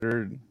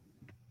You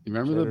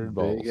remember the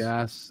big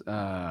ass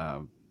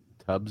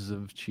tubs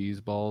of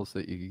cheese balls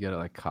that you could get at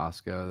like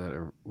Costco that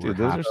were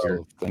those are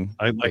still a thing.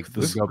 I like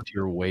this go up to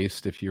your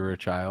waist if you were a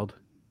child.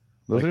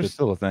 Those are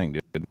still a thing,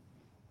 dude.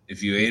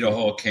 If you ate a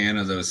whole can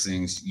of those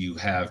things, you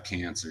have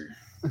cancer.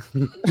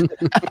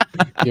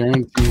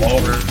 Guaranteed.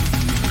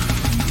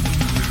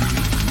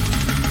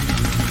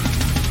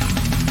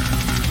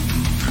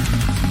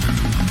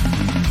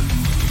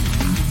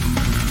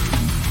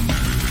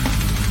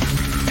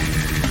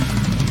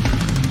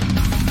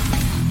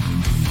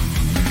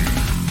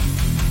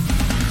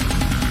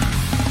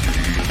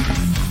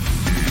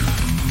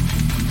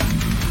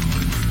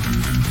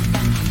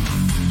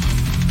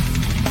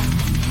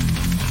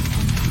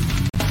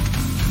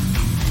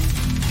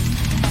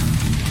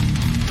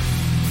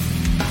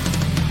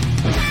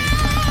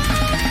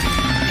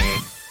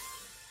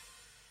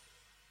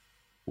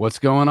 What's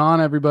going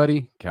on,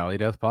 everybody? Cali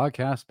Death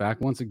Podcast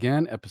back once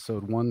again,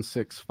 episode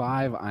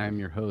 165. I am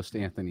your host,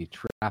 Anthony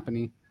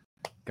Trapani.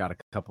 Got a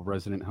couple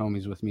resident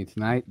homies with me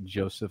tonight.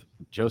 Joseph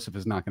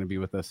is not going to be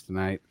with us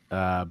tonight,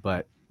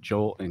 but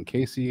Joel and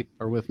Casey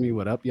are with me.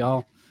 What up,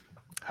 y'all?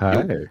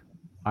 Hi.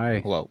 Hi.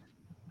 Hello.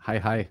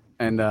 Hi.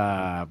 And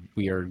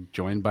we are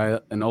joined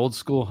by an old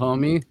school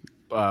homie,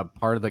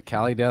 part of the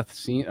Cali Death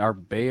scene, our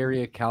Bay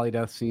Area Cali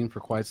Death scene for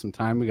quite some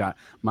time. We got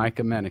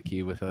Mica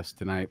Meneke with us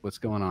tonight. What's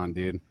going on,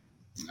 dude?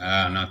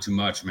 Not too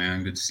much,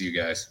 man. Good to see you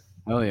guys.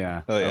 Oh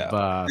yeah. Good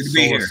to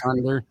be here.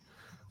 Asunder.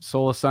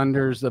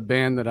 Asunder is the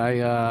band that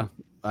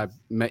I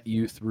met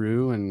you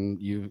through, and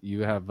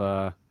you have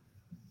a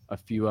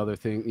few other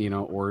things,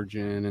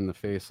 Origin and the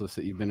Faceless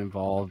that you've been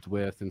involved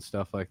with and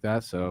stuff like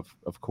that. So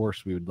of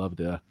course we would love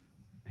to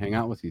hang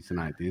out with you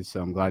tonight, dude. So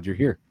I'm glad you're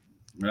here.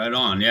 Right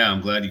on. Yeah,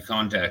 I'm glad you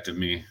contacted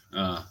me.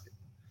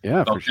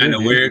 Yeah, for sure. Kind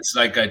of weird. It's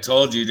like I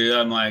told you, dude.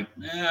 I'm like,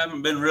 I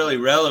haven't been really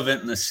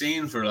relevant in the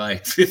scene for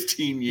like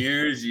 15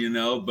 years,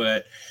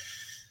 but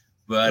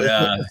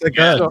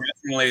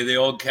definitely the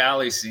old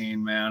Cali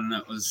scene, man.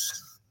 That was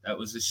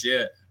the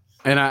shit.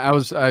 And I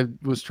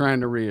was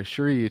trying to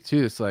reassure you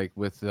too. It's like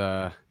with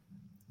that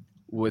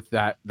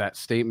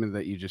statement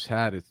that you just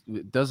had,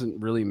 it doesn't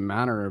really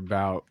matter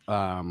about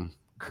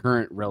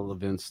current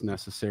relevance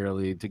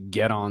necessarily to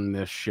get on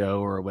this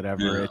show or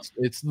whatever. Yeah.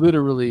 It's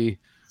literally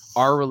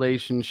our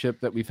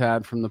relationship that we've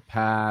had from the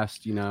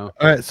past, All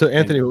right. So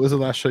Anthony, what was the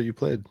last show you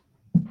played?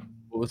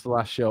 What was the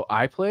last show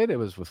I played? It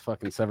was with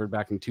fucking Severed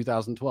back in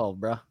 2012,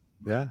 bro.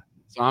 Yeah.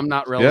 So I'm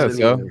not relevant.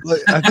 Yeah,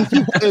 I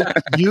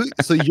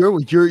think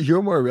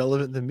you're more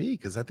relevant than me,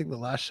 because I think the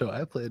last show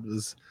I played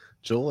was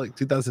Joel, like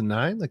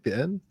 2009, like the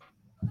end,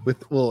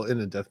 in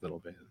a death metal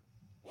band.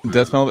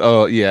 Death metal?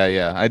 Oh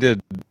yeah. I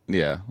did.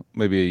 Yeah,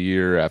 maybe a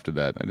year after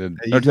that. I did.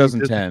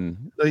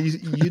 2010.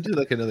 You did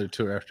like another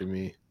tour after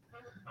me.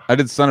 I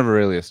did Son of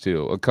Aurelius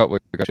too. A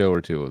show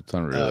or two with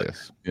Son of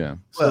Aurelius. Yeah.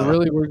 So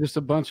really, we're just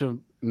a bunch of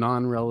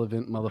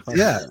non-relevant motherfuckers.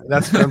 Yeah,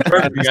 that's what I'm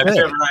trying to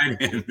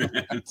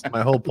say. That's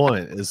my whole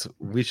point. Is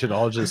we should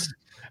all just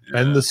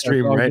end the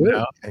stream right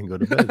now and go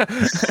to bed.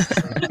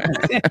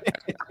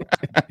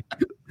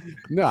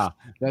 No,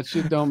 that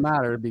shit don't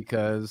matter,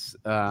 because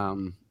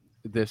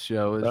this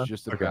show is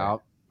just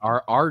about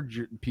our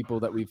people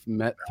that we've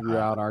met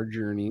throughout our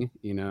journey,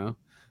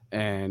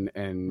 and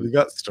we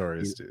got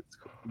stories, dude.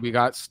 We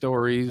got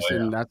stories,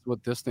 and that's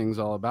what this thing's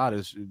all about.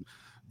 Is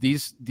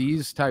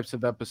these types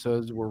of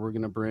episodes where we're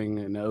gonna bring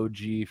an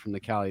OG from the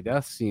Cali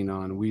Death scene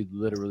on. We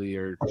literally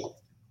are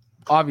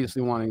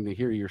obviously wanting to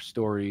hear your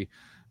story,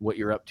 what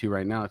you're up to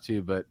right now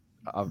too, but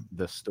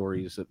the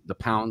stories, the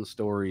Pound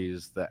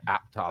stories, the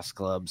Aptos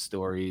Club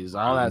stories,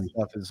 all that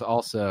stuff is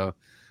also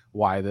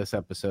why this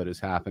episode is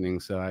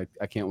happening. So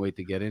I can't wait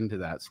to get into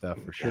that stuff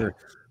for sure.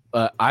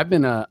 I've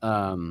been a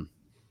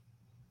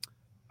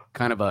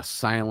kind of a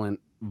silent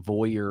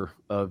voyeur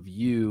of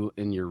you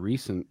in your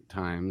recent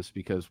times,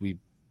 because we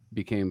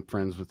became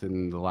friends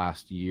within the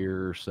last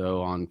year or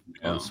so on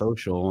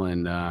social,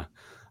 and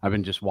I've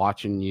been just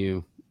watching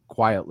you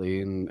quietly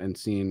and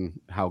seeing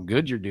how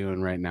good you're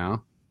doing right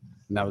now.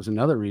 And that was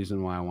another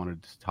reason why I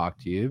wanted to talk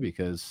to you,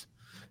 because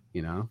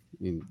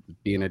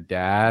being a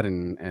dad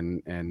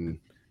and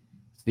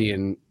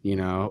seeing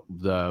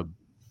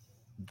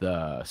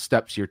the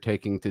steps you're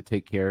taking to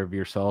take care of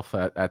yourself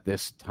at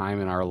this time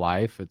in our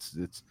life.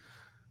 It's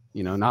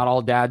not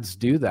all dads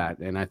do that.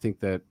 And I think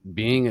that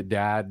being a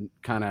dad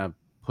kind of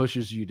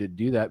pushes you to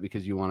do that,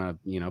 because you want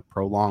to,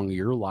 prolong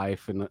your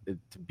life and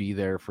to be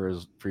there for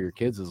your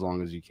kids as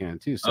long as you can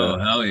too. So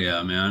hell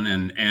yeah,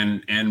 man.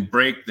 And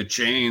break the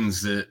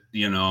chains that,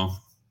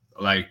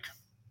 like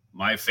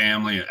my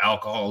family,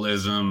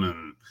 alcoholism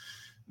and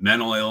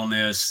mental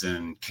illness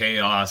and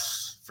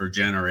chaos for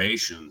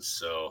generations.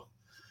 So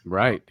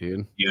right,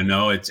 dude.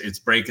 It's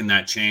breaking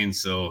that chain,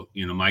 so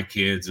my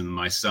kids and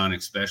my son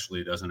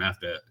especially doesn't have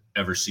to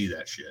ever see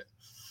that shit.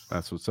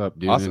 That's what's up,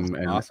 dude. Awesome.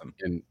 Awesome.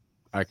 And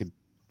I could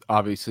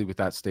obviously, with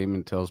that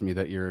statement, tells me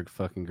that you're a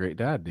fucking great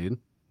dad, dude.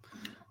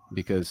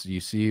 Because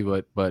you see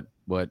what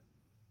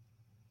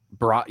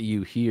brought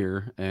you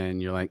here,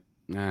 and you're like,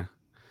 nah,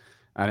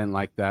 I didn't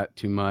like that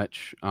too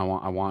much. I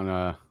want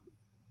to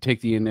take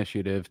the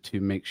initiative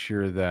to make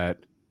sure that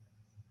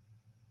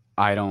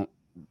I don't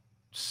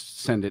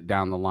send it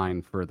down the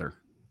line further,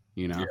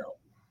 you know? Yeah,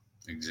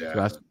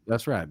 exactly. So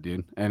that's rad,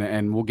 dude.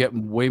 And we'll get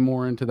way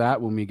more into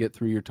that when we get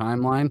through your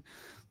timeline.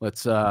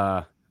 Let's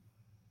do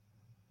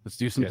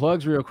some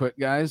plugs real quick,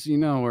 guys. You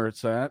know where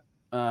it's at.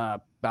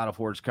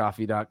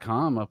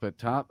 Battleforgecoffee.com up at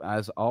top.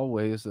 As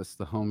always, that's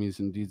the homies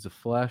and deeds of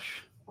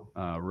flesh.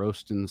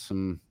 Roasting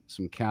some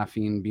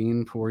caffeine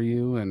bean for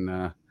you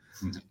and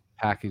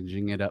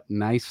packaging it up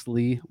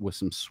nicely with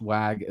some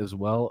swag as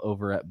well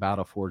over at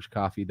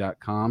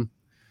battleforgecoffee.com.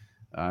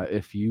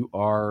 If you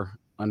are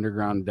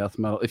underground death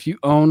metal, if you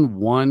own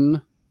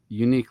one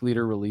Unique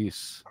Leader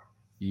release,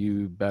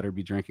 you better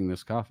be drinking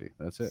this coffee.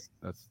 That's it.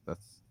 That's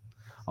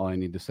all I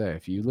need to say.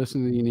 If you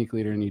listen to the Unique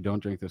Leader and you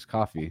don't drink this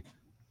coffee,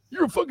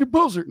 you're a fucking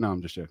poser. No,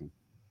 I'm just joking.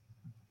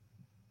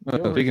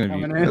 Speaking of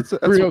you, that's a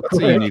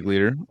Unique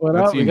Leader.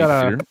 What we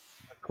got a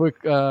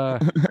quick,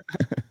 not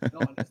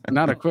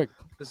a quick.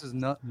 This is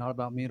not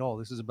about me at all.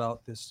 This is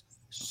about this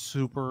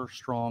super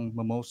strong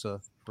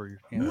mimosa for your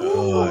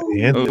camera.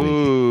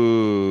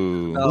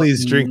 Anthony.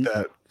 Please drink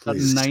that.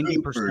 Please.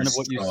 90% of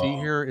what you see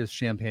here is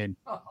champagne.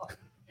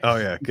 Oh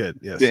yeah, good.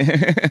 Yes.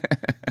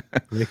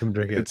 Make him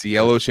drink it. It's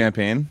yellow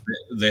champagne.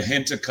 The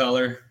hint of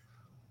color.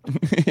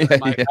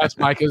 That's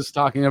Micah's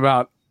talking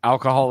about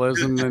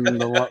alcoholism and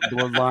the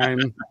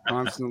bloodline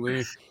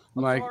constantly.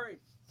 I'm like,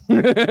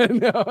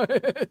 no,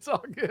 it's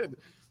all good.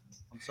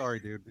 I'm sorry,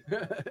 dude.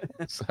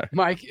 Sorry.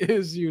 Mike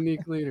is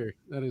Unique Leader.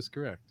 That is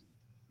correct.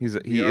 He is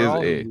a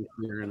Unique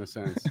Leader in a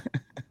sense.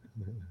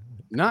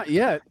 Not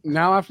yet.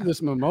 Now after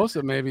this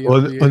mimosa, maybe.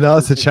 Well, now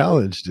it's a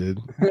challenge, dude.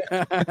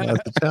 That's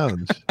a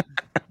challenge.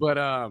 But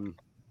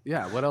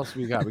yeah. What else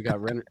we got? We got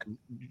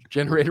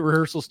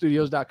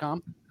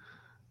GeneratorRehearsalStudios.com.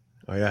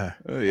 Oh yeah.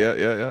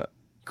 Yeah.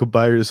 Go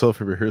buy yourself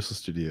a rehearsal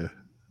studio.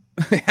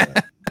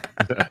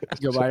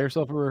 Go buy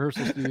yourself a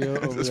rehearsal studio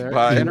over there.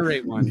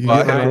 Generate one.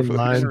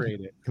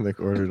 Generate it. Can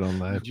order it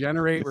online.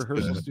 Generate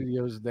rehearsal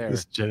studios there.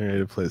 This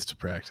generated place to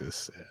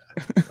practice. Yeah.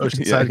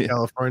 Oceanside,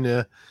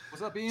 California.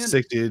 What's up, Ian?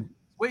 Sick, dude.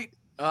 Wait.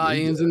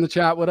 Ian's in the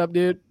chat. What up,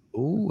 dude?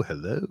 Oh,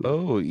 hello.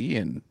 Oh,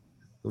 Ian.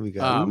 What we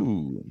got?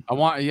 I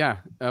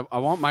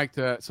want Mike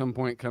to at some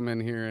point come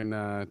in here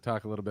and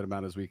talk a little bit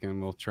about his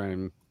weekend. We'll try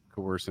and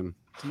coerce him.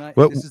 Tonight,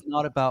 this is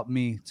not about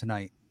me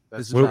tonight.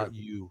 This is about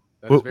you.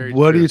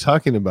 What are you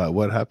talking about?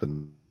 What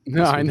happened?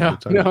 No, I know.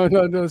 No,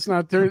 it's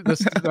not.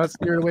 That's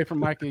steered away from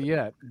Micah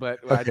yet. But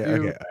I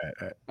do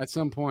at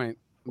some point,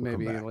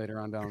 maybe later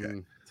on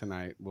down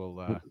tonight,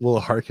 we'll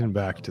harken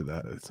back to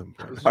that at some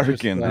point.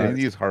 Harken. I need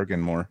to use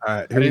harken more. All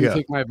right, I didn't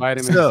take my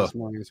vitamins this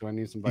morning, so I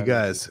need some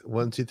vitamins. You guys,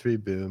 1, 2, 3,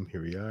 boom.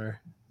 Here we are.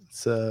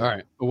 So, all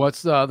right.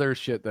 What's the other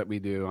shit that we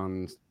do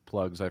on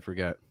plugs? I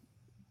forget.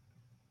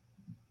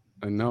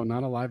 No,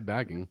 not a live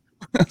bagging.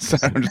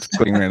 Sorry, I'm just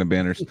clicking random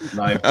banners.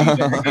 Live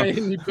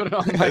and you put it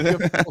on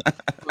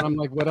I'm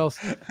like, what else?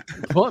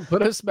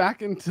 Put us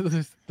back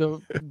into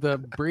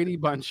the Brady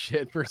Bunch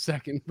shit for a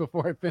second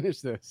before I finish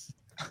this.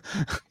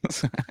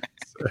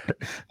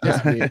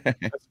 That's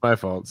my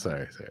fault.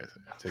 Sorry.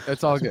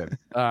 That's all good.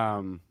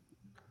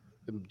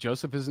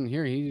 Joseph isn't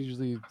here. He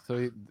usually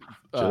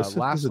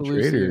last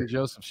Lucy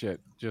Joseph shit.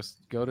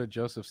 Just go to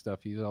Joseph stuff.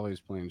 He's always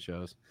playing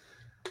shows.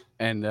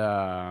 And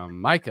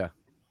Micah,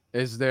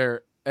 is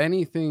there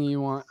anything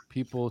you want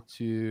people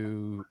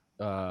to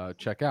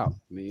check out?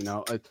 You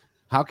know,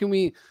 how can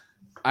we?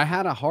 I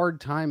had a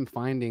hard time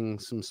finding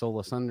some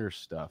Asunder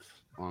stuff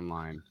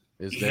online.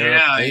 Is there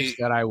a place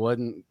that I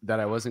wasn't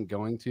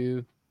going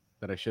to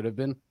that I should have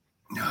been?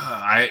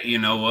 You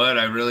know what?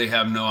 I really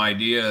have no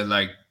idea.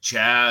 Like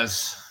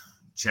Chaz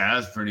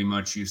pretty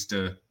much used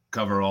to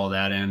cover all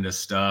that end of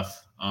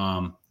stuff.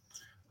 I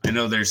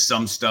know there's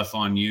some stuff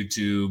on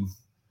YouTube.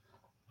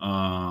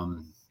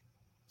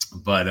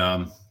 But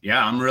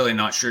yeah, I'm really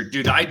not sure.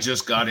 Dude, I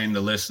just got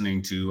into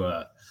listening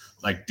to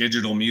like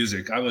digital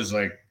music. I was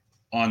like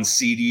on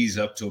CDs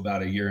up to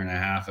about a year and a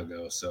half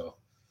ago. So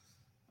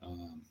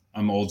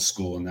I'm old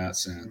school in that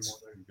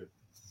sense.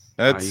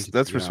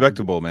 That's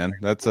respectable, man.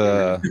 That's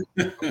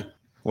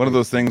one of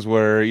those things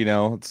where, you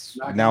know, it's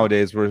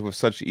nowadays we're with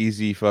such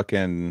easy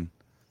fucking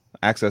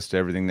access to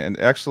everything. And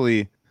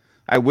actually,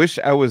 I wish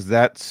I was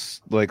that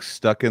like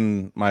stuck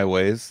in my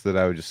ways that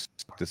I would just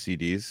stick to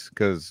CDs,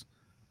 because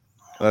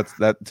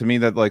that to me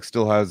that like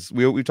still has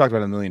we've talked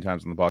about it a million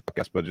times on the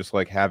podcast, but just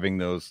like having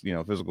those, you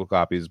know, physical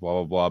copies, blah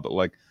blah blah, but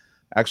like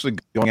actually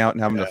going out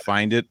and having to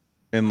find it,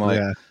 and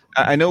like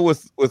I know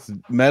with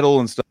metal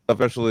and stuff,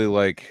 especially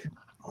like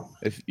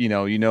if you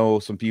know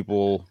some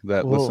people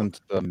that listen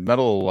to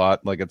metal a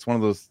lot, like it's one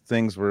of those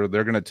things where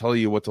they're going to tell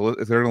you what to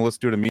if they're going to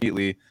listen to it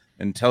immediately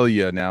and tell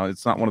you. Now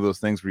it's not one of those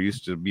things where you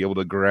used to be able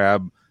to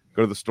go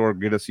to the store,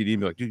 get a CD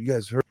and be like, dude, you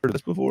guys heard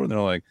this before? And they're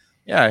like,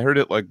 yeah, I heard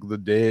it like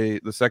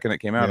the second it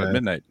came out at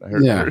midnight. I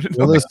heard it.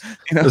 Well,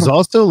 there's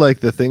also like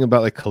the thing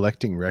about like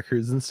collecting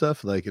records and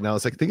stuff. Like, and I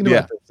was like thinking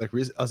about this, like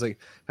I was like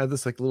had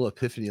this like little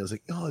epiphany. I was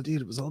like, oh,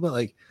 dude, it was all about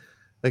like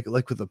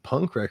with the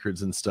punk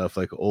records and stuff,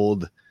 like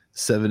old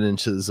 7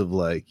 inches of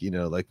like, you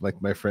know, like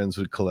my friends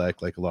would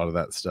collect like a lot of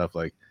that stuff,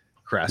 like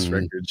crash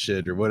record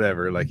shit or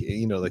whatever, like,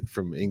 you know, like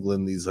from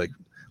England, these like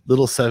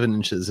little 7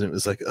 inches, and it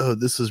was like, oh,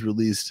 this was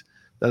released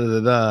da da da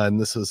da, and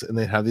this was, and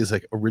they have these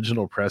like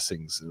original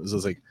pressings. And it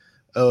was like,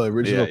 oh,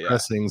 original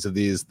pressings of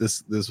these.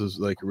 This was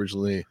like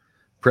originally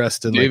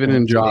pressed in David like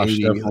and Josh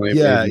definitely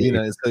yeah, you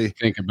know, it's like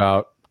think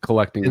about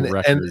collecting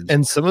records,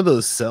 and some of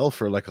those sell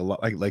for like a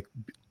lot, like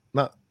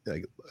not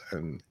like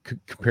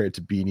compared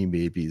to Beanie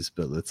Babies,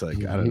 but it's like,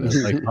 I don't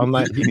know, like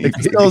online, like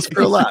it sells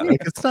for a lot.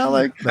 Like it's not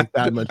like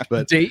that much,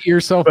 but date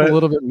yourself a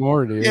little bit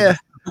more, dude. Yeah.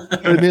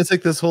 But I mean, it's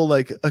like this whole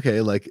like,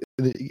 okay, like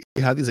you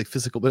have these like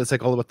physical, but it's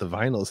like all about the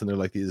vinyls, and they're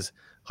like these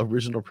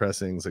original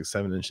pressings, like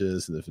 7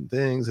 inches and different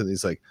things, and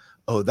these like,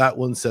 oh, that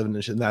one's 7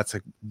 inches, and that's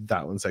like,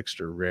 that one's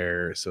extra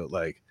rare, so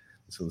like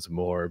this one's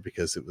more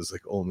because it was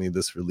like only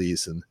this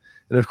release, and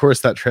of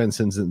course that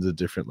transcends into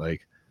different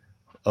like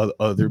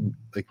other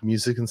like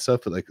music and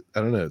stuff, but like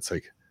I don't know, it's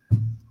like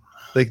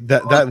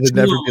that would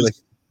never be like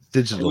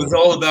digital. It was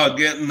all about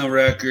getting the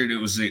record. It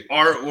was the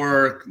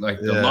artwork, like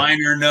the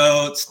liner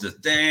notes, the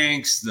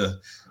thanks, the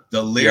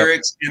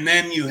lyrics, and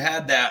then you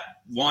had that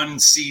one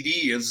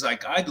CD. It was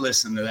like I'd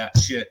listen to that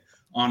shit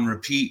on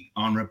repeat,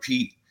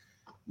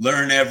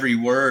 learn every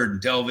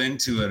word, delve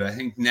into it. I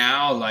think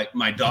now, like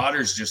my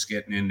daughter's just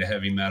getting into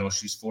heavy metal.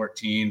 She's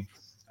 14.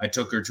 I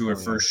took her to her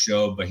first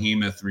show,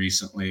 Behemoth,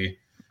 recently.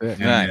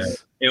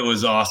 Nice. It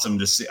was awesome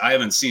to see. I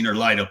haven't seen her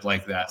light up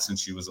like that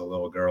since she was a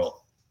little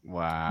girl.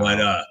 Wow.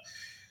 But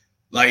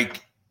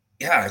like,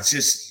 yeah, it's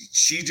just,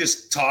 she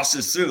just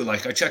tosses through.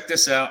 Like, I checked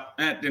this out,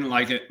 didn't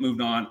like it, moved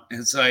on.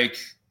 It's like,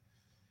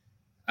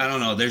 I don't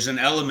know, there's an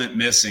element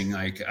missing.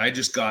 Like, I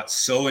just got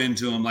so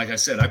into them. Like I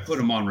said, I put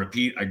them on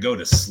repeat. I go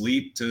to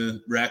sleep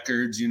to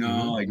records, you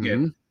know. I get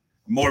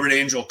Morbid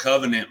Angel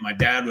Covenant. My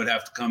dad would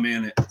have to come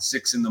in at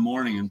 6 a.m.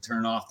 and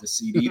turn off the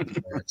CD.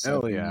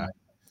 Hell yeah.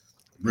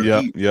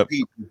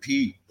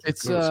 Repeat.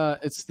 It's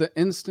the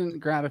instant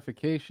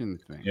gratification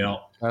thing. Yeah,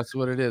 that's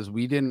what it is.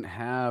 We didn't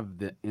have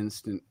the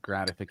instant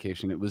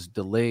gratification. It was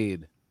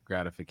delayed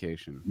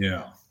gratification.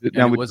 Yeah,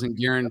 and it wasn't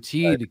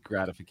guaranteed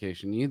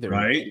gratification either.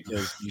 Right?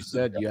 Because you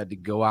said you had to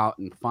go out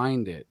and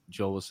find it.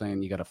 Joel was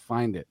saying you got to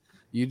find it.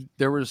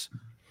 There was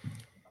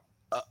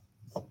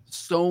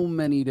so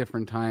many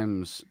different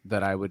times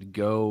that I would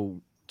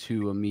go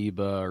to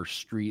Amoeba or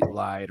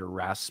Streetlight or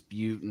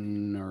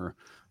Rasputin or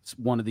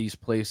one of these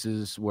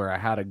places where I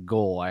had a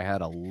goal. I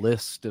had a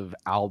list of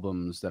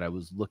albums that I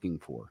was looking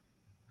for.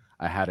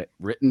 I had it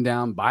written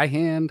down by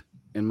hand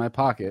in my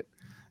pocket,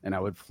 and I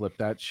would flip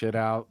that shit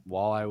out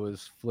while I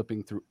was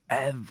flipping through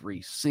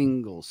every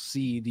single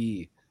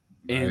CD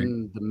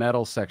in the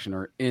metal section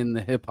or in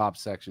the hip hop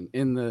section,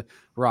 in the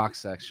rock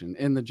section,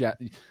 in the jazz.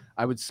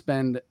 I would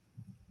spend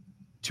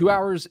 2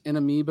 hours in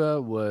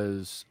Amoeba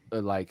was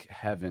like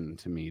heaven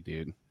to me,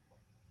 dude.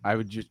 I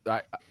would just,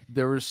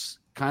 there was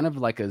kind of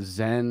like a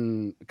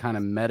Zen kind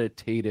of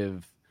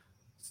meditative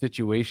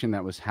situation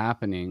that was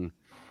happening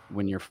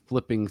when you're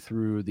flipping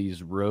through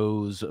these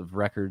rows of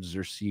records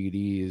or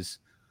CDs,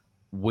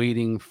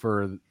 waiting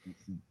for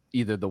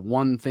either the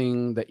one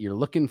thing that you're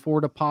looking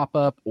for to pop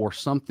up or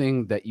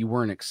something that you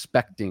weren't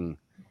expecting.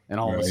 And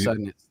all of a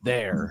sudden it's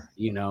there,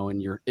 you know,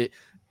 and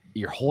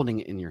you're holding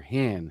it in your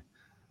hand,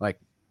 like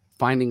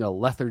finding a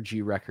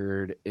Lethargy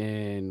record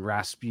in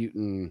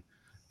Rasputin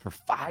for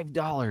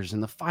 $5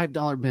 in the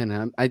 $5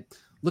 bin. I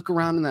look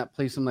around in that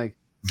place. I'm like,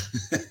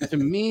 to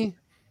me,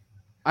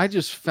 I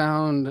just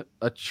found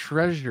a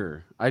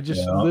treasure. I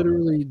just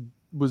literally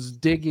was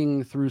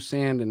digging through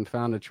sand and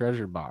found a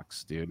treasure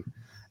box, dude.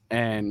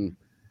 And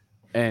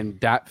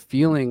that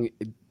feeling,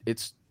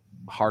 it's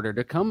harder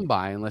to come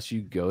by unless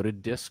you go to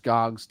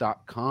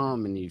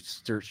discogs.com and you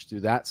search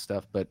through that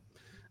stuff. But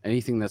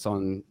anything that's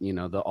on, you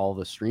know, all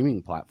the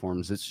streaming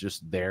platforms, it's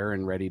just there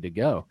and ready to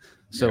go.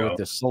 So with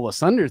the Soul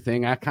Asunder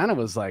thing, I kind of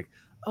was like,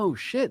 oh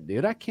shit,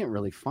 dude, I can't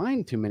really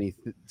find too many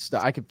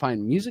stuff. I could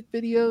find music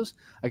videos,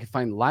 I could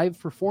find live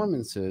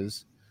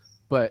performances,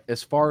 but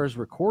as far as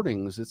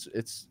recordings,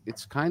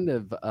 it's kind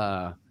of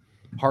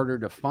harder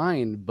to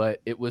find. But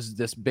it was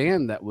this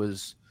band that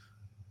was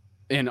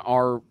in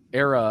our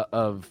era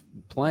of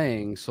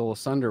playing. Soul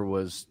Asunder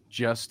was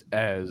just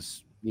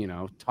as, you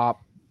know,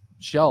 top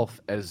shelf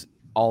as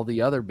all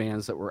the other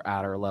bands that were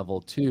at our level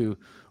too.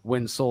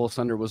 When Soul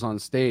Asunder was on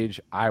stage,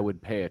 I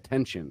would pay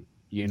attention,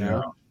 you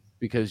know,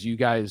 because you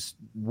guys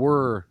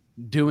were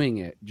doing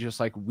it just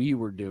like we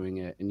were doing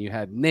it. And you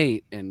had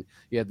Nate, and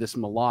you had this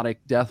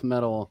melodic death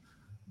metal,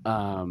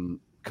 kind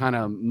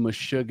of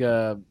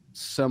Meshuggah,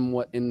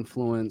 somewhat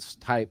influenced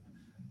type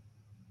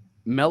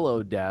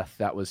mellow death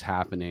that was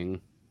happening.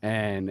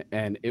 And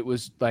it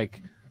was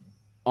like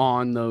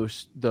on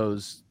those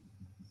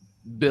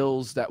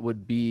bills that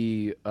would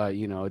be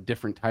you know, a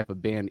different type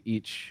of band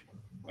each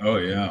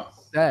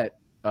set.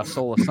 A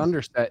Soul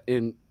Asunder set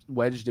in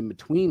wedged in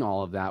between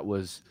all of that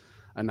was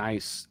a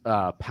nice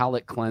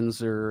palate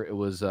cleanser. It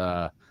was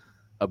a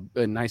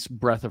nice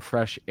breath of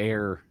fresh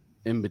air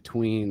in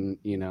between,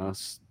 you know,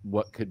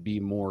 what could be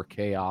more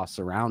chaos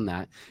around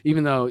that.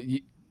 Even though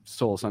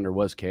Soul Asunder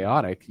was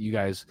chaotic, you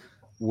guys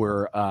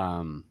were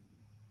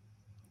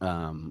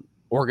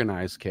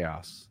organized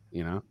chaos,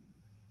 you know.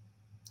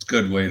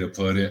 Good way to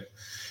put it.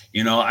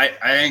 You know, I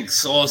think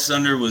Soul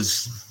Asunder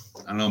was,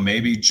 I don't know,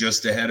 maybe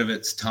just ahead of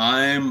its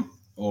time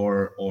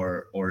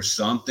or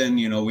something.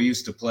 You know, we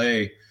used to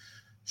play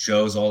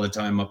shows all the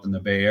time up in the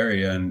Bay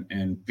Area,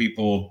 and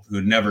people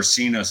who'd never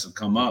seen us would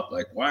come up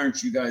like, why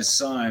aren't you guys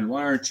signed?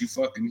 Why aren't you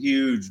fucking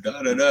huge?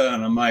 Da da da.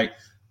 And I'm like,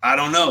 I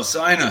don't know,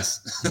 sign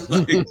us.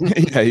 Like,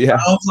 yeah.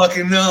 I don't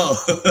fucking know.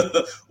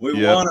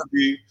 We want to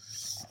be.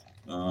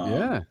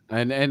 Yeah,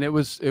 and it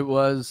was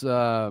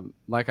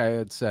like I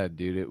had said,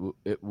 dude.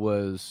 It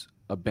was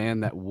a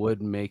band that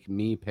would make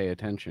me pay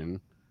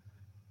attention.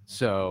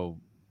 So,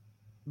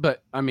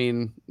 but I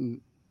mean,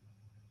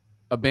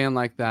 a band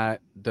like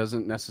that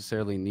doesn't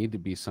necessarily need to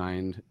be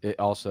signed. It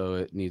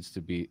needs to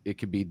be. It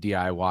could be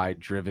DIY,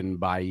 driven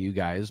by you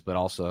guys, but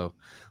also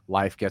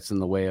life gets in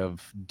the way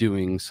of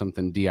doing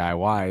something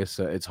DIY.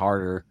 So it's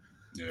harder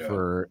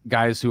for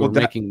guys who are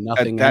making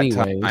nothing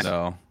anyways.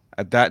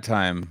 At that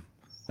time.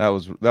 That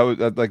was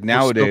like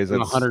nowadays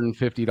that's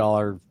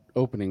 $150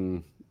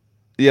 opening.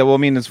 Yeah, well, I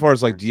mean, as far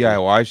as like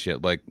DIY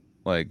shit, like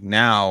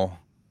now,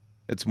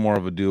 it's more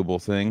of a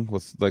doable thing.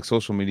 With like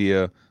social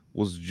media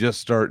was just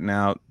starting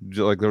out.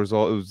 Like it was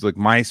like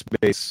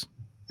MySpace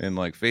and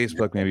like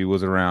Facebook maybe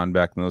was around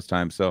back in those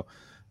times. So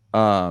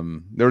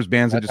there was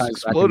bands that just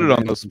exploded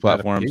on those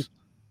platforms.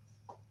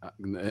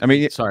 I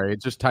mean, sorry,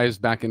 it just ties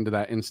back into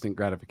that instant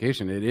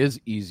gratification. It is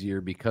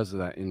easier because of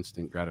that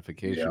instant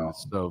gratification.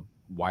 It's so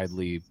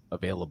widely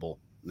available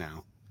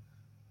now.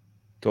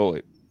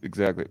 Totally,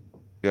 exactly.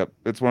 Yep,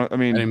 it's one. I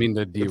mean, I didn't mean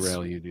to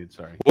derail you, dude.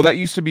 Sorry. Well, that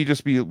used to be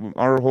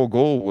our whole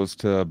goal was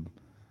to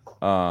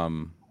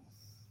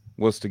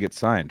get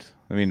signed.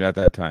 I mean, at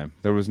that time,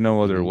 there was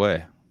no other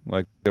way.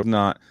 Like, there was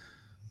not.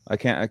 I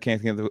can't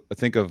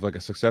think of like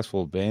a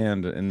successful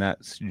band in that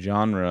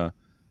genre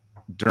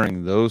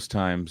during those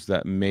times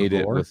that made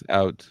it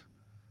without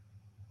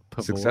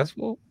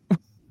successful.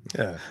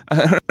 Yeah,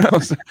 I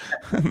don't know.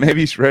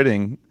 Maybe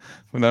shredding,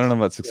 but I don't know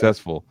about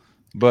successful.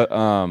 But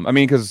I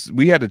mean, because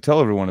we had to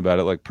tell everyone about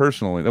it, like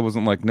personally. That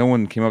wasn't like no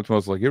one came up to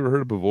us like, "You ever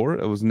heard of Pavor?"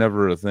 It was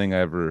never a thing I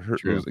ever heard.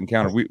 It was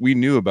encountered. We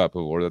knew about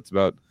Pavor. That's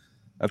about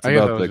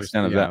the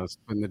extent of that. It was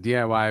in the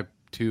DIY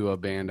to a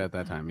band at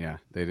that time. Yeah,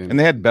 they didn't. And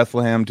they had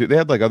Bethlehem too. They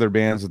had like other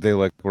bands that they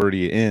like were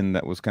already in.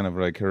 That was kind of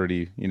like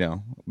already, you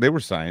know, they were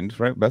signed,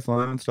 right?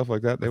 Bethlehem and stuff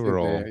like that. They were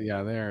all. They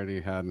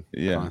already had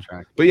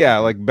contract. But yeah,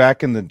 like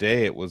back in the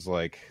day, it was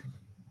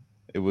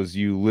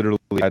you literally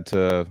had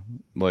to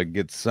like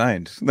get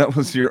signed. That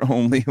was your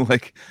only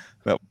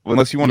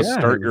unless you want to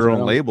start your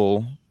own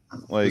label.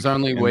 Like, it's the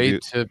only way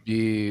to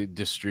be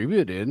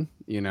distributed,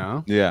 you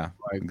know? Yeah,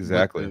 like,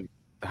 exactly.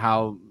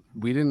 How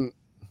we didn't.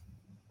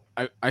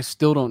 I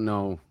still don't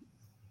know,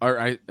 or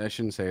I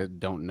shouldn't say I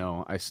don't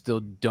know. I still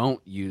don't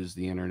use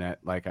the internet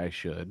like I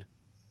should.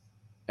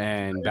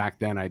 And back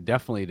then, I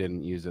definitely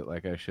didn't use it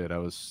like I should. I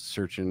was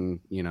searching,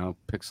 you know,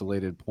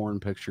 pixelated porn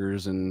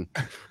pictures and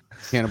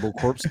Cannibal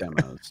Corpse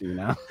demos, you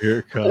know? Here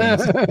it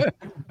comes.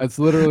 That's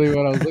literally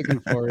what I was looking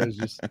for. Is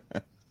just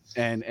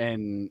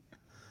and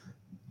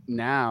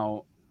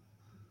now,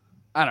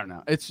 I don't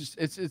know. It's just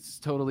it's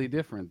totally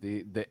different.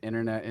 The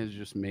internet has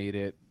just made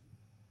it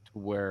to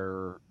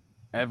where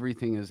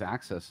everything is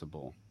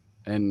accessible,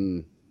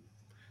 and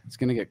it's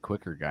gonna get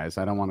quicker, guys.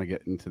 I don't want to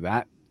get into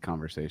that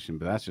conversation,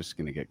 but that's just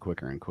gonna get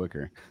quicker and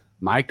quicker.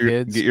 My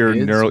kids get your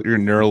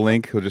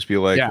Neuralink will just be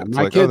like, yeah,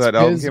 my like, kids, that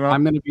album came out.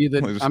 I'm gonna be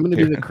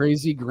the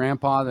crazy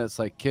grandpa that's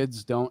like,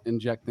 kids, don't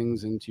inject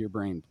things into your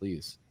brain,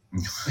 please.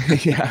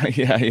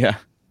 yeah.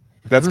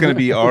 That's gonna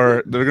be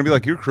they're gonna be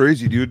like, you're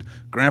crazy, dude.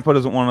 Grandpa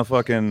doesn't want to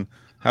fucking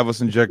have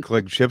us inject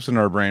like chips in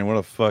our brain. What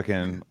a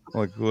fucking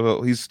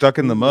he's stuck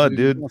in the mud,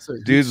 dude.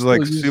 Dude's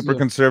like super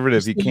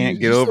conservative. He can't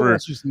get over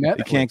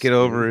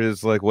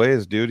his like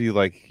ways, dude. He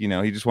like, you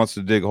know, he just wants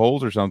to dig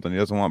holes or something. He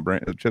doesn't want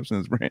chips in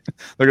his brain.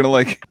 They're gonna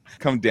like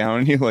come down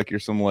on you like you're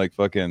some like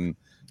fucking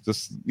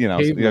just, you know,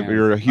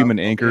 you're a human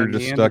anchor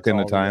just stuck in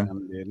the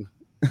time.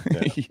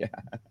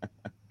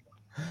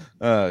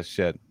 Yeah.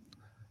 Shit.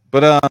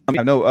 But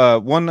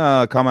one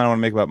comment I want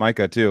to make about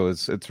Mica too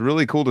is it's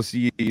really cool to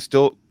see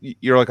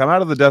you're like, I'm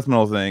out of the death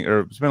metal thing,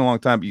 or it's been a long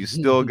time, but you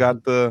still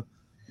got then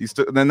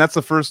that's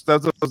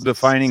the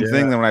defining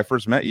thing that when I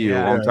first met you a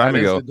long time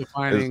ago. The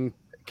defining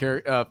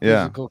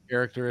physical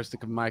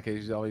characteristic of Mica.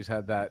 He's always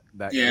had that.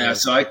 Yeah,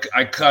 so I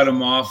cut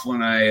him off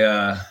when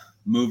I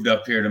moved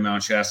up here to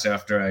Mount Shasta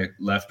after I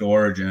left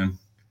Oregon,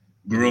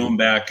 grew him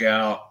back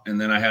out,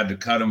 and then I had to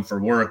cut him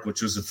for work,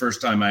 which was the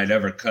first time I had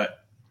ever cut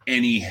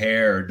any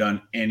hair or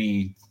done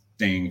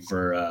anything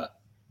for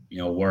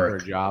work for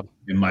a job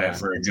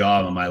for a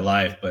job in my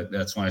life. But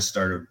that's when I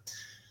started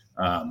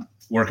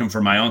working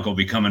for my uncle,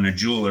 becoming a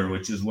jeweler,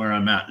 which is where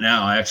I'm at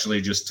now. I actually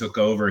just took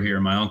over here.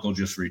 My uncle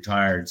just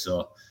retired,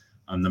 so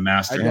I'm the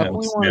master. I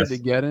definitely wanted to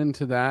get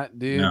into that,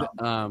 dude.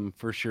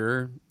 For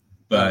sure.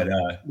 But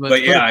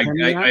yeah,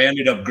 I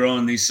ended up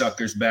growing these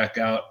suckers back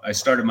out. I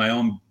started my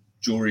own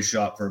jewelry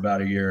shop for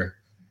about a year,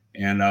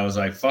 and I was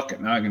like, fuck it,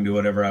 now I can do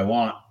whatever I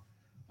want.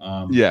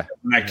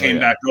 When I came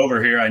back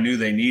over here, I knew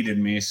they needed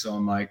me. So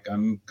I'm like,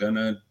 I'm going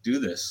to do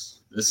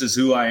this. This is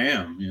who I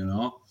am, you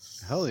know?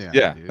 Hell yeah.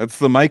 Yeah. Dude. That's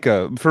the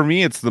Mica. For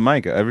me, it's the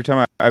Mica. Every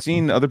time I've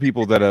seen other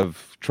people that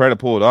have tried to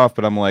pull it off,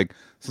 but I'm like,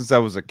 since I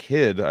was a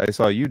kid, I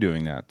saw you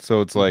doing that.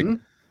 So it's like,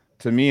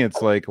 to me,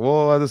 it's like,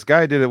 well, this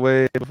guy did it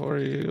way before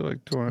you,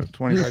 like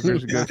 25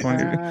 years ago,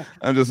 20 years.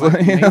 I'm just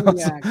like,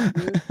 maniac,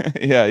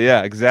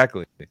 yeah,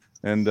 exactly.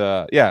 And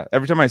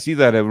every time I see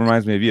that, it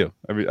reminds me of you.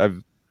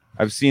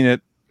 I've seen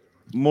it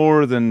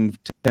more than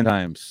 10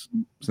 times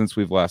since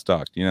we've last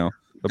talked. You know,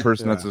 the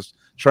person that's just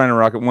trying to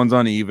rock it, one's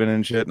uneven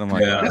and shit, and I'm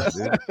like,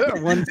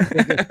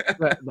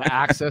 the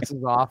access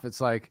is off.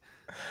 It's like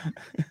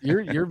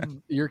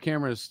your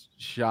camera's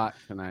shot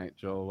tonight,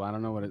 Joel. I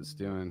don't know what it's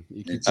doing.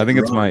 I think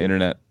it's my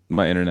internet.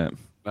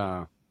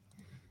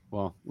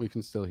 Well, we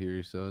can still hear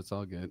you, so it's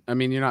all good. I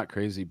mean, you're not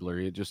crazy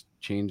blurry. It just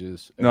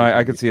changes. No,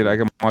 I can see it.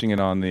 I'm watching it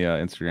on the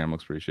Instagram.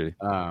 Looks pretty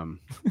shitty.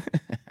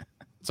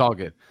 It's all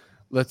good.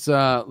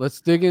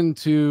 Let's dig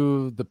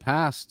into the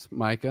past,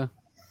 Mica.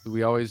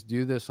 We always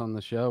do this on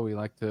the show. We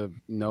like to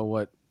know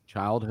what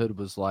childhood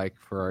was like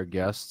for our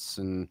guests,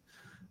 and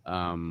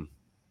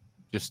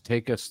just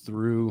take us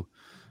through.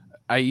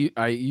 I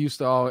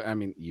still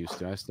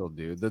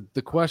do.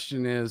 The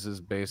question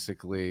is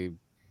basically,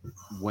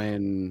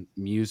 when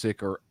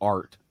music or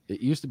art,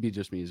 it used to be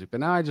just music, but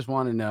now I just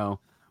want to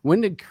know,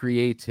 when did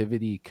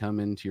creativity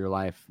come into your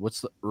life? What's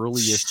the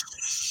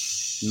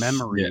earliest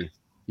memory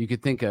you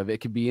could think of? It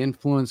could be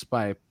influenced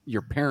by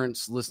your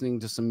parents listening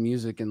to some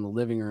music in the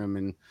living room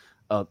and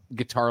a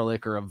guitar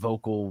lick or a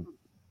vocal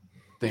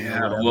thing.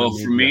 Yeah, well,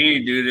 for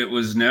me, dude, it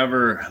was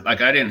never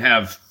like, I didn't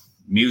have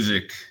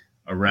music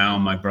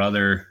around. My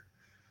brothers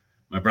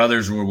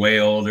were way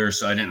older,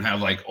 so I didn't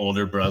have like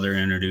older brother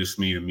introduced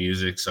me to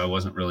music, so I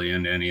wasn't really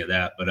into any of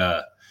that.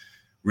 But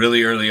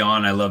really early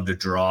on, I loved to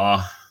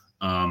draw.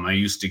 I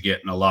used to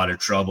get in a lot of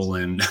trouble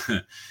in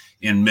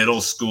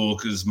middle school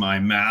because my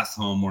math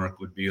homework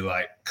would be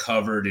like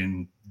covered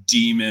in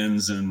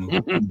demons and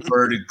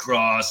inverted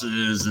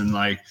crosses and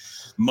like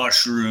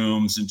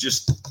mushrooms and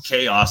just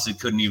chaos. They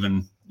couldn't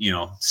even,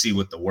 see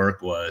what the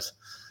work was.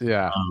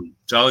 Yeah.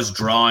 So I was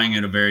drawing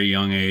at a very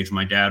young age.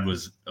 My dad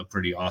was a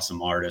pretty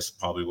awesome artist,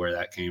 probably where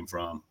that came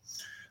from.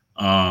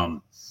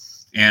 And,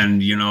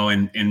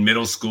 in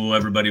middle school,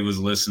 everybody was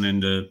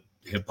listening to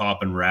hip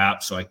hop and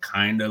rap. So I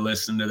kind of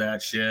listened to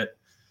that shit,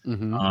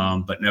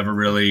 but never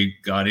really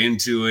got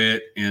into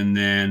it. And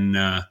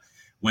then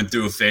went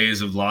through a phase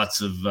of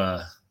lots of,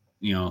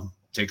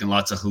 taking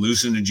lots of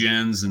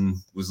hallucinogens and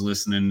was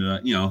listening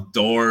to,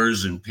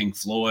 Doors and Pink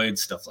Floyd,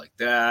 stuff like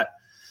that.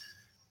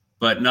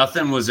 But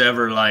nothing was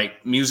ever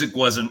like, music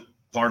wasn't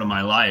part of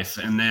my life.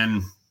 And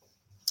then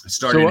I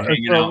started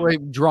hanging out.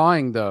 Wait,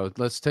 drawing though.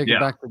 Let's take it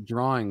back to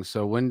drawing.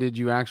 So when did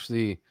you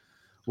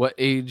what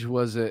age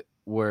was it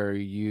where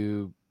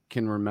you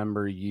can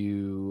remember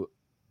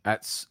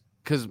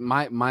because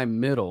my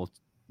middle,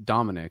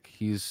 Dominic,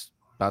 he's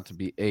about to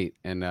be 8.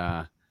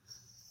 And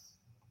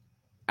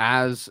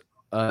as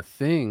a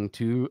thing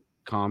to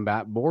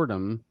combat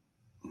boredom,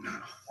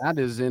 that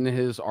is in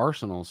his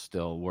arsenal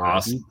still, where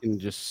he can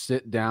just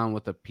sit down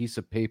with a piece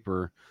of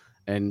paper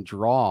and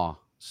draw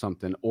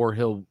something, or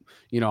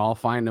I'll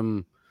find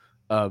him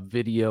a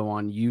video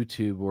on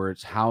YouTube where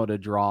it's how to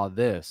draw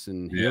this,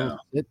 and he'll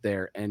sit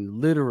there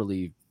and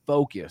literally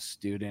focus,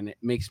 dude, and it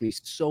makes me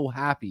so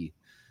happy.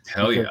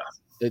 Hell yeah.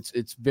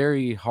 It's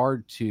very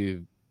hard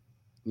to,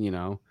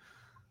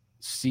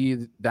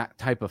 see that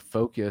type of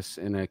focus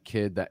in a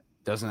kid that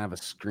doesn't have a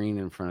screen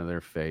in front of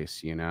their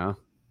face,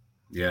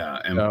 Yeah.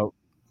 And so,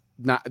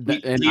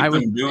 I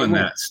was doing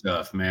that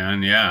stuff,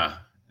 man. Yeah.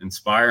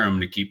 Inspire them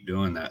to keep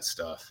doing that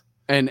stuff.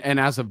 And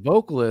as a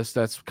vocalist,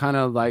 that's kind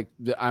of like,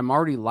 I'm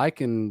already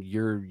liking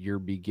your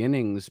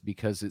beginnings,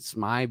 because it's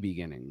my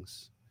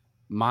beginnings.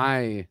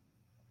 My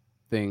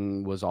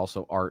thing was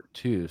also art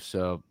too.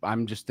 So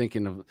I'm just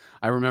thinking of,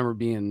 I remember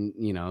being,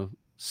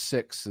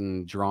 6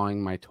 and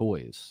drawing my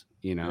toys.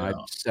 I'd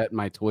set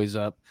my toys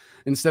up.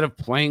 Instead of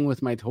playing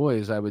with my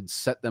toys, I would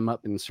set them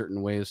up in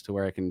certain ways to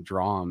where I can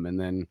draw them, and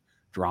then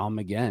draw them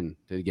again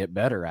to get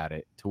better at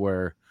it, to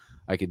where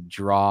I could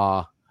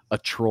draw a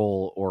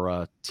troll or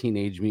a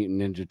Teenage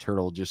Mutant Ninja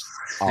Turtle just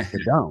off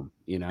the dome,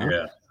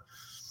 Yeah.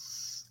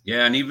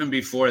 And even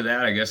before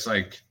that, I guess,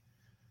 like,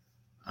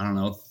 I don't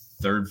know,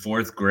 3rd,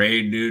 4th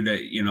grade, dude,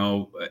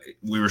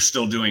 we were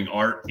still doing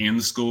art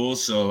in school.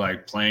 So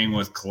like playing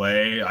with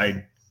clay,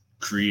 I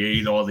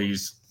create all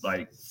these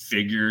like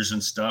figures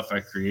and stuff. I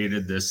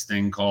created this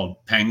thing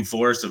called Peng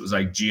Force. It was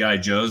like G.I.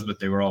 Joes, but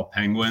they were all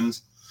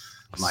penguins,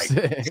 like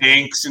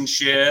tanks and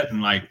shit.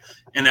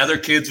 And other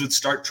kids would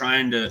start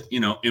trying to,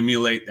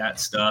 emulate that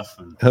stuff.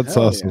 And that's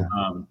awesome.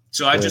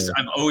 So I've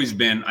always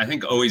been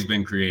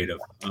creative.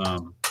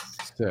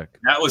 Sick.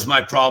 That was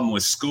my problem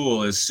with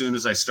school. As soon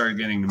as I started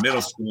getting to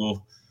middle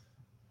school,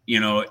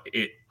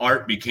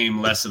 art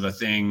became less of a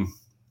thing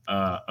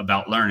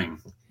about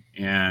learning.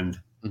 And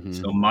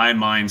so my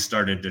mind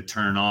started to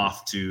turn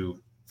off to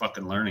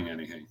fucking learning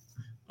anything.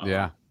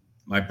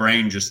 My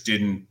brain just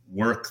didn't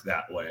work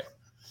that way.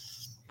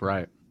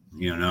 Right.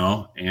 You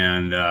know,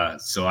 and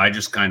so I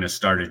just kind of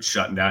started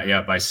shutting down.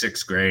 Yeah, by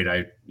 6th grade,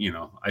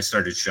 I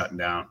started shutting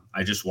down.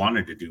 I just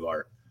wanted to do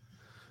art.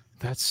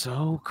 That's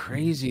so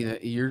crazy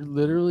that you're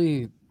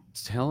literally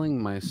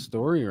telling my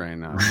story right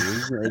now,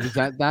 dude. It was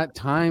at that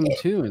time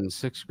too in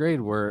 6th grade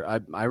where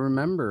I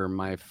remember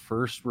my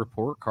first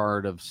report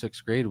card of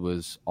 6th grade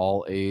was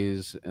all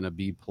A's and a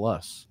B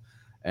plus,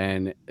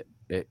 and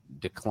it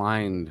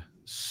declined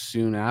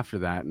soon after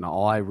that, and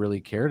all I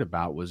really cared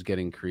about was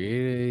getting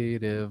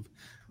creative.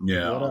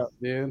 Yeah. What up,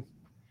 dude?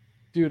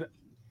 Dude,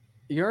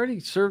 you already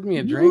served me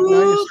a drink. Now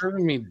you're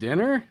serving me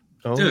dinner.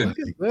 Oh, dude, look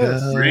at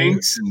this.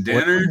 Drinks and What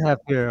dinner. we have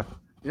here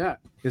Yeah,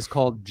 is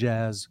called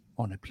jazz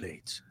on a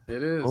plate.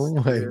 it is. Oh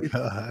my dude.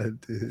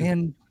 god, dude.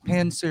 And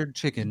pan-seared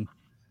chicken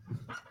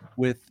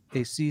with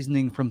a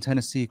seasoning from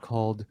Tennessee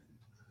called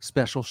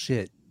special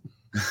shit.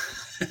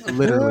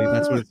 Literally,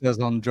 that's what it says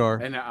on the jar.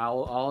 And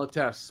I'll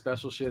attest,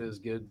 special shit is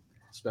good.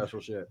 Special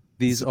shit.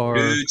 These are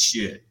Good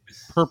shit.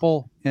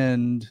 purple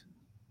and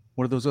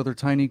what are those other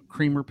tiny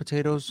creamer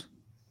potatoes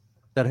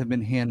that have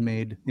been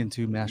handmade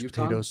into mashed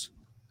Yukon? potatoes?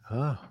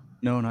 Oh.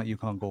 No, not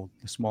Yukon Gold,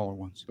 the smaller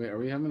ones. Wait, are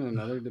we having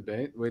another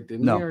debate? Wait,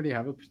 didn't No. we already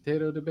have a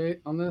potato debate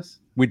on this?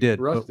 We did,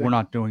 Rustic. but we're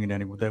not doing it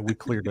anymore. That we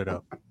cleared it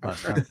up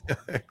last time.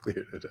 I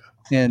cleared it up.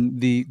 And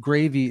the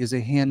gravy is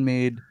a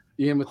handmade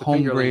Ian with the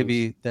home fingerlings.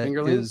 gravy that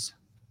Fingerlings? is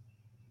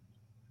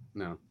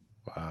No,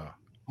 Wow.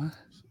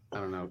 I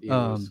don't know.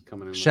 Ian was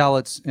coming in with-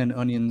 shallots and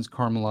onions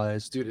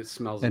caramelized Dude, it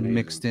smells and amazing.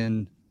 mixed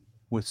in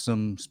with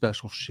some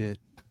special shit.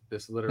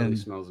 This literally and-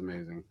 smells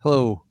amazing.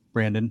 Hello,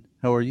 Brandon.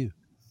 How are you?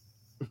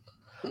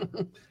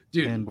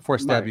 Dude, And before I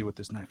stab Mike, you with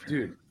this knife,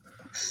 dude,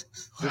 this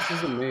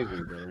is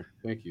amazing, brother.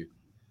 Thank you.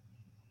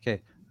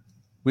 okay,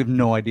 we have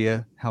no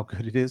idea how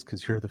good it is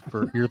because you're the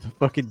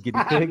fucking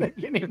guinea pig.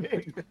 Guinea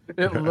pig.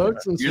 It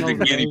looks and You're smells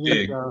the guinea amazing,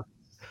 pig. so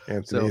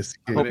Anthony is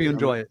I hope you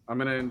enjoy it. I'm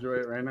gonna enjoy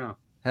it right now.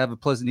 Have a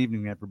pleasant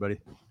evening, everybody.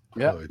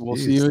 Yeah, Oh, we'll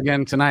geez. see you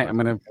again tonight. I'm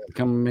gonna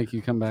make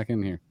you come back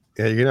in here.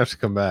 Yeah, you're gonna have to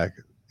come back.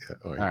 Yeah,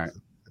 All right,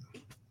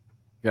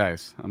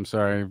 guys. I'm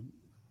sorry.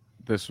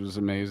 This was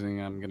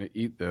amazing. I'm gonna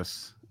eat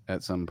this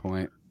at some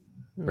point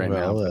right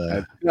now.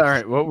 All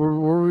right, where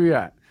were we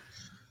at?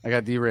 I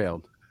got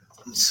derailed.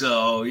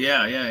 So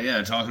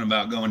yeah. Talking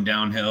about going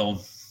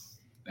downhill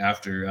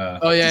after.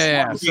 Oh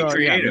yeah. wanted to be So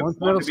creative, once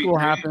wanted middle to be school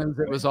creative, happens,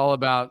 right? it was all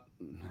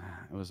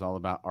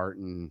about art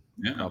and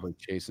Yeah. probably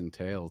chasing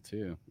tail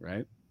too,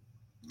 right?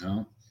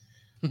 No.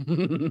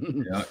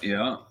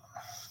 Yeah.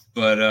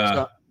 But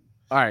So,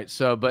 all right.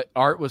 So, but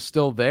art was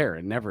still there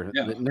and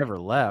Yeah. it never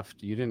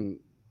left. You didn't.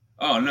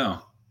 oh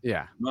no,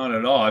 Yeah. not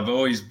at all. I've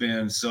always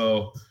been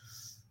so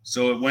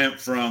it went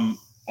from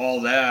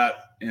all that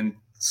and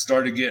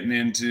started getting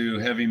into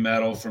heavy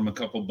metal from a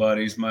couple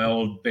buddies. My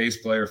old bass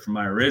player from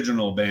my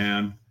original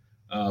band,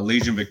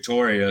 Legion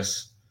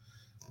Victorious,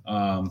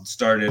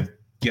 started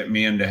getting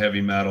me into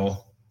heavy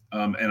metal.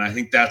 And I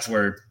think that's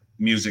where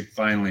music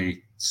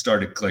finally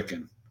started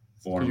clicking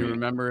for Do me. you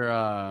remember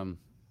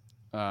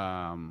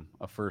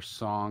a first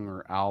song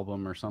or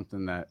album or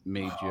something that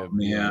made you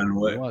be man,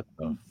 like, what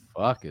the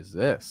fuck is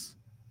this?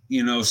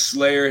 You know,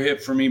 Slayer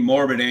hit for me,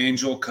 Morbid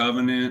Angel,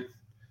 Covenant.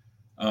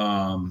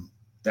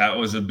 That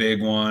was a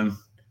big one.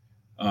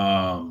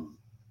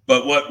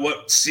 But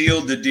what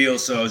sealed the deal?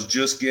 So I was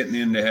just getting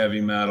into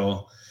heavy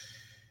metal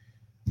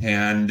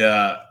and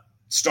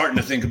starting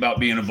to think about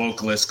being a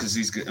vocalist because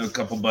a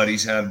couple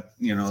buddies had,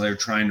 they were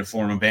trying to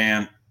form a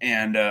band.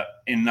 And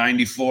in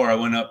 '94, I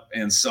went up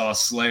and saw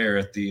Slayer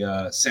at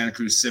the Santa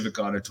Cruz Civic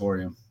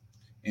Auditorium.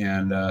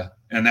 And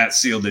that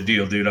sealed the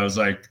deal, dude. I was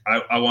like,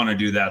 I want to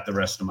do that the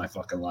rest of my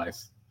fucking life.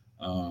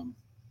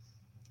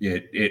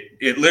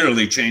 It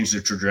literally changed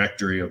the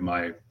trajectory of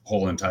my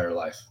whole entire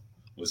life.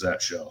 Was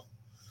that show?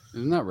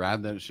 Isn't that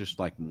rad that it's just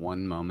like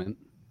one moment?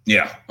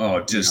 Yeah.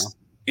 Oh, just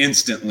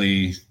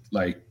instantly,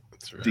 like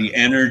right. the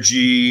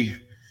energy,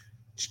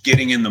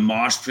 getting in the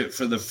mosh pit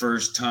for the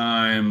first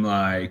time,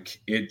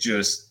 like it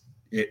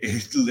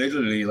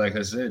literally, like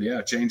I said,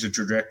 changed the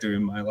trajectory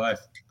of my life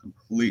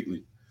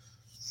completely.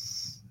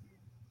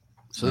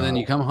 So then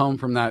you come home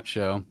from that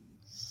show.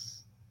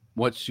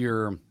 What's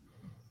your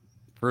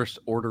first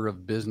order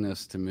of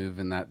business to move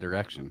in that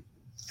direction?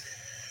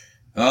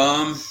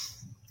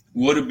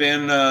 Would have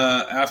been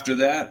after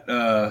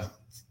that,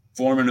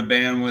 forming a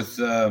band with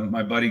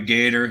my buddy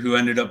Gator, who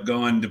ended up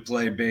going to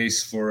play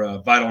bass for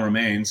Vital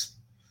Remains.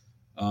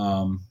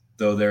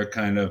 Though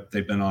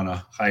they've been on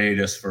a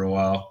hiatus for a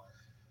while.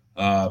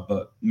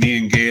 But me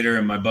and Gator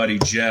and my buddy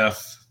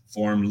Jeff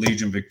formed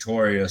Legion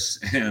Victorious,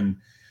 and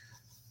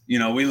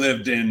we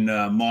lived in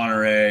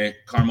Monterey,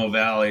 Carmel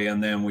Valley,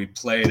 and then we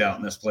played out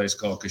in this place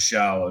called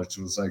Cachao, which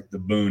was like the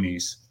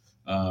boonies,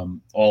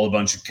 all a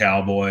bunch of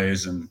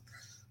cowboys,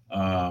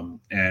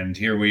 and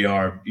here we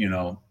are,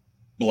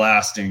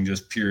 blasting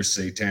just pure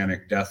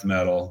satanic death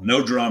metal,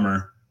 no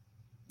drummer,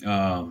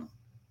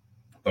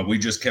 but we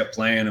just kept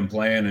playing and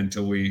playing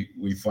until we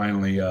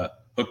finally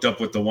hooked up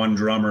with the one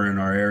drummer in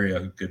our area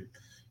who could,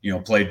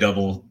 play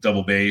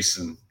double bass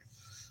and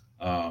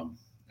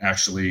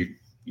actually,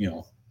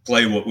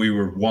 play what we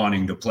were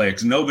wanting to play,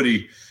 because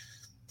nobody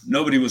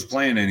was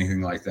playing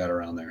anything like that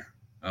around there,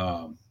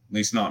 at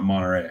least not in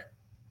Monterey.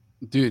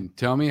 Dude,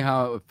 tell me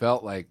how it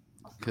felt like,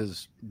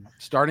 because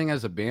starting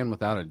as a band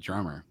without a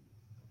drummer,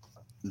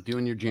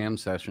 doing your jam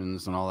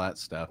sessions and all that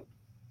stuff,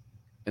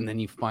 and then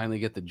you finally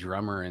get the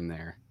drummer in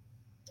there.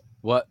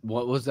 What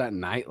was that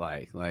night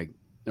like,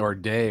 or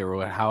day,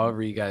 or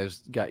however you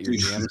guys got your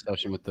jam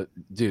session with the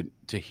dude,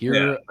 to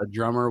hear a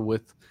drummer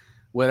with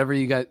whatever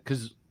you got?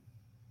 Because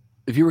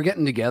if you were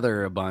getting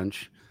together a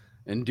bunch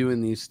and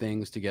doing these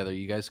things together,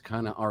 you guys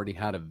kind of already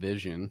had a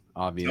vision,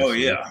 obviously. Oh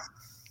yeah.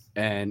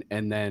 And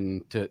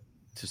then to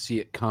see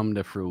it come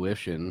to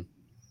fruition,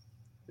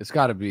 it's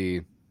got to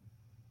be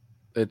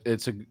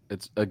it's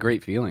a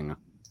great feeling.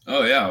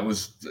 Oh yeah, it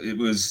was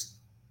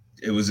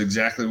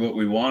exactly what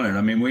we wanted.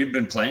 I mean, we'd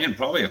been playing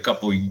probably a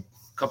couple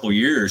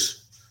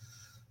years.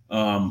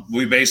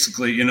 We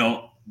basically,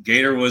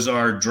 Gator was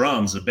our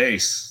drums, the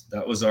bass.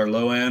 That was our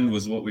low end,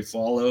 was what we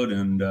followed.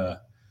 And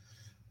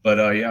but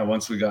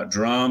once we got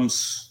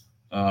drums,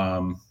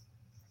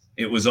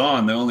 it was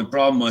on. The only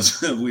problem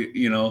was we,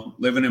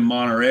 living in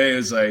Monterey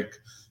is like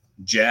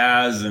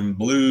jazz and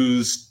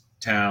blues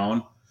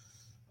town.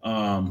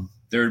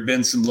 There had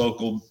been some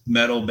local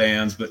metal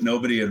bands, but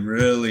nobody had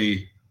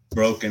really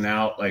broken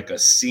out like a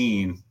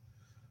scene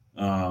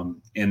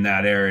in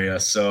that area.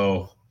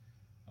 So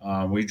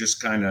we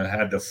just kind of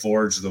had to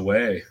forge the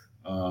way.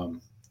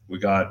 We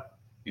got,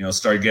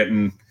 started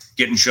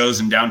getting shows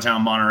in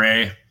downtown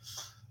Monterey.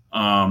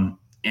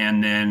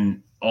 And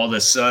then all of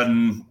a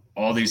sudden,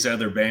 all these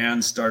other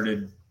bands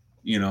started,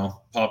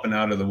 popping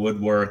out of the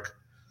woodwork.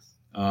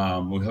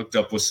 We hooked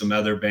up with some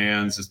other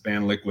bands, this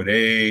band Liquid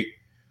 8,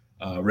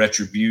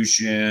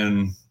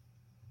 Retribution,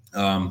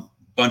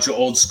 bunch of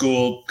old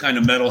school kind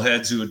of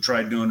metalheads who had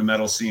tried doing the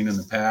metal scene in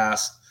the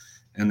past.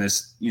 And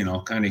this,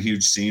 kind of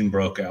huge scene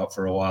broke out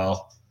for a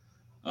while.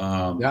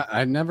 Yeah,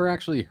 I've never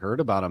actually heard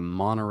about a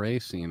Monterey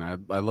scene.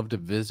 I love to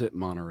visit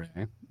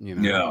Monterey.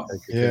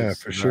 Yeah,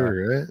 for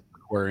sure, right?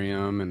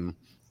 Aquarium and.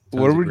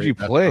 Where would you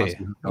play?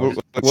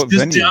 What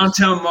just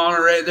downtown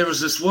Monterey. There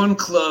was this one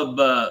club,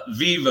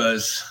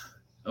 Vivas.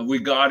 We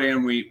got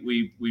in.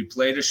 We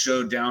played a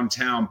show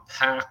downtown.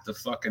 Packed the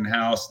fucking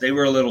house. They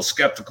were a little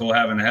skeptical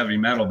having a heavy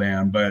metal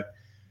band, but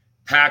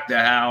packed the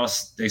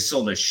house. They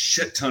sold a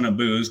shit ton of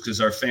booze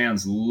because our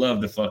fans love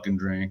to fucking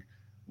drink.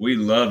 We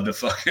love to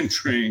fucking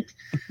drink.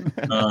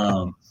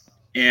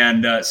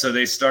 And so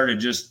they started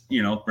just,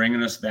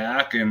 bringing us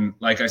back. And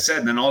like I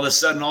said, then all of a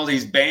sudden, all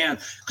these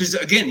bands, because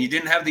again, you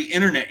didn't have the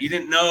internet. You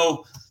didn't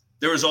know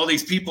there was all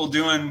these people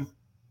doing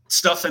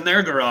stuff in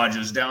their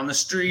garages down the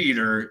street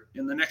or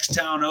in the next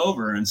town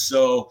over. And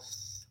so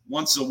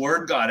once the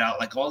word got out,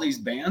 like all these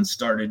bands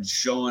started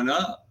showing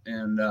up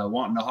and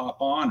wanting to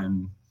hop on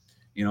and,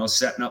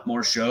 setting up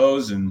more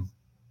shows. And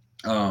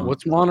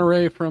what's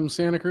Monterey from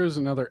Santa Cruz?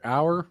 Another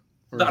hour?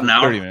 About an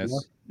hour. 30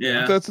 minutes.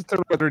 Yeah. That's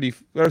 30.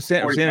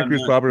 Santa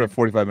Cruz probably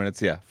 45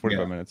 minutes. Yeah,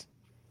 45 minutes.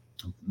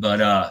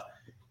 But, and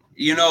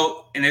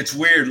it's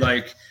weird.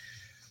 Like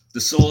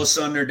the Soul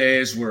Asunder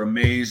days were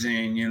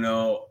amazing,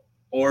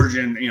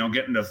 Origin,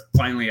 getting to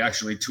finally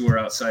actually tour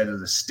outside of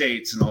the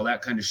States and all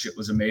that kind of shit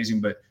was amazing.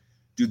 But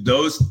dude,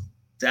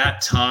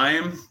 that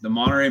time, the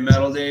Monterey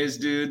metal days,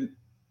 dude,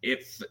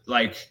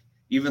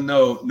 even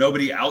though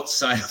nobody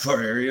outside of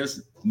our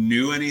areas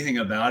knew anything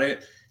about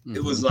it,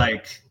 it was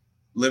like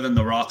living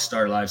the rock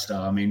star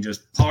lifestyle. I mean,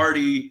 just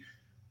party,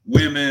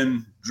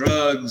 women,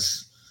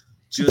 drugs,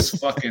 just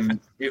fucking.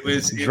 It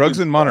was drugs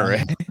in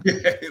Monterey.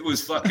 It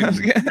was fucking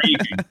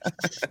raging.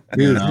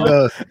 Dude,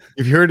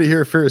 if you heard it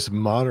here first,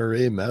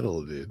 Monterey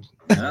metal, dude.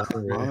 Yeah.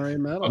 Monterey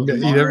metal.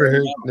 You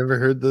never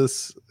heard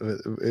this?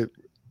 It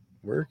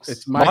works.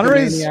 It's Mica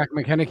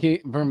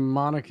Meneke from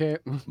Meneke.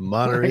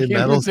 Monterey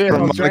metal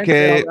from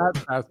Meneke.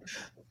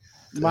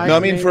 No, I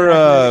mean for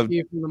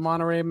from the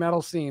Monterey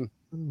metal scene.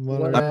 I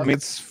mean,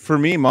 it's for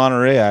me,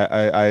 Monterey.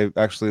 I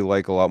actually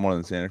like a lot more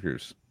than Santa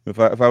Cruz. If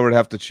I were to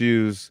have to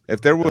choose, if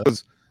there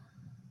was,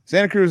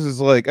 Santa Cruz is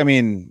like, like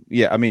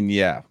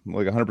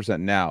 100%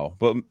 now.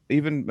 But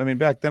even,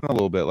 back then a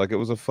little bit, like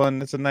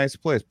it's a nice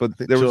place. But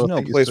there was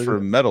no place for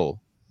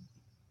metal.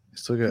 You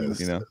still got,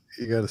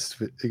 you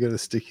got a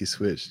sticky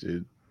switch,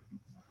 dude.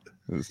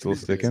 Is it still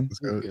sticking?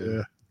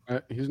 Yeah.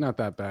 He's not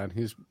that bad.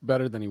 He's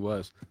better than he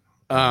was.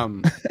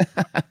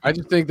 I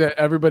just think that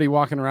everybody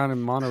walking around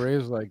in Monterey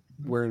is like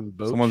wearing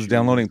boat Someone's shoes.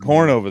 downloading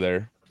porn over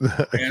there.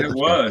 And it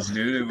was,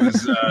 dude. It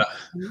was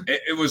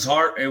it was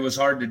hard. It was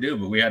hard to do,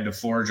 but we had to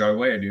forge our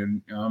way,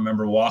 dude. I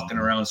remember walking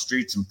around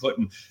streets and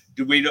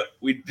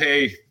we'd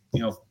pay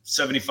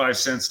 75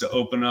 cents to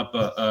open up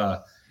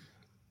a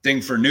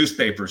thing for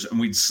newspapers, and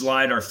we'd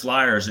slide our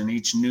flyers in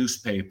each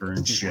newspaper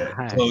and shit.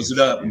 Nice. Close it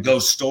up and go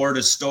store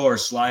to store,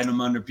 slide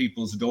them under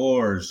people's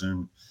doors,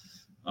 and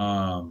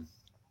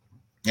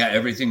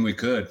everything we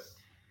could.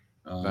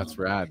 That's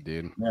rad,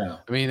 dude. Yeah.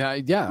 I mean,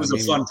 it was a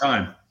fun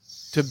time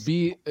to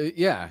be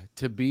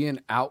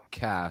an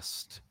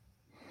outcast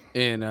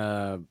in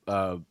a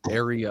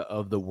area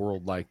of the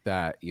world like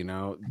that, you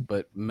know.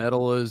 But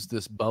metal is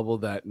this bubble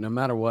that no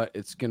matter what,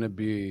 it's gonna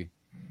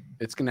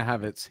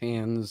have its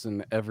hands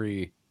in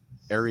every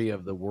area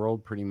of the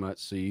world pretty much.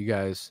 So you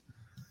guys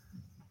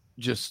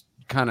just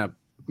kind of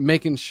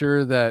making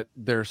sure that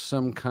there's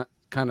some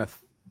kind of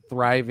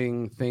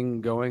thriving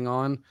thing going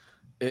on,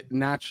 it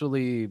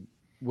naturally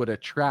would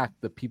attract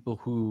the people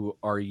who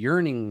are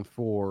yearning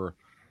for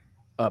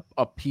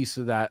a piece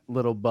of that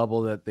little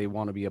bubble that they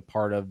want to be a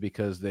part of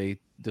because they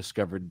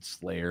discovered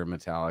Slayer,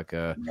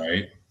 Metallica,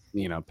 right?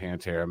 You know,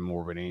 Pantera,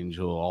 Morbid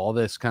Angel, all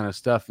this kind of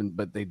stuff. And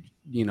but they,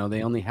 you know,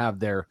 they only have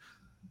their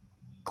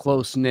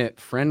close knit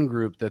friend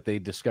group that they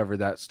discover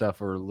that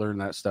stuff or learn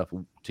that stuff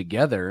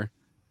together.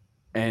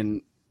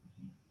 And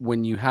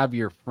when you have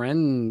your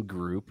friend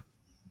group,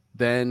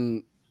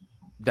 then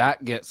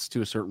that gets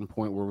to a certain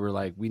point where we're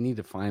like, we need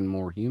to find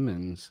more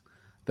humans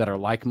that are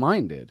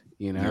like-minded,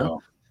 you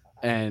know.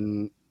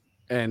 And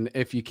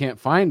if you can't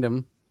find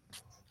them,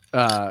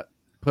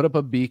 put up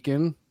a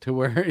beacon to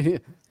where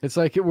it's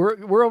like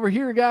we're over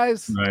here,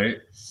 guys. Right?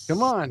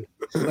 Come on,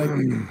 like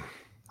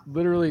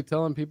literally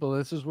telling people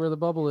this is where the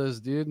bubble is,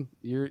 dude.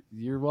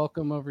 You're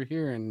welcome over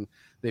here, and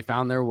they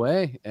found their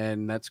way,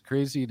 and that's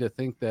crazy to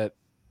think that.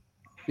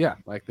 Yeah,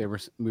 like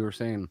we were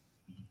saying,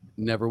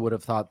 never would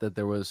have thought that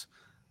there was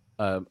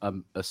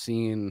a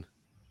scene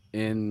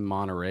in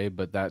Monterey,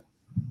 but that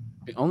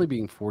only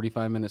being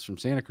 45 minutes from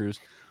Santa Cruz,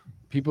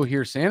 people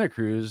hear Santa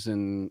Cruz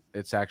and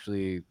it's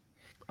actually,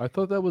 I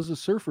thought that was a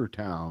surfer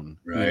town.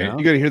 Right. You know?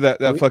 You got to hear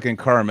that fucking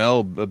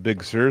Carmel, a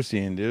Big Sur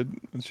scene, dude.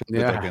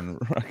 Yeah. Fucking...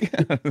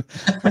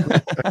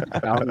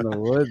 Out in the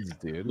woods,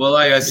 dude. Well,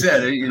 like I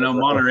said, you know,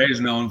 Monterey is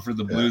known for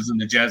the blues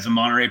and the jazz and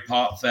Monterey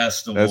Pop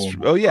Festival. That's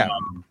true. Oh yeah.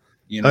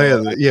 You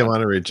know,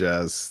 Monterey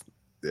Jazz.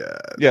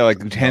 Yeah,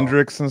 like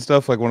Hendrix and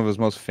stuff. Like one of his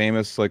most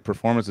famous like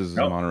performances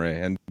in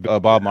Monterey, and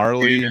Bob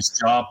Marley, Janis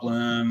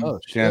Joplin,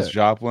 Janis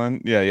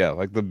Joplin. Yeah,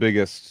 like the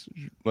biggest.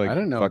 Like I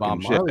didn't know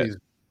Bob Marley.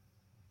 Shit.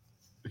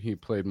 He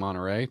played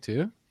Monterey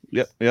too.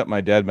 Yep.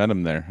 My dad met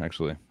him there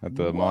actually at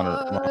the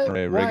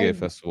Monterey Reggae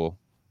Festival.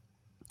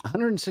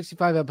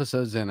 165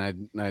 episodes in, I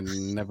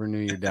never knew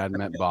your dad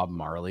met Bob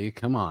Marley.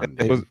 Come on,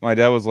 my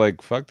dad was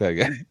like, "Fuck that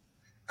guy."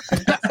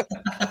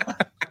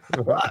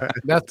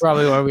 That's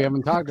probably why we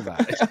haven't talked about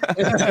it.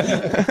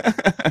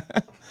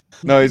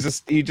 No,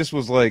 he just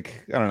was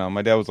like, I don't know.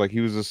 My dad was like,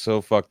 he was just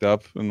so fucked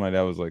up, and my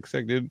dad was like,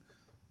 "Sick, dude.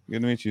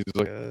 Good to meet you." He's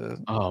like,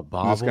 oh,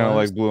 Bob just kind of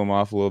like blew him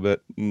off a little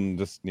bit.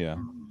 So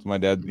my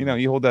dad, you know,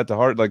 you hold that to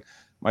heart. Like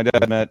my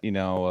dad met, you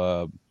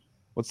know,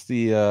 what's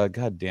the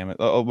god damn it?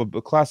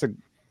 A classic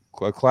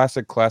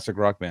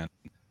rock band,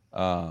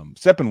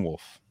 Steppenwolf.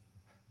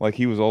 Like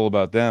he was all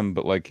about them,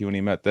 but like when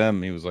he met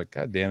them, he was like,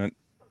 God damn it.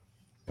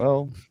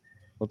 Well,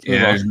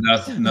 there's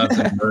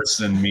nothing worse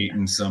than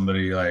meeting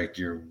somebody like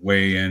you're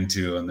way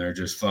into and they're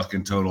just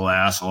fucking total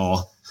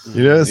asshole.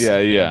 Yes.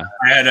 Yeah.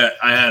 I had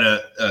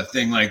a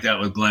thing like that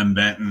with Glenn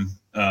Benton.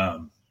 I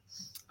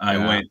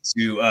went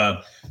to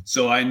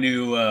so I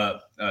knew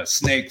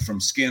Snake from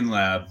Skin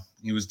Lab.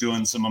 He was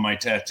doing some of my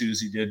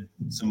tattoos. He did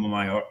some of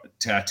my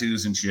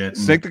tattoos and shit.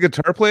 Snake the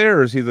guitar player,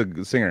 or is he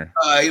the singer?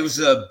 He was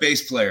a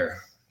bass player.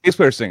 Bass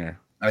player, singer,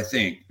 I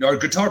think, or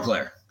guitar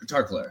player.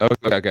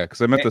 Okay.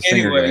 Because I meant the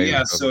singer. Anyway,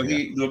 yeah. So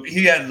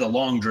he had the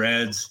long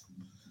dreads,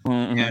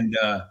 and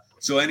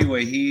so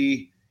anyway,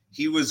 he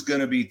was going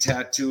to be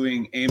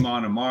tattooing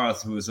Amon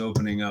Amarth, who was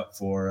opening up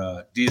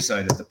for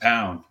Deicide at the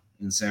Pound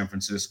in San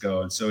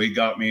Francisco, and so he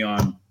got me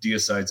on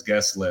Deicide's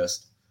guest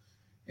list,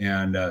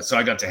 and so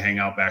I got to hang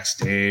out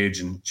backstage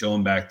and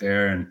chilling back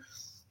there, and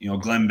you know,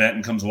 Glenn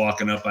Benton comes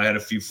walking up. I had a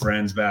few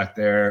friends back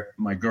there,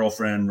 my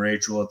girlfriend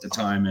Rachel at the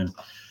time, and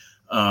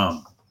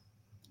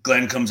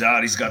Glenn comes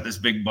out, he's got this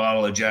big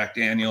bottle of Jack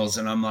Daniels,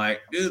 and I'm like,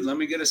 dude, let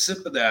me get a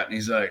sip of that. And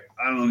he's like,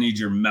 I don't need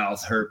your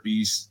mouth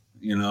herpes,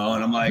 you know?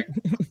 And I'm like,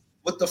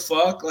 what the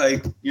fuck?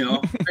 Like, you know,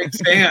 big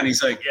fan.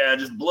 He's like, yeah,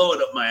 just blow it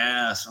up my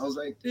ass. I was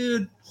like,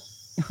 dude,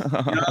 you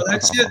know,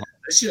 that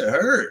shit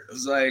hurt. I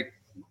was like,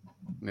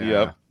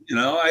 yep. You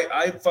know,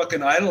 I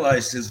fucking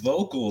idolized his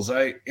vocals.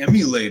 I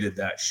emulated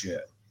that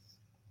shit.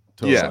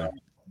 Totally.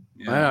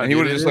 Yeah. And he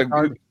would have just like,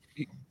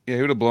 he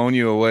would have blown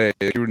you away.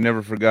 You would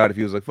never forgot if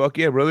he was like, fuck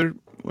yeah, brother.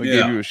 Like,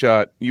 gave you a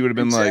shot. You would have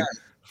been like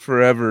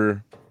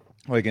forever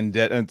like in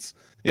debt.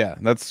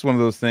 That's one of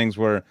those things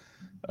where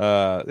some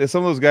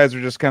of those guys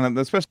are just kind of,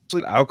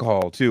 especially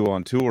alcohol too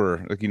on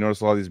tour. Like you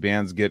notice a lot of these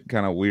bands get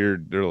kind of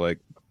weird. They're like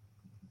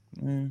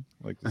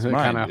it's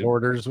kind of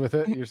hoarders with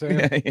it, you're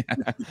saying?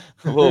 yeah.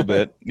 A little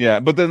bit.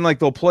 Yeah. But then like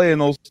they'll play and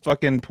they'll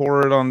fucking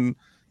pour it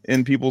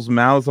in people's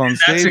mouths on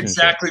stage. That's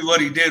exactly what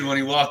he did when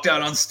he walked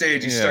out on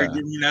stage. He started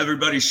giving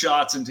everybody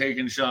shots and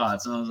taking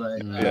shots. And I was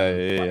like,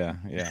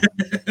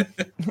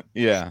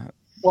 yeah.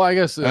 Well, I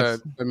guess I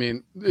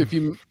mean, if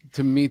you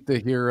to meet the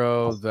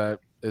hero that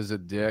is a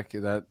dick,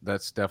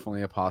 that's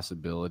definitely a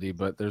possibility.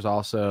 But there's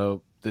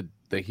also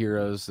the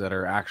heroes that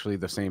are actually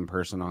the same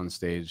person on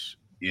stage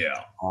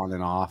on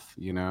and off,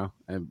 you know.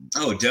 And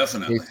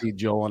definitely. Casey,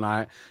 Joel,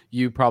 and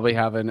you probably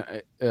have an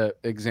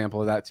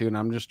example of that too. And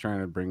I'm just trying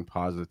to bring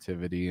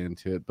positivity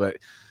into it, but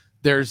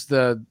there's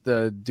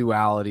the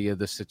duality of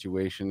the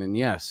situation. And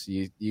yes,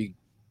 you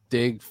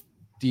dig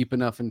deep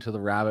enough into the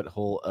rabbit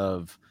hole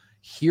of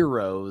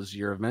heroes,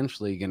 you're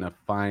eventually going to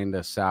find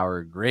a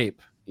sour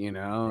grape, you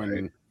know, right.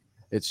 And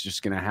it's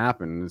just going to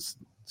happen.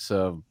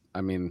 So,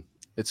 I mean,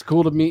 it's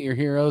cool to meet your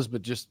heroes,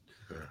 but just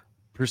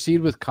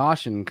proceed with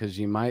caution, because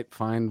you might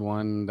find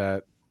one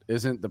that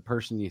isn't the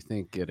person you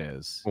think it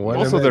is.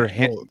 Also, they're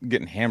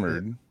getting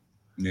hammered.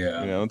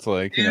 Yeah. You know, it's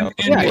like, you know,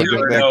 they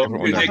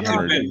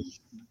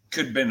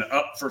could have been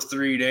up for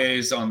 3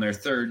 days on their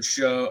third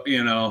show,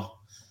 you know.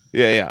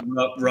 Yeah.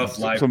 Rough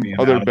life. Some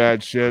other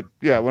bad shit.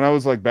 Yeah. When I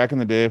was like back in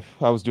the day,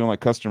 I was doing like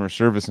customer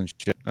service and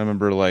shit. I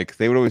remember like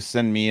they would always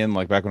send me in,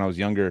 like back when I was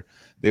younger,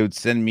 they would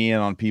send me in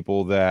on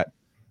people that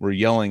were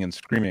yelling and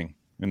screaming,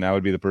 and I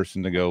would be the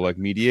person to go like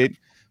mediate.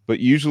 But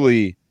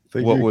usually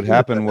what would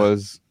happen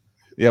was,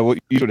 what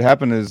usually would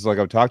happen is like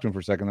I would talk to them for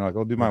a second. They're like,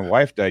 "Oh, dude, my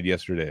wife died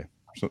yesterday."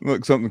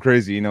 Something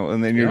crazy, you know.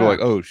 And then you're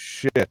like, "Oh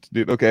shit,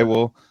 dude. Okay,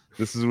 well,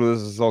 this is where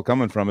this is all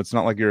coming from. It's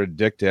not like you're a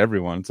dick to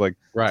everyone. It's like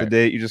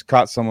today you just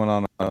caught someone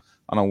on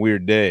a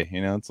weird day,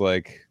 you know. It's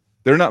like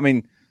they're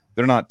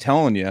not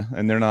telling you,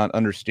 and they're not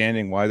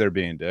understanding why they're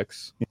being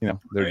dicks. You know,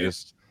 they're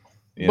just.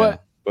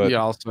 But you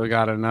also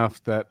got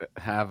enough that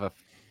have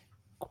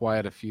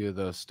quite a few of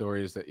those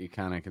stories that you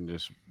kind of can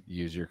just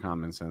use your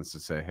common sense to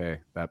say, hey,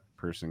 that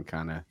person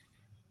kind of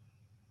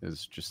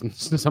is just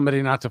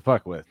somebody not to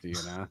fuck with, you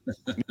know.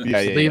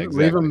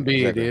 Leave them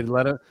be, dude.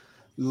 Let it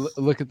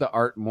look at the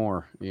art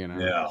more, you know.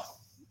 Yeah,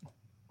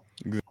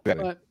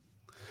 exactly. But,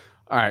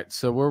 all right,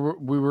 so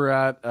we were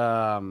at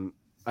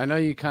I know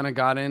you kind of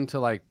got into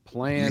like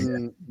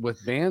playing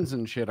with bands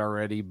and shit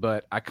already,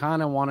 but I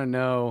kind of want to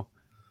know,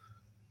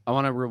 I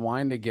want to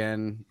rewind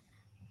again.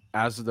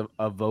 As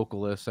a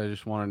vocalist, I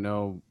just want to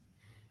know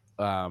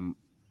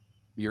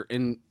your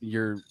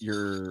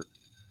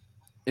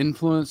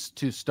influence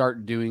to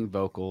start doing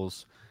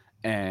vocals,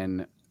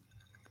 and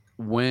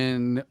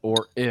when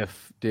or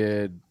if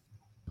did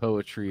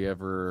poetry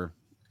ever,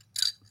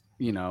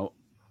 you know,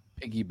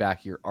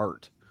 piggyback your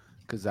art?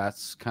 Because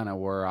that's kind of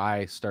where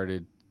I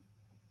started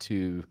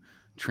to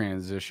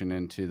transition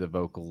into the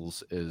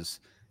vocals,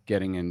 is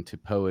getting into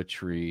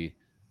poetry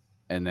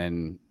and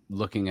then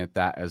looking at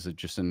that as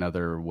just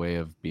another way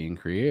of being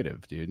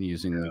creative, dude,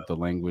 using the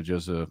language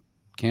as a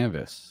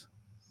canvas.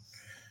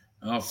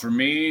 For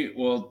me,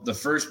 well, the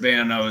first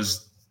band I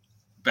was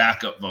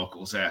backup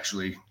vocals,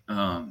 actually.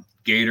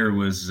 Gator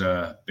was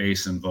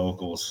bass and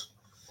vocals.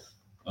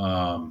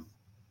 So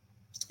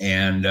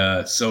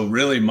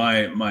really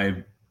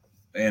my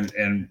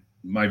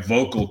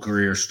vocal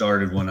career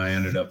started when I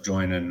ended up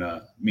joining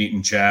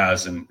meeting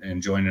Chaz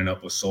and joining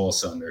up with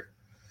Asunder.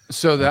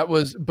 So that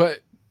was,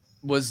 but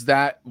was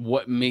that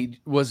what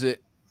was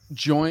it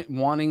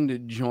wanting to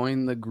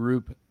join the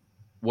group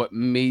what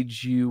made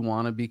you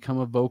want to become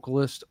a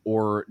vocalist,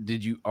 or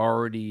did you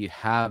already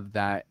have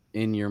that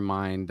in your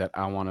mind that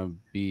I want to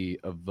be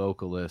a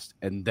vocalist,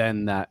 and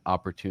then that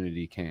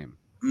opportunity came?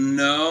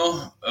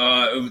 No,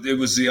 it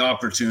was the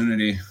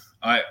opportunity.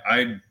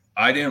 I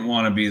didn't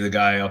want to be the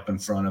guy up in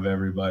front of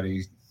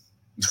everybody.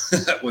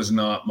 That was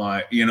not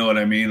my, you know what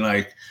I mean?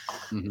 Like,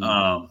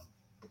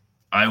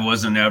 I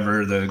wasn't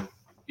ever the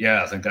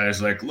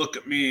guy's like, look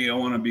at me, I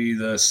want to be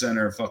the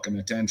center of fucking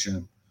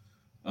attention.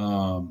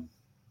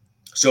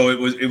 So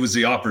it was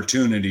the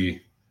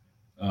opportunity.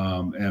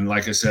 And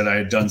like I said, I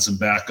had done some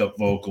backup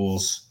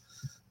vocals.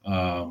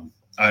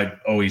 I'd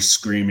always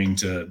screaming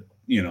to,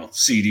 you know,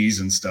 CDs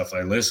and stuff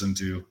I listened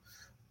to,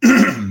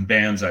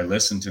 bands I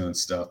listened to and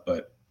stuff,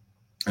 but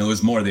it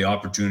was more the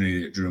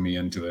opportunity that drew me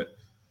into it.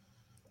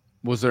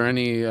 Was there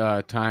any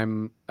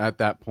time at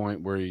that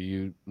point where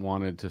you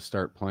wanted to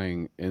start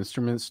playing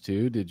instruments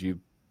too? Did you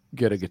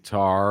get a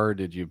guitar?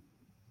 Did you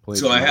play?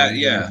 So I had,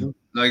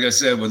 like I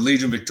said, with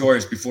Legion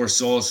Victorious before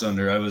Soul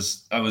Asunder, I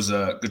was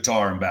a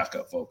guitar and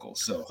backup vocal.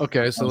 So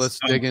okay, so let's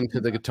dig into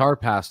the guitar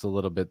past a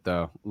little bit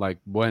though. Like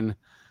when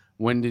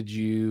did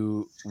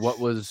you? What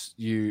was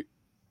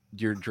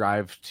your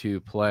drive to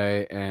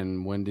play,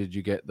 and when did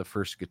you get the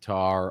first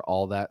guitar?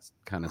 All that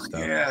kind of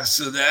stuff. Yeah,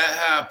 so that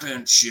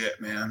happened. Shit,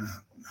 man,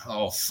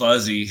 all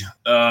fuzzy.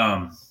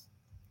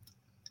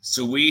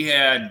 So we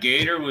had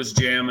Gator was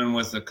jamming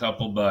with a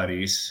couple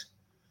buddies,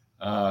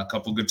 a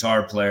couple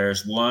guitar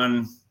players.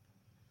 One,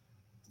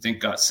 I think,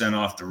 got sent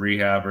off to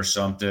rehab or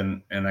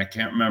something, and I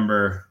can't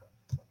remember.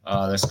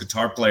 This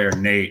guitar player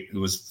Nate, who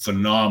was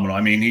phenomenal.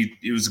 I mean,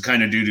 he was the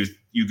kind of dude who,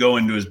 you go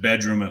into his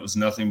bedroom, it was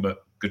nothing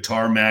but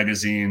guitar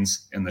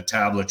magazines and the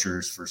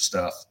tablatures for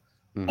stuff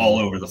all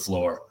over the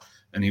floor,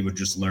 and he would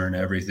just learn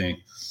everything.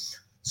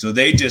 So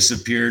they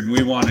disappeared.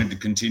 We wanted to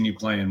continue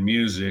playing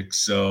music,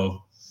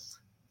 so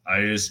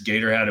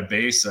Gator had a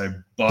bass. I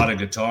bought a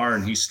guitar,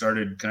 and he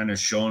started kind of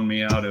showing me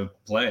how to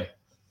play.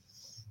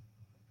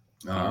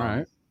 All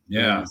right.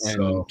 Yeah.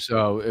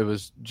 So it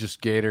was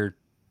just Gator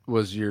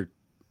was your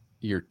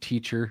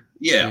teacher.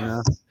 Yeah. You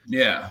know?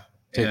 Yeah.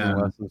 taking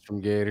lessons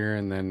from Gator,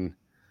 and then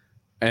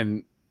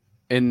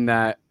in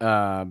that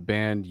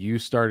band, you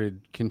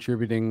started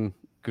contributing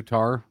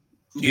guitar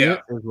to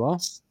it as well.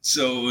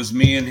 So it was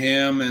me and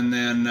him, and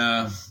then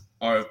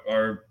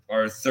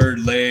our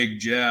third leg,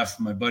 Jeff,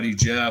 my buddy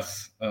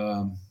Jeff,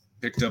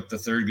 picked up the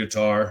third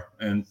guitar,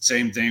 and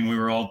same thing. We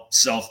were all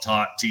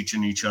self-taught,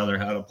 teaching each other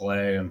how to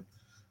play, and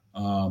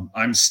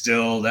I'm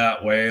still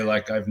that way.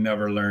 Like, I've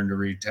never learned to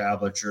read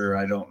tablature.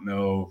 I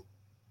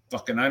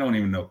don't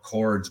even know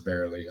chords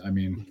barely. I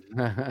mean,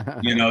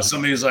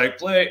 somebody's like,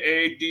 play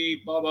A,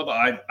 D, blah, blah,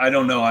 blah. I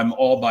don't know. I'm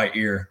all by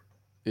ear.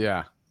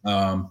 Yeah.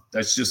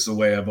 That's just the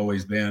way I've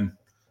always been.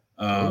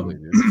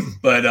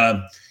 But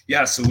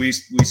so we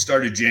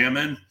started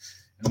jamming,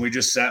 and we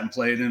just sat and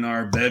played in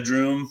our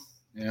bedroom.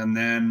 And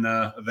then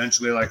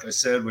eventually, like I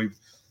said, we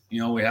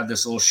had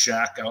this little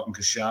shack out in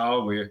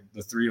Cashel.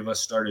 The three of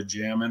us started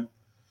jamming,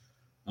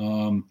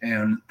 and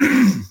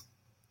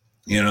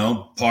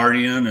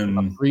partying. And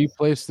a free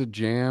place to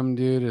jam,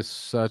 dude, is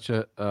such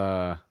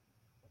a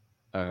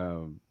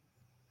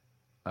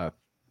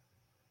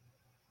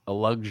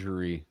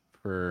luxury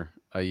for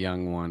a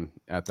young one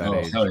at that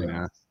age.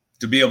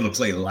 To be able to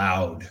play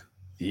loud.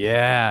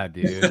 Yeah,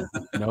 dude.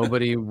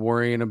 Nobody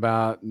worrying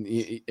about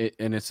it,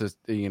 and it's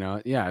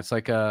it's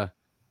like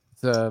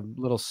it's a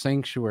little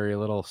sanctuary, a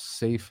little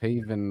safe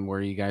haven where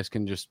you guys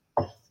can just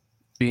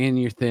be in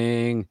your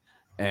thing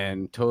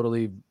and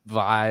totally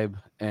vibe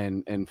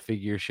and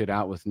figure shit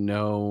out with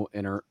no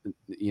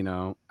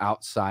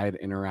outside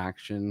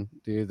interaction,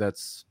 dude. I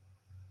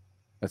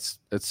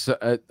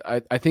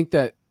think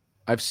that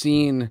I've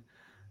seen,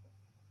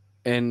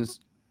 and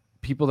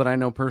people that I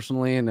know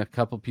personally, and a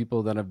few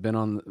people that have been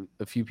on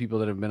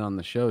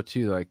the show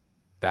too, like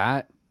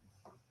that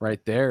right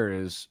there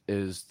is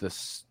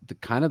the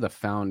kind of the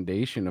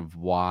foundation of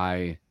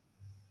why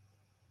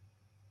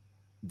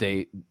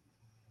they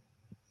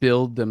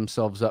build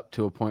themselves up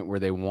to a point where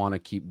they want to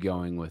keep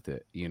going with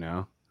it.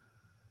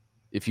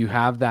 If you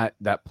have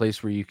that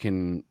place where you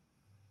can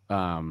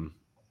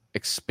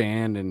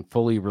expand and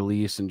fully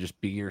release and just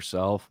be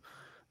yourself,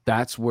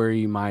 that's where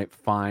you might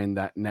find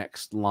that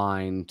next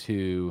line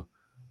to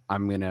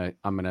I'm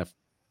gonna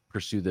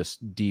pursue this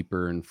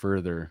deeper and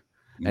further.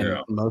 And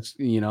most,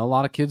 a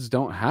lot of kids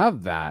don't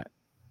have that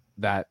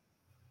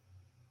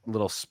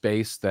little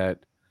space that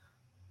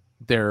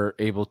they're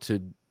able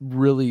to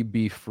really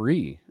be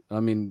free. I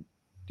mean,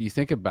 do you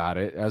think about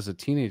it as a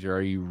teenager?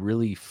 Are you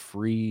really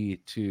free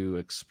to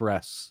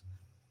express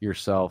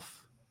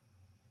yourself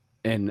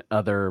in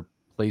other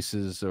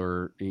places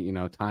or,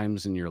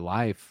 times in your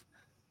life?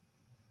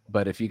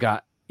 But if you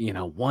got,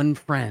 one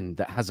friend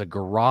that has a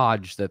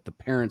garage that the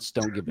parents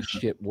don't give a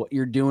shit what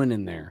you're doing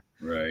in there,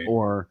 right?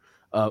 Or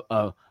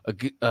a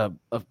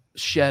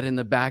shed in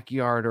the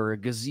backyard, or a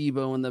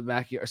gazebo in the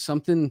backyard,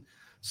 something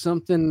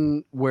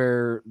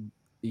where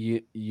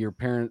the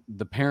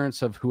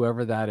parents of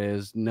whoever that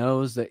is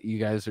knows that you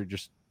guys are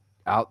just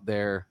out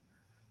there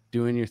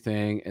doing your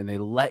thing, and they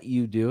let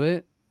you do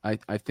it. I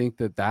think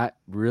that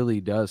really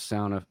does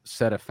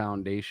set a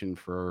foundation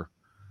for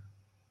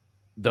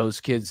those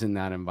kids in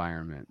that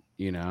environment,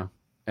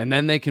 and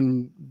then they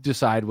can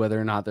decide whether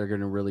or not they're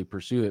going to really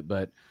pursue it.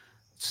 But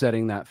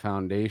setting that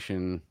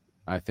foundation,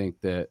 I think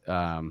that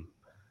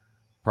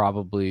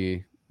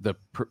probably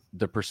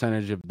the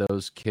percentage of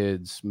those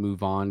kids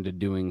move on to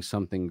doing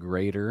something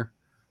greater,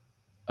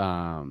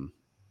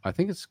 I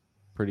think it's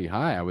pretty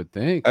high. I would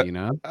think,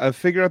 I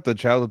figured out the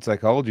childhood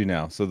psychology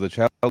now. So the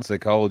childhood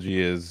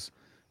psychology is,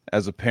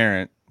 as a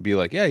parent, be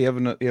like, yeah, you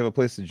have a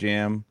place to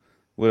jam,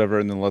 whatever,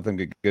 and then let them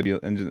get good,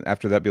 and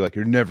after that, be like,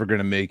 you're never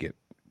gonna make it.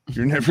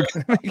 You're never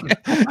gonna make it.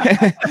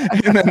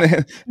 and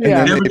then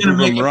never gonna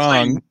make it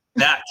wrong.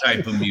 That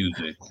type of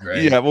music,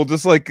 right? Yeah, well,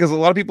 just like, because a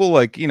lot of people,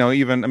 like,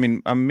 even, I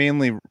mean, I'm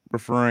mainly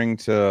referring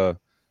to,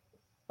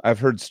 I've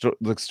heard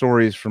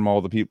stories from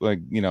all the people, like,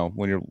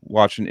 when you're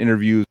watching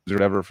interviews or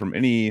whatever from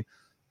any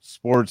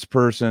sports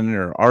person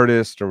or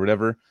artist or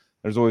whatever,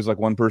 there's always like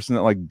one person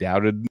that like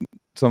doubted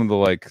some of the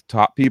like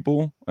top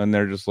people, and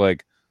they're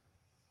like,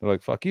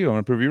 fuck you, I'm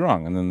gonna prove you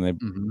wrong, and then they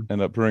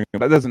end up proving.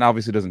 That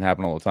obviously doesn't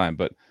happen all the time,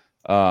 but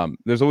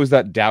there's always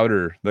that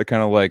doubter that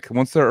kind of like,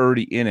 once they're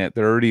already in it,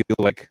 they're already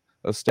like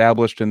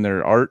established in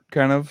their art,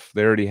 kind of,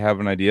 they already have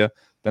an idea.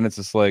 Then it's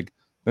just like,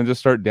 then just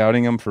start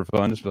doubting them for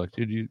fun. Just be like,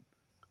 dude,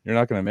 you're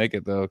not gonna make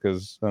it though,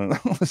 because I don't know.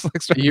 It's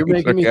like, you're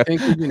making me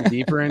think even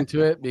deeper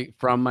into it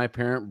from my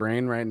parent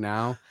brain right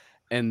now,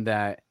 and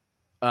that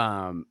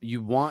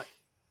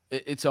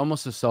it's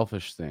almost a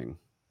selfish thing,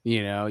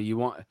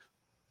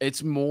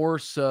 it's more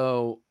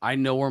so I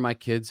know where my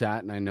kid's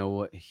at and I know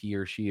what he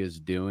or she is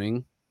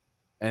doing,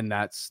 and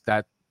that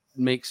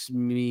makes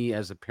me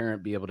as a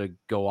parent be able to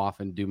go off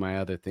and do my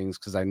other things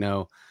because I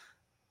know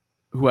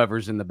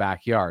whoever's in the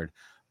backyard.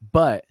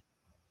 But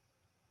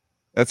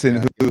that's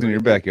who's in your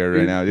backyard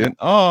right now, dude.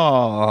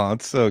 Oh,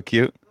 it's so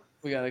cute.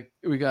 We got a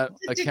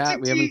cat.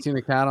 We haven't seen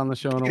a cat on the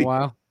show in a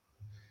while.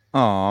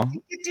 Oh,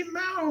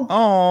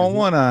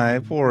 one eye,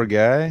 poor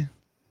guy.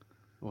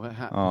 What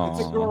happened?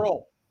 It's a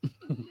girl.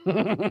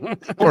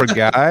 Poor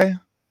guy.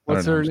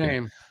 What's her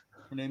name?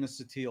 Her name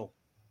is Satil.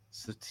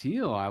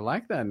 Satil. I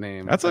like that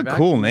name. That's a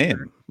cool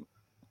name.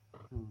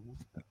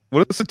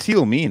 What does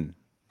Satil mean?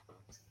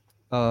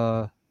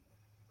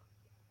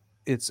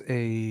 It's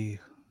a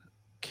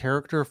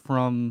character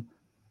from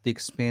the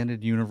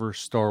expanded universe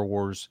Star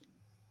Wars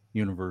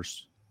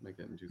universe.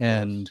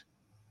 And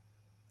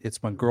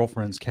it's my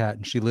girlfriend's cat,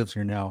 and she lives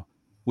here now,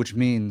 which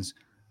means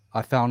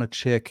I found a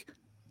chick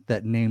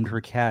that named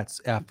her cats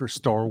after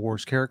Star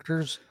Wars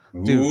characters.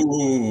 Dude,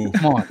 Ooh.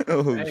 come on.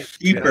 Oh,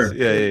 Keeper.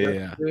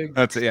 Yeah.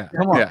 That's it. Yeah.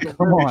 Come on, yeah.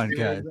 come on,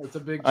 guys. That's a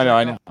big.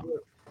 I know.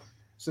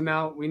 So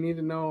now we need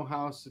to know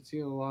how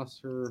Satil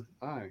lost her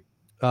eye.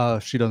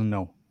 She doesn't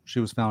know. She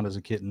was found as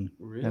a kitten.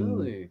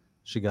 Really? And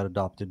she got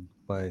adopted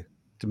by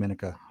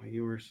Dominica. Oh,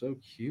 you were so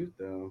cute,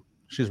 though.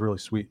 She's really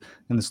sweet.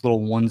 And this little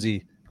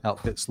onesie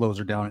outfit slows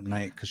her down at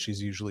night because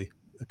she's usually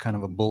kind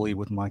of a bully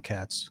with my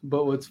cats.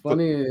 But what's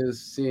funny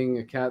is seeing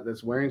a cat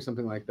that's wearing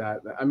something like that.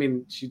 I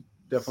mean, she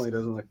definitely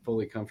doesn't look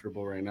fully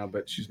comfortable right now,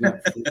 but she's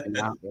not freaking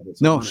out.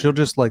 No, she'll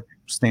just like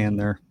stand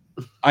there.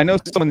 I know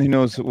someone who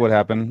knows what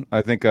happened.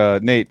 I think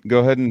Nate, go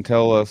ahead and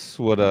tell us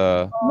what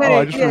I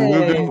just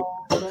removed him.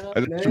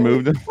 I just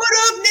removed him. What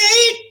up,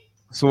 Nate?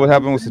 So what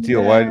happened with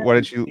Satil?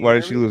 Why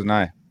did she lose an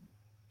eye?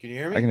 Can you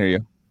hear me? I can hear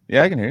you.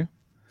 Yeah, I can hear you.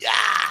 Yeah.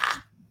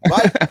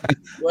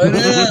 What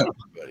up?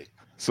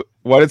 So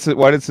why did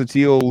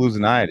Satil lose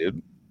an eye,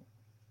 dude?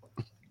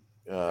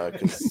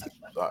 Because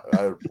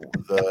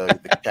the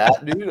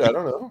cat, dude. I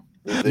don't know.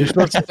 You're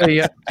supposed to say,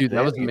 yeah, dude.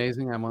 That was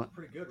amazing.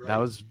 That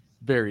was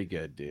very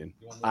good, dude.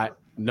 I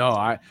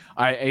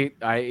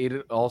ate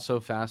it all so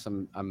fast.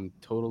 I'm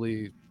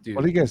totally, dude.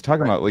 What are you guys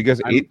talking about? You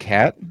guys ate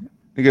cat?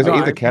 You guys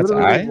ate the cat's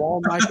eye?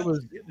 While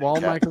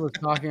Mica was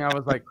talking, I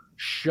was like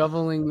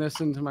shoveling this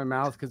into my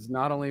mouth because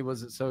not only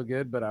was it so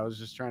good, but I was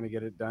just trying to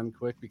get it done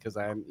quick because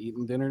I hadn't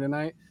eaten dinner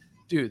tonight.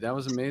 Dude, that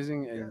was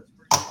amazing, and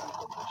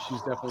she's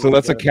definitely. So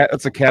that's a cat.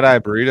 That's a cat eye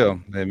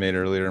burrito they made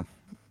earlier.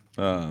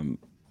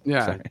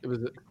 Yeah, sorry. it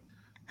was.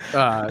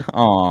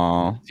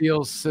 Aww.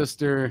 Steele's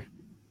sister,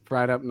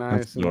 fried up nice.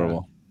 That's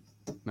adorable.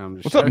 No, I'm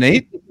just What's up,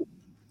 Nate?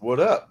 What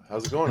up?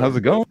 How's it going? How's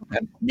it going?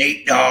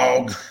 Nate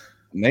Dog.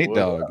 Nate What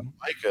Dog. up,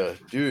 Mica,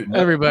 dude.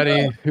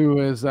 Everybody who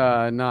is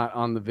not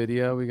on the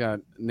video, we got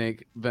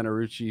Nate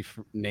Venerucci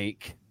from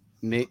Nate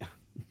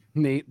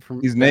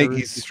from. He's Nate.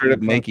 He's straight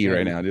up Nakey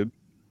right now, dude.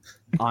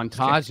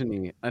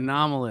 Ontogeny,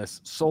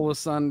 anomalous, soul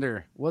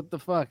asunder. What the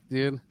fuck,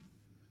 dude?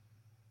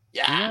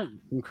 Yeah.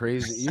 You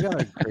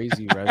got a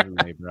crazy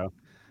resume, bro.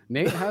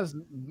 Nate has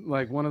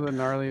like one of the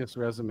gnarliest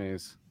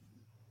resumes.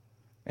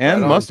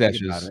 And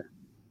mustaches.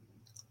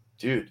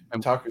 Dude,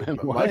 I'm talking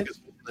Mike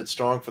is holding it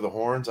strong for the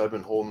horns. I've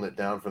been holding it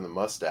down for the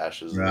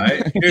mustaches.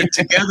 Right. Here,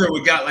 together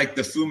we got like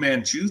the Fu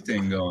Manchu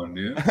thing going,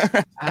 dude.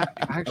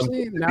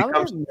 Actually, now that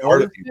I've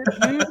noticed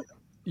it, dude,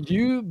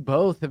 you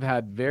both have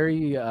had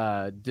very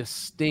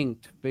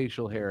distinct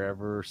facial hair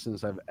ever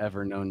since I've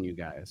ever known you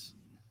guys.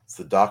 It's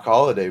the Doc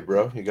Holiday,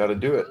 bro. You got to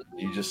do it.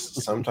 You just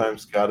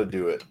sometimes got to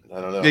do it. I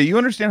don't know. Yeah, you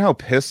understand how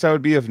pissed I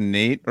would be if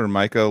Nate or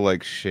Mica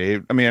like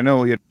shaved. I mean, I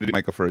know he had to do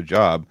Mica for a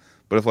job,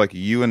 but if like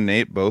you and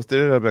Nate both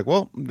did it, I'd be like,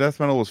 well, death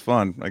metal was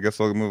fun. I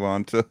guess I'll move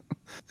on to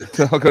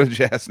I'll go to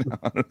jazz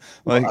now.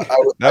 Like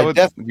that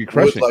would be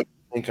crushing.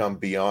 I think I'm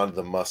beyond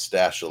the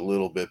mustache a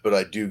little bit, but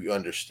I do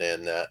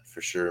understand that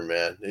for sure,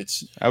 man.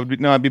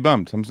 I'd be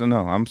bummed.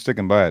 I'm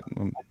sticking by it.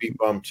 I'd be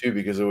bummed too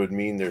because it would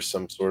mean there's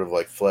some sort of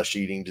like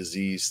flesh-eating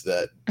disease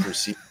that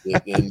precedes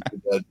it, and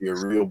that'd be a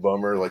real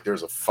bummer. Like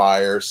there's a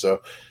fire, so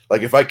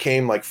like if I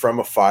came like from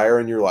a fire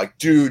and you're like,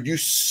 dude, you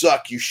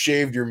suck, you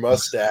shaved your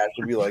mustache,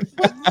 I'd be like,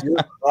 what's your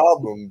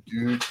problem,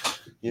 dude?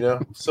 You know.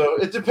 So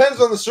it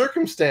depends on the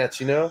circumstance,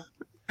 you know.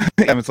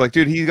 Yeah, it's like,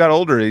 dude, he got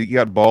older. He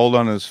got bald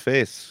on his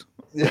face.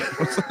 Yeah,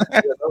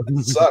 that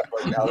would suck.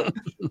 Like,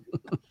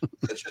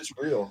 that shit's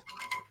real.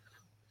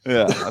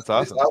 Yeah, that's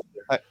awesome.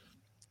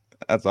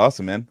 That's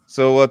awesome, man.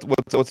 So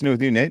what's new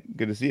with you, Nate?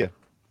 Good to see you.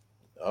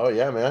 Oh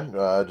yeah, man.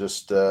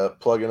 Just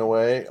plugging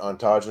away.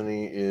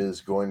 Ontogeny is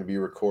going to be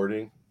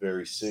recording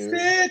very soon.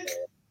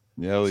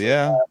 Hell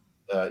yeah.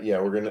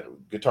 Yeah,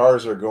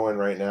 guitars are going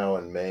right now,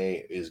 and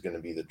May is going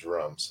to be the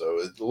drums. So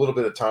it's a little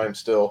bit of time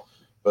still,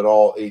 but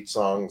all 8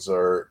 songs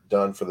are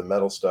done for the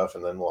metal stuff,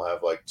 and then we'll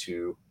have like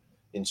 2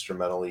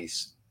 instrumental-y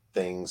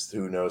things.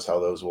 Who knows how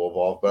those will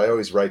evolve, but I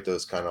always write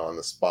those kind of on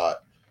the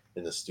spot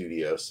in the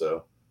studio,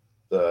 so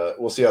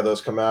we'll see how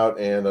those come out.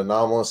 And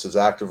Anomalous is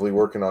actively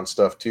working on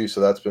stuff too, so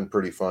that's been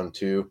pretty fun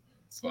too.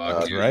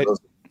 Right,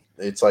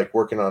 it's like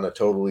working on a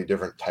totally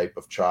different type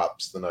of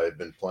chops than I've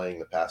been playing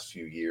the past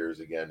few years.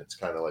 Again, it's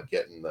kind of like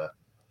getting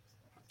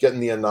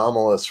the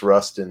Anomalous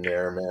rust in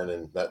there, man,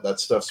 and that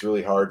stuff's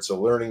really hard.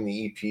 So learning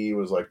the EP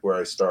was like where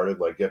I started,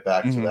 like get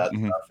back to that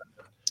stuff.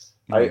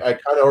 I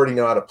kind of already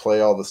know how to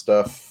play all the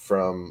stuff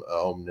from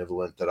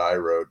Omnivalent that I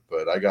wrote,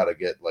 but I got to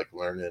get like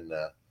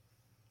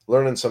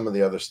learning some of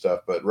the other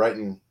stuff. But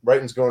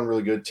writing's going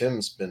really good.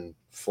 Tim's been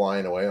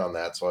flying away on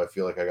that, so I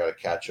feel like I got to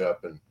catch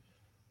up. And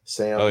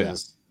Sam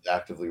is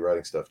actively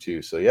writing stuff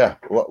too. So yeah,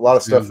 a lot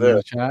of stuff there.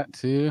 Chat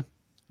too.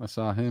 I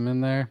saw him in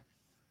there.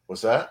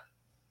 What's that?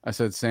 I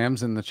said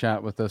Sam's in the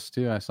chat with us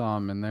too. I saw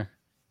him in there.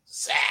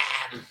 Sam.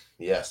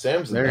 Yeah,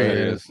 Sam's there. He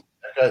is.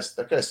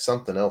 That guy's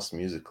something else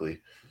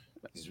musically.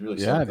 He's really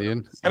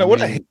dude. And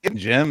what a hidden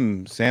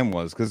gem Sam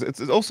was, because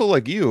it's also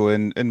like you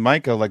and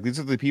Mica. Like these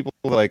are the people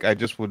like I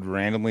just would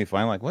randomly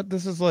find like what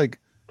this is like.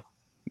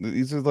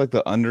 These are like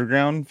the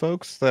underground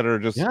folks that are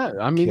just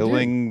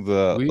killing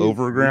the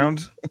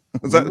overground.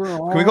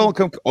 Can we call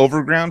them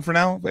overground for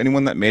now?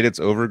 Anyone that made it's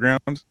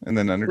overground and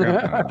then underground?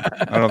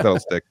 I don't know if that'll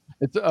stick.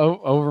 It's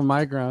over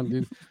my ground,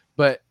 dude.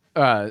 But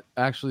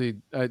actually,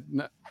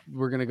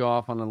 we're gonna go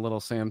off on a little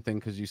Sam thing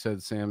because you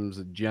said Sam's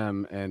a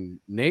gem, and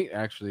Nate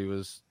actually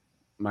was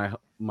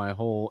my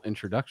whole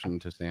introduction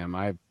to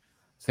Sam.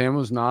 Sam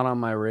was not on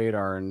my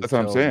radar, and that's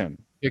what I'm saying.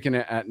 Kicking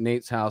it at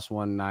Nate's house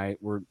one night,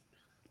 we're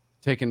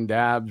taking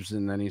dabs,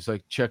 and then he's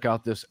like, check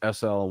out this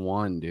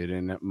SL1, dude.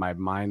 And my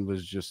mind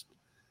was just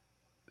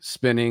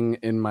spinning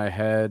in my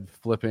head,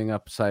 flipping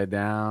upside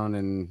down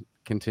and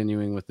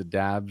continuing with the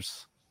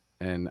dabs.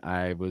 And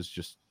I was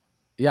just,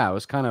 I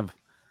was kind of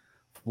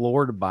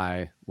floored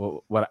by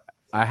what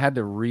I had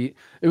to read.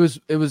 It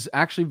was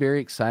actually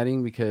very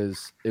exciting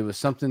because it was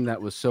something that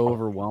was so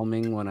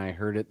overwhelming when I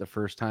heard it the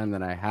first time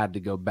that I had to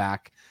go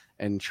back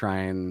and try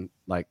and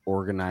like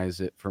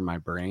organize it for my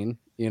brain,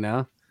 you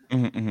know?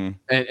 Mm-hmm.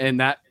 And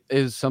that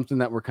is something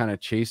that we're kind of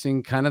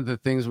chasing, kind of the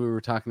things we were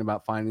talking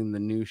about, finding the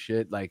new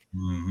shit. Like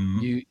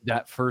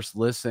that first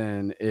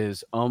listen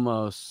is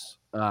almost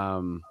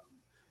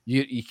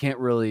you can't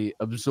really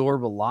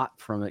absorb a lot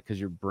from it because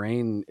your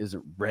brain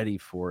isn't ready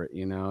for it,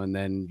 you know. And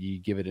then you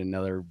give it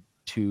another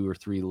 2 or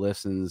 3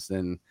 listens,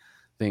 then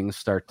things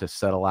start to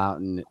settle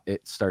out, and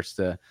it starts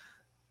to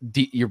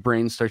your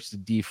brain starts to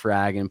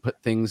defrag and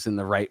put things in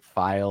the right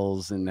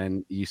files, and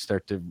then you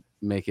start to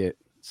make it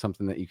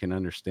something that you can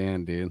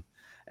understand, dude.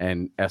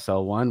 And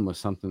SL1 was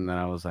something that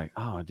I was like,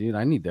 oh, dude,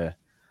 I need to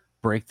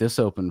break this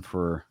open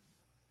for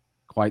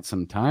quite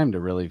some time to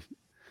really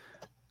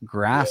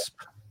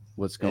grasp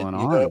what's going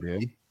on,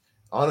 dude.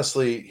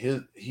 Honestly,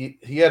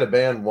 he had a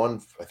band,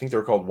 I think they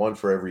were called One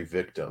for Every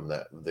Victim,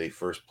 that they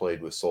first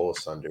played with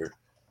Asunder,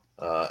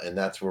 and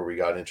that's where we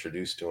got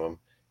introduced to him.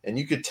 And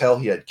you could tell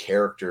he had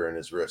character in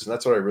his riffs, and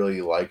that's what I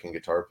really like in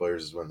guitar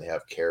players is when they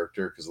have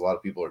character, because a lot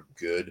of people are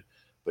good,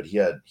 but he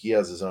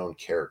has his own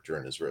character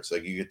in his riffs.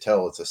 Like you could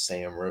tell it's a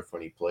Sam riff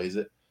when he plays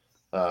it.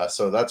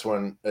 So that's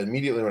when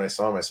immediately when I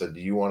saw him, I said, "Do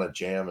you want to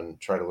jam and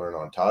try to learn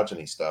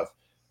ontogeny stuff?"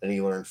 And he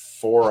learned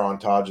 4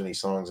 ontogeny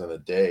songs in a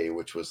day,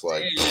 which was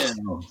like,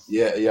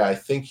 yeah, I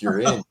think you're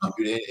in,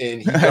 dude.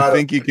 And I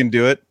think you can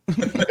do it.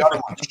 He got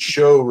him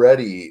show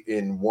ready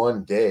in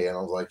one day, and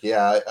I was like,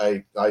 yeah,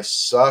 I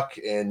suck,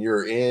 and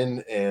you're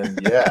in, and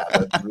yeah,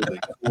 that's really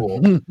cool.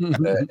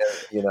 And,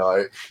 you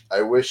know,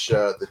 I wish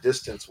the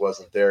distance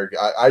wasn't there.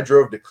 I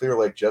drove to Clear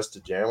Lake just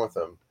to jam with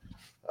him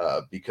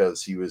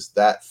because he was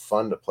that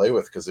fun to play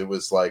with. Because it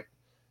was like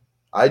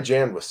I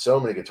jammed with so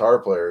many guitar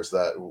players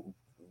that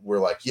were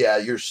like, yeah,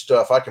 your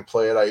stuff, I can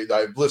play it.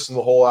 I've listened to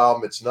the whole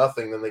album. It's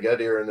nothing. Then they get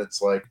here and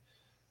it's like,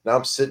 now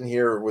I'm sitting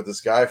here with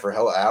this guy for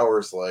hella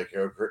hours. Like,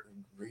 here,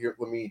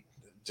 let me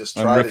just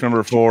try riff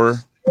number 4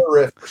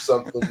 riff or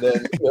something.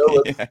 Then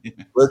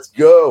let's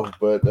go.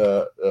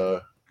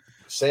 But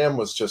Sam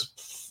was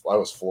just, I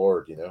was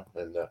floored, you know.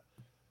 And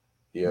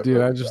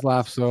dude, I just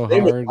laughed so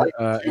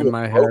hard in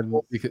my head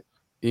because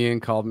Ian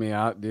called me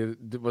out,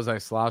 dude. Was I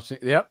slouching?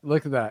 Yep,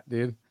 look at that,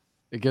 dude.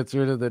 It gets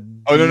rid of the.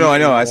 Oh no, I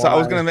know. I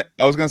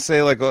was gonna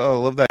say like, oh, I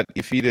love that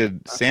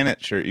defeated Sanet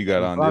shirt you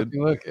got on,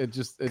 dude. Look, it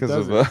does. I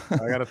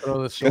gotta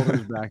throw the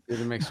shoulders back, dude,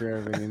 to make sure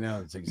everybody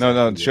knows. Exactly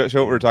no.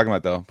 Show what we're talking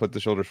about, though. Put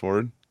the shoulders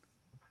forward.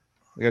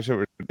 I gotta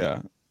show.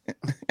 Yeah.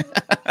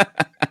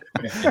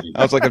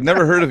 I was like, I've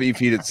never heard of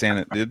defeated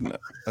Sanet, dude.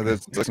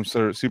 That's like some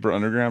sort of super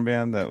underground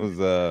band that was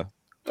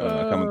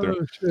coming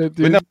through. Shit,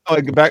 but no,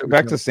 like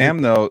back to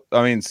Sam though.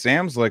 I mean,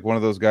 Sam's like one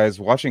of those guys.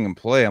 Watching him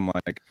play, I'm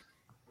like,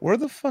 where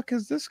the fuck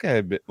is this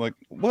guy been? Like,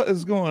 what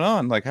is going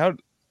on? Like, how?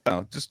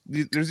 Just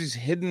there's these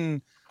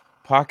hidden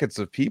pockets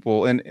of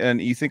people,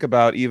 and you think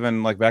about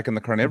even like back in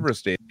the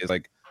Carnivorous days,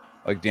 like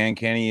Dan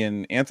Kenny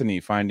and Anthony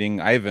finding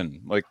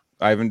Ivan. Like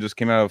Ivan just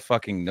came out of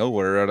fucking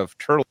nowhere, out of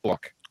Turtle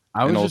Walk.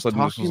 I was just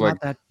talking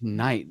about that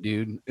tonight,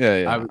 dude.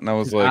 Yeah. And I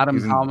was like,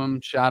 Adam Hallam,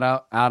 shout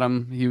out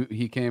Adam.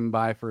 He came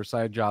by for a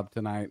side job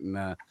tonight,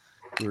 and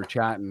we were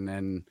chatting,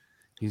 and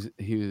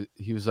he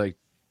was like,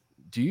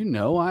 "Do you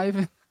know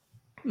Ivan?"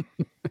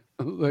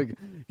 Like,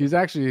 he's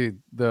actually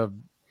the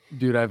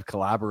dude I've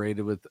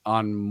collaborated with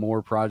on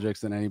more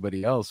projects than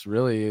anybody else,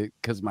 really,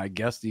 because my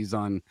guesties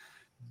on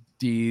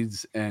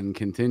Deeds and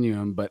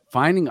Continuum. But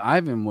finding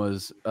Ivan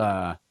was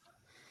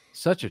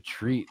such a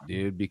treat,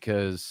 dude,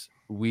 because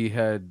we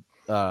had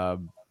a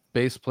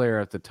bass player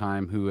at the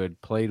time who had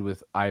played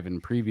with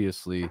Ivan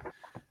previously,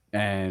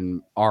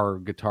 and our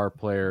guitar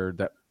player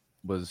that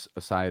was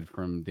aside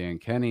from Dan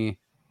Kenny,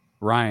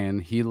 Ryan,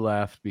 he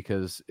left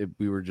because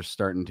we were just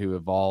starting to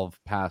evolve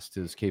past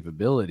his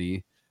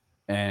capability.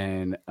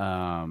 And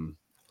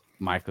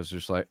Mike was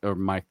just like, or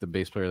Mike, the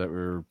bass player that we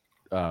were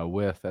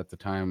with at the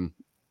time,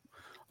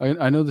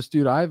 I know this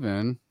dude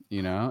Ivan,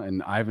 you know,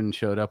 and Ivan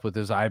showed up with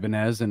his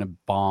Ibanez and a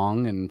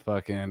bong and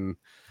fucking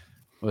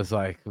was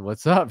like,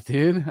 "What's up,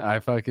 dude? I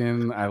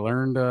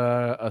learned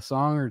a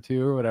song or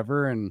two or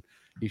whatever," and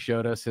he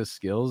showed us his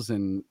skills,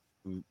 and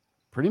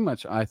pretty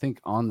much, I think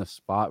on the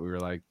spot, we were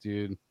like,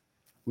 "Dude,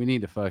 we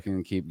need to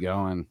fucking keep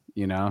going,"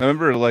 you know. I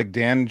remember like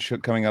Dan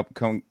coming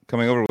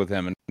over with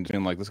him and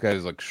being like, "This guy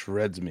just like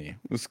shreds me.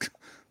 This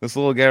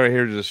little guy right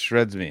here just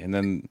shreds me." And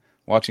then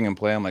watching him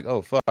play, I'm like,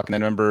 "Oh fuck!" And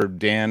then I remember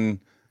Dan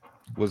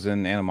was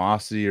in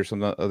Animosity or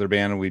some other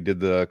band, and we did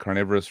the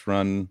Carnivorous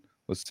run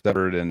with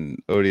Severed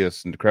and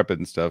Odious and Decrepit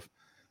and stuff.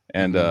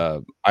 And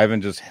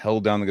Ivan just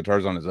held down the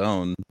guitars on his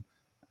own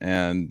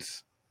and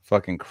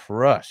fucking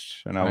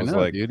crushed. And I was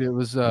like, dude, it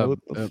was what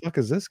the fuck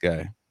is this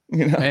guy?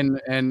 You know?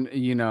 And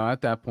you know, at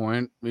that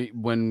point,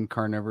 when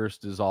Carnivorous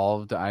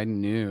dissolved, I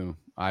knew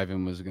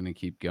Ivan was going to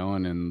keep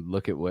going, and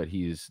look at what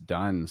he's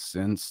done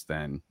since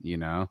then, you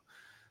know.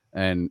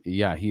 And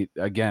yeah, he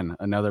again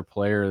another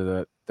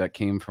player that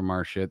came from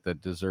our shit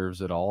that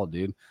deserves it all,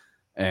 dude.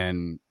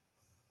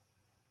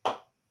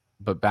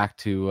 But back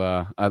to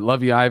I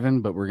love you, Ivan,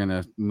 but we're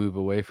gonna move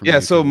away from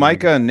So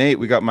Mica and Nate,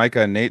 we got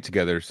Mica and Nate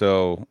together.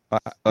 So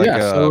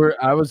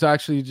I was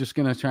actually just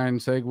gonna try and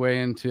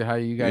segue into how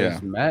you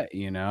guys met.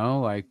 You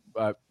know, like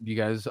you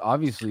guys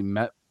obviously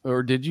met,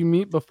 or did you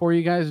meet before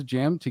you guys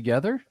jammed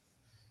together?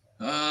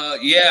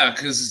 Yeah,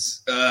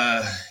 because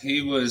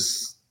he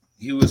was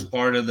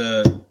part of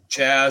the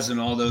Chaz and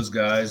all those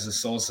guys, the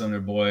Soul Asunder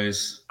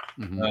boys.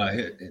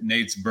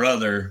 Nate's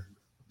brother.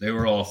 They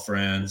were all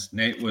friends.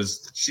 Nate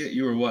was shit.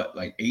 You were what,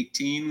 like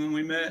 18 when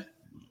we met?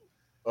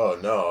 Oh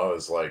no, I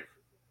was like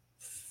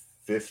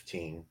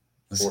 15.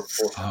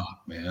 Fuck,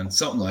 man,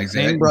 something like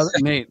same that. Brother,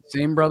 Nate,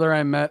 same brother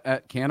I met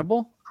at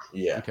Cannibal.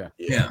 Yeah. Okay.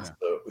 Yeah.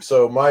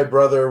 So my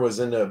brother was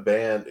in a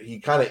band. He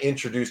kind of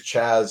introduced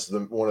Chaz,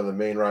 one of the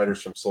main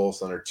writers from Soul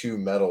Asunder, to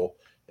metal,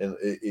 and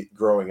it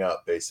growing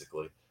up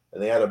basically.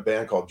 And they had a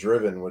band called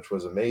Driven, which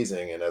was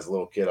amazing. And as a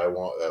little kid, I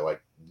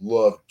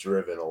loved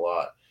Driven a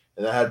lot.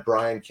 And I had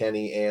Brian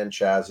Kenny and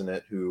Chaz in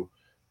it, who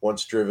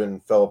once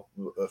Driven fell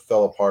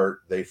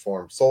apart, they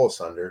formed Soul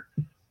Asunder.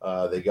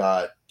 They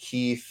got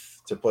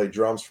Keith to play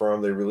drums for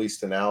them. They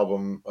released an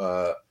album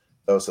that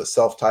was a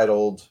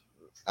self-titled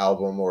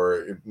album,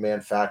 or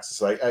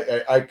Manfaxis.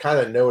 I kind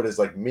of know it as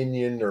like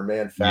Minion or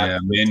Manfaxis. Yeah,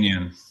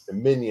 Minion.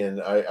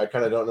 Minion. I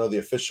kind of don't know the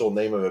official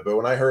name of it, but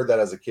when I heard that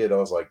as a kid, I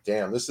was like,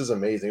 damn, this is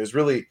amazing.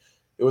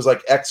 It was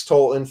like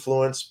X-Toll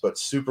influence, but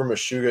Super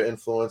Meshuggah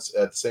influence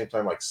at the same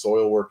time, like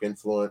Soilwork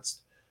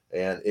influenced,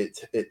 and it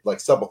like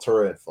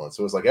Sepultura influence.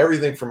 It was like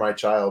everything from my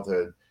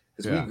childhood,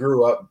 because we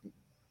grew up,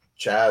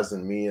 Chaz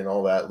and me and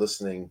all that,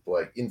 listening,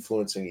 like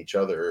influencing each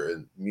other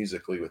and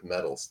musically with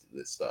metal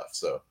stuff.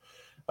 So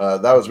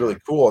that was really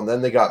cool. And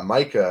then they got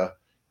Mica,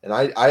 and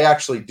I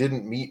actually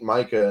didn't meet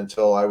Mica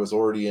until I was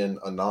already in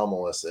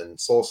Anomalous, and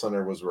Soul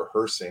Asunder was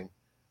rehearsing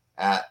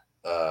at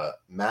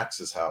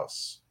Max's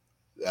house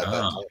at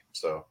that time.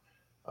 So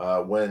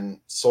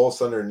when Soul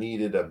Asunder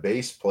needed a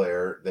bass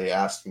player, they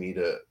asked me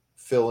to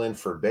fill in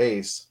for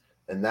bass,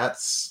 and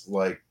that's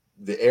like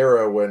the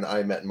era when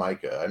I met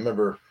Mica. I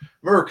remember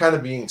kind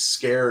of being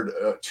scared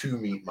to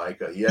meet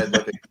Mica. He had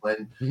like a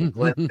Glenn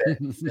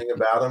Benton thing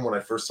about him when I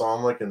first saw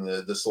him, like in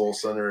the Soul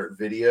Asunder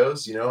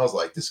videos. You know, I was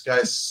like, this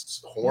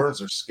guy's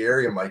horns are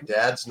scary, and my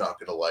dad's not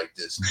gonna like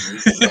this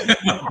dude.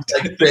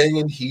 Like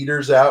banging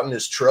heaters out in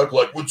his truck,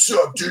 like, "What's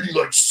up, dude? You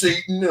like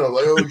Satan?" And I'm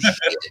like, "Oh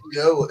shit," you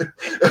know.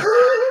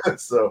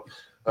 So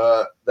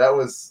that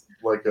was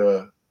like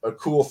a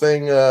cool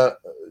thing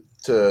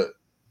to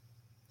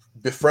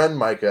befriend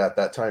Mica at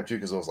that time too,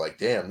 because I was like,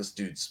 damn, this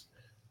dude's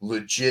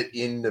legit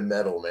into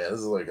metal, man.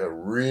 This is like a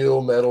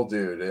real metal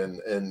dude,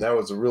 and that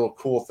was a real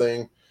cool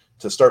thing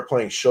to start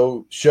playing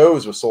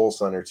shows with Soul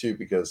Asunder too,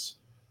 because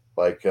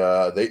like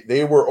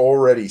they were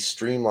already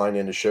streamlined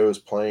into shows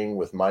playing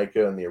with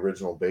Mica and the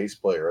original bass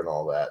player and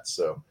all that.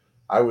 So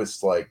I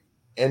was like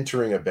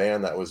entering a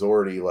band that was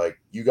already like,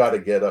 you got to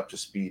get up to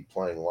speed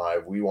playing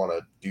live. We want to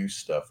do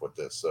stuff with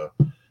this. So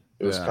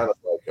it was kind of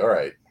like, all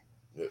right,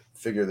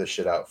 figure this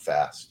shit out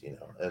fast, you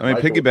know. And I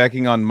mean,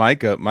 piggybacking on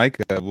Mica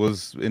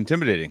was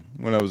intimidating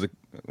when I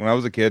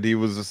was a kid. He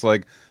was just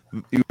like,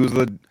 he was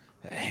the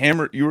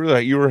hammer. You were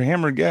a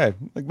hammered guy.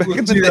 Like back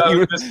in the day, you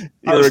were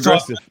aggressive.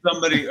 Talking to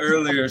somebody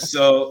earlier,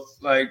 so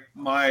like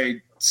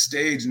my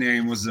stage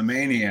name was the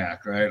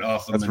Maniac, right?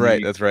 Off of That's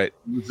right.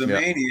 It was the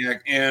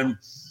Maniac, and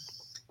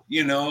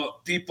you know,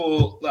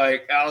 people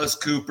like Alice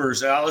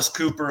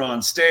Cooper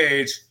on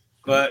stage.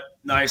 But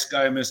nice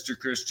guy, Mr.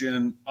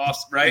 Christian,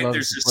 right? Loves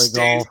There's a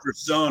stage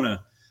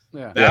persona.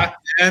 Yeah. Back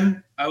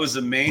then, I was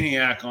a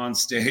maniac on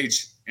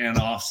stage and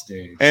off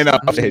stage. And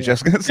off stage, I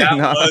was gonna say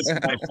that was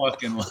my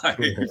fucking life.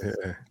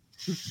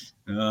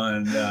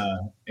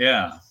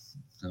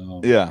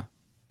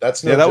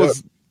 That's that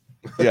was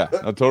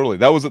totally.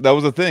 That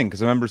was a thing,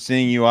 because I remember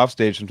seeing you off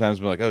stage sometimes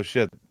and be like, oh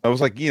shit. I was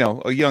like, you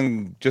know, a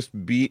young, just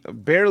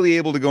barely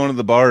able to go into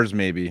the bars,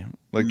 maybe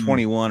like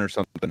 21 or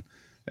something.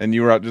 And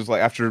you were out just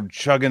like after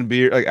chugging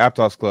beer, like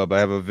Aptos Club. I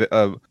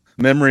have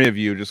memory of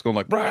you just going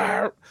like,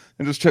 "Rawr,"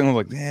 and just chilling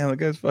like, damn, that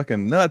guy's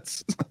fucking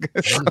nuts.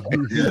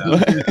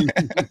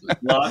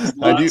 lots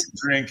of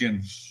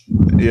drinking.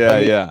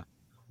 Yeah.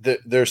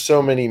 There's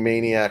so many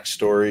maniac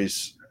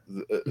stories,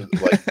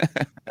 like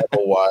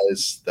metal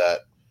wise, that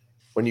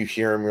when you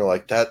hear them, you're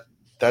like,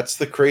 that's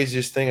the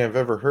craziest thing I've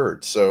ever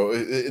heard. So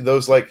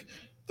those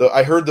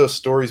I heard those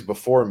stories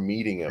before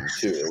meeting him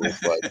too. It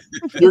was like,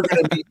 you're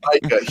gonna meet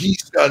Mica.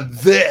 He's done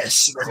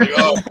this. And I was like,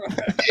 oh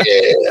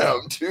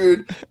damn,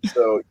 dude.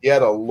 So he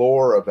had a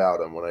lore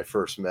about him when I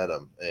first met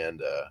him,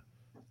 and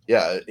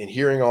and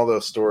hearing all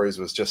those stories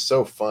was just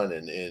so fun,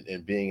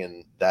 and being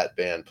in that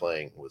band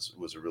playing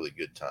was a really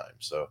good time.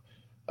 So,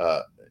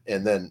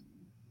 and then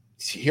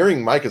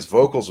hearing Mica's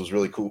vocals was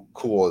really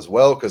cool as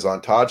well, because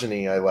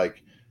Ontogeny,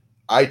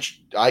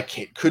 I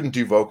couldn't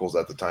do vocals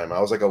at the time. I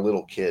was like a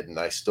little kid, and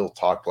I still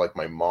talked like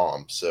my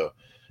mom, so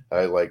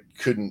I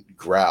couldn't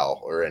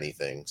growl or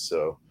anything.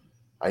 So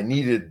I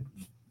needed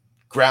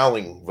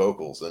growling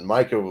vocals, and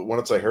Mica,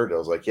 once I heard it, I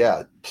was like,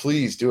 yeah,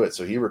 please do it.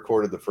 So he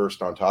recorded the first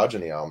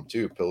Ontogeny album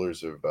too,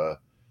 Pillars of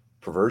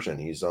Perversion.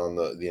 He's on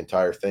the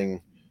entire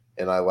thing,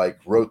 and I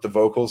wrote the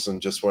vocals and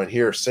just went,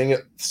 here, sing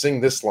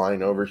this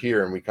line over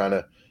here, and we kind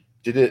of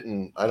did it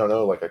in, I don't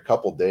know, a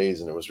couple days,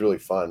 and it was really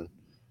fun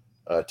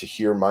to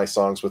hear my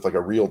songs with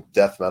a real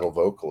death metal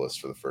vocalist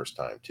for the first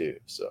time too.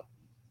 So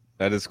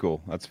that is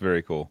cool. That's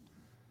very cool.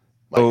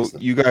 So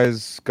you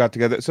guys got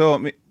together. So I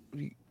mean,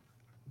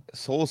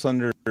 Soul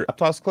Asunder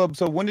Aptos Club.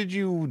 So when did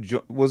you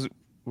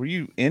were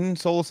you in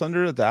Soul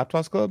Asunder at the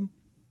Aptos Club,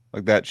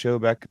 like that show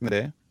back in the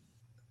day?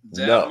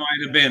 That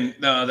might have been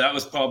that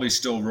was probably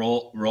still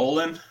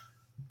rolling.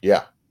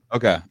 Yeah.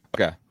 Okay.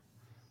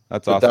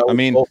 That's awesome. I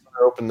mean, Soul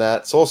Asunder opened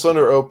that. Soul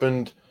Asunder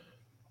opened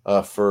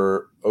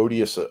for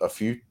Odious a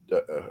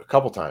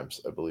couple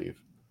times, I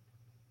believe.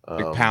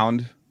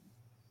 Pound.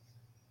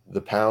 The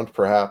Pound,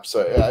 perhaps.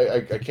 I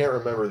can't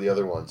remember the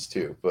other ones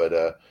too, but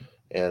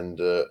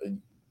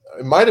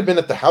it might have been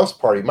at the house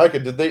party. Mica,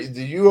 did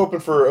you open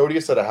for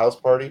Odious at a house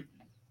party?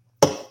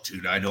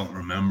 Dude, I don't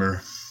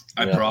remember.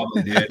 I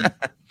probably did.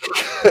 I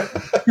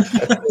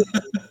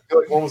feel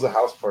like one was a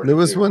house party. There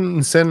was one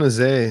in San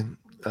Jose.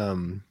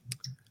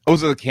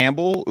 Was it the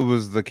Campbell? It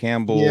was the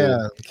Campbell.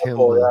 Yeah,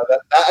 Campbell. Yeah,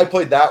 I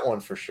played that one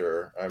for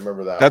sure. I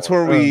remember that. That's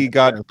one. where we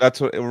got. Yeah.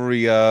 That's where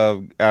we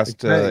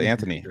asked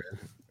Anthony.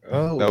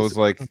 Oh, that was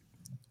like.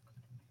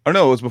 Oh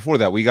no, it was before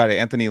that. We got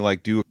Anthony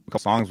do a couple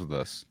songs with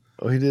us.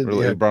 Oh, he did.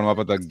 Really brought him up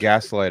with the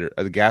gaslighter.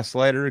 The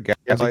gaslighter.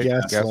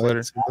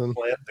 Gaslighter.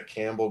 The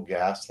Campbell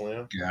gas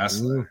lamp.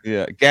 Gas lamp.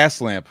 Yeah, gas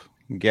lamp.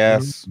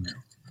 Gas.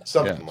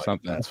 Something.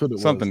 That's what it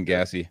was. Something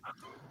gassy.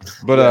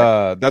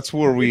 But that's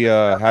where we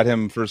had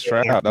him first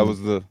try out. That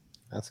was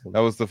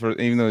the first.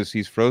 Even though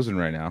he's frozen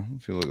right now,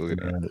 if you look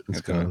at it,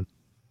 it's gone.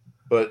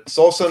 But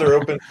Soul Asunder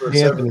opened for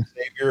Seven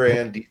Savior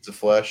and Deeds of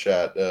Flesh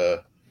at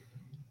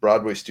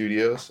Broadway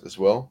Studios as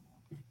well.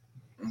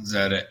 Is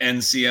that an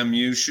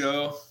NCMU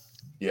show?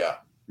 Yeah.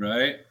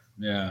 Right?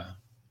 Yeah.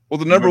 Well,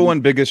 the number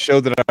one biggest show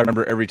that I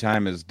remember every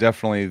time is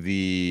definitely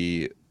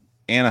the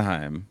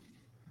Anaheim.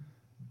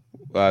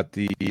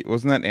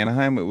 Wasn't that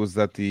Anaheim? It was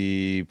at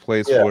the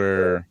place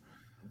where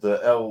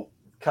the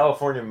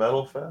California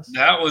Metal Fest.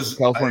 That was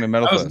California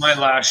Metal Fest. That was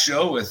my last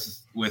show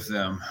with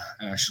them,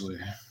 actually.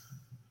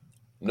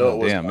 No, it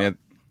was damn, man.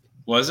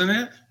 Wasn't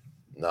it?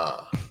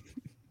 Nah.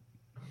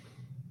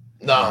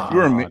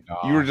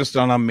 You were just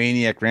on a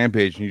maniac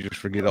rampage, and you just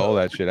forget all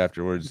that shit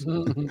afterwards.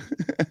 You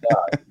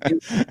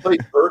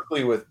played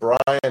Berkeley with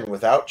Brian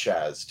without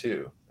Chaz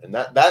too, and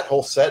that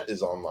whole set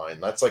is online.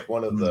 That's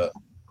one of the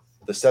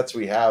sets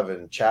we have,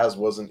 and Chaz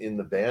wasn't in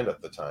the band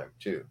at the time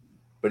too,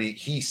 but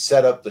he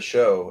set up the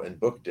show and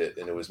booked it,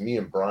 and it was me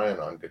and Brian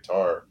on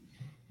guitar,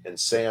 and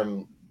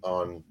Sam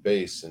on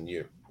bass, and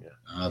you. Yeah.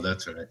 Oh,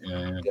 that's right.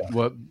 Yeah.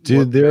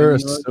 Dude, there are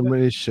so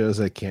many shows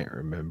I can't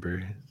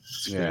remember.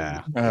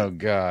 Yeah. Oh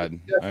God.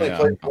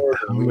 Definitely played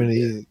how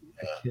many?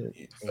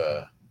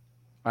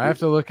 I have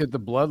to look at the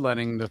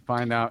bloodletting to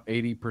find out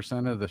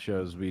 80% of the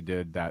shows we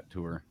did that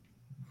tour.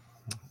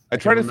 I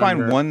try to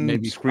find one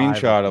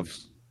screenshot of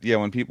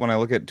when I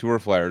look at tour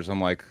flyers, I'm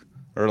like,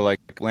 or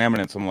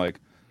laminates, I'm like,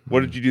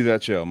 what did you do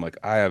that show? I'm like,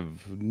 I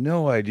have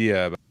no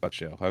idea about that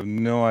show. I have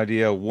no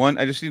idea.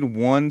 I just need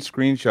one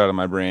screenshot in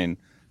my brain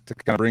to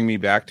kind of bring me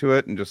back to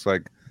it and just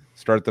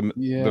start the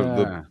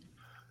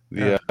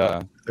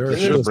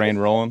brain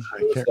rolling.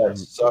 That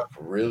suck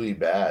really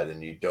bad,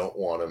 and you don't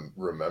want to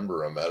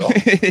remember them at all.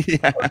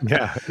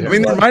 Yeah. I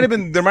mean, there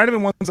might have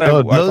been ones I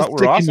thought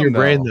were awesome. In your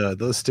brain, though.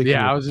 Those stick.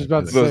 Yeah, I was just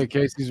about to say,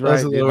 Casey's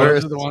right.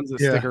 Those are the ones that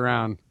stick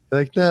around.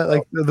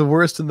 The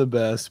worst and the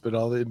best, but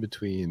all in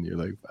between, you're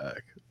like,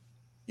 fuck.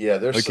 Yeah,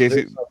 there's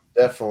some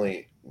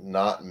definitely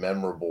not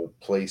memorable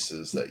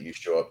places that you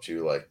show up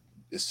to.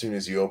 As soon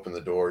as you open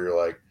the door, you're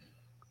like,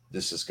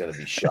 this is going to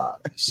be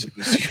shot. As soon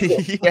as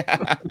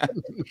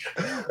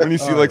when you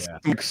see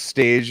some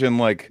stage in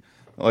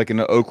like in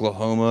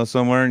Oklahoma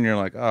somewhere, and you're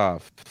like, oh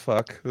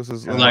fuck, this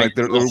is like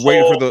they're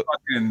waiting for the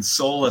fucking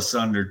Soul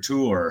Asunder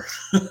tour.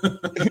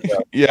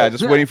 Yeah,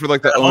 just waiting for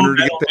like the owner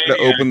to get there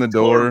to open the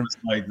door.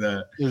 Like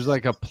that. There's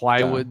like a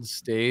plywood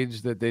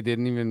stage that they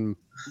didn't even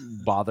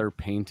bother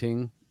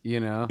painting.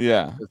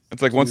 Yeah,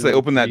 it's like once they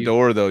open that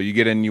door, though, you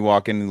get in, you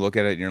walk in, and look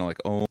at it, and you're like,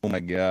 "Oh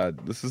my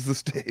god, this is the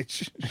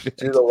stage."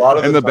 Dude, a lot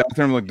of and the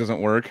bathroom doesn't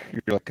work.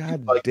 You're like,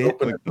 "God damn!"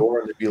 Open the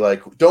door and it'd be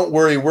like, "Don't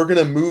worry, we're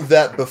gonna move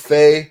that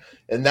buffet,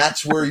 and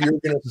that's where you're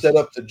gonna set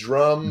up the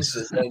drums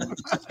and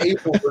the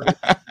tables are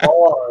gonna be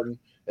on.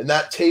 And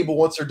that table,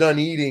 once they're done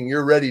eating,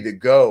 you're ready to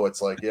go."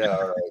 It's like, yeah,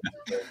 all right.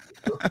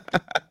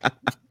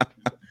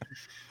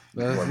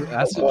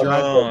 That's the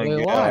drive to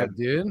play live,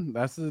 dude.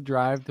 That's the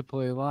drive to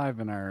play live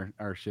in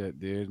our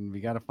shit, dude. And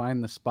we got to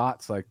find the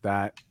spots like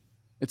that.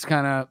 It's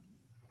kind of,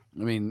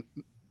 I mean,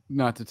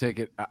 not to take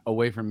it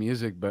away from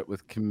music, but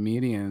with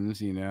comedians,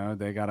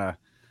 they gotta.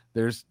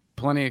 There's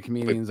plenty of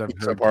comedians I've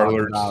heard talk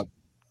about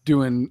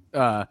doing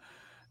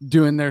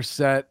their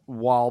set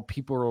while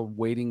people are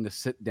waiting to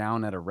sit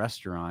down at a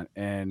restaurant,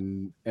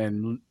 and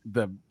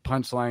the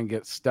punchline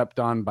gets stepped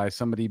on by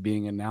somebody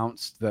being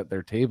announced that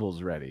their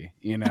table's ready,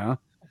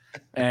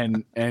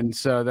 and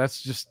so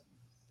that's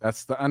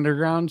the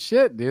underground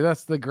shit, dude.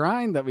 That's the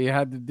grind that we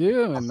had to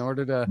do in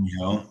order to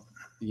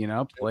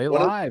play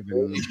live.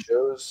 One of the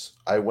shows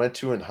I went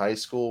to in high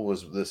school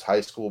was this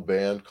high school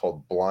band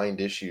called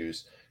Blind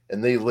Issues,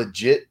 and they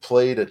legit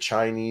played a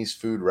Chinese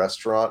food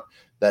restaurant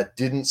that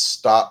didn't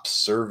stop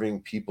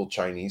serving people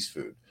Chinese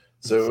food.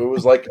 So it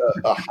was like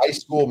a high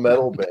school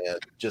metal band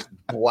just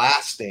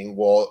blasting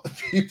while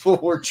people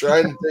were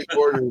trying to take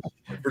orders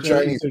for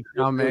Chinese food.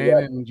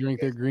 And drink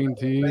their green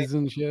teas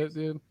and shit,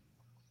 dude.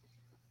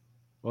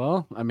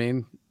 Well, I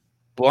mean,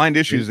 Blind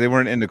Issues, they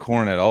weren't into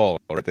corn at all.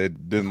 Right? They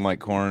didn't like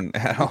corn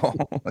at all.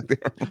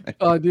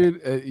 Oh,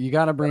 dude, you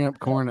got to bring up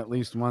corn at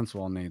least once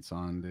while Nate's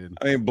on, dude.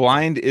 I mean,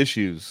 Blind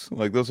Issues,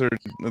 like it's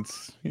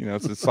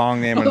a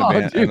song name and a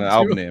band and an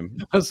album name.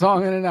 A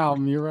song and an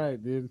album. You're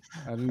right, dude.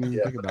 I didn't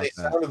even think about that. They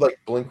sounded like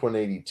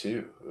Blink-182.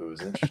 It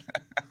was interesting.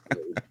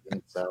 It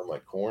didn't sound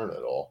like corn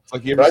at all. It's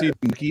like, you ever see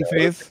Nookie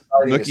Faith?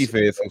 Nookie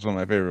Faith was one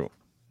of my favorite.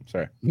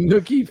 Sorry,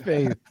 Nookie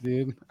Faith,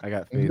 dude. I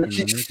got faith in the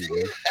Nookie,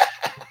 dude.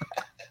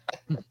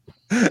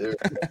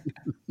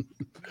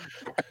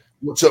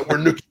 What's up? We're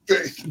Nookie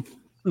Faith.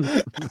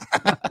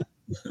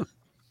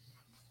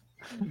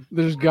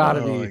 There's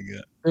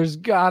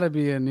gotta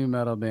be a new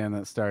metal band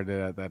that started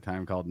at that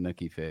time called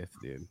Nookie Faith,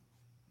 dude.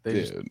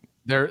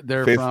 They're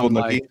Faithful from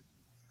Nookie.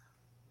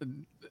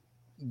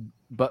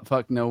 But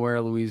fuck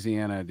nowhere,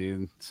 Louisiana,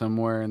 dude.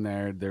 Somewhere in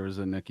there was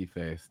a Nookie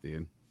Faith,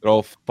 dude. They're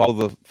all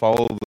follow the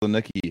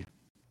Nookie.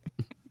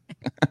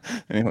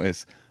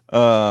 Anyways,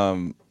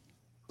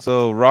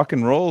 so rock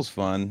and roll is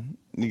fun.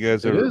 You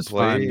guys ever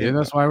play? Fun, dude.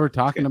 That's why we're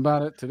talking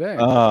about it today.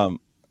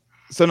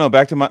 So no,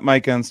 back to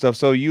Mica and stuff.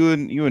 So you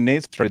and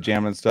Nate started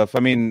jamming and stuff. I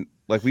mean,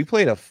 like we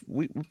played I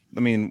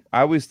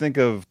always think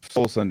of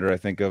Soul Asunder. I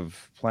think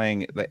of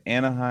playing the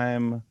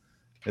Anaheim.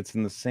 It's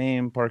in the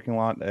same parking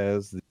lot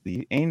as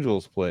the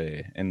Angels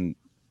play, and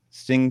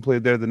Sting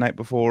played there the night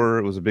before.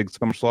 It was a big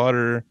Summer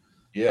Slaughter.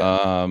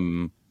 Yeah.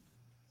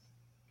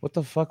 What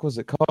the fuck was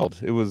it called?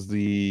 It was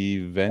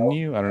the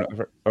venue. I don't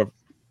know.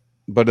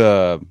 But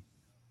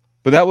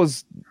that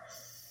was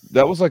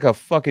like a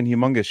fucking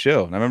humongous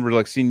show. And I remember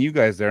like seeing you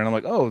guys there, and I'm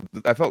like, oh,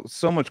 I felt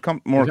so much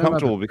more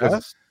comfortable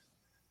because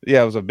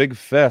it was a big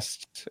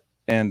fest.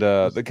 And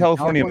the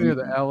California or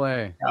the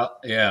LA.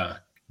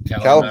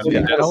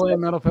 California. LA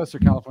Metal Fest or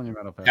California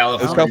Metal Fest?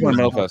 It's California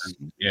Metal Fest.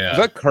 Yeah. Is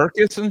that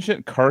Carcass and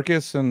shit?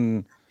 Carcass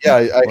and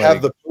I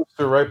have the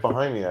poster right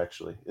behind me.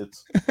 Actually,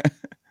 it's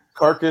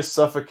Carcass,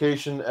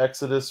 Suffocation,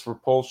 Exodus,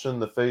 Repulsion,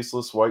 The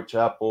Faceless,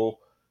 Whitechapel,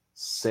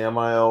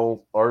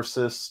 Samael,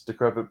 Arsis,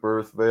 Decrepit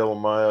Birth, Veil of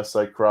Maya,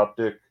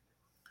 Psychroptic.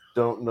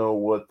 Don't know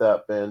what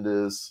that band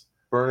is.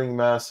 Burning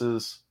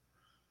Masses.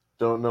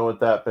 Don't know what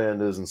that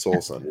band is. And Soul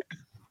Asunder.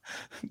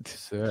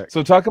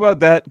 So talk about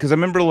that, because I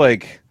remember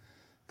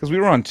because we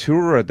were on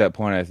tour at that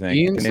point, I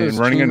think, and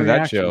running into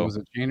that show. Was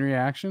it Chain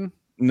Reaction?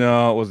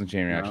 No, it wasn't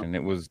Chain Reaction. No.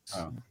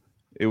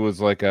 It was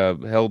like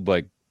held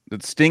like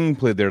Sting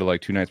played there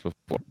like 2 nights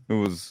before. It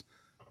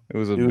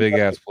was a big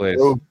ass place.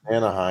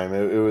 Anaheim.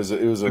 It was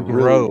a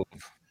Grove.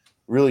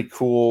 Really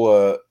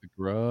cool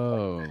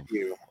Grove.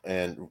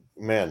 And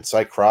man,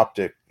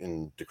 Psychroptic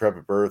and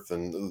Decrepit Birth,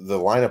 and the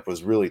lineup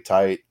was really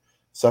tight.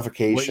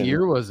 Suffocation. What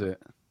year was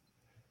it?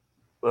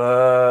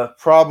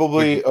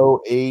 Probably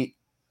 08.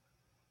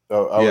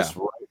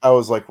 I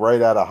was like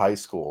right out of high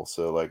school,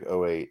 so like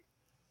 08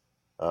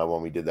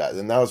 when we did that.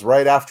 And that was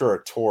right after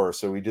a tour.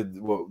 So we did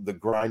the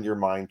Grind Your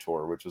Mind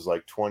tour, which was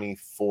like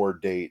 24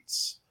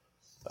 dates.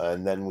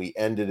 And then we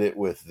ended it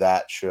with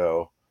that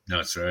show.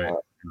 That's right.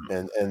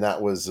 And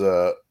that was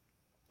a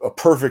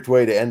perfect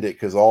way to end it,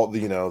 because all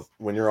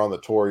when you're on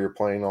the tour, you're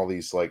playing all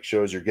these like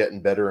shows, you're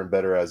getting better and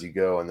better as you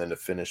go, and then to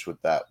finish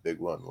with that big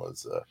one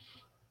was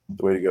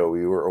the way to go.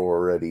 We were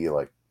already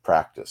like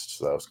practiced,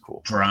 so that was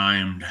cool.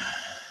 Primed.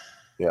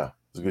 Yeah,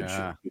 it was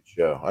a good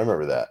show. I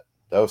remember that.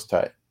 That was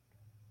tight.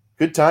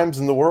 good times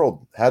in the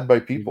world had by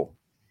people.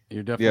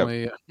 You're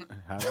definitely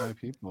had by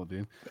people,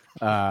 dude.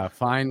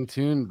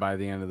 Fine-tuned by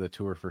the end of the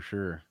tour for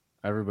sure.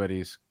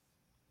 Everybody's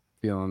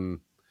feeling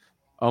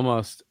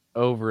almost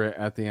over it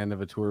at the end of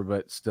a tour,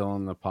 but still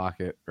in the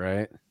pocket,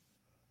 right?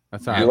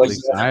 That's how at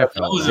least I felt.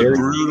 That was a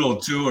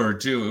brutal tour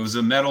too. It was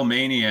a Metal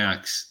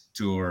Maniacs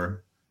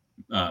tour,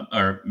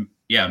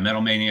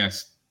 Metal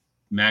Maniacs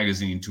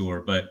magazine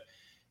tour, but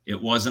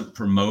it wasn't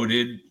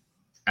promoted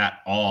at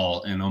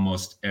all in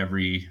almost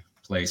every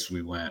place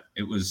we went.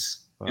 It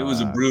was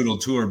a brutal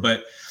tour,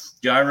 but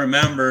yeah, I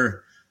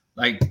remember,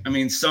 like, I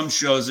mean, some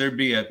shows there'd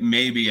be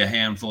maybe a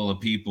handful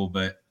of people,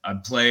 but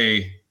I'd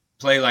play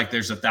like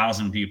there's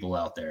 1,000 people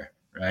out there,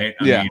 right?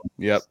 I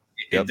mean,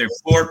 if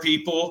there's 4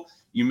 people,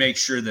 you make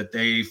sure that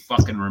they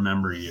fucking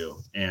remember you.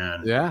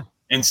 And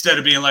instead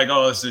of being like,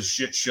 oh, it's a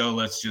shit show,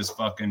 let's just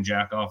fucking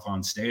jack off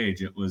on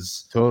stage. It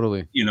was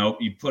totally, you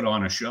put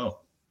on a show.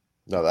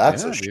 No,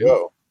 that's a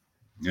show.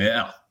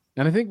 Yeah.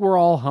 And I think we're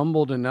all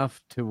humbled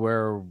enough to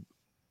where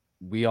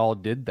we all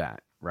did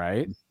that,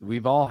 right?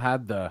 We've all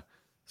had the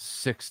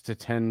 6 to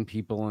 10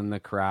 people in the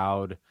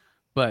crowd,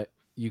 but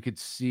you could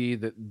see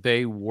that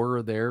they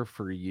were there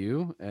for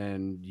you,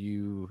 and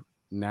you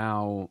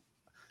now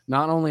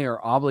not only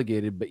are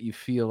obligated, but you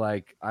feel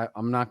like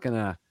I'm not going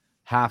to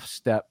half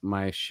step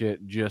my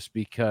shit just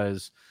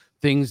because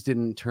things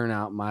didn't turn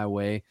out my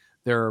way.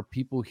 There are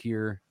people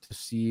here to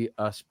see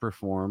us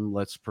perform.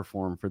 Let's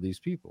perform for these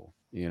people,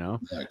 you know?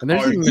 Like, and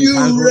are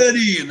you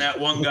ready? And that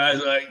one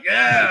guy's like,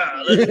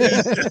 yeah.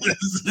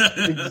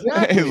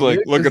 Exactly. He's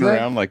like looking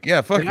around like,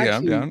 yeah, fuck yeah,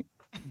 I'm down.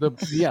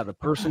 The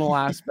personal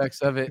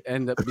aspects of it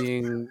end up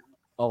being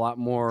a lot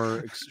more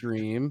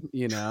extreme,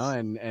 you know,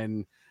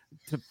 and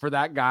for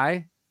that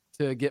guy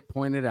to get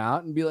pointed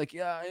out and be like,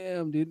 yeah, I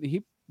am, dude.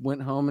 He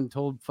went home and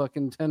told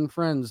fucking 10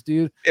 friends,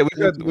 dude.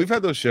 Yeah, we've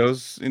had those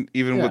shows,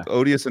 even with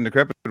Odious and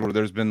Decrepit, where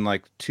there's been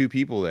like 2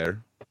 people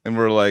there, and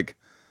we're like,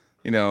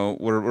 you know,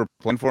 we're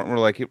playing for it, and we're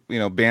like, you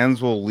know,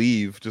 bands will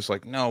leave just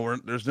like, no,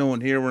 there's no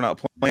one here, we're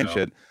not playing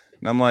shit.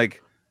 And I'm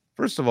like,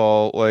 first of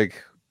all,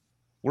 like,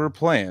 we're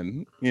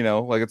playing, you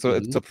know, like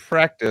it's a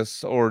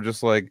practice, or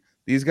just like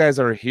these guys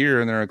are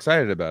here and they're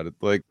excited about it.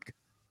 Like,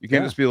 you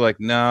can't just be like,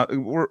 nah,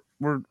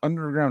 we're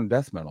underground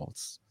death metal.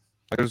 It's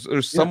like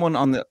there's someone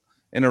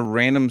in a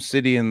random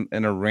city in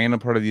a random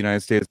part of the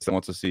United States that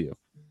wants to see you.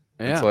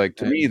 It's like,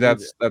 to me,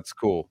 that's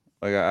cool.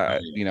 Like, I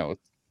you know,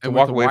 to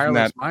walk away from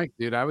that mic,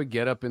 dude, I would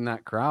get up in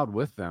that crowd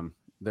with them.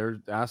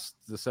 Ask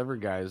the Sever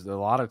guys. A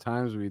lot of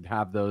times we'd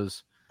have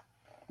those,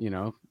 you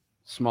know,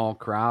 small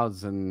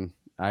crowds, and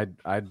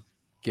I'd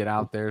get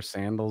out there,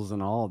 sandals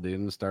and all, dude,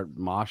 and start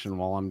moshing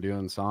while I'm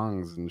doing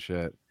songs and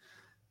shit.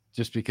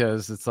 Just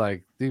because it's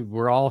like, dude,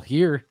 we're all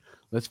here.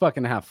 Let's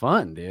fucking have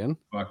fun, dude.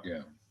 Fuck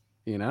yeah.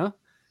 You know?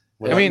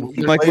 I mean,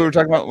 like we were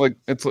talking about, like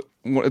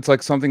it's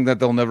like something that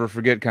they'll never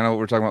forget. Kind of what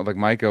we're talking about, like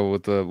Mica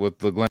with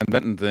the Glenn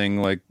Benton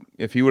thing. Like,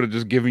 if he would have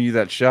just given you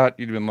that shot,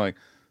 you'd have been like,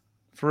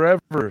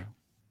 forever.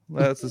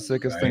 That's the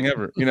sickest thing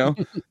ever. You know,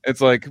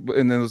 it's like,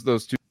 and then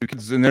those 2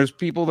 kids, and there's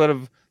people that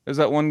have. There's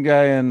that one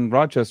guy in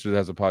Rochester that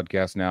has a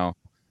podcast now,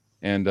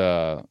 and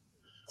I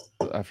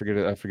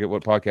forget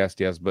what podcast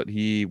he has, but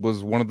he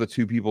was one of the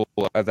 2 people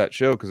at that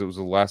show because it was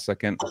the last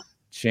second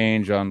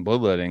change on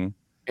Bloodletting.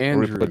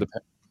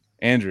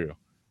 Andrew.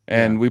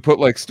 And we put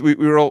like we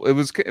were all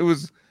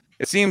it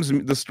seems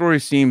the story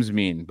seems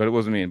mean, but it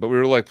wasn't mean. But we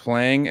were like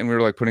playing, and we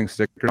were like putting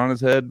stickers on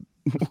his head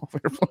while we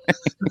were playing.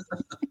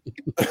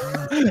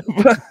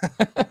 But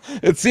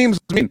it seems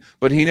mean,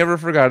 but he never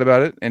forgot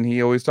about it, and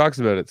he always talks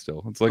about it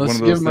still. It's like, let's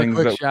one of those give him things.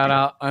 A quick shout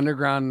out,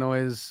 Underground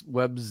Noise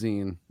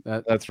webzine.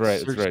 That's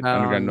right.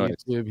 Underground Noise.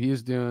 YouTube.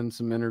 He's doing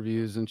some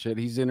interviews and shit.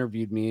 He's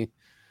interviewed me,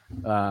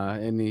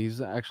 and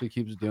he's actually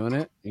keeps doing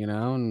it, you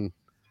know, and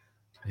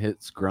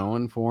it's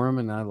growing for him,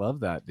 and I love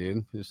that,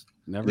 dude. Just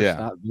never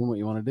stop doing what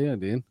you want to do,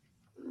 dude.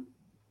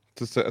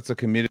 It's a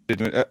community.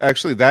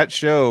 Actually, that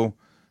show,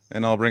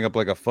 and I'll bring up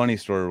like a funny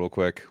story real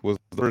quick, was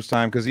the first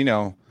time, because, you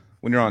know,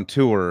 when you're on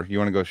tour, you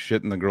want to go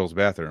shit in the girls'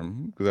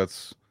 bathroom,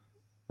 because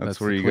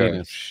that's where you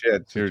go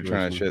shit. So you're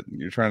trying to shit.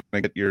 You're trying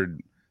to get your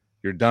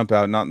dump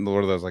out, not in the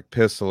order that was like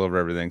piss all over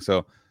everything.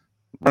 So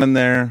run in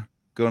there,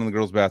 go in the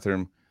girls'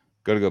 bathroom,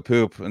 go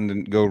poop, and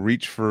then go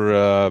reach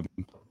for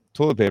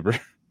toilet paper.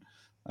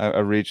 I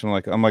reach,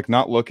 and I'm like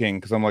not looking,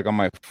 because I'm like on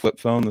my flip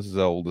phone. This is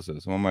how old this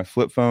is. I'm on my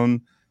flip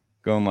phone,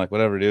 going like,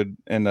 whatever, dude.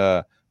 And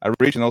I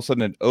reach, and all of a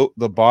sudden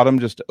the bottom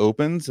just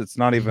opens. It's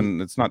not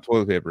even it's not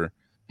toilet paper,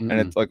 and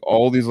it's like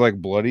all these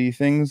like bloody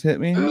things hit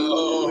me.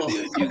 Oh,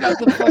 dude, you got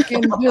the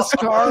fucking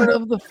discard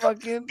of the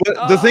fucking.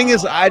 But the thing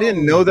is, I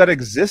didn't know that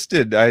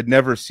existed. I had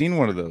never seen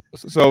one of those,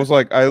 so I was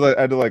like, I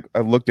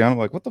looked down. I'm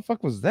like, what the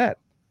fuck was that?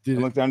 I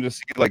looked down, just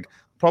see like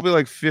probably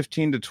like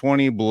 15 to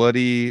 20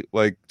 bloody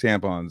like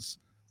tampons.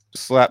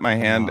 Slap my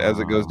hand as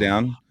it goes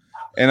down,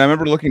 and I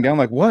remember looking down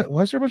like, what?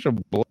 Why is there a bunch of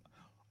blood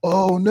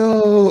oh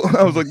no.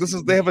 I was like,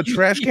 they have a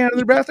trash can in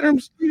their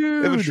bathrooms?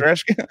 Dude, they have a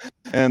trash can?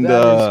 And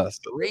that is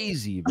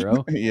crazy,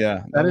 bro.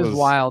 Yeah. That is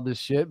wild as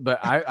shit. But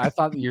I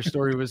thought that your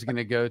story was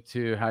gonna go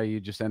to how you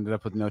just ended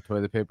up with no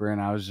toilet paper,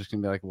 and I was just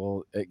gonna be like,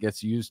 well, it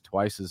gets used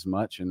twice as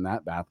much in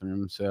that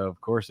bathroom, so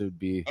of course it would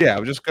be I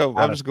would just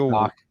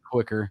go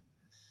quicker.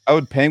 I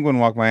would penguin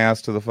walk my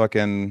ass to the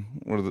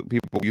fucking where the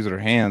people use their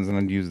hands and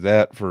then use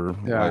that for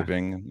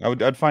wiping.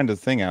 I'd find a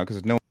thing out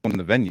because no one in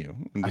the venue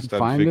and just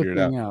I'd figure it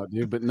out,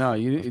 dude. But no,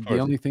 the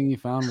only thing you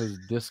found was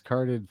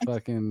discarded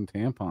fucking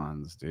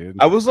tampons, dude.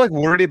 I was like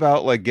worried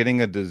about like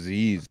getting a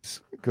disease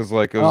because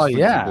like it was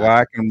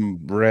black and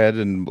red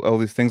and all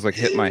these things like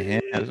hit my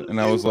hand,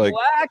 and I was like,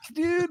 black,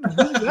 dude.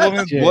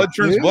 Blood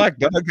turns black,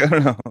 Doug. I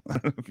don't know.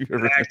 If you're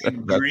black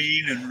and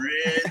green and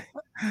red.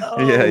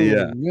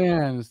 Yeah,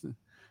 man.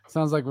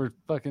 Sounds like we're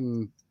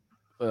fucking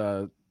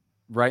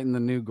writing the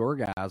new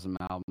Gorgasm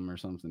album or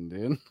something,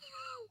 dude.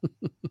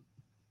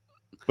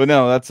 But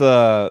no, that's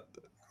that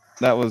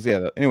was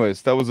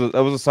anyways, that was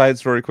a side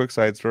story, quick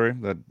side story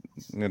that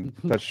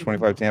touched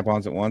 25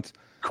 tampons at once.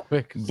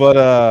 Quick.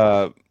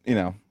 But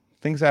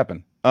things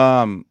happen.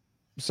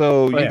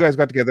 So you guys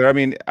got together. I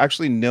mean,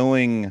 actually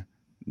knowing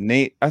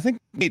Nate, I think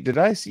Nate, did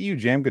I see you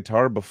jam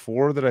guitar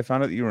before that I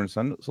found out that you were in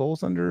Soul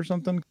Asunder or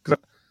something? Because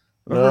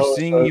I remember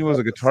seeing you as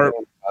a guitar.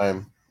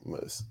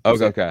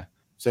 Okay.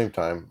 Same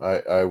time.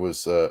 I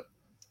was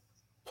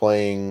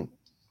playing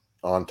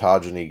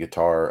ontogeny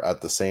guitar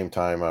at the same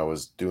time I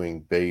was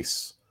doing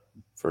bass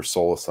for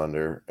Soul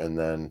Asunder, and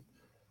then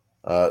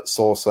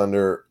Soul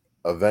Asunder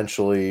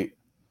eventually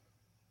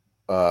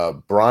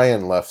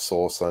Brian left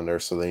Soul Asunder,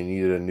 so they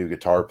needed a new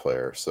guitar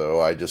player.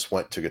 So I just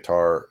went to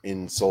guitar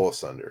in Soul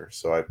Asunder.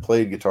 So I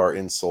played guitar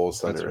in Soul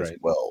Asunder as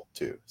well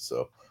too.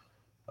 So,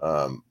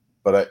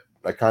 but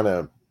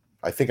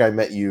I think I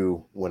met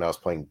you when I was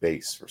playing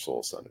bass for Soul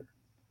Asunder.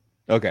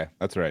 Okay,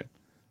 that's right.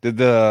 Did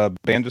the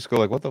band just go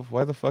like,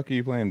 why the fuck are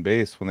you playing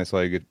bass when they saw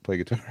you play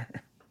guitar?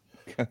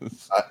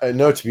 I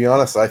know, to be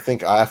honest, I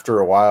think after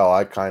a while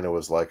I kind of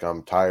was like,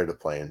 I'm tired of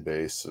playing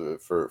bass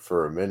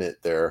for a minute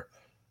there.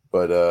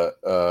 But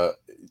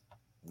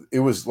it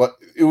was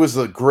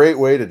a great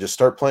way to just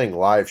start playing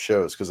live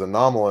shows, because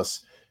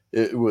Anomalous,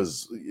 it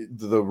was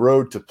the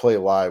road to play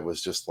live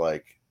was just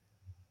like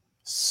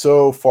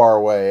so far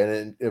away, and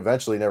it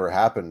eventually never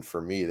happened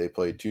for me. They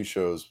played 2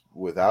 shows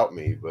without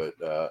me, but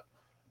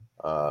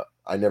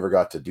I never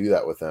got to do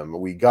that with them.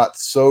 We got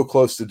so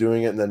close to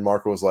doing it, and then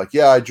Marco was like,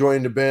 "Yeah, I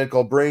joined a band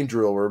called Brain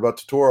Drill. We're about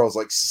to tour." I was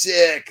like,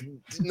 "Sick,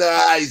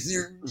 nice,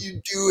 you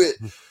do it."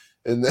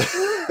 And then,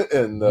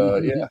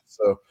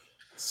 so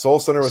Soul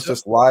Center was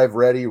just live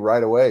ready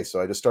right away. So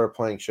I just started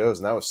playing shows,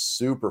 and that was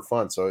super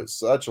fun. So it's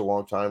such a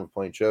long time of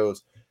playing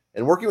shows,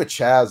 and working with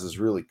Chaz is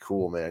really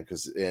cool, man.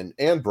 Because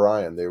and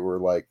Brian,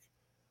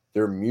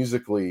 they're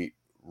musically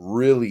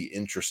really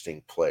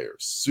interesting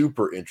players,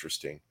 super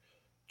interesting.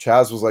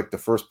 Chaz was like the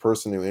first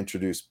person who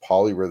introduced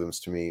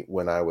polyrhythms to me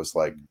when I was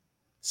like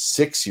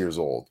 6 years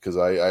old, because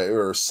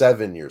or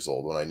 7 years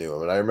old when I knew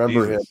him, and I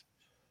remember him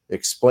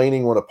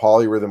explaining what a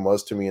polyrhythm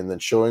was to me, and then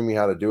showing me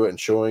how to do it and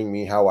showing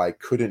me how I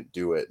couldn't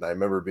do it. And I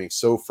remember being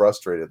so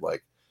frustrated,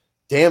 like,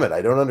 damn it,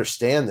 I don't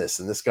understand this,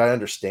 and this guy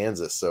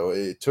understands this. So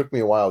it took me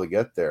a while to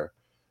get there.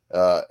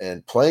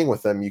 And playing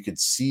with them, you could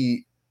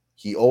see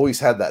he always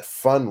had that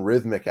fun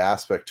rhythmic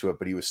aspect to it,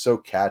 but he was so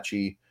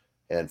catchy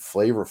and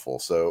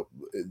flavorful. So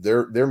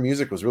their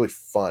music was really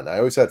fun. I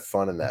always had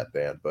fun in that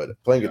band, but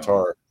playing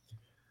guitar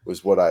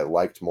was what I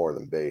liked more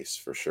than bass,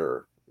 for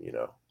sure,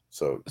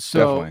 So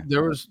definitely.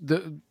 There was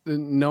the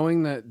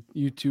knowing that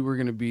you two were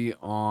going to be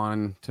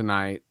on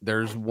tonight.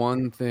 There's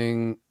one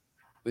thing,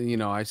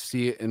 I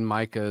see it in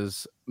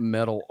Mica's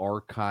Metal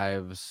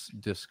Archives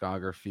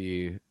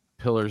discography,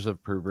 Pillars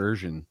of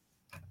Perversion.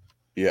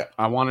 Yeah.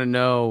 I want to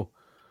know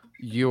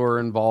your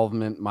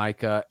involvement,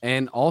 Mica.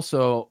 And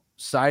also,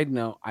 side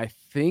note, I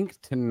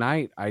think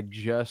tonight I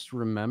just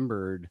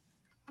remembered,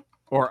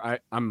 or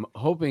I'm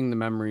hoping the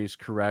memory is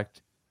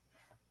correct.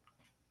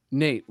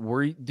 Nate,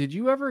 did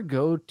you ever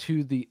go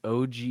to the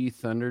OG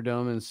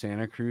Thunderdome in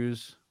Santa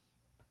Cruz?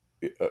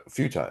 A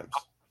few times.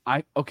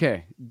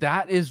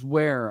 That is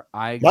where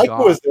Micah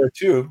was there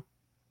too.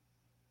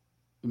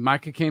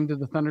 Micah came to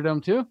the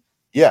Thunderdome too?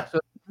 Yeah. So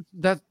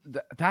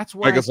that's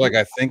where Micah's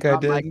I think I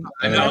did.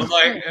 And I was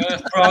like,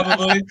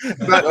 probably.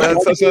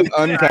 That's such an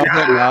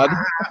unconfident nod.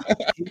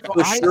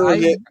 For sure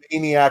hit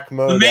Maniac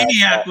mode. The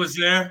Maniac was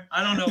there.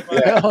 I don't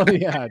know. Hell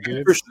yeah,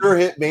 dude. For sure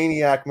hit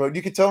Maniac mode.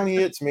 You can tell when he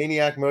hits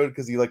Maniac mode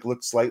because he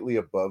looks slightly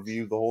above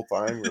you the whole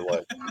time. You're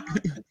like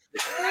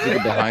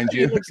looking behind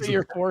you. He looks at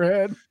your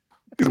forehead.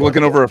 He's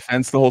looking over a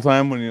fence the whole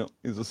time when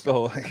he's just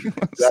still like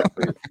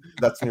exactly.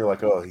 That's when you're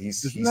like, oh,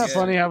 Isn't that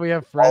funny how we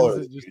have friends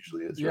that just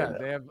usually is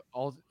they have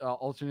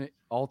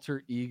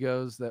alter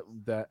egos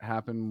that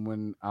happen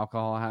when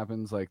alcohol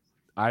happens. Like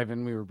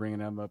Ivan, we were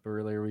bringing him up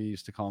earlier. We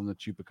used to call him the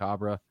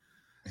Chupacabra.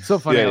 So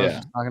funny. I was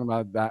just talking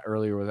about that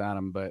earlier with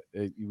Adam, but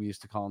we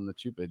used to call him the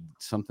Chupa.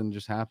 Something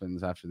just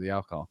happens after the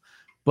alcohol.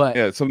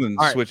 But something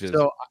switches.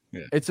 So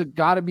it's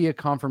got to be a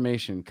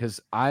confirmation, because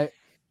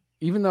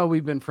even though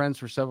we've been friends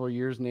for several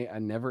years, Nate, I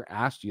never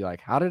asked you,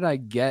 like, how did I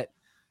get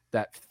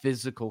that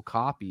physical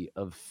copy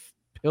of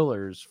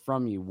Pillars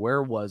from you?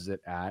 Where was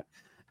it at?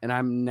 And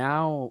I'm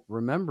now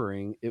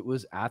remembering it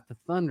was at the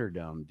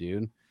Thunderdome,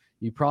 dude.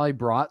 You probably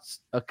brought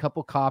a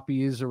couple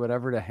copies or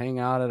whatever to hang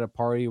out at a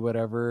party,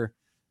 whatever.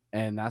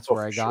 And that's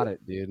where I got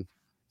it, dude.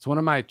 It's one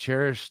of my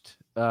cherished,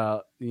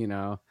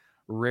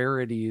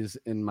 rarities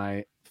in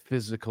my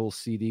physical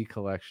CD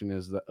collection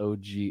is the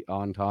OG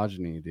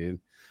Ontogeny, dude.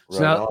 So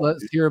now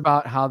let's hear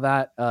about how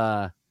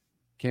that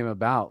came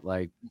about.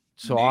 Like,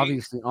 so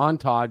obviously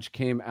Ontog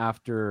came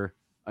after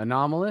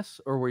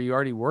Anomalous, or were you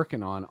already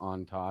working on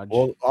Ontog?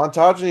 Well,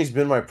 Ontogeny's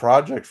been my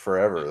project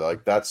forever.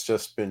 Like, that's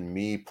just been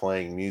me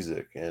playing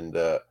music, and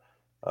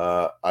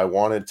I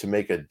wanted to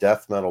make a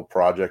death metal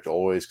project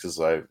always because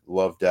I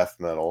love death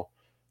metal.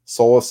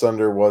 Soul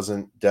Asunder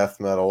wasn't death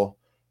metal.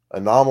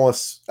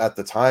 Anomalous at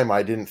the time,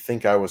 I didn't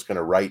think I was going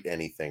to write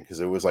anything because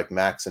it was like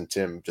Max and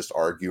Tim just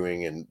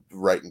arguing and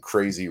writing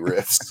crazy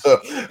riffs. So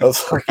I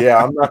was like,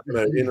 yeah, I'm not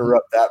going to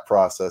interrupt that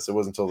process. It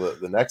wasn't until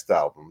the next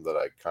album that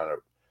I kind of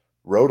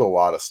wrote a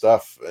lot of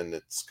stuff, and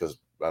it's because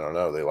I don't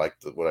know, they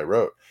liked what I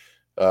wrote.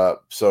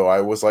 So I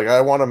was like, I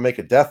want to make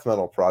a death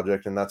metal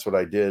project, and that's what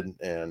I did.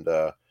 And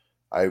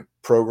I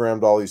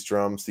programmed all these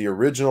drums. The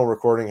original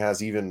recording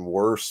has even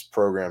worse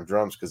programmed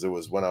drums because it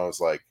was when I was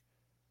like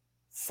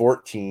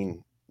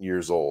 14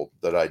 years old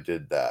that I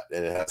did that,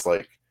 and it has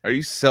like. Are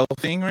you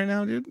selfing right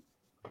now, dude?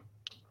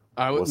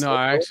 I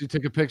actually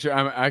took a picture.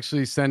 I'm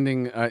actually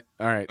sending. All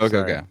right. Okay.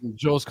 Sorry. Okay.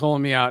 Joel's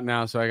calling me out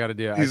now, so I got to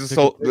do it. He's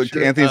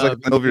Anthony's like,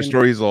 I love your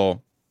story. He's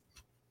all.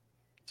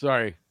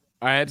 Sorry,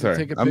 I had to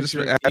take a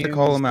picture. I had to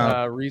call him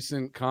out.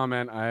 Recent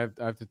comment. I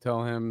have to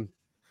tell him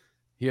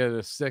he had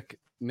a sick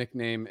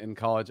nickname in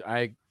college.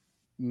 I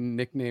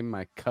nicknamed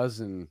my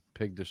cousin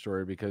Pig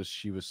Destroyer because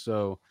she was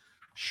so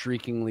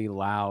shriekingly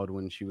loud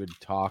when she would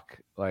talk,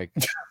 like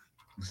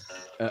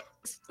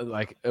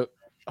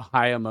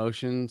high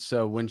emotion.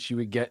 So when she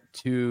would get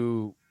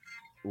too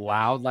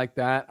loud like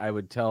that, I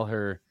would tell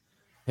her,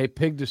 hey,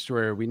 Pig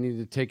Destroyer, we need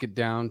to take it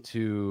down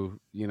to,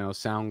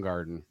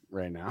 Soundgarden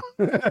right now.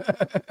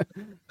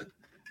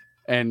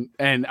 and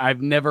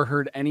I've never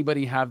heard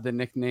anybody have the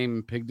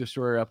nickname Pig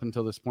Destroyer up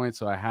until this point,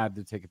 so I had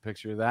to take a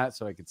picture of that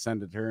so I could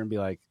send it to her and be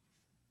like,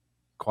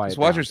 quiet. Just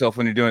watch yourself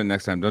when you're doing it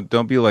next time.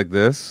 Don't be like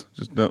this.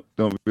 Just don't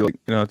be like,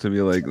 to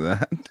be like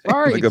that.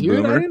 Sorry, like dude.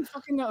 Boomer. I didn't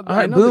fucking know. All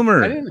right,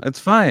 Boomer. That's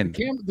fine.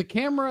 The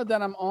camera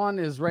that I'm on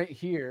is right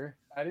here.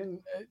 I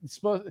didn't. It's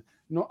supposed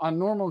on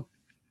normal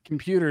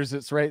computers.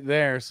 It's right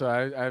there. So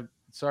I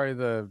sorry,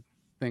 the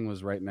thing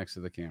was right next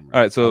to the camera.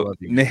 All right, so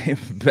Nate,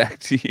 back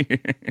to you.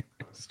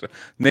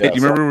 Nate,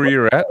 you remember where you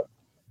were at?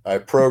 I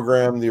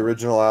programmed the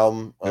original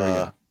album,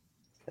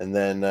 and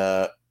then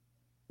I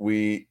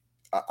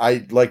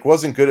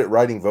wasn't good at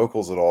writing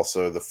vocals at all.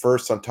 So the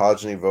first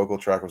Ontogeny vocal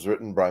track was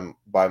written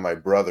by my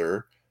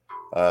brother.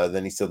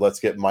 Then he said, let's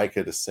get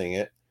Mica to sing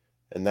it.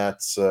 And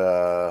that's,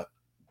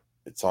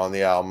 it's on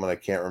the album, and I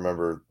can't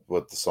remember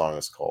what the song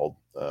is called.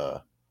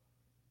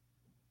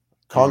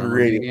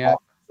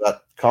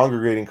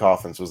 Congregating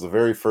Coffins was the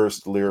very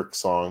first lyric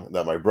song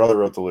that my brother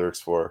wrote the lyrics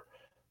for.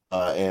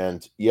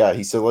 And yeah,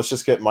 he said, let's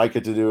just get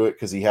Mica to do it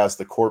because he has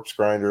the corpse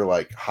grinder,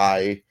 like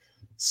high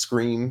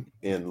scream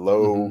in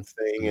low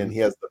thing, and he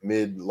has the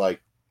mid,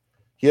 like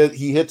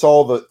he hits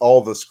all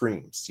the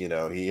screams,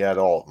 he had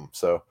all of them.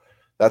 So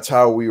that's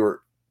how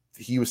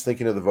he was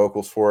thinking of the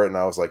vocals for it, and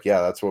I was like, yeah,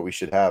 that's what we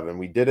should have. And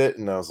we did it,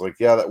 and I was like,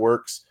 yeah, that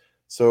works.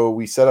 So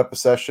we set up a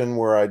session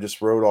where I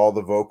just wrote all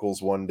the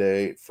vocals one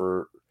day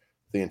for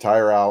the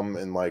entire album,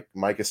 and like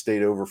Mica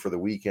stayed over for the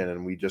weekend,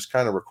 and we just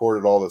kind of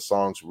recorded all the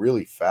songs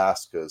really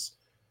fast because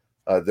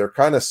they're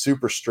kind of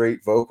super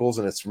straight vocals,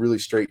 and it's really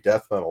straight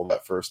death metal,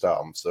 that first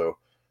album. So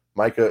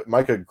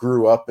Mica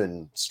grew up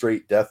in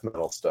straight death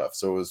metal stuff,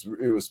 so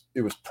it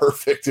was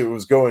perfect. It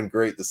was going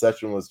great. The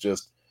session was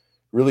just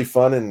really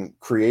fun and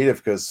creative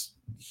because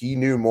he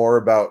knew more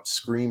about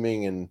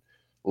screaming and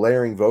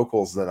layering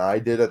vocals than I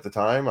did at the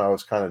time. I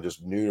was kind of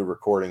just new to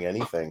recording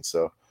anything,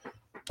 so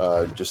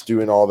just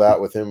doing all that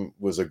with him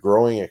was a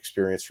growing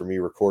experience for me,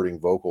 recording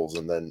vocals,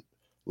 and then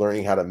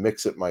learning how to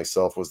mix it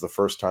myself was the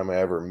first time I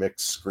ever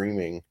mixed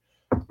screaming.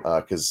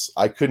 Because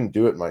I couldn't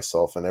do it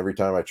myself, and every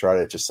time I tried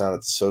it just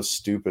sounded so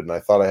stupid, and I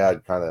thought I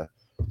had kind of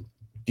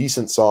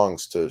decent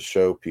songs to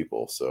show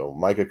people, so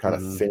Mica kind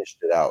of finished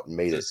it out and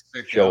made it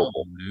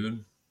showable.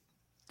 Dude.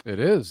 It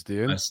is,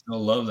 dude. I still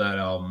love that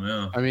album.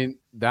 Yeah, I mean,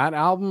 that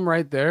album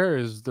right there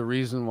is the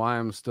reason why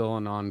I'm still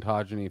an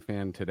Ontogeny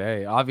fan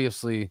today.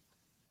 Obviously,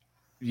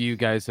 you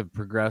guys have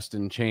progressed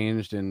and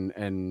changed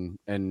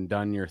and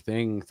done your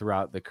thing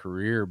throughout the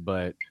career,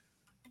 but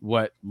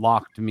what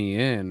locked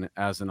me in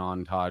as an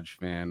Ontog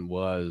fan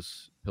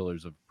was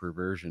Pillars of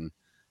Perversion.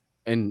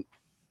 And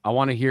I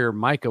want to hear,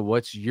 Mica,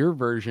 what's your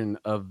version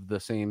of the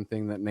same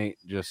thing that Nate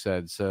just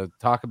said? So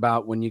talk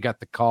about when you got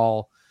the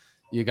call,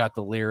 you got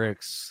the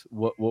lyrics,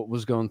 what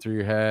was going through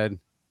your head?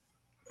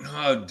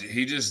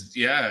 He just,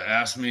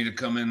 asked me to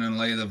come in and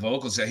lay the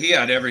vocals. He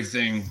had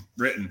everything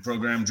written,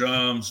 programmed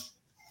drums,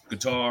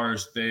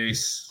 guitars,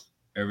 bass,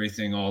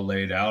 everything all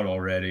laid out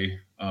already.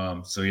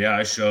 So yeah,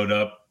 I showed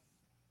up,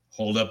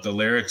 hold up the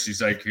lyrics.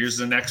 He's like, here's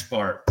the next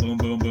part. Boom,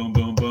 boom, boom,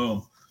 boom,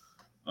 boom.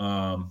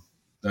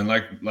 Then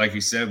like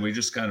you said, we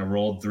just kind of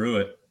rolled through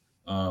it.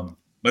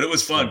 But it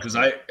was fun because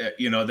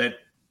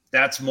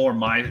that's more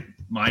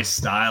my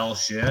style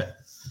shit.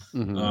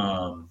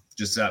 Mm-hmm.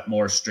 Just that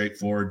more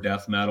straightforward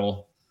death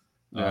metal.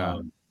 Yeah.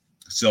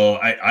 So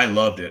I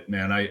loved it,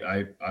 man.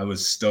 I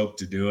was stoked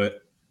to do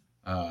it.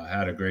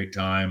 Had a great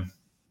time.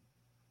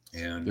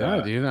 And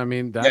dude, I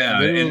mean, that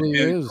literally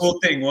is. The cool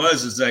thing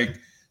is like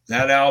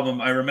that album.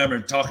 I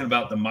remember talking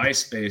about the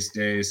MySpace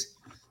days.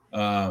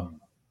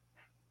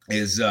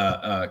 Is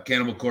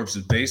Cannibal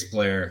Corpse's bass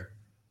player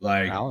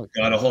Alex,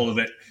 got a hold of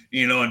it,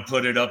 and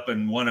put it up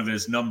in one of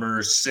his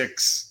number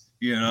 6,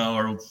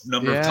 or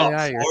number of top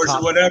fours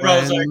or whatever. I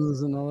was like,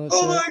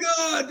 oh my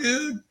God,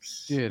 dude.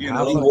 He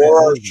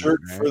wore our shirt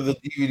for the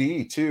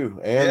DVD too,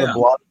 and the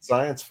Blotted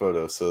Science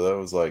photo. So that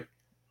was like,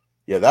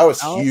 that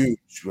was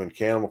huge when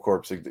Cannibal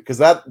Corpse, because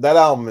that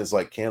album is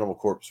like Cannibal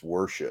Corpse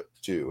worship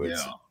too.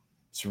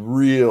 It's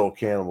real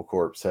Cannibal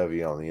Corpse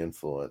heavy on the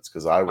influence,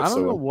 because I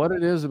don't know what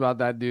it is about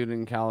that dude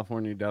in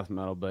California death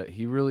metal, but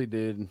he really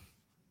did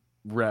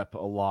rep a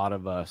lot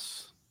of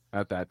us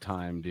at that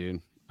time,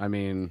 dude. I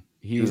mean,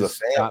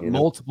 he's got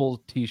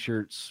multiple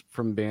t-shirts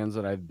from bands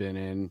that I've been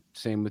in,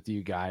 same with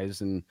you guys,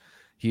 and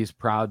he's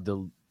proud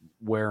to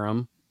wear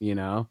them,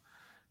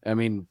 I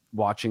mean,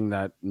 watching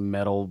that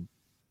metal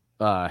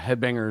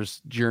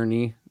Headbangers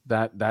Journey,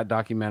 that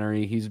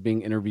documentary, he's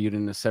being interviewed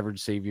in the Severed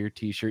Savior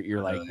t-shirt.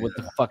 You're like, what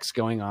the fuck's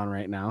going on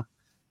right now?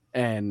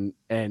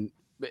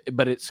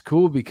 But it's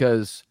cool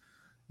because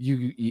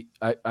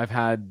I've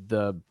had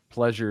the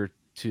pleasure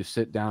to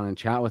sit down and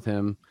chat with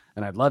him,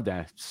 and I'd love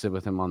to sit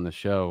with him on the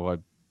show.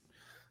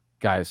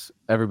 Guys,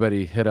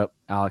 everybody hit up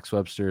Alex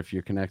Webster if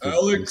you're connected.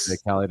 Alex, the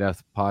Cali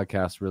Death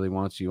podcast really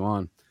wants you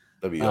on.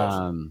 That'd be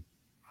awesome.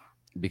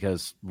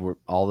 Because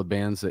all the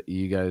bands that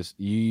you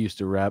used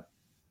to rep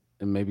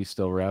and maybe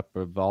still rep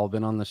have all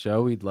been on the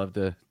show. We'd love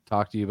to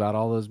talk to you about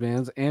all those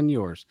bands and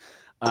yours.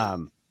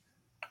 To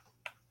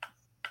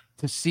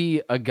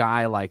see a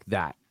guy like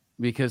that,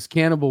 because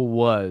Cannibal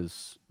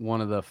was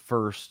one of the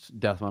first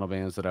death metal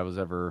bands that I was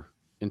ever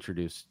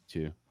introduced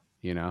to,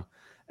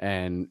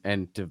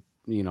 and to,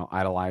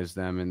 idolize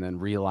them, and then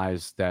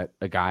realize that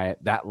a guy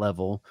at that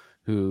level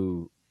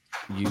who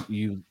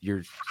you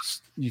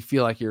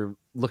feel like you're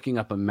looking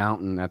up a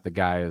mountain at the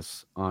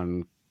guys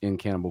in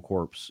Cannibal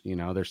Corpse,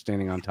 they're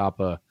standing on top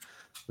of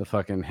the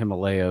fucking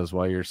Himalayas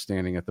while you're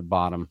standing at the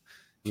bottom,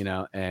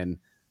 and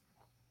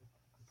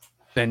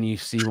then you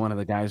see one of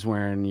the guys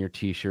wearing your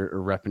t-shirt or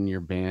repping your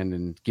band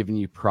and giving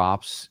you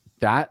props.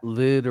 That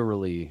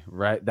literally,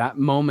 right, that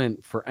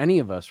moment for any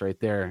of us right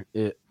there,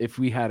 if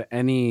we had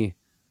any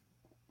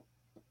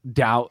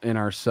doubt in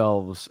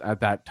ourselves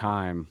at that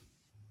time,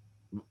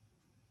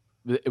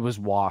 it was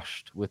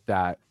washed with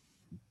that,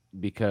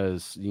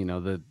 because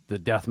the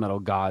death metal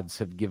gods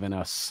have given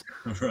us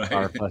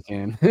our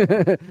fucking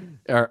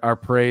our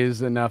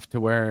praise enough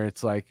to where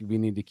it's like we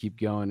need to keep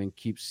going and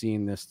keep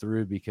seeing this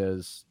through,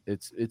 because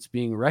it's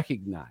being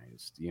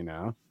recognized,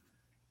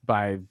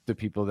 by the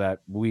people that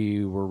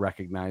we were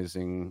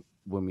recognizing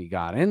when we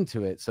got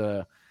into it.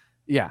 So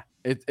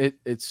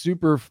it's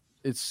super.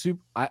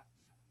 I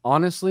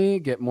honestly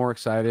get more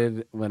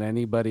excited when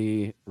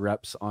anybody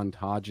reps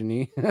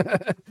Ontogeny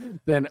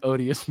than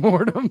Odious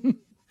Mortem.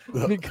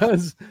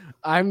 Because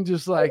I'm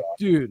just like,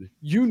 dude,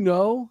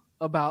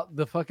 about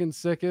the fucking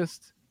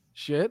sickest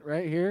shit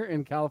right here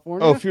in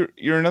California. Oh, if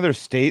you're another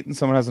state and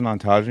someone has an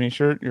Ontogeny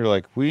shirt, you're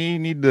like, we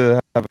need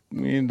to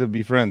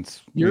be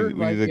friends.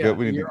 When I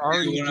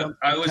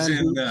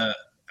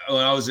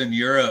was in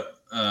Europe,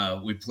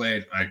 we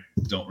played, I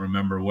don't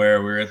remember where,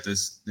 we were at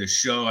this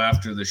show.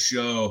 After the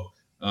show,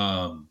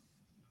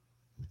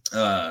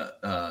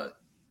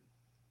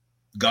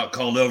 got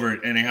called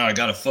over. Anyhow, I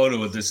got a photo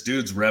with this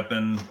dude's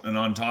repping an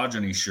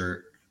Ontogeny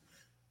shirt.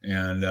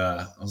 And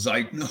I was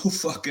like, no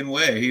fucking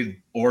way. He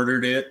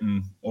ordered it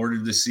and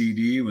ordered the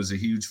CD, was a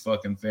huge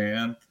fucking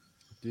fan.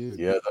 Dude.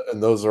 Yeah,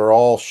 and those are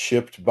all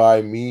shipped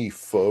by me,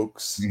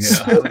 folks.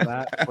 Yeah,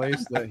 that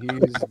place that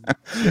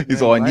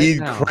he's all, I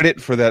need credit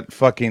for that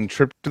fucking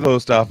trip to the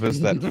post office,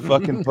 that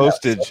fucking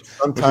postage.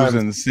 Sometimes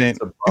was insane.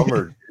 It's a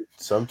bummer.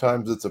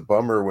 Sometimes it's a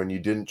bummer when you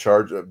didn't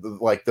charge,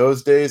 like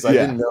those days. I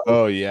didn't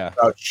know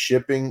about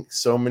shipping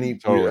so many.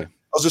 Totally.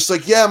 I was just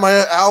like,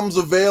 my album's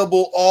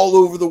available all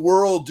over the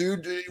world,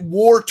 dude.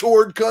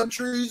 War-torn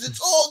countries, it's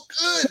all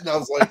good. And I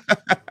was like,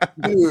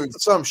 dude,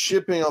 some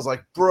shipping. I was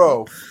like,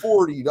 bro,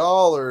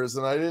 $40,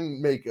 and I didn't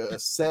make a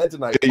cent,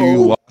 and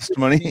you lost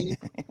money.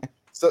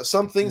 So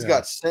some things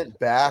got sent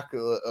back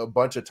a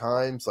bunch of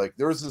times. Like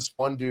there was this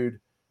one dude.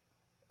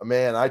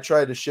 Man, I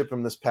tried to ship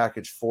him this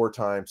package 4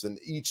 times, and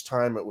each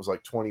time it was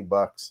like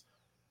 $20.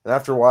 And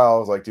after a while, I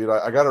was like, dude,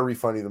 I got to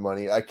refund you the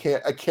money. I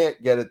can't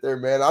get it there,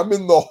 man. I'm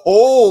in the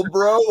hole,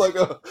 bro. like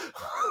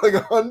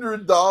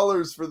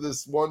 $100 for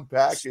this one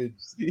package.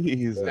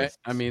 Jesus.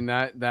 I mean,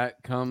 that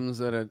comes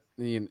at a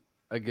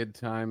good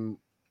time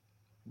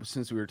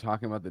since we were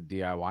talking about the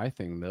DIY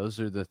thing, those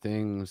are the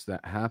things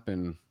that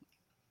happen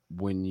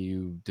when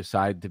you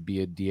decide to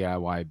be a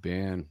DIY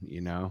band,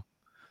 you know.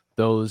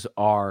 Those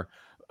are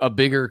a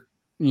bigger,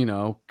 you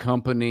know,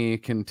 company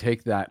can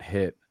take that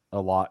hit a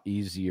lot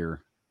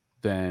easier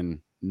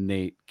than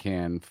Nate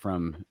can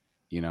from,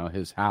 you know,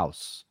 his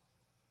house.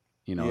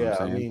 You know what I'm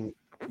saying? I mean,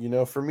 you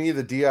know, for me,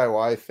 the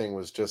DIY thing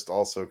was just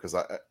also because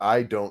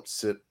I don't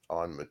sit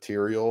on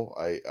material.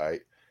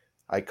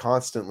 I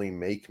constantly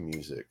make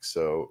music,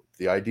 so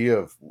the idea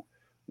of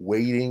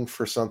waiting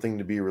for something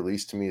to be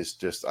released to me is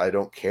just I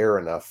don't care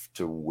enough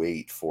to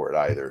wait for it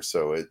either.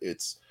 So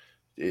it's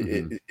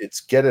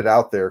get it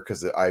out there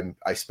because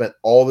I spent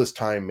all this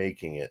time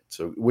making it,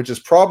 so which is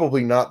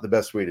probably not the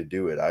best way to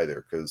do it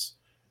either because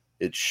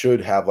it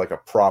should have like a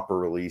proper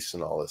release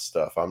and all this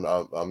stuff. I'm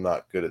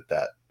not good at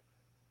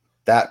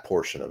that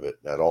portion of it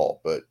at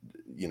all, but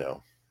you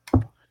know,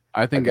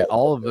 I think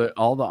all the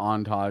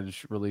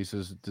Ontage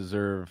releases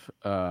deserve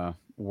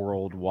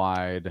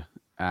worldwide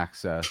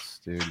access,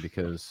 dude,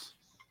 because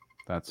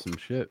that's some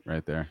shit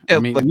right there. Yeah, I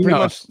mean, like pretty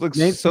much like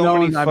Nate's so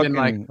many I've fucking... been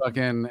like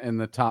fucking in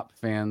the top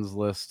fans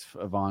list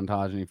of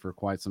Ontogeny for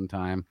quite some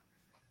time.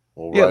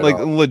 Well, yeah, right like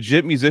on.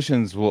 legit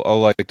musicians will all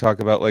like talk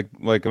about like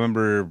I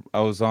remember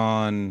I was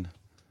on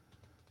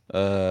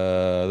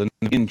the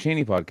Naveen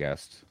Cheney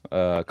podcast,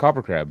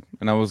 Copper Crab,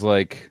 and I was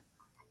like,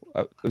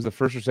 it was the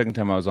first or second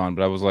time I was on,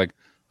 but I was like,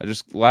 I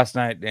just last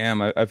night,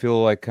 damn, I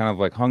feel like kind of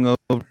like hungover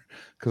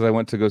because I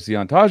went to go see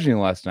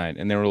Ontogeny last night,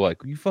 and they were like,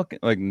 you fucking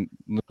like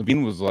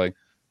Naveen was like,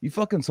 you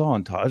fucking saw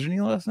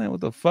Ontogeny last night?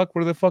 What the fuck?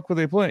 Where the fuck were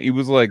they playing? He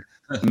was like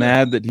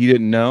mad that he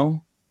didn't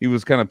know. He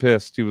was kind of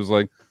pissed. He was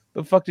like,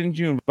 the fuck didn't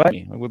you invite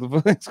me? Like, what the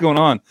fuck is going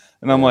on?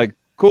 And I'm like,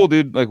 cool,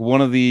 dude. Like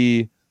one of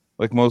the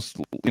like most,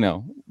 you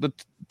know, the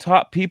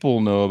top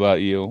people know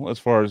about you as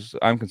far as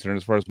I'm concerned,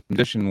 as far as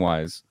musician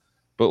wise,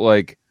 but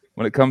like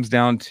when it comes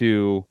down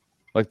to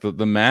like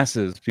the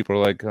masses, people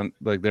are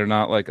like they're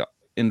not like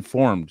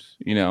informed,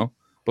 you know.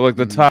 But like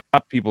the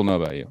top people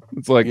know about you.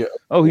 It's like,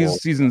 oh,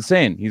 he's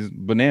insane. He's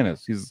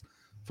bananas. He's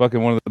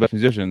fucking one of the best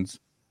musicians.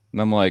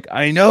 And I'm like,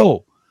 I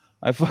know.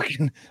 I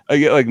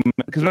get like,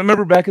 because I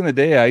remember back in the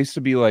day, I used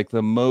to be like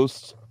the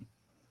most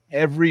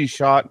every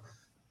shot,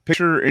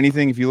 picture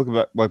anything. If you look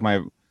about like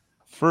my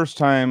first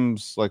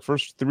times, like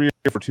first 3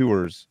 or 4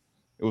 tours,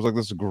 it was like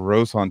this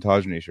gross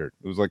Ontogeny shirt.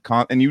 It was like,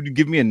 and you'd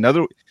give me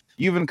another,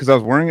 even because I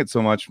was wearing it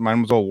so much,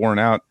 mine was all worn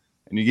out.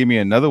 And you gave me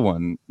another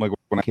one, like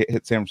when I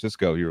hit San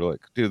Francisco, you were like,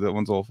 dude, that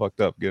one's all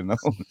fucked up. Get another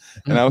one.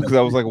 And because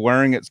I was like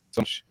wearing it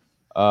so much,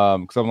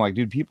 because I'm like,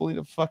 dude, people need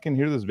to fucking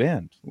hear this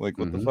band. Like,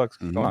 what the fuck's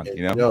going on?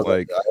 You know,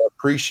 like, I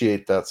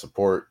appreciate that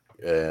support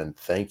and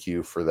thank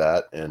you for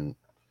that. And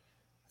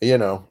you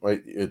know,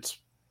 it's,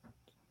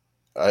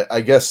 I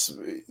guess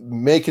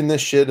making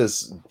this shit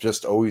has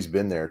just always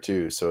been there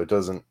too. So it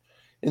doesn't,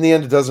 in the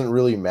end, it doesn't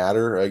really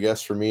matter, I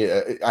guess, for me.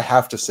 I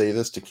have to say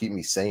this to keep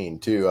me sane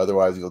too.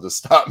 Otherwise you'll just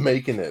stop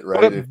making it,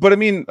 right? But I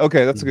mean,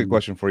 okay, that's a good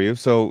question for you.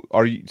 So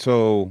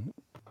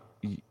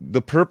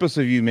the purpose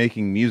of you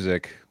making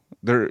music,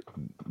 there's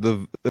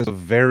a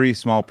very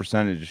small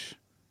percentage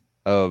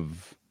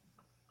of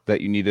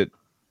that you need it,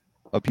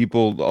 a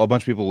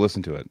bunch of people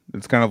listen to it.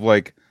 It's kind of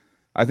like,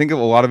 I think a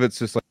lot of it's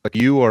just like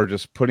you are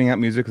just putting out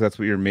music because that's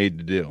what you're made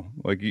to do.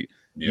 Like you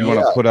want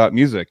to put out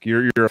music.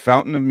 You're a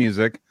fountain of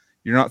music.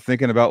 You're not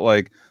thinking about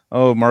like,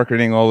 oh,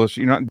 marketing, all this.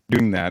 You're not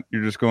doing that.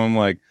 You're just going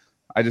like,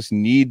 I just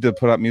need to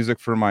put out music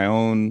for my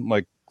own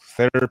like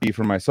therapy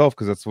for myself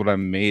because that's what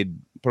I'm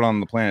put on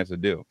the planet to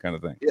do, kind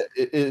of thing. Yeah,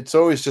 it's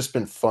always just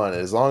been fun.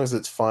 As long as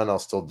it's fun, I'll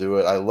still do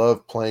it. I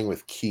love playing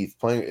with Keith,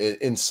 playing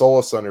in Soul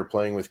Asunder,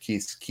 playing with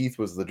Keith. Keith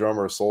was the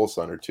drummer of Soul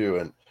Asunder too,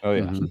 and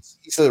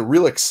he's a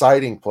real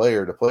exciting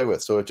player to play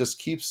with. So it just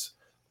keeps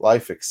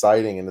life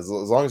exciting, and as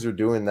long as you're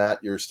doing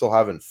that, you're still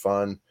having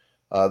fun.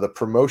 The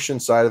promotion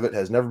side of it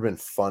has never been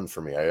fun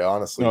for me. I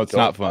honestly it's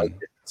not fun. Like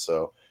it,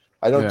 so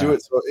I don't do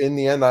it. So in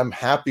the end, I'm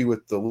happy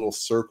with the little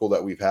circle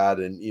that we've had,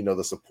 and you know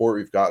the support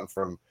we've gotten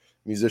from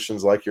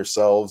musicians like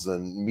yourselves,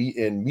 and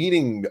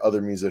meeting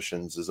other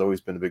musicians has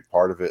always been a big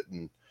part of it.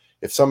 And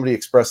if somebody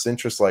expressed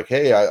interest, like,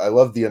 hey, I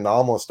love the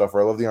Anomalous stuff, or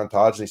I love the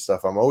Ontogeny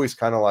stuff, I'm always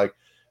kind of like,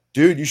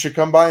 dude, you should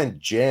come by and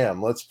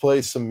jam. Let's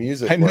play some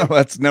music. I know,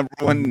 that's number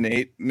one,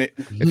 Nate.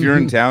 If you're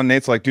in town,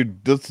 Nate's like,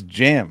 dude, let's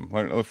jam.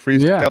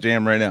 Freestyle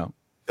jam right now.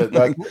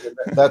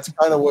 That's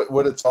kind of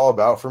what it's all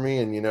about for me.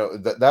 And you know,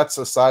 that's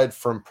aside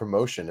from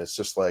promotion. It's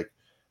just like,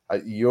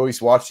 you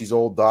always watch these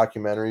old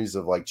documentaries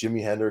of like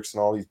Jimi Hendrix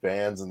and all these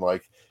bands, and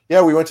like, yeah,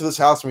 we went to this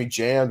house and we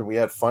jammed and we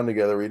had fun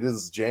together. We did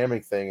this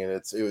jamming thing,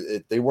 and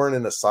they weren't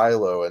in a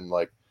silo, and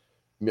like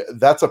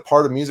that's a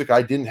part of music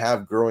I didn't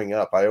have growing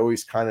up. I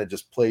always kind of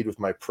just played with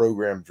my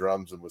programmed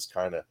drums and was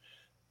kind of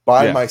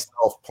by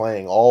myself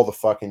playing all the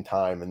fucking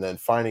time, and then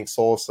finding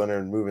Soul Center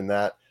and moving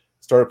that.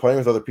 Started playing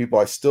with other people.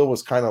 I still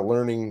was kind of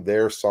learning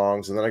their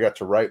songs, and then I got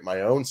to write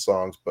my own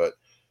songs. But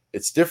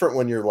it's different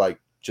when you're like,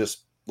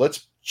 just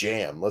let's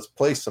jam, let's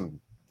play some,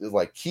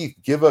 like, Keith,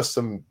 give us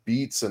some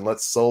beats and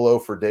let's solo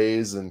for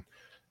days and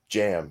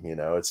jam. You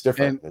know, it's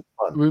different. It's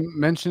fun. We're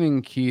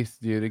mentioning Keith,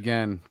 dude.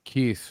 Again,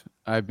 Keith,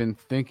 I've been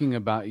thinking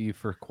about you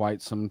for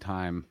quite some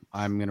time.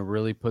 I'm gonna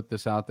really put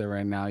this out there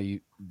right now.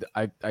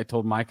 I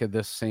told Micah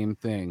this same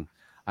thing.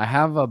 I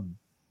have a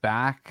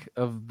back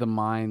of the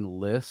mind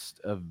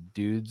list of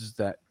dudes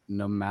that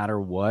no matter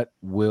what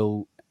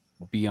will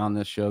be on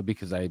this show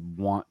because I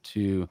want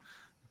to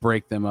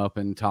break them up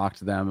and talk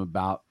to them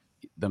about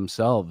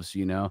themselves,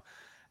 you know.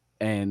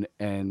 And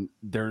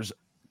there's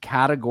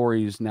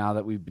categories now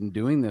that we've been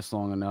doing this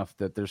long enough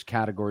that there's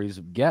categories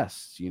of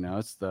guests, you know.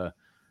 It's the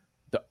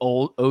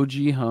old OG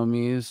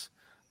homies,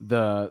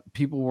 the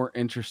people we're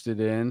interested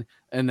in,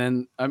 and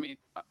then let me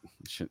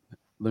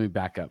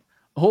back up.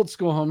 Old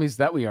school homies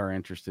that we are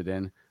interested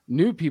in,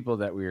 new people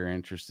that we are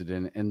interested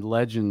in, and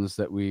legends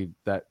that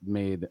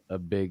made a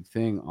big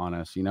thing on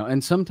us, you know.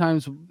 And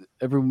sometimes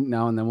every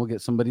now and then we'll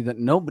get somebody that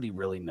nobody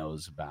really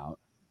knows about,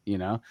 you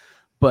know.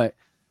 But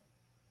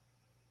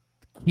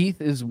Keith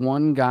is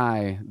one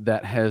guy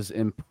that has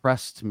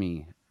impressed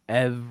me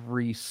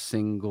every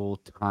single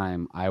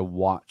time I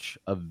watch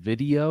a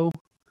video,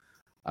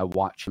 I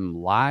watch him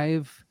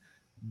live.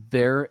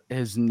 There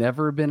has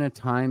never been a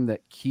time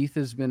that Keith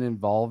has been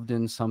involved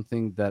in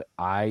something that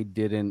I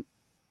didn't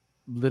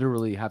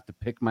literally have to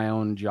pick my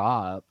own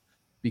jaw up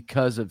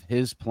because of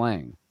his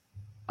playing.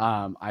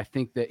 I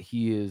think that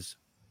he is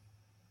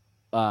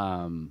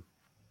out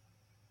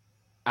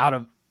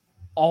of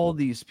all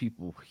these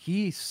people,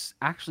 he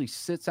actually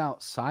sits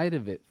outside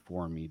of it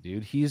for me,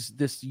 dude. He's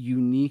this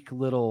unique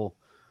little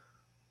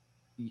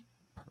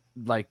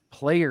like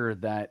player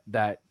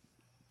that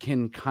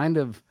can kind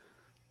of,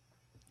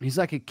 he's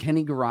like a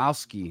Kenny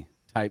Gorowski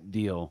type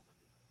deal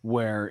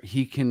where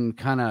he can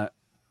kind of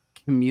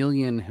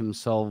chameleon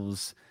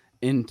himself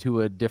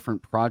into a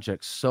different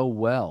project so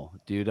well,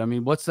 dude. I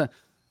mean,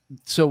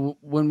 so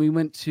when we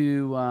went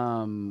to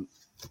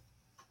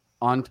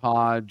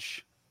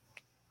Ontage,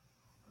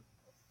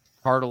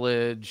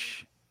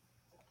 Cartilage,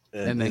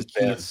 and then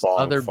Keith's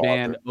other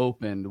band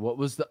opened. What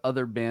was the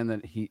other band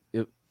that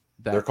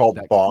they're called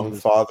Bong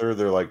Father.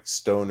 They're like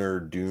stoner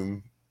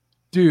doom.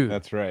 Dude,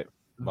 that's right.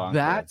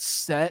 That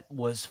set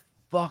was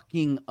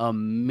fucking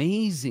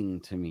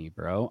amazing to me,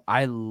 bro.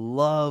 I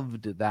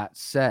loved that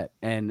set,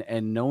 and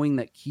knowing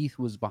that Keith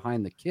was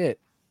behind the kit,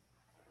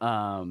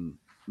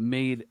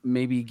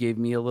 maybe gave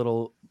me a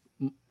little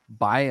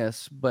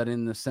bias, but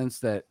in the sense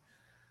that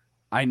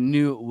I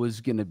knew it was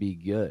going to be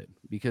good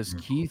because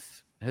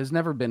Keith has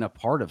never been a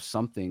part of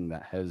something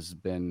that has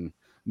been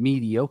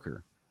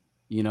mediocre.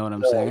 You know what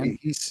I'm saying?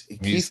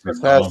 Keith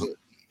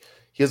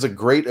has a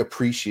great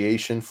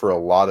appreciation for a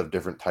lot of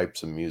different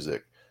types of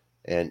music.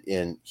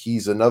 And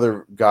he's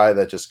another guy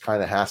that just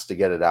kind of has to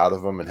get it out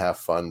of him and have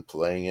fun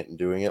playing it and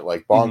doing it.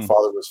 Like Bong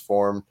Father was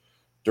formed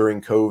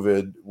during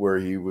COVID, where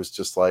he was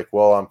just like,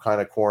 well, I'm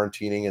kind of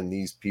quarantining and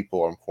these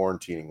people I'm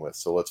quarantining with,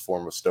 so let's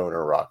form a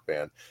stoner rock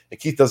band. And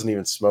Keith doesn't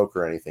even smoke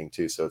or anything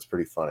too, so it's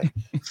pretty funny.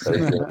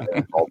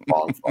 Called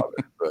Bong Father.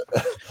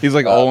 But, he's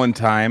like all in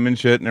time and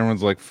shit, and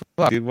everyone's like,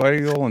 fuck, dude, why are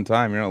you all in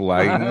time? You're not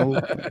lagging.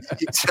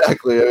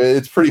 Exactly. I mean,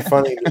 it's pretty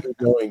funny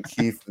knowing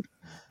Keith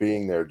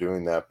being there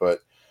doing that,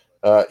 but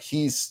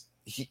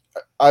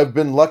I've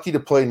been lucky to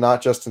play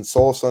not just in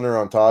Soul Asunder,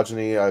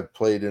 Ontogeny. I've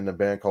played in a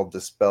band called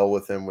Dispel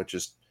with him, which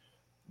is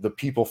the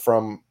people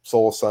from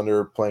Soul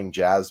Asunder playing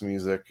jazz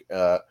music.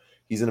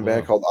 He's in a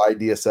band called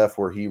IDSF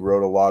where he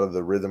wrote a lot of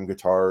the rhythm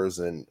guitars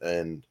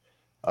and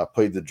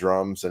played the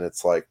drums, and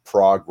it's like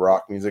prog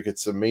rock music.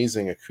 It's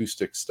amazing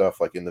acoustic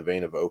stuff, like in the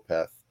vein of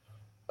Opeth.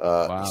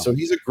 So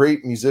he's a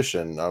great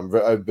musician.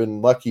 I've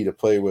been lucky to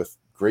play with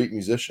great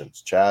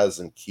musicians, Chaz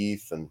and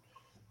Keith and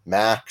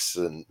Max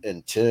and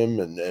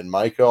Tim and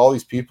Micah. All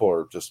these people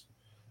are just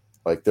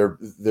like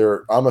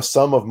I'm a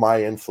sum of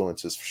my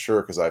influences for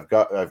sure, because I've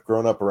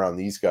grown up around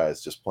these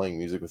guys just playing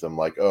music with them.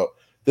 Like, oh,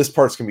 this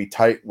part's gonna be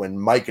tight when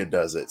Micah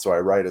does it, so I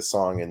write a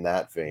song in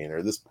that vein,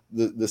 or this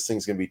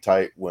thing's gonna be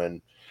tight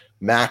when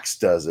Max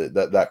does it.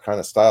 That kind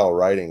of style of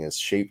writing has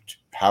shaped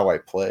how I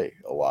play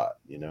a lot,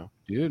 you know.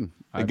 Dude,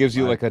 it gives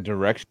you like a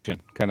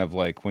direction, kind of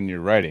like when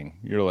you're writing,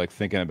 you're like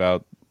thinking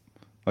about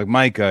like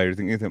Micah, you're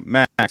thinking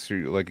Max,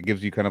 or like it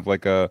gives you kind of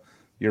like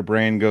your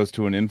brain goes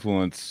to an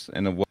influence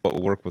and what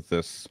will work with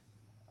this.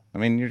 I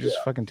mean, you're just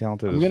fucking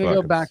talented. I'm gonna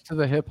go back to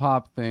the hip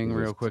hop thing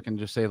real quick and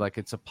just say, like,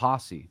 it's a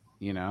posse,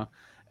 you know,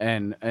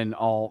 and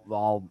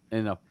all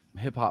in a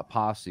hip hop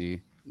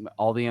posse,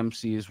 all the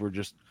MCs were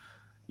just,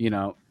 you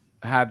know,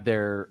 had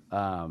their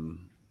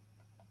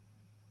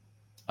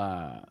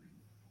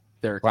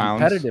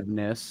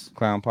competitiveness.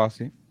 Clown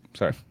posse.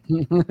 Sorry.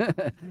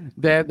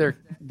 They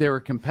were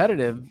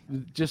competitive,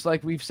 just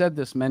like we've said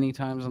this many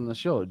times on the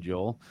show,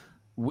 Joel.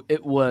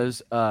 It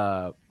was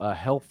a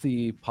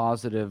healthy,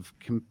 positive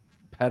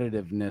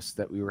competitiveness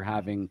that we were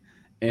having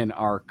in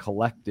our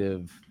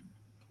collective.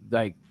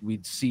 Like,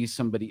 we'd see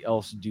somebody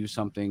else do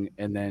something,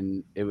 and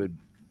then it would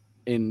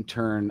in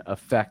turn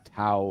affect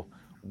how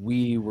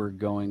we were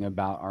going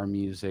about our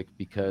music,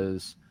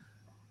 because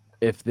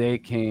if they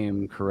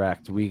came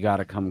correct, we got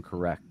to come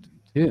correct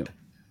too,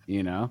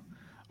 you know.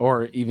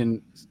 Or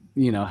even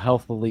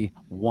healthily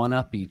one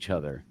up each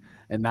other.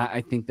 And that,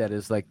 I think, that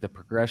is like the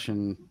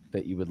progression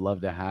that you would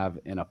love to have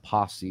in a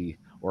posse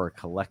or a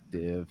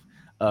collective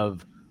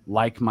of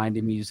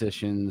like-minded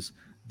musicians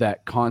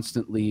that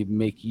constantly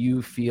make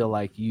you feel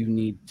like you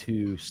need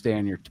to stay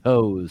on your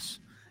toes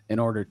in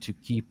order to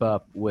keep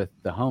up with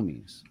the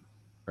homies,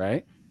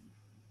 right?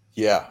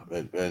 Yeah,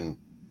 and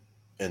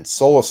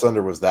Soul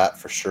Asunder was that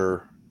for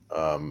sure.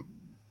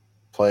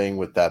 Playing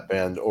with that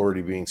band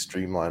already being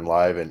streamlined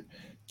live, and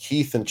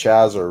Keith and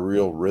Chaz are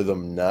real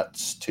rhythm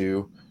nuts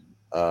too,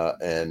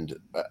 and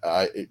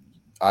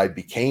I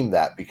became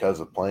that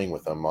because of playing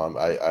with them.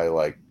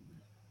 I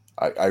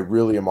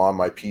really am on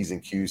my P's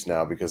and Q's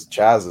now because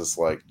Chaz is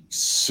like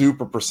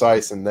super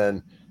precise, and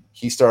then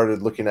he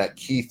started looking at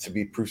Keith to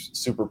be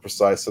super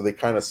precise, so they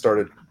kind of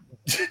started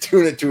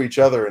doing it to each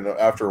other, and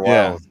after a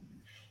while.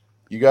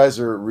 You guys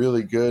are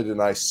really good and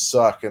I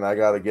suck and I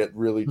got to get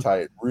really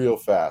tight real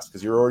fast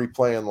because you're already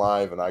playing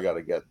live and I got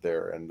to get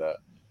there. And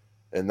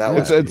that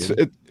was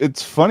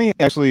it's funny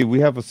actually.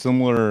 We have a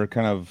similar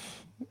kind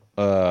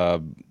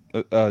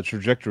of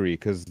trajectory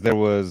because there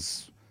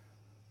was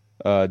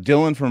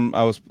Dylan from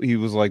he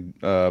was like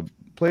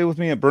play with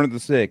me at Burn at the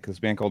Stake, this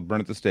band called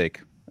Burn at the Stake,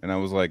 and I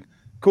was like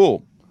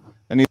cool.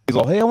 And he's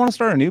all, hey, I want to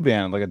start a new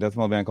band, like a death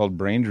metal band called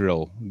Brain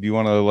Drill. Do you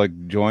want to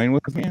like join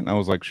with me? And I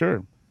was like,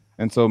 sure.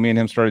 And so me and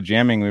him started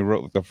jamming. We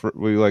wrote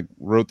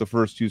the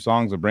first 2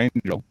 songs of Brain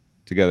Drill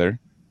together,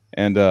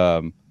 and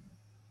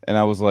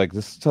I was like,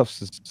 this stuff's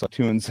just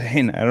too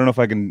insane. I don't know if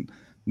I can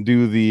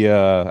do the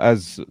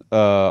as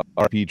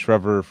RP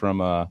Trevor from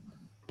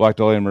Black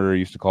Dahlia Murder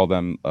used to call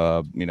them,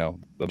 the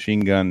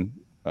machine gun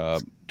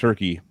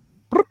turkey.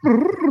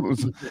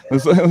 And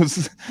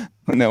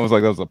that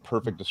was a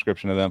perfect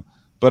description of them.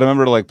 But I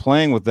remember like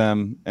playing with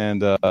them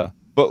and.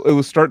 But it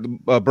was Burn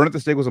at the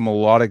Stake was a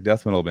melodic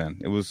death metal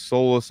band. It was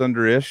Soul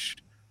Asunder-ish,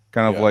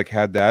 kind of like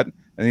had that.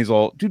 And he's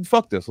all, dude,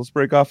 fuck this. Let's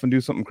break off and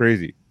do something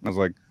crazy. And I was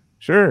like,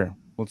 sure,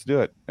 let's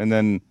do it. And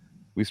then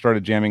we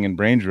started jamming in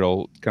Brain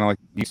Drill, kind of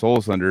like Soul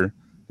Asunder,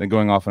 then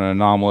going off in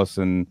Anomalous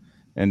and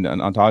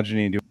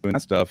Ontogeny doing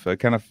that stuff. It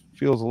kind of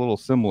feels a little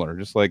similar,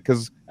 just like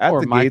because at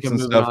the Micah gates and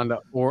stuff. On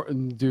to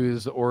do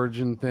his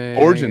Origin thing.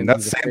 Origin,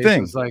 that's the same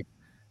thing. Like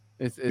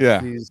it's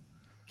these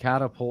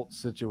catapult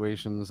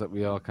situations that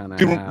we all kind of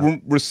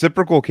have.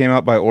 Reciprocal came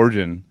out by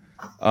Origin.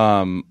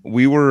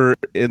 We were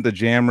in the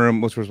jam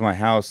room, which was my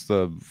house,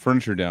 the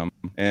furniture dome,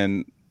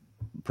 and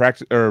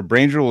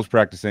Brain Drill was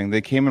practicing. They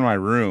came in my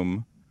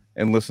room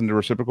and listened to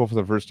Reciprocal for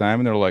the first time,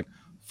 and they were like,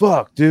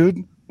 "Fuck,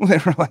 dude!" They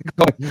were like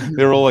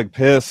they were all like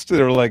pissed.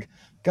 They were like,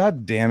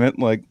 "God damn it!"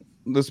 Like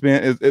this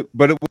band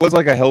but it was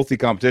like a healthy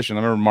competition. I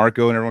remember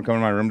Marco and everyone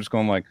coming in my room just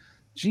going like,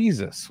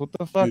 "Jesus, what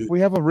the fuck? We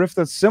have a riff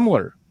that's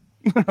similar."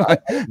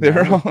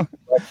 They're all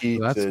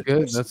that's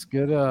good. That's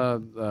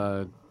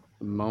good.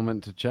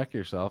 Moment to check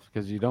yourself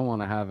because you don't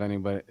want to have any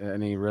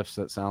riffs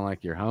that sound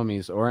like your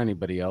homies or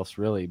anybody else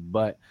really.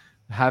 But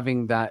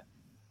having that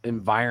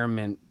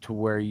environment to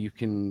where you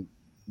can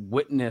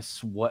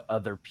witness what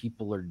other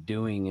people are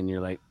doing and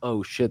you're like,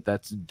 oh shit,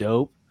 that's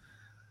dope.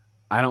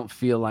 I don't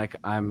feel like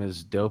I'm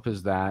as dope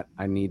as that.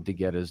 I need to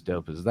get as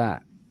dope as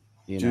that.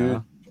 You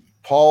know,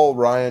 Paul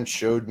Ryan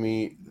showed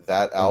me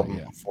that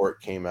album before it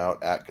came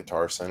out at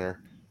Guitar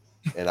Center,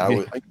 and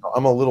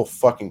I'm a little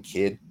fucking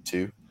kid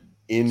too,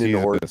 in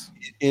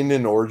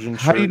an Origin.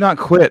 How do you not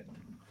quit?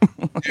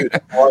 Dude,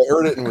 I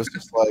heard it and was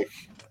just like,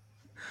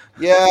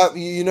 yeah,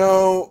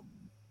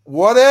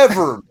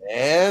 whatever,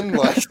 man.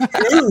 Like,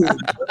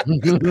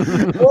 dude,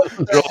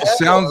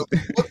 sounds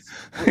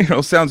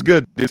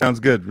good. It sounds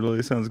good.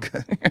 Really sounds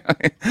good.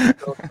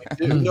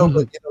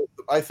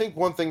 But I think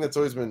one thing that's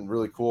always been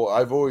really cool,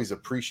 I've always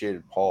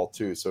appreciated Paul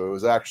too. So it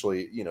was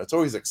actually, it's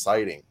always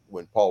exciting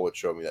when Paul would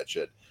show me that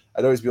shit.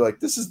 I'd always be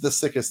like, this is the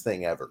sickest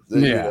thing ever.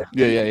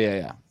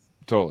 Yeah.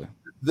 Totally.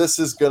 This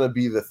is going to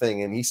be the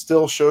thing. And he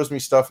still shows me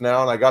stuff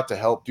now. And I got to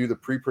help do the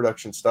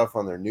pre-production stuff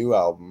on their new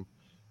album.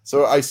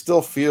 So I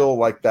still feel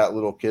like that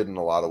little kid in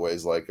a lot of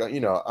ways. Like,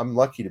 I'm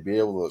lucky to be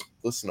able to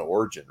listen to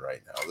Origin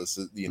right now. This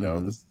is,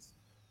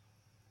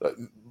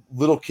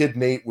 little kid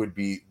Nate would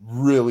be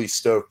really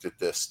stoked at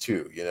this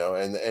too,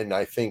 and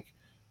I think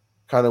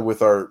kind of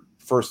with our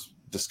first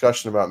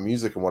discussion about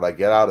music and what I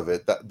get out of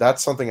it,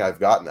 that's something I've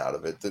gotten out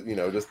of it, that,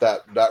 just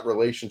that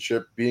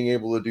relationship, being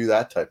able to do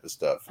that type of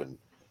stuff. And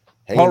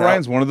Paul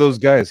Ryan's one of those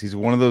guys. He's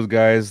one of those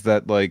guys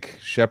that like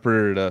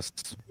shepherded us,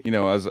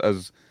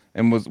 as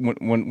and was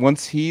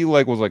once he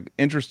like was like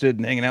interested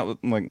in hanging out with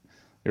like,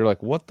 you're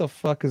like, what the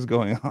fuck is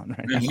going on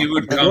right now? And he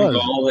would come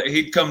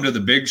he'd come to the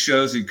big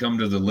shows, he'd come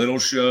to the little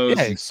shows.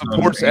 Yeah, he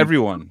supports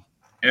everyone.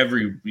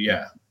 Totally.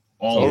 Yeah.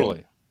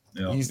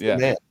 He's the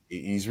man.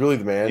 He's really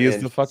the man. He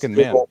is the fucking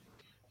man.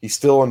 He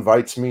still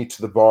invites me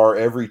to the bar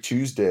every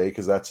Tuesday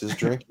because that's his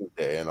drinking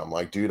day. And I'm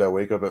like, dude, I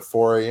wake up at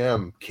 4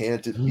 a.m.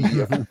 Can't it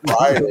be a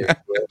Friday?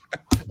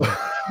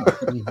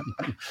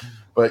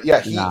 But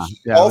yeah,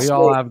 we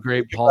all have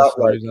great Paul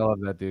stories. I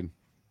love that dude.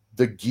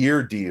 The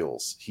gear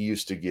deals he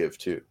used to give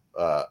too.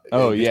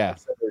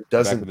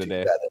 Doesn't do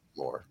that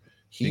anymore.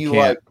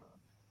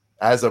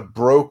 as a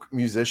broke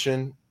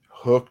musician,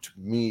 hooked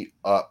me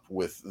up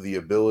with the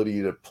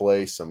ability to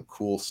play some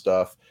cool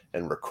stuff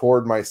and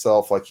record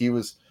myself. Like he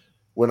was,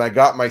 when I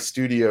got my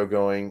studio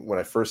going, when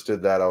I first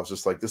did that, I was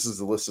just like, this is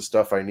the list of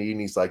stuff I need.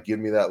 And he's like, give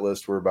me that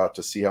list. We're about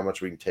to see how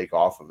much we can take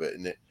off of it.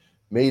 And it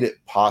made it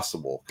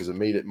possible because it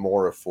made it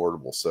more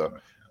affordable. So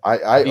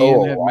I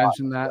Ian had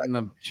mentioned that in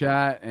the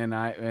chat, and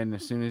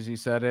as soon as he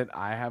said it,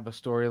 I have a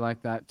story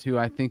like that too.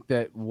 I think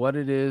that what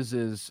it is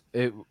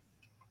it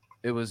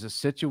was a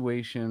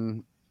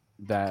situation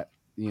that,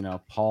 you know,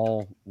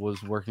 Paul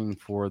was working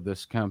for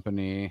this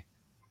company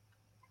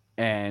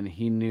and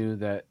he knew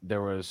that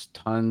there was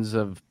tons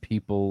of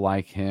people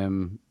like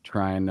him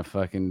trying to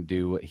fucking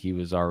do what he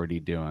was already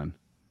doing,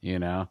 you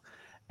know?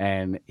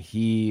 And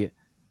he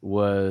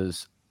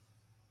was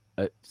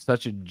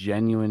such a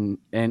genuine,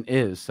 and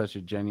is such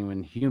a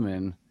genuine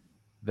human,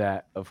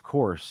 that of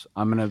course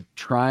I'm going to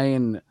try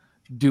and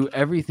do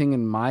everything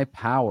in my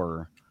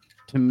power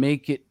to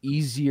make it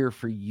easier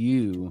for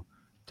you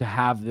to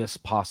have this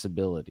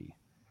possibility.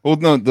 Well,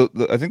 no,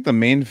 I think the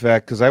main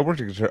fact, because I worked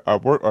at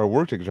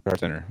Guitar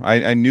Center,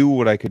 I knew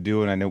what I could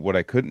do and I knew what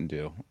I couldn't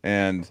do,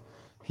 and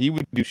he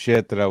would do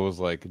shit that I was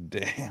like,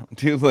 damn,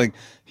 dude, like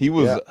he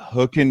was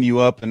hooking you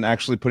up and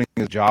actually putting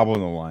his job on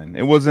the line.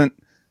 It wasn't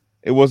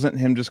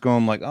him just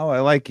going like, oh, I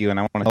like you and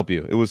I want to help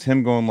you. It was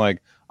him going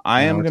like,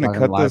 I am going to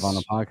cut live this on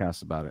a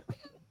podcast about it.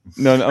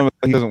 No,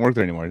 he doesn't work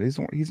there anymore.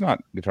 He's not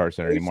Guitar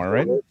Center anymore,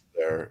 right?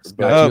 There,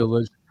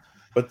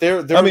 but they're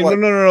I mean, like,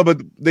 no.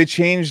 But they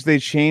changed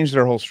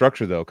their whole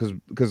structure though,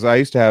 because I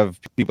used to have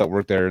people that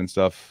work there and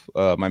stuff.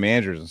 My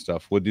managers and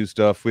stuff would do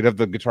stuff. We'd have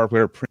the guitar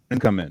player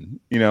come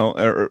in, you know,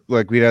 or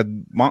like we'd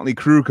had Motley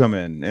Crue come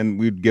in and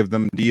we'd give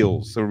them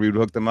deals, or we'd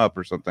hook them up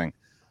or something.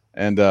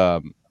 And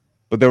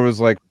but there was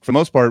like, for the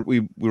most part,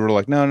 we were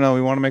like, no,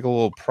 we want to make a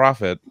little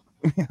profit.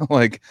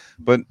 Like,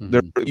 but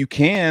there,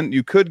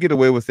 you could get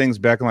away with things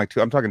back in like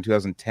I'm talking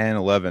 2010,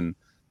 11,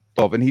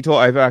 12. And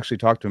I've actually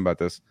talked to him about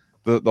this.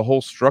 The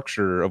whole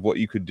structure of what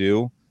you could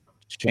do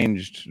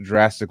changed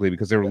drastically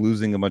because they were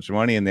losing a bunch of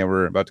money and they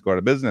were about to go out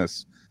of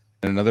business.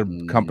 And another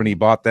company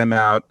bought them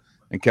out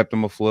and kept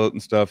them afloat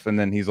and stuff. And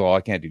then he's all,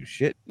 I can't do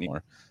shit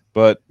anymore.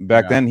 But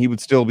back then he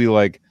would still be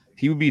like,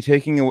 he would be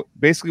taking,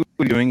 basically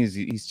what he's doing is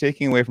he's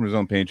taking away from his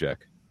own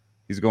paycheck.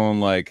 He's going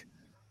like,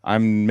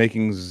 I'm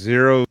making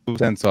 0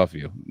 cents off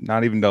you,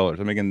 not even dollars.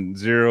 I'm making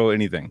zero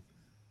anything.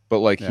 But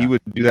like he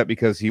would do that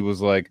because he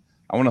was like,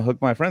 I want to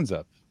hook my friends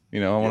up. You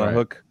know, I want to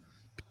hook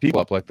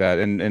people up like that,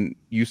 and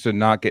used to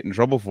not get in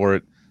trouble for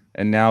it.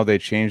 And now they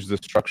changed the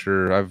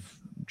structure. I've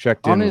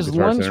checked on in his with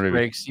Guitar lunch Center,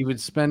 breaks. He would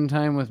spend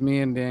time with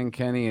me and Dan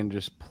Kenny and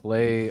just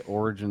play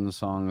Origin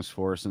songs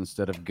for us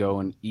instead of go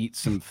and eat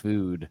some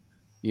food,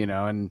 you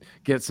know, and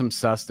get some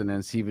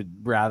sustenance. He would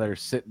rather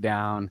sit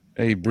down,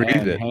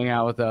 hang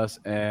out with us,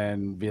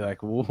 and be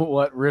like,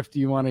 "What riff do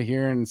you want to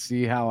hear?" and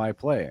see how I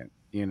play it,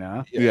 you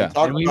know.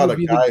 And we would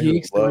be the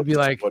geeks that would be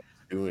like, what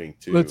he's doing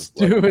too. Let's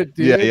do it,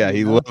 dude. Yeah.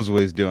 He loves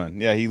what he's doing.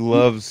 Yeah, he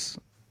loves.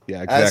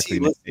 Yeah, exactly. As he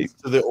listens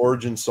to the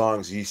Origin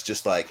songs, he's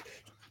just like,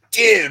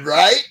 dude,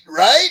 right?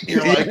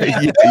 You're like,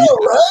 right.